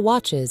 Rosetta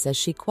watches as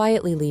she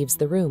quietly leaves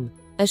the room,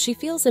 as she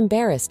feels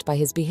embarrassed by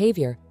his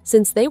behavior,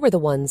 since they were the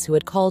ones who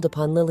had called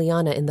upon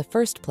Liliana in the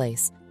first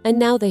place, and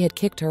now they had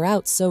kicked her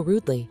out so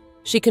rudely.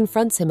 She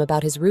confronts him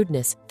about his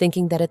rudeness,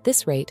 thinking that at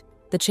this rate,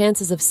 the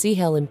chances of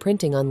Sehail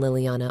imprinting on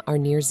Liliana are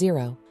near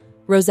zero.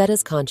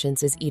 Rosetta's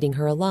conscience is eating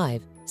her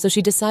alive, so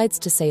she decides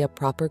to say a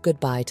proper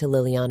goodbye to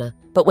Liliana.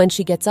 But when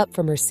she gets up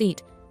from her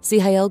seat,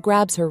 Sehail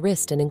grabs her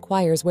wrist and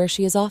inquires where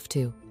she is off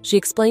to. She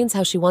explains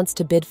how she wants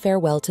to bid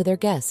farewell to their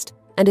guest,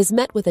 and is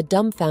met with a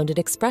dumbfounded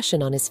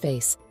expression on his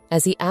face,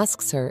 as he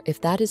asks her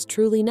if that is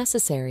truly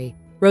necessary.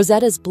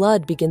 Rosetta's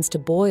blood begins to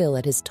boil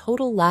at his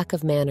total lack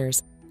of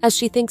manners, as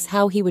she thinks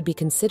how he would be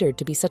considered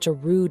to be such a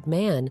rude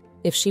man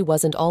if she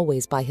wasn't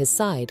always by his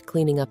side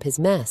cleaning up his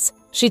mess.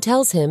 She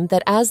tells him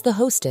that as the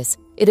hostess,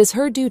 it is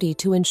her duty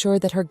to ensure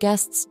that her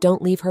guests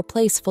don't leave her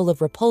place full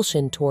of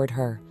repulsion toward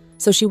her,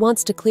 so she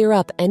wants to clear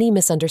up any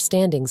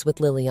misunderstandings with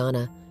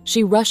Liliana.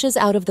 She rushes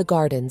out of the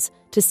gardens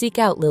to seek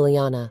out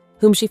Liliana,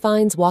 whom she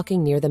finds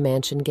walking near the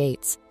mansion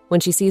gates. When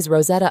she sees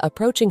Rosetta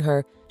approaching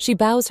her, she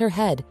bows her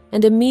head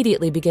and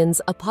immediately begins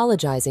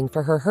apologizing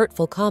for her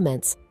hurtful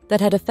comments that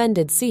had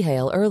offended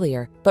Sehail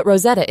earlier, but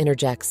Rosetta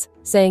interjects,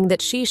 saying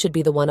that she should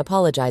be the one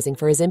apologizing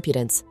for his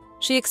impudence.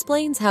 She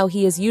explains how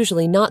he is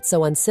usually not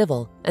so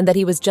uncivil and that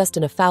he was just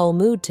in a foul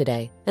mood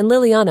today, and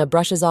Liliana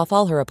brushes off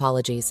all her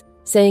apologies,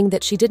 saying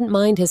that she didn't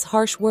mind his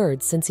harsh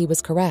words since he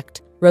was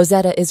correct.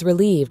 Rosetta is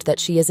relieved that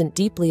she isn't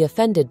deeply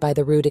offended by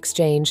the rude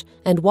exchange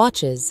and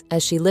watches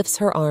as she lifts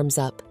her arms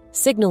up,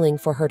 signaling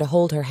for her to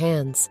hold her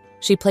hands.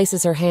 She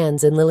places her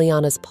hands in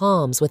Liliana's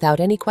palms without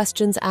any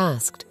questions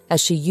asked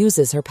as she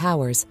uses her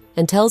powers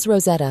and tells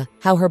Rosetta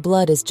how her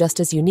blood is just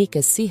as unique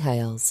as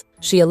Sehail's.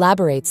 She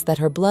elaborates that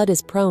her blood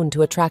is prone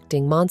to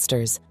attracting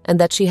monsters and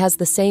that she has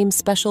the same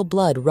special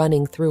blood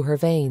running through her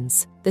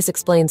veins. This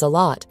explains a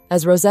lot,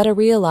 as Rosetta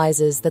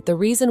realizes that the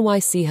reason why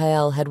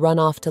Sehail had run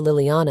off to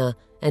Liliana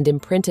and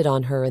imprinted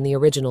on her in the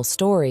original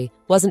story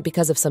wasn't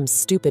because of some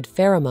stupid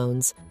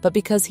pheromones, but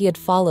because he had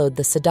followed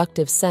the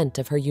seductive scent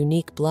of her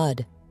unique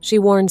blood. She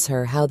warns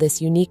her how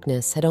this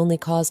uniqueness had only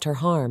caused her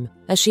harm,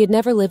 as she had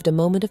never lived a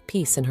moment of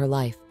peace in her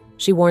life.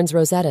 She warns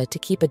Rosetta to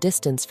keep a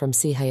distance from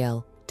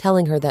Sehail,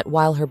 telling her that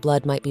while her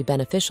blood might be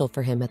beneficial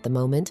for him at the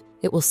moment,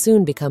 it will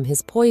soon become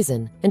his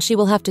poison, and she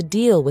will have to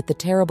deal with the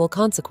terrible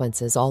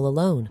consequences all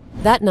alone.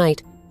 That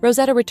night,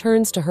 Rosetta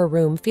returns to her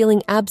room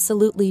feeling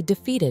absolutely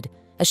defeated,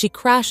 as she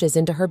crashes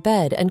into her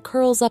bed and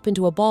curls up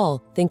into a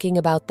ball, thinking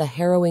about the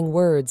harrowing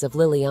words of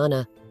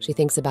Liliana. She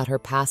thinks about her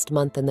past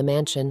month in the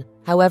mansion,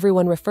 how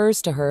everyone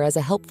refers to her as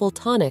a helpful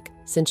tonic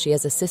since she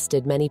has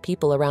assisted many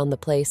people around the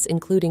place,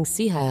 including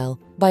Sehail,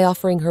 by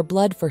offering her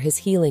blood for his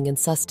healing and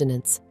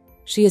sustenance.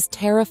 She is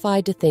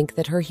terrified to think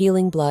that her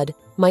healing blood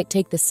might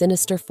take the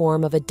sinister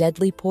form of a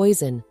deadly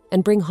poison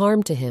and bring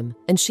harm to him,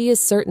 and she is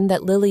certain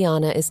that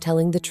Liliana is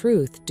telling the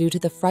truth due to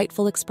the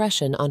frightful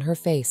expression on her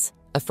face.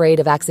 Afraid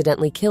of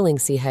accidentally killing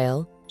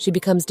Sehail, she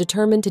becomes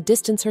determined to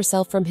distance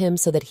herself from him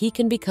so that he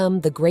can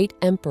become the great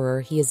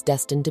emperor he is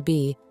destined to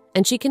be,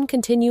 and she can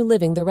continue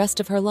living the rest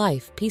of her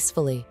life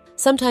peacefully.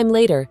 Sometime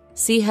later,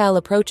 Si-hel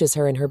approaches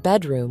her in her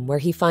bedroom where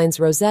he finds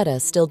Rosetta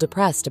still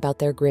depressed about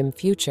their grim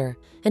future,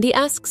 and he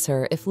asks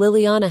her if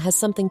Liliana has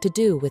something to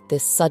do with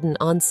this sudden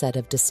onset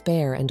of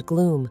despair and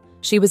gloom.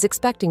 She was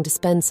expecting to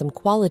spend some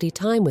quality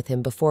time with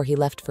him before he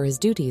left for his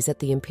duties at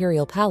the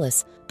Imperial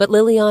Palace, but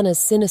Liliana's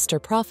sinister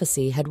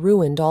prophecy had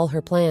ruined all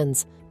her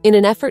plans. In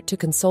an effort to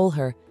console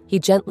her, he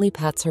gently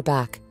pats her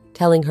back,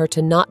 telling her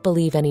to not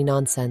believe any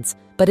nonsense,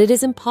 but it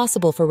is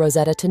impossible for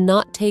Rosetta to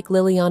not take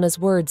Liliana's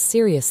words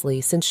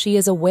seriously since she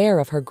is aware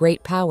of her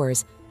great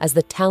powers as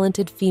the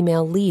talented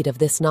female lead of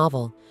this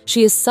novel.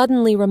 She is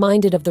suddenly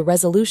reminded of the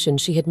resolution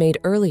she had made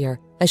earlier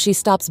as she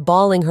stops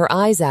bawling her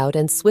eyes out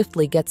and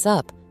swiftly gets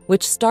up,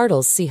 which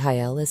startles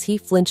Si-hel as he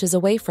flinches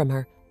away from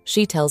her.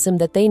 She tells him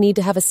that they need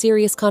to have a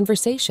serious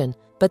conversation,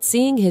 but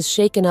seeing his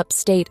shaken-up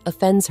state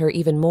offends her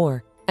even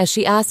more, as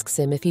she asks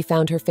him if he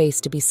found her face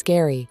to be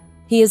scary.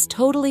 He is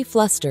totally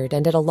flustered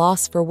and at a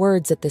loss for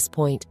words at this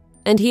point,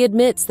 and he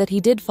admits that he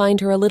did find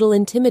her a little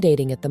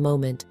intimidating at the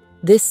moment.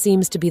 This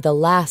seems to be the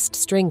last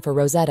string for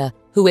Rosetta,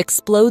 who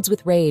explodes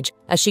with rage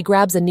as she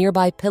grabs a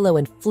nearby pillow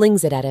and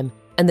flings it at him,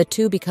 and the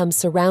two become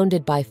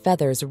surrounded by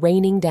feathers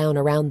raining down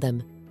around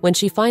them. When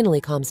she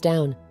finally calms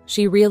down,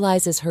 she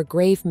realizes her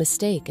grave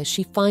mistake as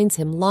she finds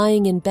him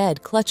lying in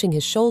bed clutching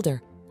his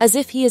shoulder, as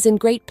if he is in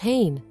great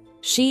pain.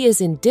 She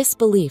is in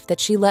disbelief that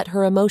she let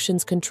her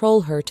emotions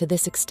control her to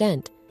this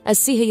extent, as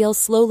Si-hel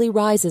slowly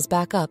rises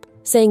back up,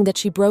 saying that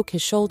she broke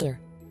his shoulder.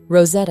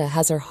 Rosetta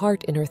has her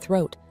heart in her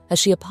throat as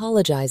she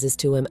apologizes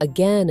to him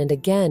again and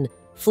again,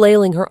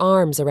 flailing her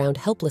arms around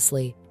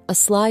helplessly. A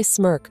sly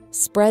smirk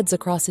spreads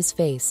across his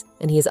face,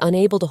 and he is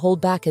unable to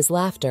hold back his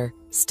laughter,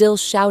 still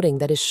shouting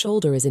that his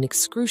shoulder is in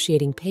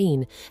excruciating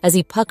pain as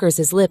he puckers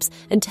his lips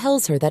and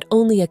tells her that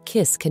only a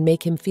kiss can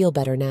make him feel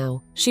better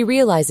now. She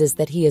realizes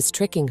that he is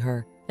tricking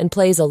her and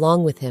plays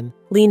along with him,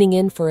 leaning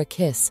in for a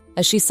kiss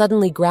as she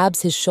suddenly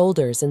grabs his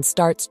shoulders and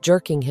starts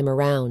jerking him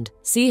around.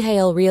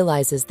 Si-hel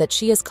realizes that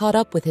she has caught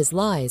up with his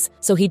lies,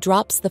 so he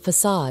drops the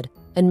facade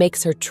and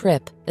makes her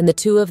trip, and the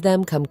two of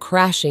them come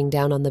crashing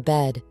down on the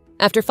bed.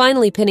 After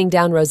finally pinning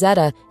down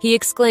Rosetta, he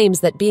exclaims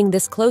that being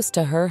this close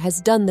to her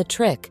has done the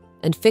trick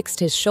and fixed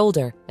his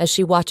shoulder as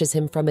she watches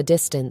him from a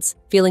distance,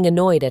 feeling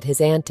annoyed at his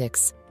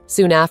antics.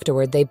 Soon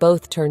afterward, they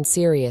both turn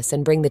serious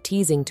and bring the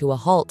teasing to a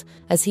halt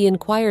as he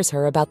inquires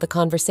her about the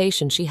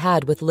conversation she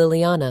had with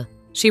Liliana.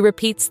 She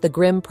repeats the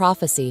grim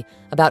prophecy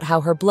about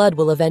how her blood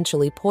will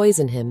eventually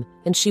poison him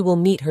and she will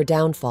meet her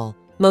downfall,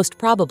 most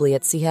probably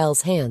at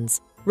Si-hel's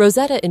hands.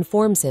 Rosetta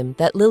informs him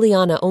that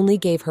Liliana only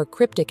gave her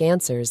cryptic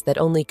answers that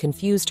only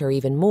confused her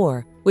even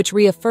more, which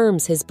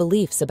reaffirms his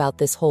beliefs about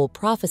this whole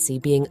prophecy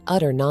being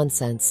utter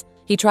nonsense.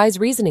 He tries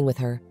reasoning with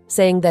her,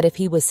 saying that if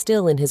he was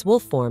still in his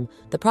wolf form,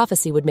 the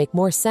prophecy would make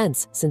more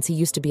sense since he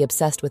used to be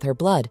obsessed with her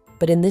blood,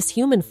 but in this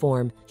human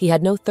form, he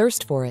had no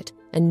thirst for it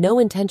and no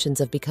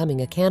intentions of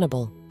becoming a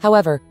cannibal.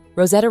 However,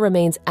 Rosetta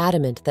remains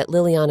adamant that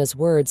Liliana's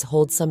words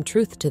hold some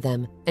truth to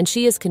them, and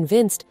she is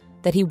convinced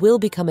that he will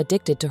become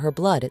addicted to her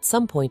blood at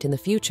some point in the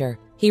future.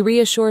 He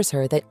reassures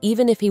her that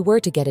even if he were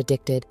to get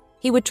addicted,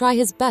 he would try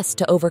his best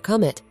to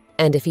overcome it,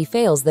 and if he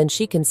fails, then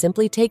she can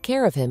simply take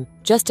care of him,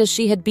 just as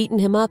she had beaten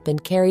him up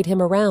and carried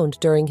him around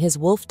during his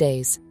wolf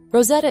days.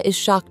 Rosetta is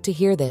shocked to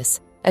hear this,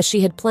 as she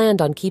had planned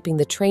on keeping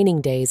the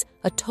training days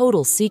a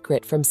total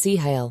secret from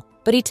Si-hel,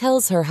 but he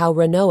tells her how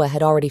Renoa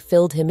had already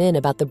filled him in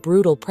about the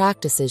brutal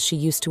practices she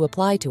used to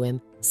apply to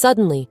him.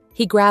 Suddenly,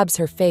 he grabs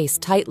her face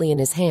tightly in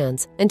his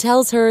hands and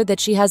tells her that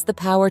she has the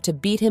power to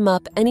beat him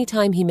up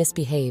anytime he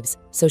misbehaves,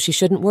 so she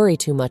shouldn't worry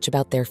too much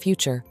about their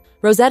future.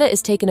 Rosetta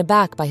is taken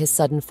aback by his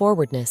sudden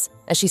forwardness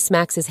as she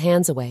smacks his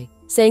hands away,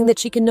 saying that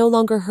she can no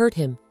longer hurt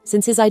him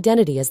since his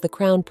identity as the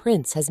crown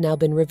prince has now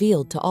been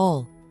revealed to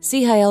all.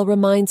 Si-hel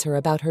reminds her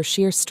about her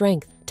sheer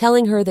strength,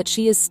 telling her that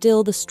she is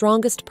still the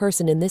strongest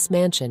person in this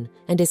mansion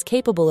and is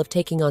capable of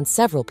taking on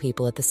several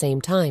people at the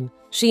same time.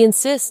 She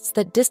insists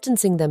that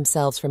distancing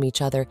themselves from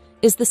each other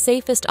is the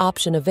safest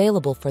option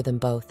available for them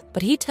both,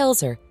 but he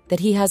tells her that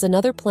he has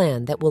another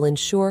plan that will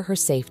ensure her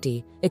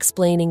safety,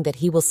 explaining that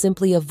he will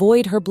simply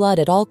avoid her blood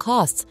at all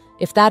costs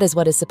if that is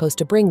what is supposed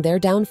to bring their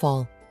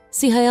downfall.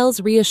 Si-hel's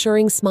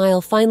reassuring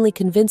smile finally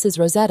convinces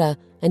Rosetta,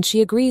 and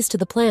she agrees to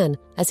the plan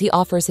as he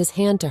offers his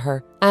hand to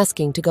her,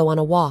 asking to go on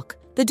a walk.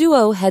 The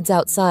duo heads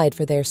outside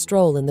for their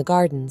stroll in the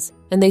gardens,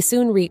 and they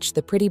soon reach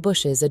the pretty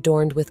bushes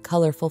adorned with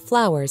colorful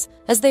flowers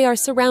as they are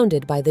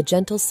surrounded by the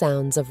gentle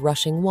sounds of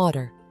rushing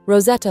water.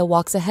 Rosetta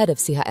walks ahead of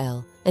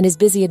Si-hel and is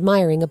busy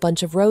admiring a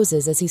bunch of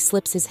roses as he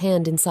slips his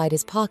hand inside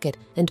his pocket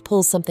and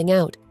pulls something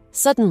out.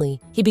 Suddenly,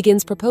 he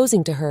begins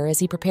proposing to her as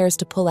he prepares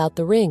to pull out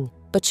the ring,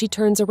 but she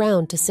turns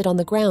around to sit on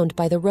the ground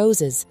by the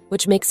roses,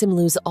 which makes him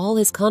lose all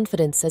his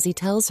confidence as he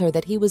tells her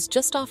that he was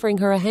just offering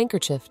her a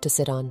handkerchief to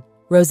sit on.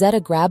 Rosetta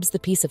grabs the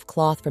piece of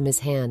cloth from his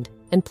hand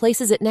and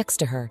places it next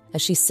to her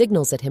as she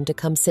signals at him to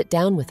come sit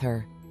down with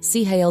her.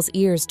 Si-hel's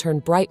ears turn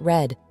bright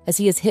red as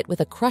he is hit with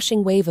a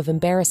crushing wave of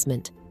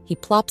embarrassment. He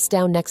plops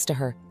down next to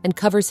her and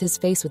covers his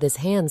face with his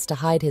hands to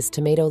hide his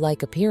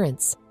tomato-like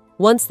appearance.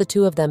 Once the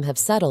two of them have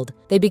settled,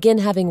 they begin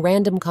having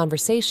random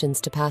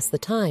conversations to pass the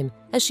time,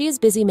 as she is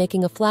busy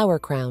making a flower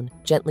crown,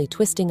 gently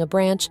twisting a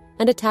branch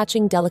and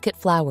attaching delicate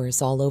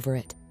flowers all over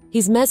it.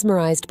 He's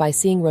mesmerized by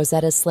seeing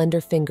Rosetta's slender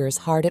fingers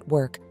hard at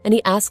work, and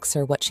he asks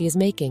her what she is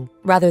making.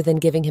 Rather than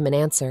giving him an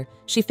answer,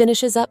 she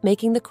finishes up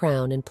making the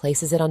crown and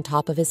places it on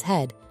top of his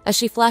head, as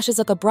she flashes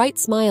up a bright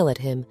smile at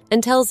him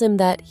and tells him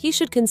that he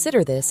should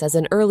consider this as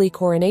an early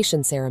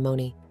coronation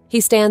ceremony. He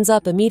stands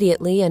up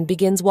immediately and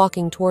begins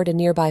walking toward a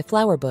nearby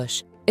flower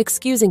bush.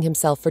 Excusing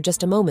himself for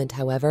just a moment,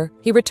 however,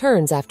 he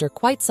returns after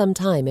quite some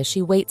time as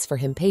she waits for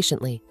him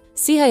patiently.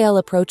 Sihael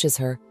approaches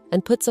her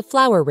and puts a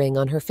flower ring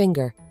on her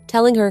finger,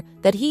 telling her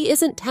that he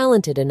isn't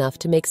talented enough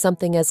to make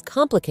something as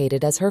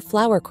complicated as her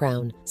flower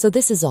crown, so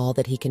this is all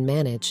that he can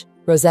manage.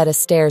 Rosetta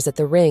stares at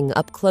the ring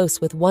up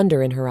close with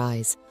wonder in her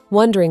eyes,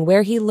 wondering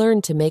where he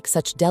learned to make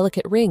such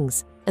delicate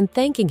rings, and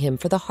thanking him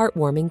for the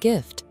heartwarming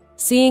gift.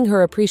 Seeing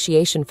her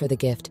appreciation for the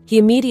gift, he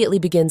immediately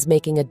begins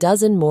making a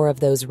dozen more of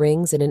those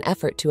rings in an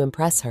effort to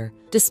impress her,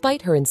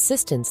 despite her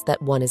insistence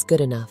that one is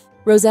good enough.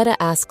 Rosetta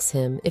asks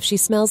him if she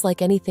smells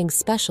like anything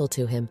special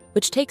to him,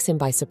 which takes him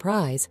by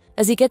surprise,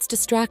 as he gets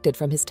distracted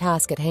from his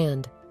task at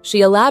hand.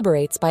 She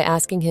elaborates by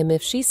asking him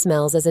if she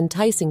smells as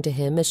enticing to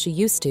him as she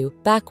used to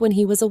back when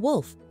he was a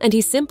wolf, and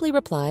he simply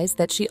replies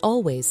that she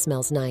always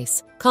smells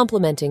nice,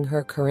 complimenting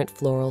her current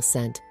floral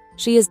scent.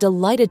 She is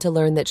delighted to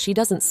learn that she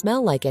doesn't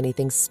smell like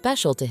anything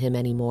special to him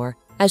anymore,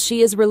 as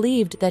she is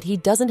relieved that he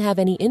doesn't have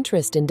any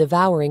interest in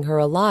devouring her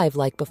alive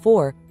like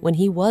before when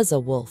he was a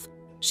wolf.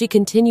 She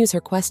continues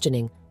her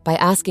questioning by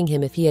asking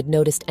him if he had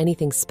noticed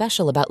anything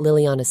special about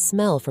Liliana's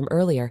smell from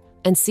earlier,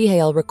 and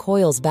Sihael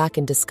recoils back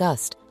in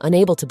disgust,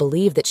 unable to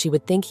believe that she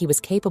would think he was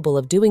capable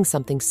of doing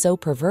something so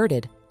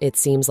perverted. It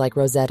seems like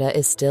Rosetta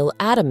is still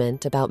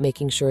adamant about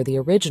making sure the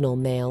original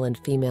male and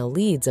female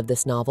leads of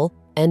this novel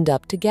end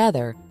up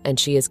together, and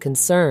she is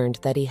concerned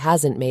that he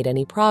hasn't made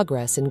any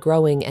progress in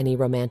growing any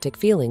romantic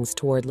feelings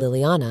toward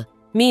Liliana.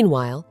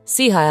 Meanwhile,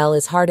 Sihael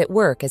is hard at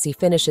work as he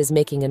finishes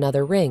making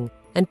another ring,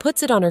 and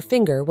puts it on her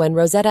finger when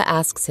Rosetta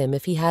asks him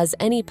if he has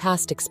any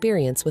past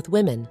experience with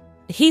women.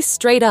 He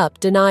straight up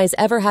denies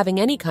ever having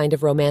any kind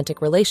of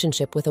romantic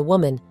relationship with a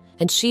woman,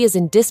 and she is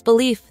in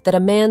disbelief that a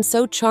man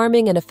so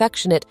charming and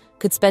affectionate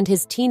could spend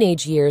his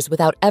teenage years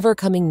without ever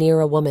coming near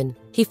a woman.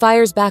 He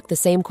fires back the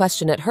same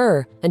question at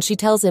her, and she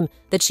tells him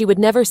that she would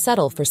never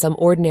settle for some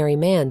ordinary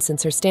man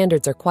since her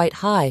standards are quite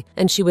high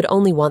and she would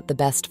only want the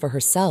best for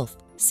herself.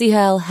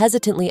 Sihael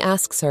hesitantly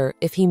asks her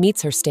if he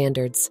meets her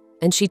standards,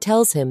 and she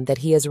tells him that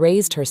he has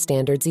raised her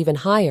standards even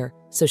higher,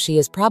 so she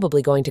is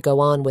probably going to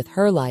go on with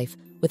her life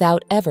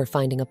without ever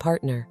finding a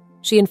partner.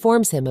 She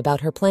informs him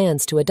about her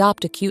plans to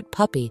adopt a cute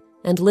puppy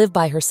and live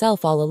by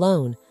herself all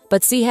alone,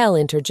 but Sihael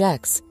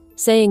interjects,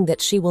 saying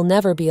that she will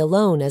never be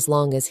alone as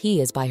long as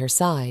he is by her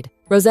side.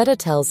 Rosetta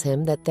tells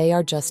him that they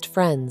are just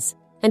friends,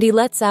 and he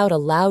lets out a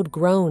loud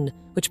groan,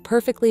 which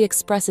perfectly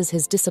expresses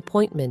his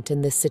disappointment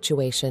in this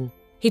situation.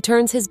 He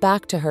turns his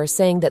back to her,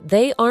 saying that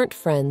they aren't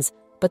friends,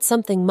 but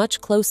something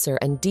much closer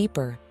and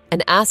deeper,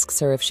 and asks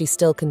her if she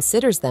still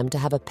considers them to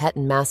have a pet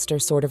and master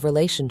sort of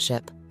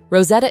relationship.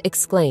 Rosetta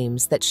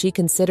exclaims that she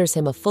considers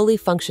him a fully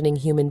functioning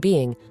human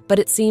being, but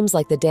it seems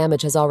like the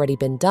damage has already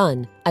been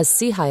done, as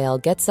Sihael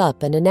gets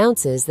up and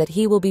announces that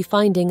he will be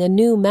finding a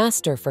new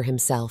master for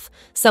himself,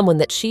 someone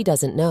that she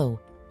doesn't know.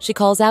 She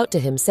calls out to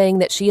him, saying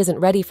that she isn't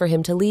ready for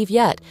him to leave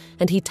yet,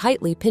 and he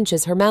tightly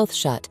pinches her mouth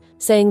shut,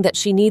 saying that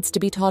she needs to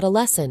be taught a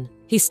lesson.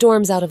 He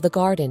storms out of the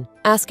garden,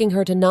 asking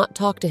her to not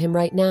talk to him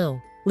right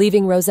now,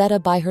 leaving Rosetta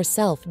by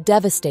herself,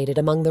 devastated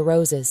among the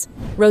roses.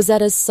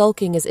 Rosetta's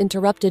sulking is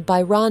interrupted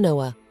by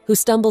Ranoa, who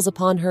stumbles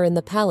upon her in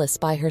the palace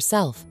by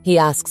herself. He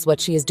asks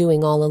what she is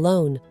doing all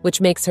alone,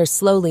 which makes her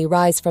slowly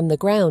rise from the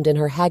ground in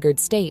her haggard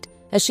state,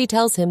 as she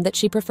tells him that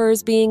she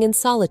prefers being in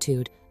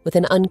solitude, with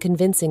an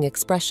unconvincing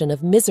expression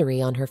of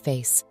misery on her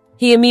face.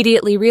 He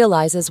immediately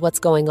realizes what's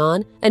going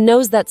on and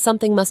knows that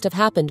something must have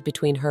happened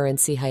between her and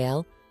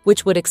Sihael,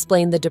 which would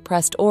explain the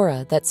depressed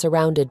aura that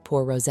surrounded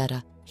poor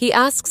Rosetta. He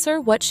asks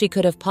her what she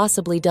could have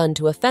possibly done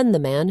to offend the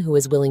man who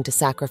is willing to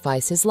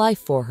sacrifice his life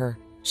for her.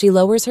 She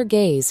lowers her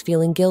gaze,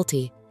 feeling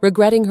guilty,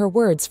 regretting her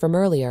words from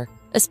earlier,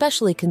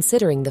 especially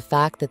considering the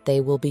fact that they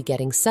will be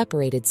getting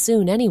separated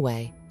soon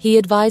anyway. He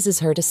advises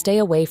her to stay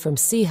away from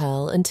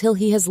Sihael until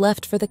he has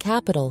left for the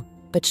capital,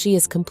 but she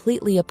is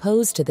completely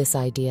opposed to this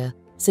idea,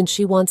 since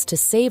she wants to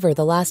savor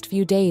the last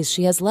few days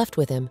she has left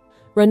with him.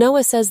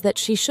 Ranoa says that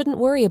she shouldn't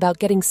worry about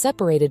getting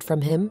separated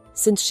from him,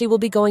 since she will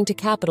be going to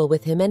capital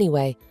with him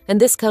anyway, and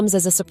this comes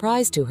as a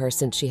surprise to her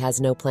since she has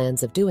no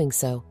plans of doing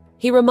so.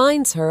 He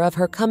reminds her of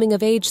her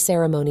coming-of-age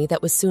ceremony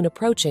that was soon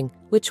approaching,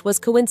 which was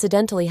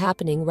coincidentally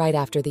happening right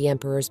after the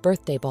Emperor's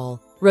birthday ball.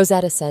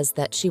 Rosetta says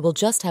that she will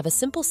just have a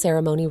simple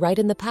ceremony right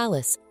in the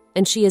palace,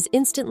 and she is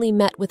instantly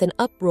met with an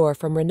uproar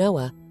from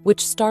Ranoa,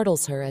 which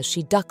startles her as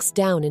she ducks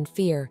down in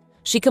fear.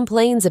 She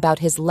complains about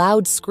his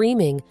loud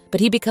screaming,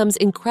 but he becomes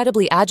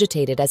incredibly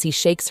agitated as he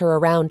shakes her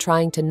around,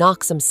 trying to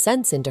knock some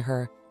sense into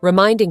her.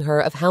 reminding her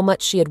of how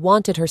much she had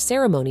wanted her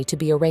ceremony to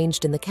be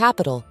arranged in the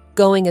capital,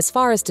 going as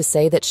far as to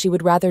say that she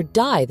would rather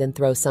die than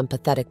throw some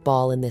pathetic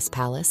ball in this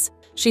palace.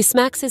 She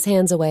smacks his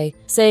hands away,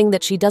 saying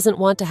that she doesn't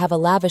want to have a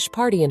lavish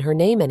party in her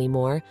name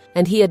anymore,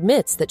 and he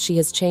admits that she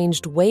has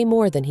changed way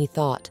more than he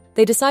thought.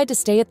 They decide to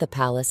stay at the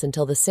palace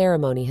until the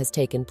ceremony has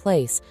taken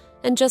place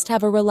and just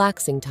have a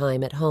relaxing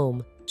time at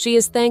home. She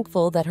is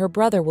thankful that her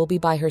brother will be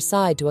by her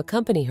side to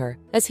accompany her,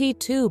 as he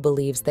too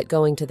believes that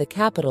going to the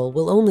capital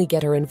will only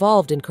get her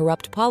involved in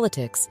corrupt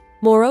politics.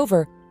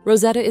 Moreover,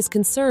 Rosetta is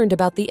concerned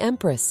about the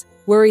Empress,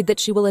 worried that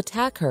she will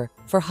attack her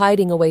for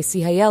hiding away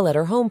Sihael at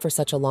her home for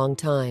such a long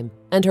time.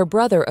 And her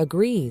brother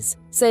agrees,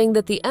 saying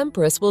that the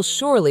Empress will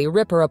surely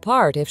rip her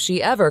apart if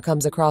she ever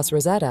comes across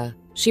Rosetta.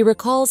 She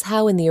recalls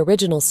how in the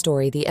original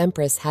story the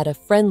Empress had a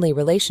friendly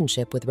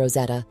relationship with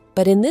Rosetta,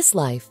 but in this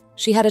life,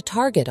 she had a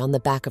target on the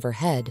back of her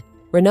head.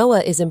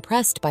 Renoa is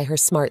impressed by her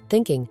smart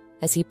thinking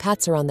as he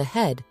pats her on the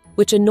head,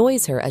 which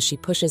annoys her as she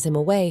pushes him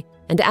away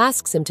and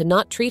asks him to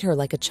not treat her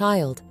like a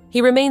child.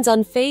 He remains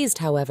unfazed,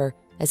 however,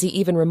 as he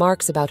even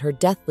remarks about her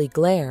deathly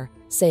glare,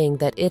 saying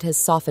that it has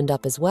softened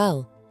up as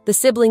well. The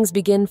siblings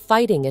begin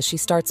fighting as she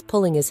starts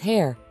pulling his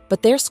hair,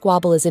 but their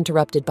squabble is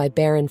interrupted by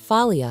Baron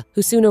Falia,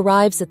 who soon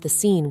arrives at the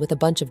scene with a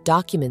bunch of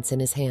documents in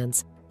his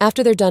hands.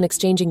 After they're done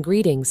exchanging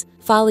greetings,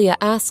 Falia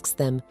asks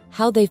them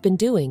how they've been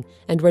doing,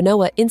 and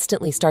Renoa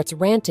instantly starts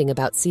ranting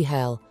about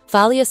Sihael.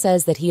 Falia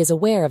says that he is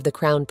aware of the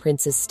Crown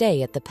Prince's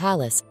stay at the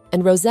palace,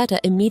 and Rosetta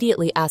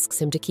immediately asks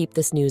him to keep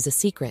this news a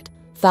secret.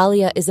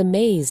 Falia is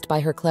amazed by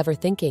her clever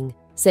thinking,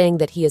 saying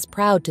that he is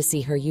proud to see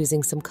her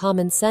using some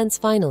common sense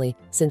finally,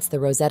 since the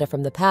Rosetta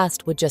from the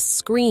past would just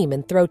scream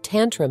and throw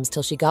tantrums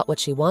till she got what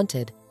she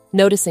wanted.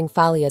 Noticing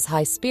Falia's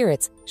high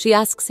spirits, she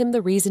asks him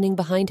the reasoning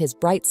behind his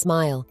bright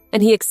smile,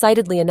 and he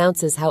excitedly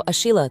announces how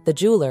Ashila, the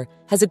jeweler,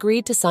 has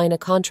agreed to sign a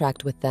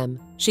contract with them.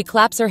 She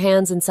claps her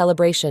hands in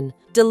celebration,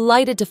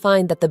 delighted to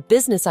find that the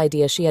business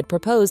idea she had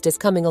proposed is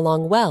coming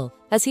along well,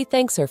 as he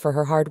thanks her for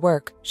her hard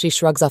work. She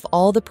shrugs off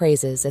all the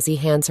praises as he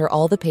hands her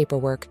all the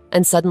paperwork,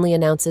 and suddenly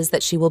announces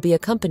that she will be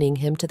accompanying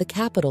him to the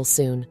capital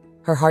soon.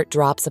 Her heart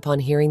drops upon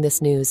hearing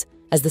this news,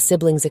 as the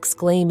siblings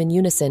exclaim in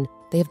unison.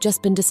 They have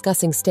just been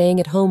discussing staying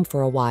at home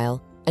for a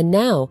while, and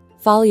now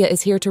Falia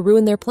is here to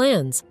ruin their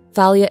plans.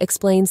 Falia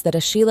explains that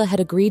Ashila had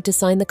agreed to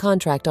sign the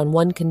contract on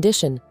one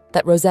condition,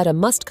 that Rosetta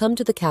must come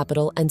to the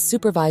capital and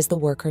supervise the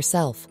work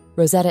herself.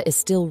 Rosetta is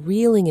still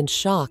reeling in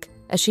shock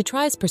as she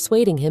tries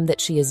persuading him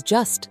that she is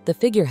just the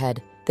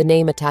figurehead, the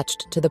name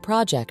attached to the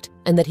project,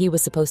 and that he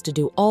was supposed to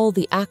do all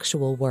the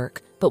actual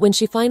work. But when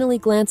she finally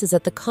glances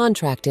at the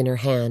contract in her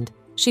hand,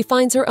 she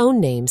finds her own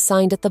name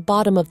signed at the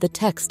bottom of the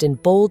text in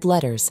bold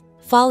letters.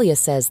 Falia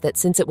says that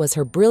since it was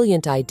her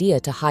brilliant idea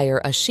to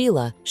hire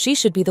Ashila, she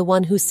should be the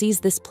one who sees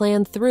this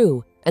plan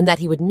through, and that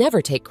he would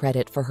never take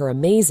credit for her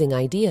amazing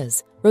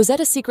ideas.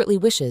 Rosetta secretly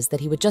wishes that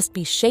he would just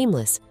be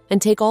shameless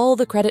and take all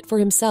the credit for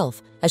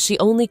himself, as she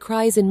only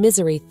cries in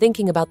misery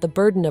thinking about the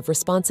burden of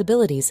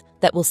responsibilities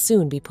that will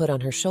soon be put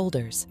on her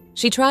shoulders.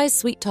 She tries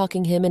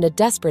sweet-talking him in a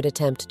desperate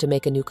attempt to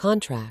make a new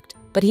contract,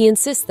 but he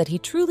insists that he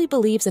truly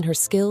believes in her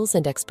skills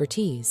and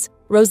expertise.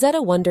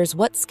 Rosetta wonders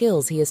what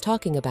skills he is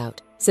talking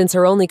about, since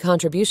her only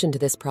contribution to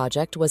this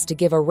project was to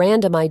give a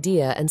random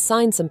idea and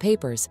sign some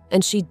papers,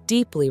 and she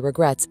deeply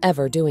regrets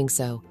ever doing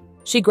so.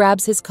 She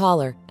grabs his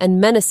collar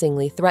and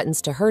menacingly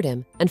threatens to hurt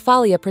him, and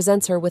Falia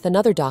presents her with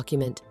another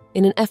document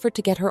in an effort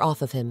to get her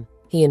off of him.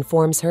 He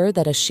informs her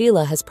that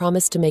Ashila has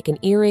promised to make an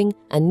earring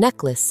and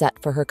necklace set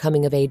for her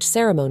coming-of-age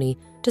ceremony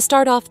to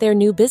start off their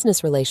new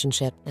business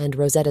relationship, and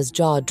Rosetta's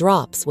jaw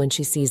drops when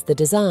she sees the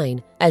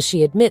design, as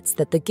she admits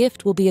that the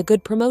gift will be a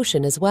good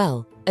promotion as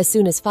well. As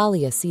soon as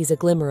Falia sees a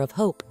glimmer of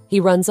hope,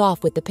 he runs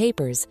off with the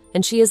papers,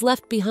 and she is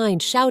left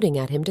behind shouting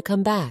at him to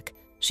come back.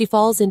 She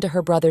falls into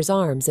her brother's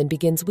arms and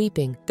begins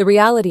weeping, the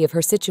reality of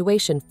her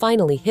situation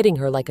finally hitting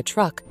her like a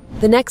truck.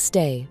 The next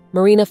day,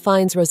 Marina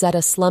finds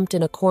Rosetta slumped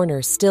in a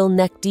corner, still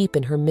neck-deep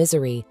in her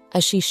misery,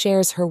 as she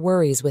shares her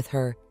worries with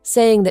her,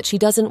 saying that she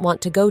doesn't want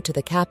to go to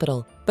the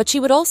capital, but she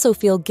would also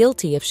feel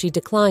guilty if she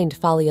declined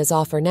Falia's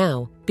offer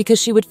now,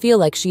 because she would feel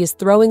like she is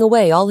throwing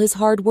away all his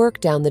hard work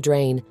down the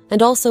drain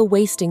and also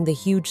wasting the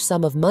huge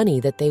sum of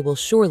money that they will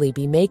surely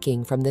be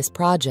making from this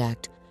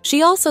project.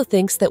 She also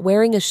thinks that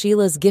wearing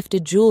Ashila's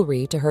gifted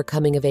jewelry to her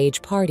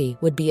coming-of-age party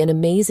would be an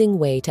amazing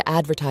way to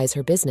advertise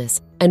her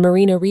business, and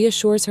Marina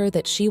reassures her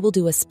that she will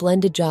do a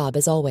splendid job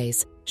as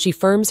always. She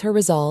firms her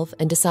resolve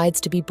and decides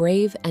to be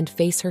brave and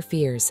face her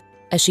fears.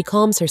 As she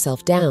calms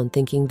herself down,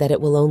 thinking that it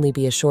will only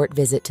be a short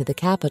visit to the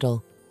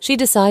capital, she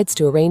decides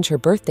to arrange her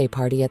birthday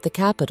party at the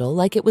capital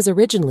like it was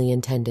originally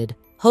intended,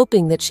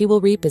 hoping that she will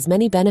reap as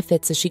many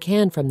benefits as she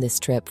can from this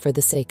trip for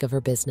the sake of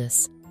her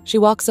business. She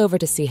walks over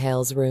to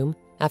Sihael's room,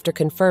 after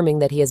confirming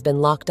that he has been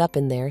locked up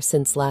in there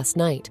since last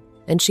night,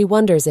 and she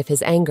wonders if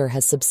his anger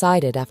has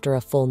subsided after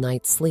a full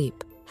night's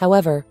sleep.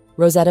 However,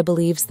 Rosetta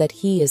believes that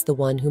he is the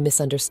one who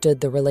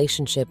misunderstood the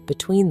relationship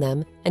between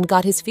them and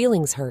got his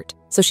feelings hurt,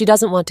 so she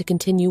doesn't want to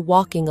continue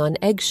walking on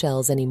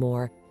eggshells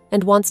anymore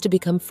and wants to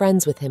become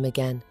friends with him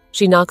again.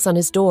 She knocks on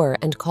his door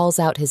and calls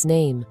out his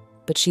name.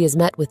 but she is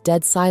met with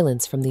dead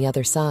silence from the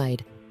other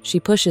side. She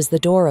pushes the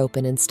door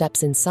open and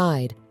steps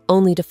inside,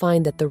 only to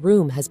find that the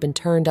room has been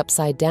turned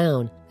upside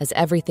down, as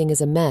everything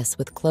is a mess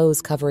with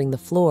clothes covering the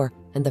floor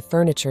and the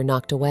furniture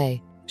knocked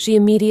away. She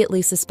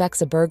immediately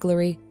suspects a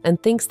burglary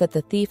and thinks that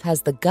the thief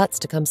has the guts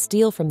to come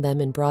steal from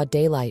them in broad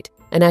daylight.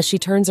 And as she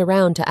turns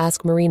around to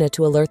ask Marina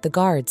to alert the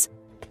guards,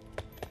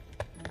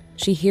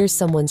 she hears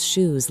someone's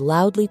shoes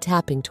loudly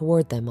tapping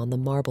toward them on the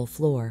marble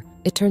floor.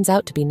 It turns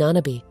out to be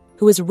Nanabe,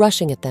 who is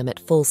rushing at them at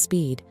full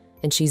speed,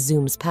 and she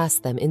zooms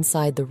past them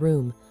inside the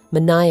room,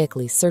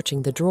 maniacally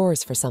searching the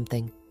drawers for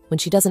something. When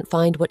she doesn't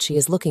find what she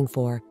is looking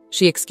for,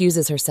 she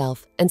excuses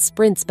herself and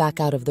sprints back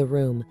out of the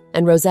room,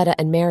 and Rosetta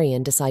and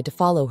Marion decide to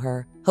follow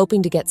her,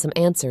 hoping to get some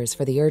answers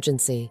for the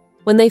urgency.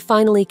 When they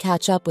finally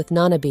catch up with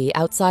Nanabe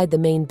outside the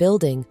main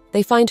building,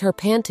 they find her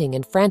panting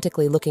and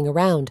frantically looking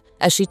around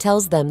as she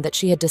tells them that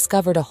she had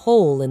discovered a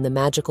hole in the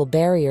magical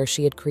barrier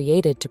she had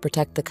created to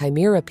protect the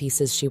chimera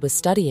pieces she was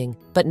studying.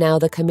 But now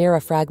the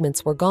chimera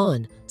fragments were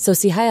gone, so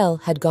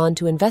Sihel had gone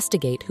to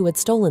investigate who had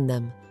stolen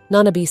them.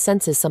 Nanabe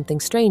senses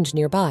something strange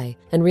nearby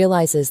and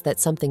realizes that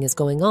something is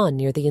going on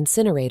near the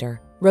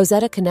incinerator.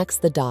 Rosetta connects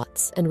the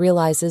dots and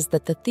realizes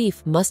that the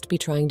thief must be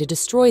trying to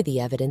destroy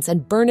the evidence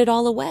and burn it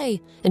all away,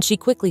 and she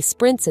quickly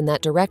sprints in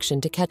that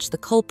direction to catch the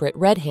culprit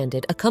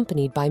red-handed,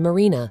 accompanied by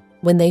Marina.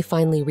 When they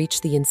finally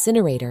reach the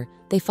incinerator,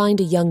 they find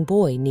a young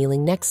boy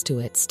kneeling next to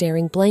it,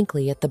 staring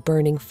blankly at the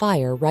burning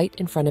fire right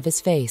in front of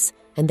his face,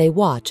 and they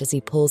watch as he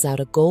pulls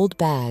out a gold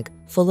bag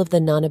full of the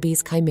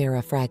Nanabe's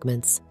chimera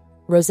fragments.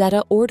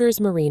 Rosetta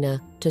orders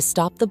Marina to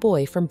stop the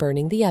boy from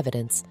burning the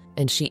evidence,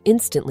 and she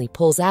instantly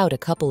pulls out a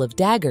couple of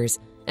daggers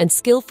and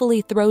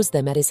skillfully throws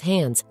them at his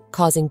hands,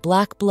 causing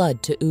black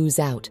blood to ooze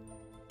out.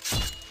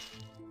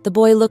 The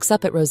boy looks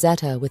up at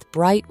Rosetta with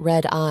bright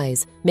red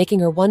eyes, making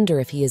her wonder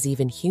if he is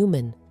even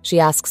human. She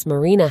asks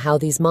Marina how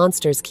these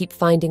monsters keep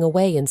finding a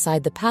way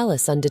inside the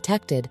palace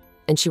undetected,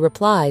 and she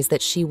replies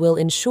that she will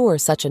ensure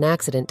such an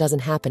accident doesn't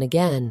happen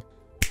again.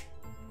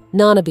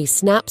 Nanabe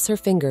snaps her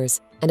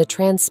fingers, and a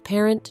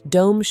transparent,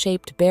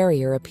 dome-shaped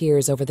barrier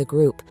appears over the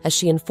group as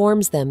she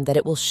informs them that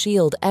it will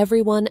shield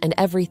everyone and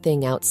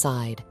everything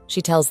outside.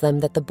 She tells them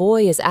that the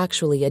boy is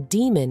actually a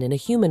demon in a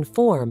human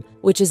form,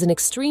 which is an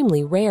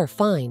extremely rare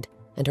find,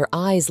 and her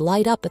eyes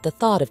light up at the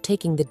thought of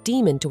taking the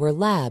demon to her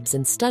labs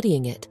and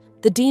studying it.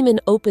 The demon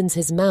opens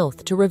his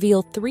mouth to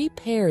reveal 3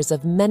 pairs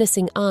of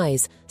menacing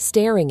eyes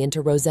staring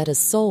into Rosetta's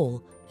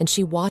soul, and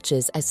she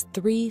watches as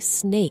 3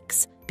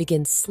 snakes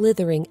begin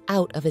slithering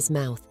out of his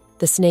mouth.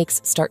 The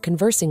snakes start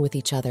conversing with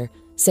each other,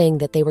 saying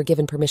that they were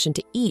given permission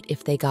to eat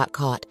if they got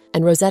caught,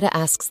 and Rosetta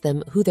asks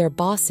them who their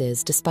boss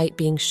is despite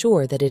being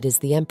sure that it is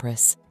the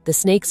Empress. The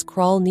snakes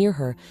crawl near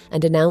her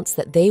and announce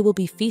that they will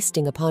be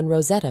feasting upon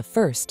Rosetta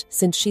first,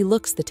 since she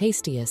looks the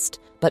tastiest,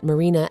 but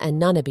Marina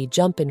and Nanabe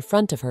jump in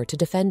front of her to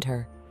defend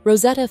her.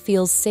 Rosetta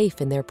feels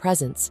safe in their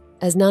presence,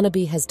 as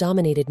Nanabe has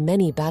dominated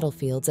many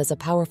battlefields as a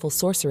powerful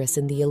sorceress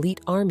in the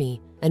elite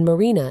army, and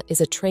Marina is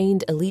a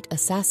trained elite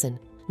assassin.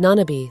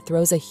 Nanabe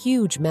throws a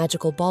huge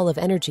magical ball of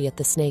energy at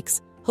the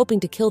snakes, hoping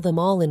to kill them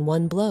all in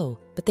one blow,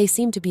 but they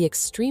seem to be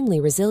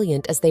extremely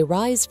resilient as they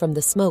rise from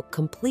the smoke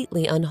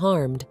completely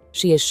unharmed.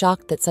 She is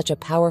shocked that such a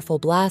powerful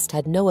blast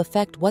had no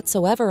effect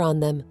whatsoever on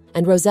them,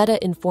 and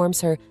Rosetta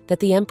informs her that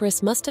the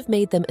Empress must have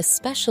made them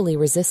especially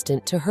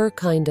resistant to her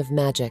kind of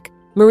magic.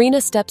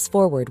 Marina steps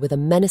forward with a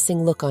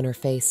menacing look on her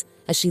face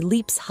as she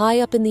leaps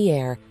high up in the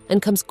air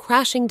and comes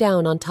crashing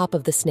down on top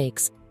of the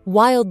snakes,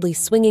 wildly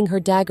swinging her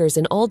daggers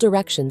in all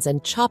directions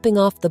and chopping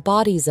off the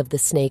bodies of the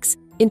snakes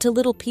into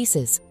little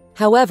pieces.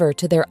 However,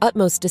 to their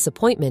utmost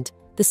disappointment,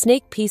 the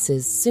snake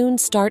pieces soon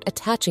start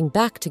attaching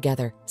back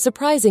together,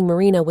 surprising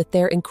Marina with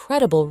their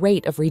incredible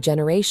rate of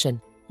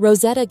regeneration.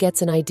 Rosetta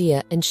gets an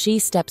idea and she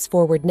steps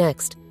forward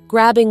next,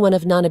 grabbing one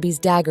of Nanabe's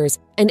daggers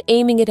and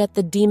aiming it at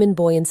the demon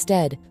boy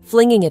instead,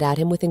 flinging it at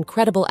him with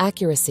incredible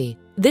accuracy.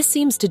 This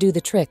seems to do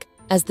the trick,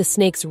 as the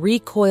snakes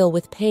recoil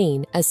with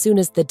pain as soon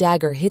as the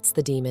dagger hits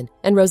the demon,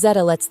 and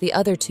Rosetta lets the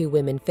other 2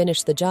 women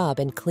finish the job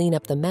and clean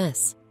up the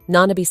mess.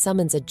 Nanabe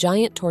summons a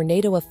giant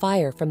tornado of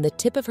fire from the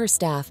tip of her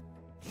staff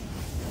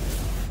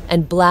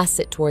and blasts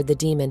it toward the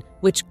demon,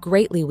 which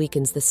greatly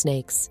weakens the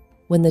snakes.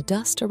 When the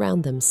dust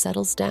around them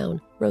settles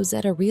down,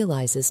 Rosetta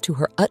realizes to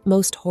her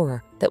utmost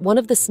horror that one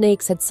of the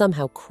snakes had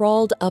somehow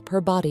crawled up her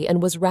body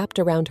and was wrapped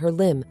around her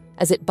limb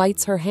as it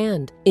bites her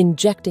hand,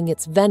 injecting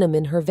its venom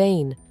in her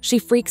vein. She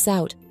freaks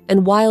out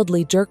and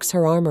wildly jerks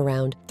her arm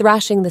around,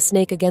 thrashing the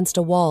snake against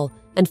a wall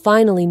and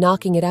finally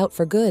knocking it out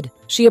for good.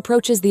 She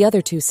approaches the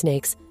other 2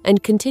 snakes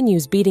and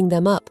continues beating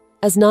them up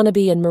as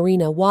Nanabe and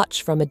Marina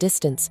watch from a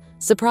distance,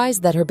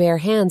 surprised that her bare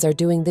hands are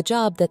doing the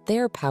job that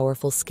their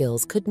powerful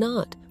skills could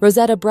not.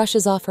 Rosetta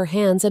brushes off her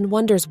hands and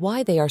wonders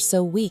why they are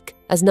so weak,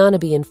 as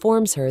Nanabe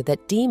informs her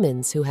that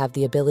demons who have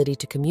the ability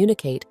to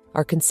communicate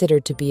are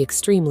considered to be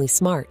extremely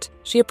smart.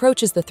 She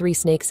approaches the 3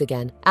 snakes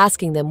again,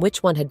 asking them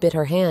which one had bit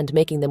her hand,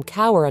 making them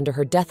cower under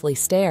her deathly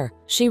stare.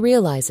 She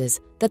realizes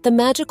that the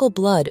magical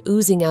blood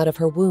oozing out of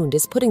her wound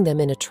is putting them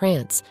in a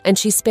trance, and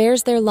she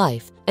spares their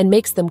life and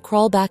makes them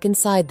crawl back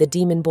inside the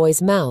demon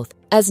boy's mouth,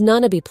 as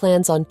Nanabe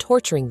plans on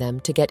torturing them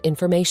to get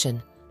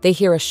information. They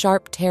hear a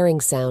sharp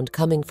tearing sound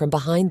coming from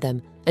behind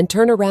them and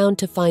turn around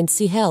to find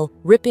Sihel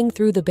ripping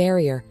through the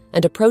barrier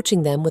and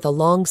approaching them with a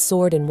long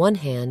sword in one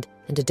hand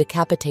and a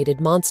decapitated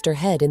monster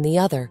head in the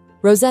other.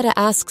 Rosetta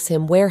asks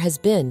him where has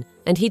been,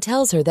 and he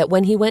tells her that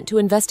when he went to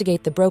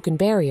investigate the broken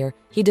barrier,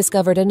 he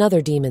discovered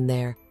another demon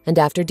there, and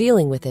after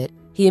dealing with it,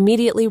 he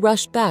immediately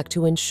rushed back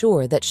to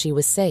ensure that she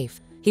was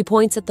safe. He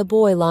points at the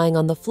boy lying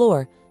on the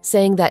floor,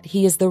 saying that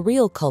he is the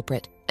real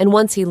culprit, and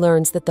once he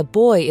learns that the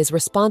boy is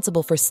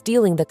responsible for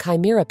stealing the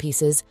chimera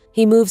pieces,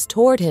 he moves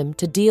toward him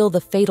to deal the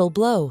fatal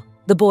blow.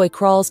 The boy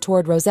crawls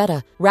toward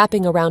Rosetta,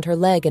 wrapping around her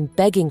leg and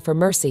begging for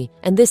mercy,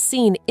 and this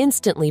scene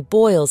instantly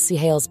boils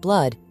Sihel's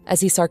blood as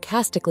he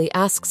sarcastically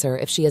asks her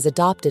if she has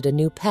adopted a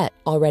new pet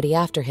already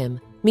after him.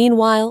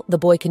 Meanwhile, the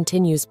boy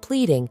continues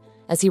pleading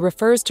as he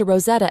refers to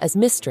Rosetta as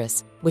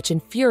mistress, which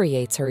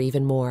infuriates her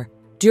even more.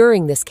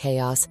 During this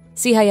chaos,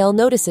 Sihel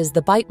notices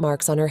the bite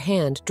marks on her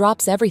hand,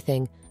 drops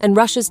everything, and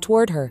rushes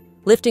toward her,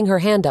 lifting her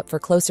hand up for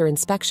closer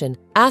inspection,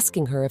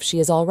 asking her if she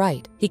is all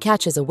right. He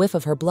catches a whiff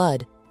of her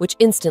blood, which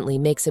instantly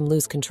makes him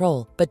lose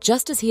control. But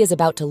just as he is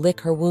about to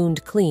lick her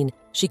wound clean,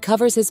 she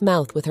covers his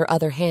mouth with her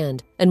other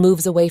hand and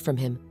moves away from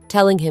him,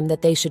 telling him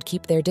that they should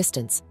keep their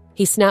distance.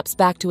 He snaps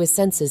back to his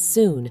senses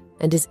soon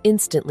and is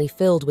instantly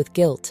filled with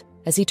guilt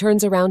as he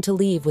turns around to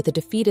leave with a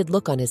defeated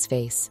look on his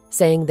face,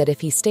 saying that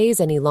if he stays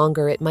any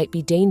longer it might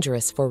be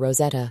dangerous for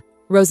Rosetta.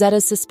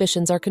 Rosetta's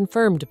suspicions are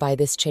confirmed by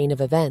this chain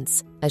of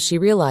events, as she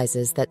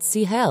realizes that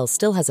Sihel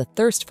still has a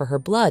thirst for her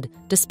blood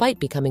despite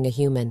becoming a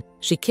human.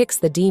 She kicks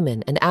the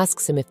demon and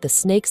asks him if the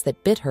snakes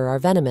that bit her are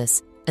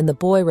venomous, and the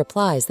boy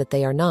replies that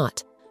they are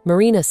not.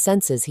 Marina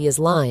senses he is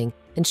lying,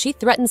 and she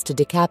threatens to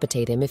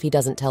decapitate him if he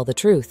doesn't tell the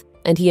truth,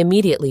 and he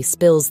immediately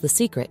spills the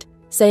secret,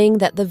 saying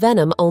that the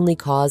venom only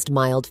caused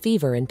mild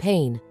fever and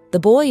pain. The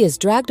boy is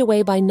dragged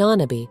away by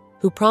Nanabe,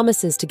 who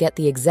promises to get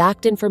the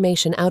exact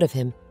information out of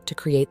him to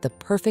create the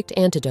perfect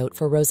antidote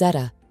for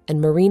Rosetta, and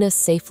Marina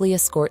safely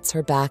escorts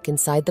her back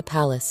inside the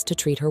palace to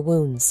treat her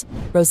wounds.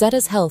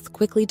 Rosetta's health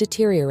quickly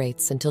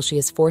deteriorates until she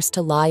is forced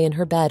to lie in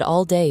her bed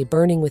all day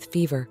burning with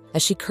fever,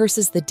 as she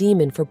curses the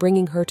demon for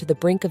bringing her to the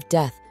brink of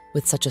death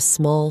with such a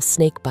small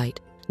snake bite.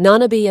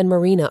 Nanabe and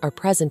Marina are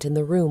present in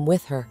the room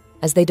with her,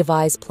 as they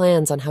devise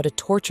plans on how to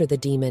torture the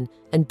demon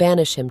and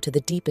banish him to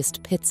the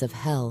deepest pits of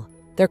hell.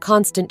 Their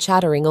constant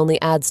chattering only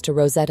adds to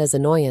Rosetta's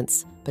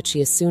annoyance, but she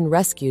is soon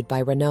rescued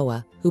by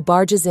Renoa, who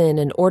barges in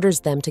and orders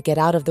them to get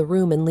out of the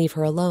room and leave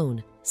her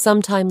alone.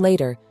 Sometime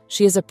later,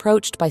 she is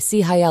approached by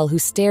Sihel, who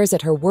stares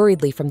at her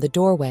worriedly from the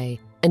doorway,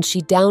 and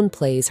she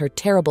downplays her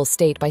terrible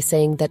state by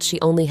saying that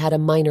she only had a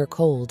minor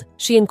cold.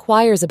 She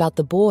inquires about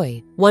the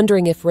boy,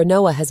 wondering if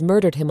Renoa has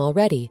murdered him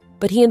already,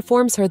 but he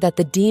informs her that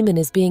the demon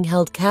is being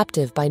held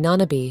captive by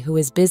Nanabe, who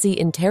is busy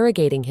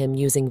interrogating him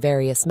using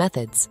various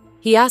methods.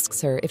 He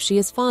asks her if she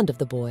is fond of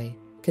the boy,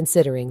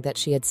 considering that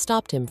she had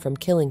stopped him from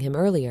killing him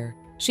earlier.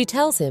 She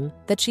tells him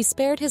that she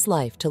spared his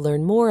life to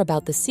learn more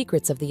about the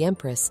secrets of the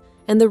Empress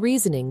and the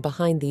reasoning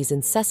behind these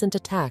incessant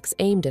attacks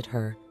aimed at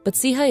her. But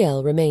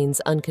Sihel remains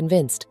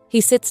unconvinced.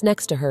 He sits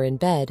next to her in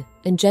bed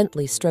and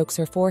gently strokes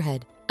her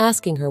forehead,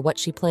 asking her what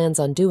she plans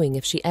on doing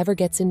if she ever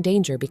gets in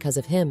danger because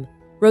of him.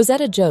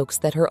 Rosetta jokes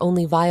that her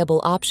only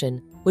viable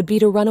option would be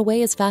to run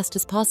away as fast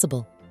as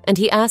possible, and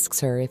he asks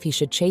her if he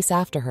should chase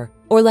after her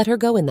or let her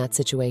go in that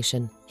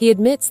situation. He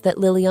admits that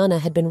Liliana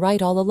had been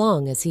right all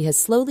along, as he has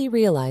slowly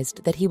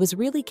realized that he was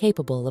really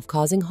capable of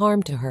causing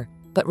harm to her.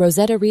 But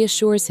Rosetta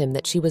reassures him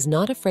that she was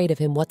not afraid of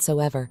him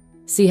whatsoever.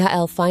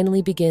 Sihel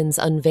finally begins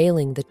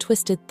unveiling the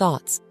twisted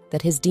thoughts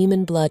that his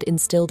demon blood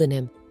instilled in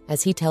him,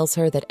 as he tells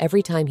her that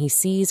every time he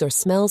sees or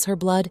smells her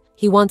blood,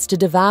 he wants to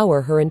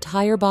devour her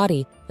entire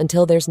body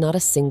until there's not a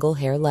single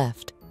hair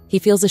left. He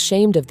feels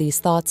ashamed of these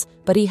thoughts,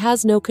 but he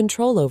has no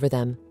control over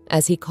them,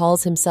 as he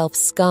calls himself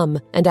scum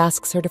and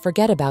asks her to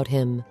forget about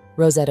him.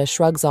 Rosetta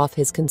shrugs off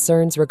his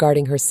concerns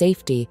regarding her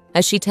safety,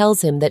 as she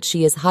tells him that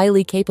she is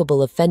highly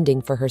capable of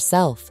fending for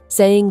herself,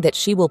 saying that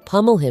she will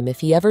pummel him if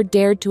he ever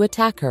dared to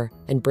attack her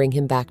and bring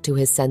him back to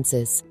his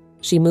senses.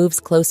 She moves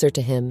closer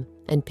to him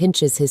and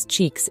pinches his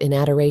cheeks in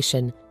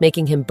adoration,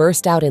 making him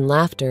burst out in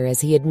laughter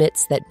as he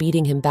admits that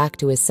beating him back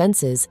to his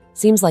senses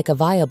seems like a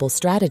viable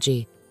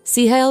strategy.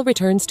 Sihel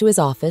returns to his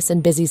office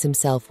and busies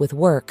himself with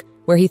work,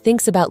 where he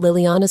thinks about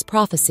Liliana's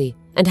prophecy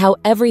and how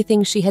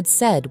everything she had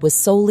said was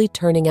solely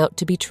turning out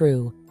to be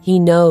true. He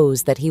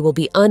knows that he will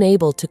be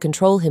unable to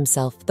control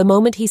himself the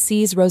moment he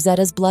sees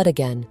Rosetta's blood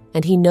again,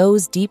 and he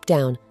knows deep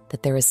down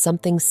that there is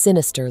something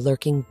sinister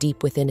lurking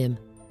deep within him.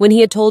 When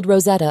he had told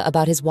Rosetta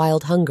about his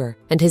wild hunger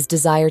and his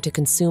desire to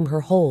consume her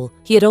whole,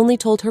 he had only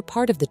told her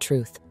part of the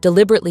truth,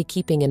 deliberately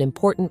keeping an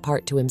important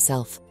part to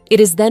himself. It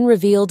is then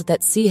revealed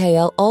that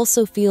Sihel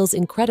also feels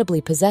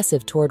incredibly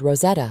possessive toward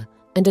Rosetta,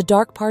 and a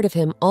dark part of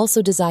him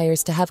also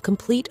desires to have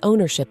complete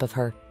ownership of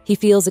her. He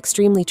feels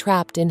extremely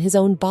trapped in his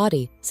own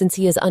body, since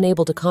he is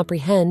unable to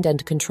comprehend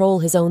and control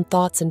his own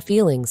thoughts and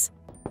feelings.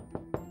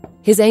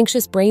 His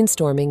anxious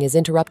brainstorming is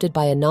interrupted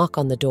by a knock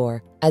on the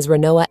door, as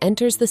Renoa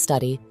enters the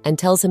study and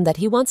tells him that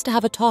he wants to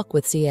have a talk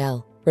with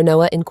Ciel.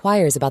 Renoa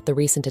inquires about the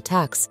recent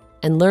attacks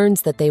and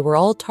learns that they were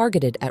all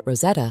targeted at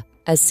Rosetta,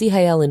 as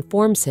Sihael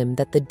informs him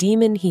that the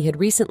demon he had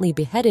recently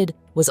beheaded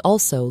was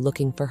also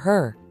looking for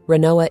her.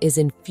 Renoa is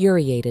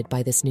infuriated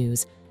by this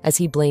news, as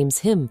he blames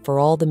him for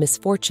all the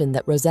misfortune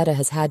that Rosetta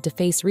has had to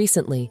face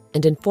recently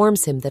and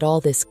informs him that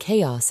all this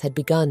chaos had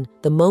begun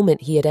the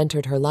moment he had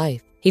entered her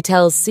life. He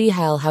tells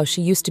Sihael how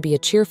she used to be a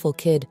cheerful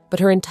kid, but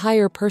her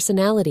entire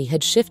personality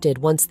had shifted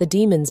once the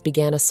demons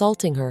began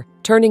assaulting her,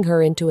 turning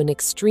her into an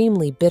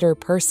extremely bitter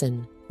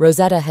person.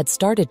 Rosetta had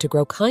started to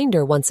grow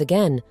kinder once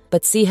again,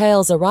 but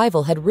Sihael's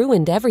arrival had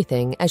ruined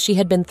everything as she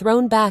had been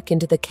thrown back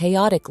into the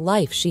chaotic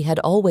life she had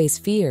always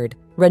feared.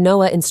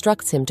 Renoa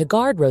instructs him to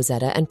guard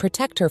Rosetta and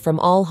protect her from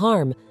all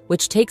harm,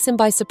 which takes him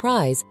by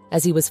surprise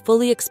as he was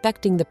fully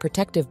expecting the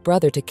protective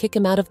brother to kick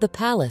him out of the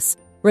palace.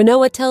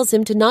 Renoa tells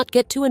him to not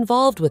get too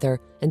involved with her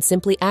and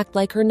simply act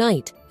like her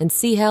knight, and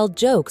Sihael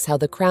jokes how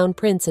the crown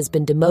prince has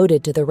been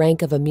demoted to the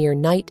rank of a mere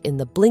knight in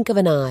the blink of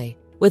an eye.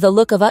 With a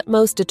look of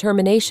utmost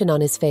determination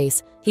on his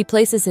face, he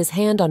places his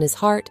hand on his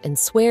heart and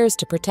swears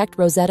to protect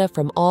Rosetta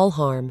from all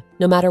harm,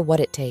 no matter what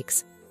it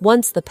takes.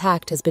 Once the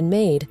pact has been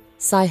made,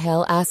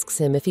 Sihael asks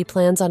him if he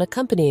plans on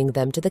accompanying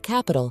them to the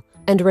capital,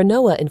 and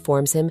Renoa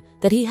informs him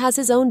that he has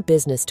his own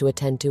business to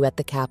attend to at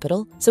the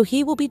capital, so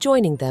he will be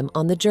joining them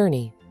on the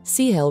journey.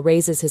 Sihael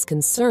raises his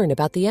concern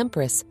about the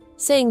Empress,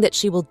 saying that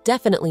she will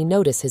definitely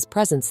notice his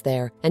presence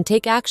there and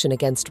take action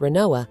against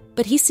Renoa,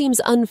 but he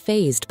seems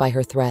unfazed by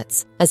her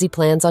threats, as he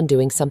plans on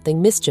doing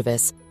something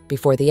mischievous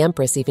before the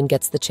Empress even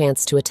gets the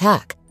chance to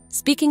attack.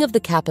 Speaking of the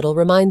capital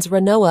reminds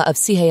Renoa of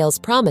Sihael's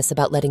promise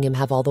about letting him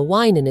have all the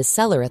wine in his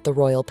cellar at the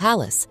royal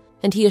palace,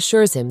 and he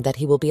assures him that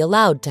he will be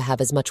allowed to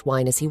have as much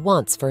wine as he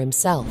wants for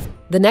himself.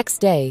 The next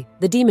day,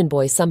 the demon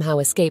boy somehow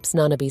escapes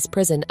Nanabe's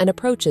prison and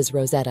approaches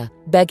Rosetta,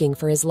 begging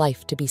for his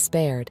life to be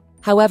spared.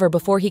 However,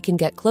 before he can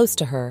get close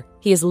to her,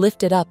 he is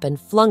lifted up and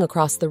flung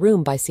across the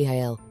room by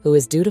Sihael, who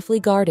is dutifully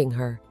guarding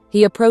her.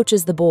 He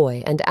approaches the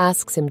boy and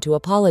asks him to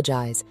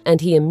apologize,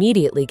 and he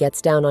immediately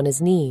gets down on his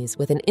knees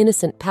with an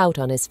innocent pout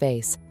on his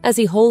face, as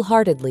he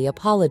wholeheartedly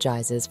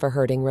apologizes for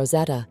hurting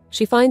Rosetta.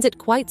 She finds it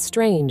quite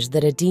strange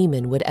that a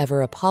demon would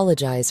ever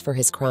apologize for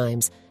his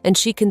crimes, and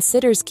she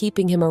considers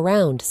keeping him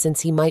around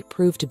since he might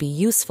prove to be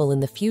useful in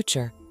the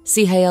future.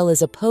 Sihael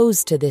is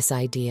opposed to this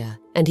idea,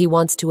 and he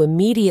wants to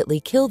immediately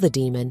kill the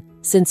demon,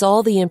 since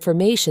all the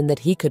information that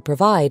he could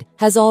provide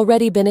has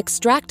already been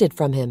extracted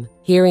from him.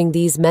 Hearing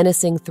these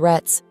menacing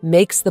threats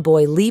makes the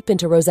boy leap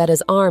into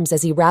Rosetta's arms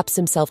as he wraps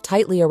himself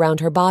tightly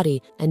around her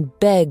body and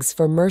begs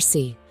for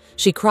mercy.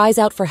 She cries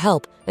out for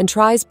help and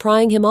tries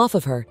prying him off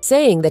of her,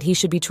 saying that he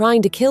should be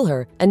trying to kill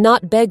her and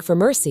not beg for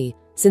mercy,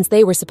 since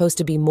they were supposed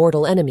to be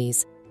mortal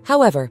enemies.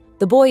 However,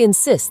 the boy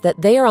insists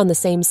that they are on the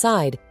same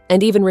side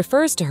and even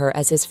refers to her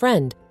as his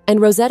friend, and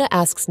Rosetta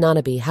asks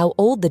Nanabe how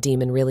old the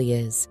demon really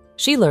is.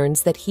 She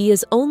learns that he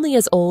is only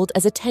as old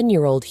as a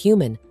 10-year-old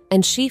human,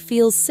 and she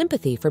feels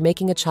sympathy for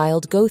making a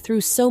child go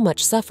through so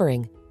much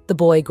suffering. The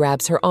boy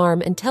grabs her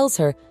arm and tells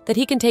her that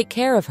he can take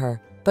care of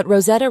her, but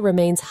Rosetta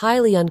remains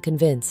highly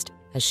unconvinced,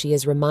 as she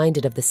is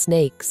reminded of the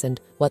snakes and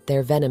what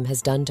their venom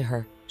has done to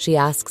her. She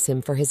asks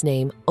him for his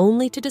name,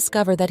 only to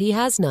discover that he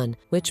has none,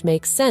 which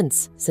makes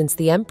sense, since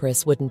the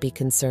Empress wouldn't be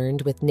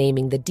concerned with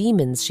naming the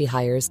demons she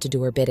hires to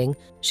do her bidding.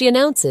 She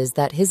announces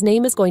that his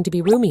name is going to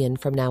be Rumian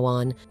from now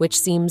on, which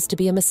seems to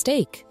be a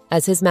mistake,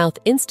 as his mouth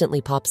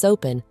instantly pops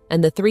open,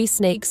 and the 3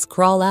 snakes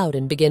crawl out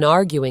and begin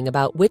arguing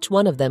about which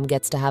one of them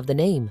gets to have the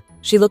name.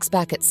 She looks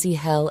back at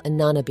Sihael and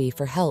Nanabe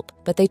for help,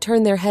 but they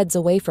turn their heads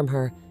away from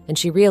her, and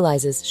she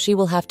realizes she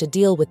will have to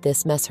deal with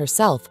this mess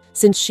herself,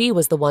 since she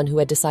was the one who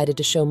had decided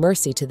to show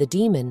mercy to the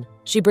demon.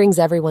 She brings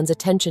everyone's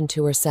attention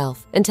to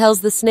herself and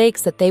tells the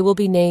snakes that they will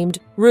be named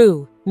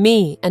Ru,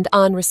 Mi, and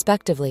An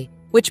respectively,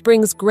 which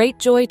brings great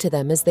joy to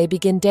them as they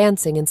begin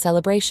dancing in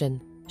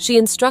celebration. She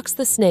instructs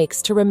the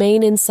snakes to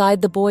remain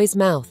inside the boy's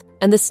mouth,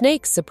 and the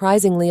snakes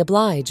surprisingly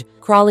oblige,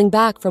 crawling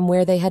back from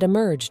where they had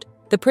emerged.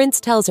 The prince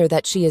tells her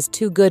that she is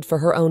too good for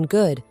her own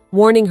good,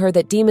 warning her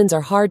that demons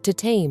are hard to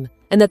tame,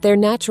 and that their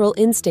natural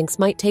instincts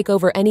might take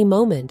over any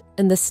moment,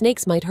 and the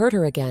snakes might hurt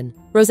her again.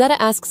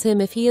 Rosetta asks him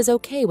if he is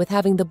okay with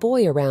having the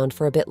boy around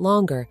for a bit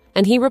longer,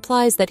 and he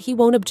replies that he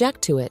won't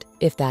object to it,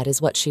 if that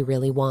is what she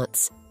really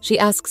wants. She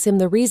asks him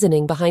the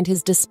reasoning behind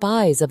his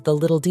despise of the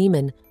little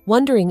demon,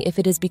 wondering if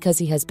it is because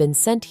he has been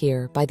sent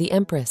here by the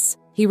Empress.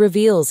 He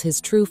reveals his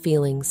true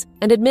feelings,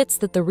 and admits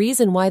that the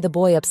reason why the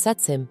boy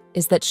upsets him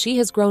is that she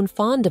has grown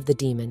fond of the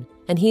demon,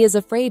 and he is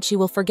afraid she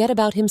will forget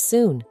about him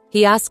soon.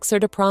 He asks her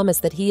to promise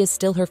that he is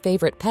still her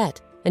favorite pet,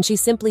 and she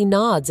simply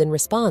nods in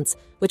response,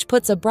 which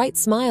puts a bright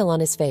smile on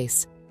his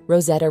face.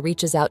 Rosetta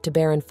reaches out to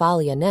Baron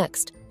Falia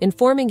next,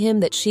 informing him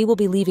that she will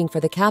be leaving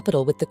for the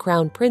capital with the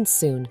crown prince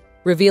soon,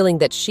 revealing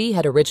that she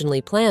had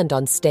originally planned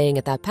on staying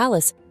at that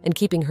palace and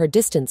keeping her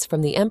distance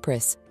from the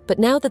Empress. But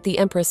now that the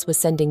Empress was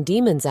sending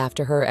demons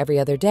after her every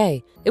other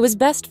day, it was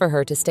best for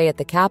her to stay at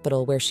the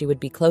capital where she would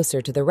be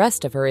closer to the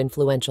rest of her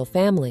influential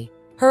family.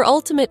 Her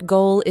ultimate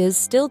goal is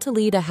still to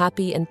lead a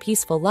happy and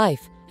peaceful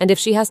life, and if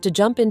she has to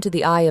jump into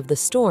the eye of the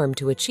storm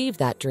to achieve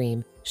that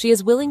dream, she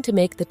is willing to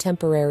make the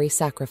temporary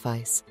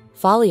sacrifice.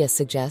 Falia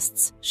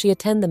suggests she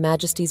attend the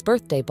Majesty's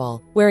birthday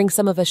ball, wearing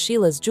some of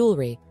Ashila's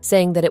jewelry,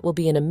 saying that it will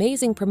be an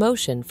amazing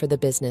promotion for the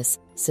business,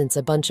 since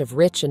a bunch of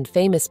rich and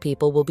famous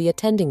people will be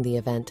attending the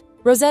event.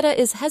 Rosetta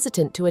is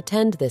hesitant to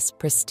attend this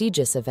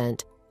prestigious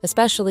event,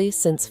 especially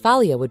since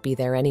Falia would be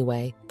there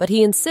anyway, but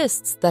he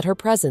insists that her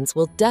presence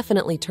will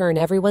definitely turn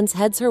everyone's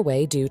heads her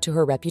way due to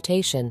her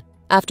reputation.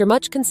 After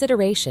much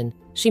consideration,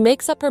 she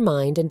makes up her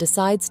mind and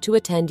decides to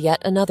attend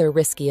yet another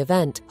risky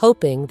event,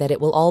 hoping that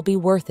it will all be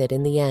worth it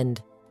in the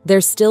end.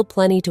 There's still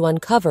plenty to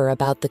uncover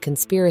about the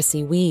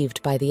conspiracy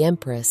weaved by the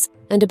Empress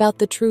and about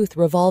the truth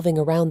revolving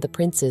around the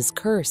prince's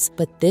curse,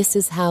 but this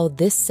is how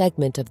this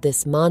segment of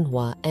this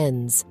manhwa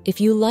ends.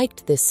 If you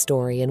liked this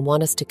story and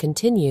want us to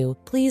continue,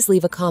 please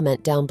leave a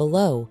comment down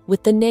below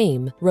with the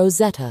name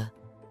Rosetta.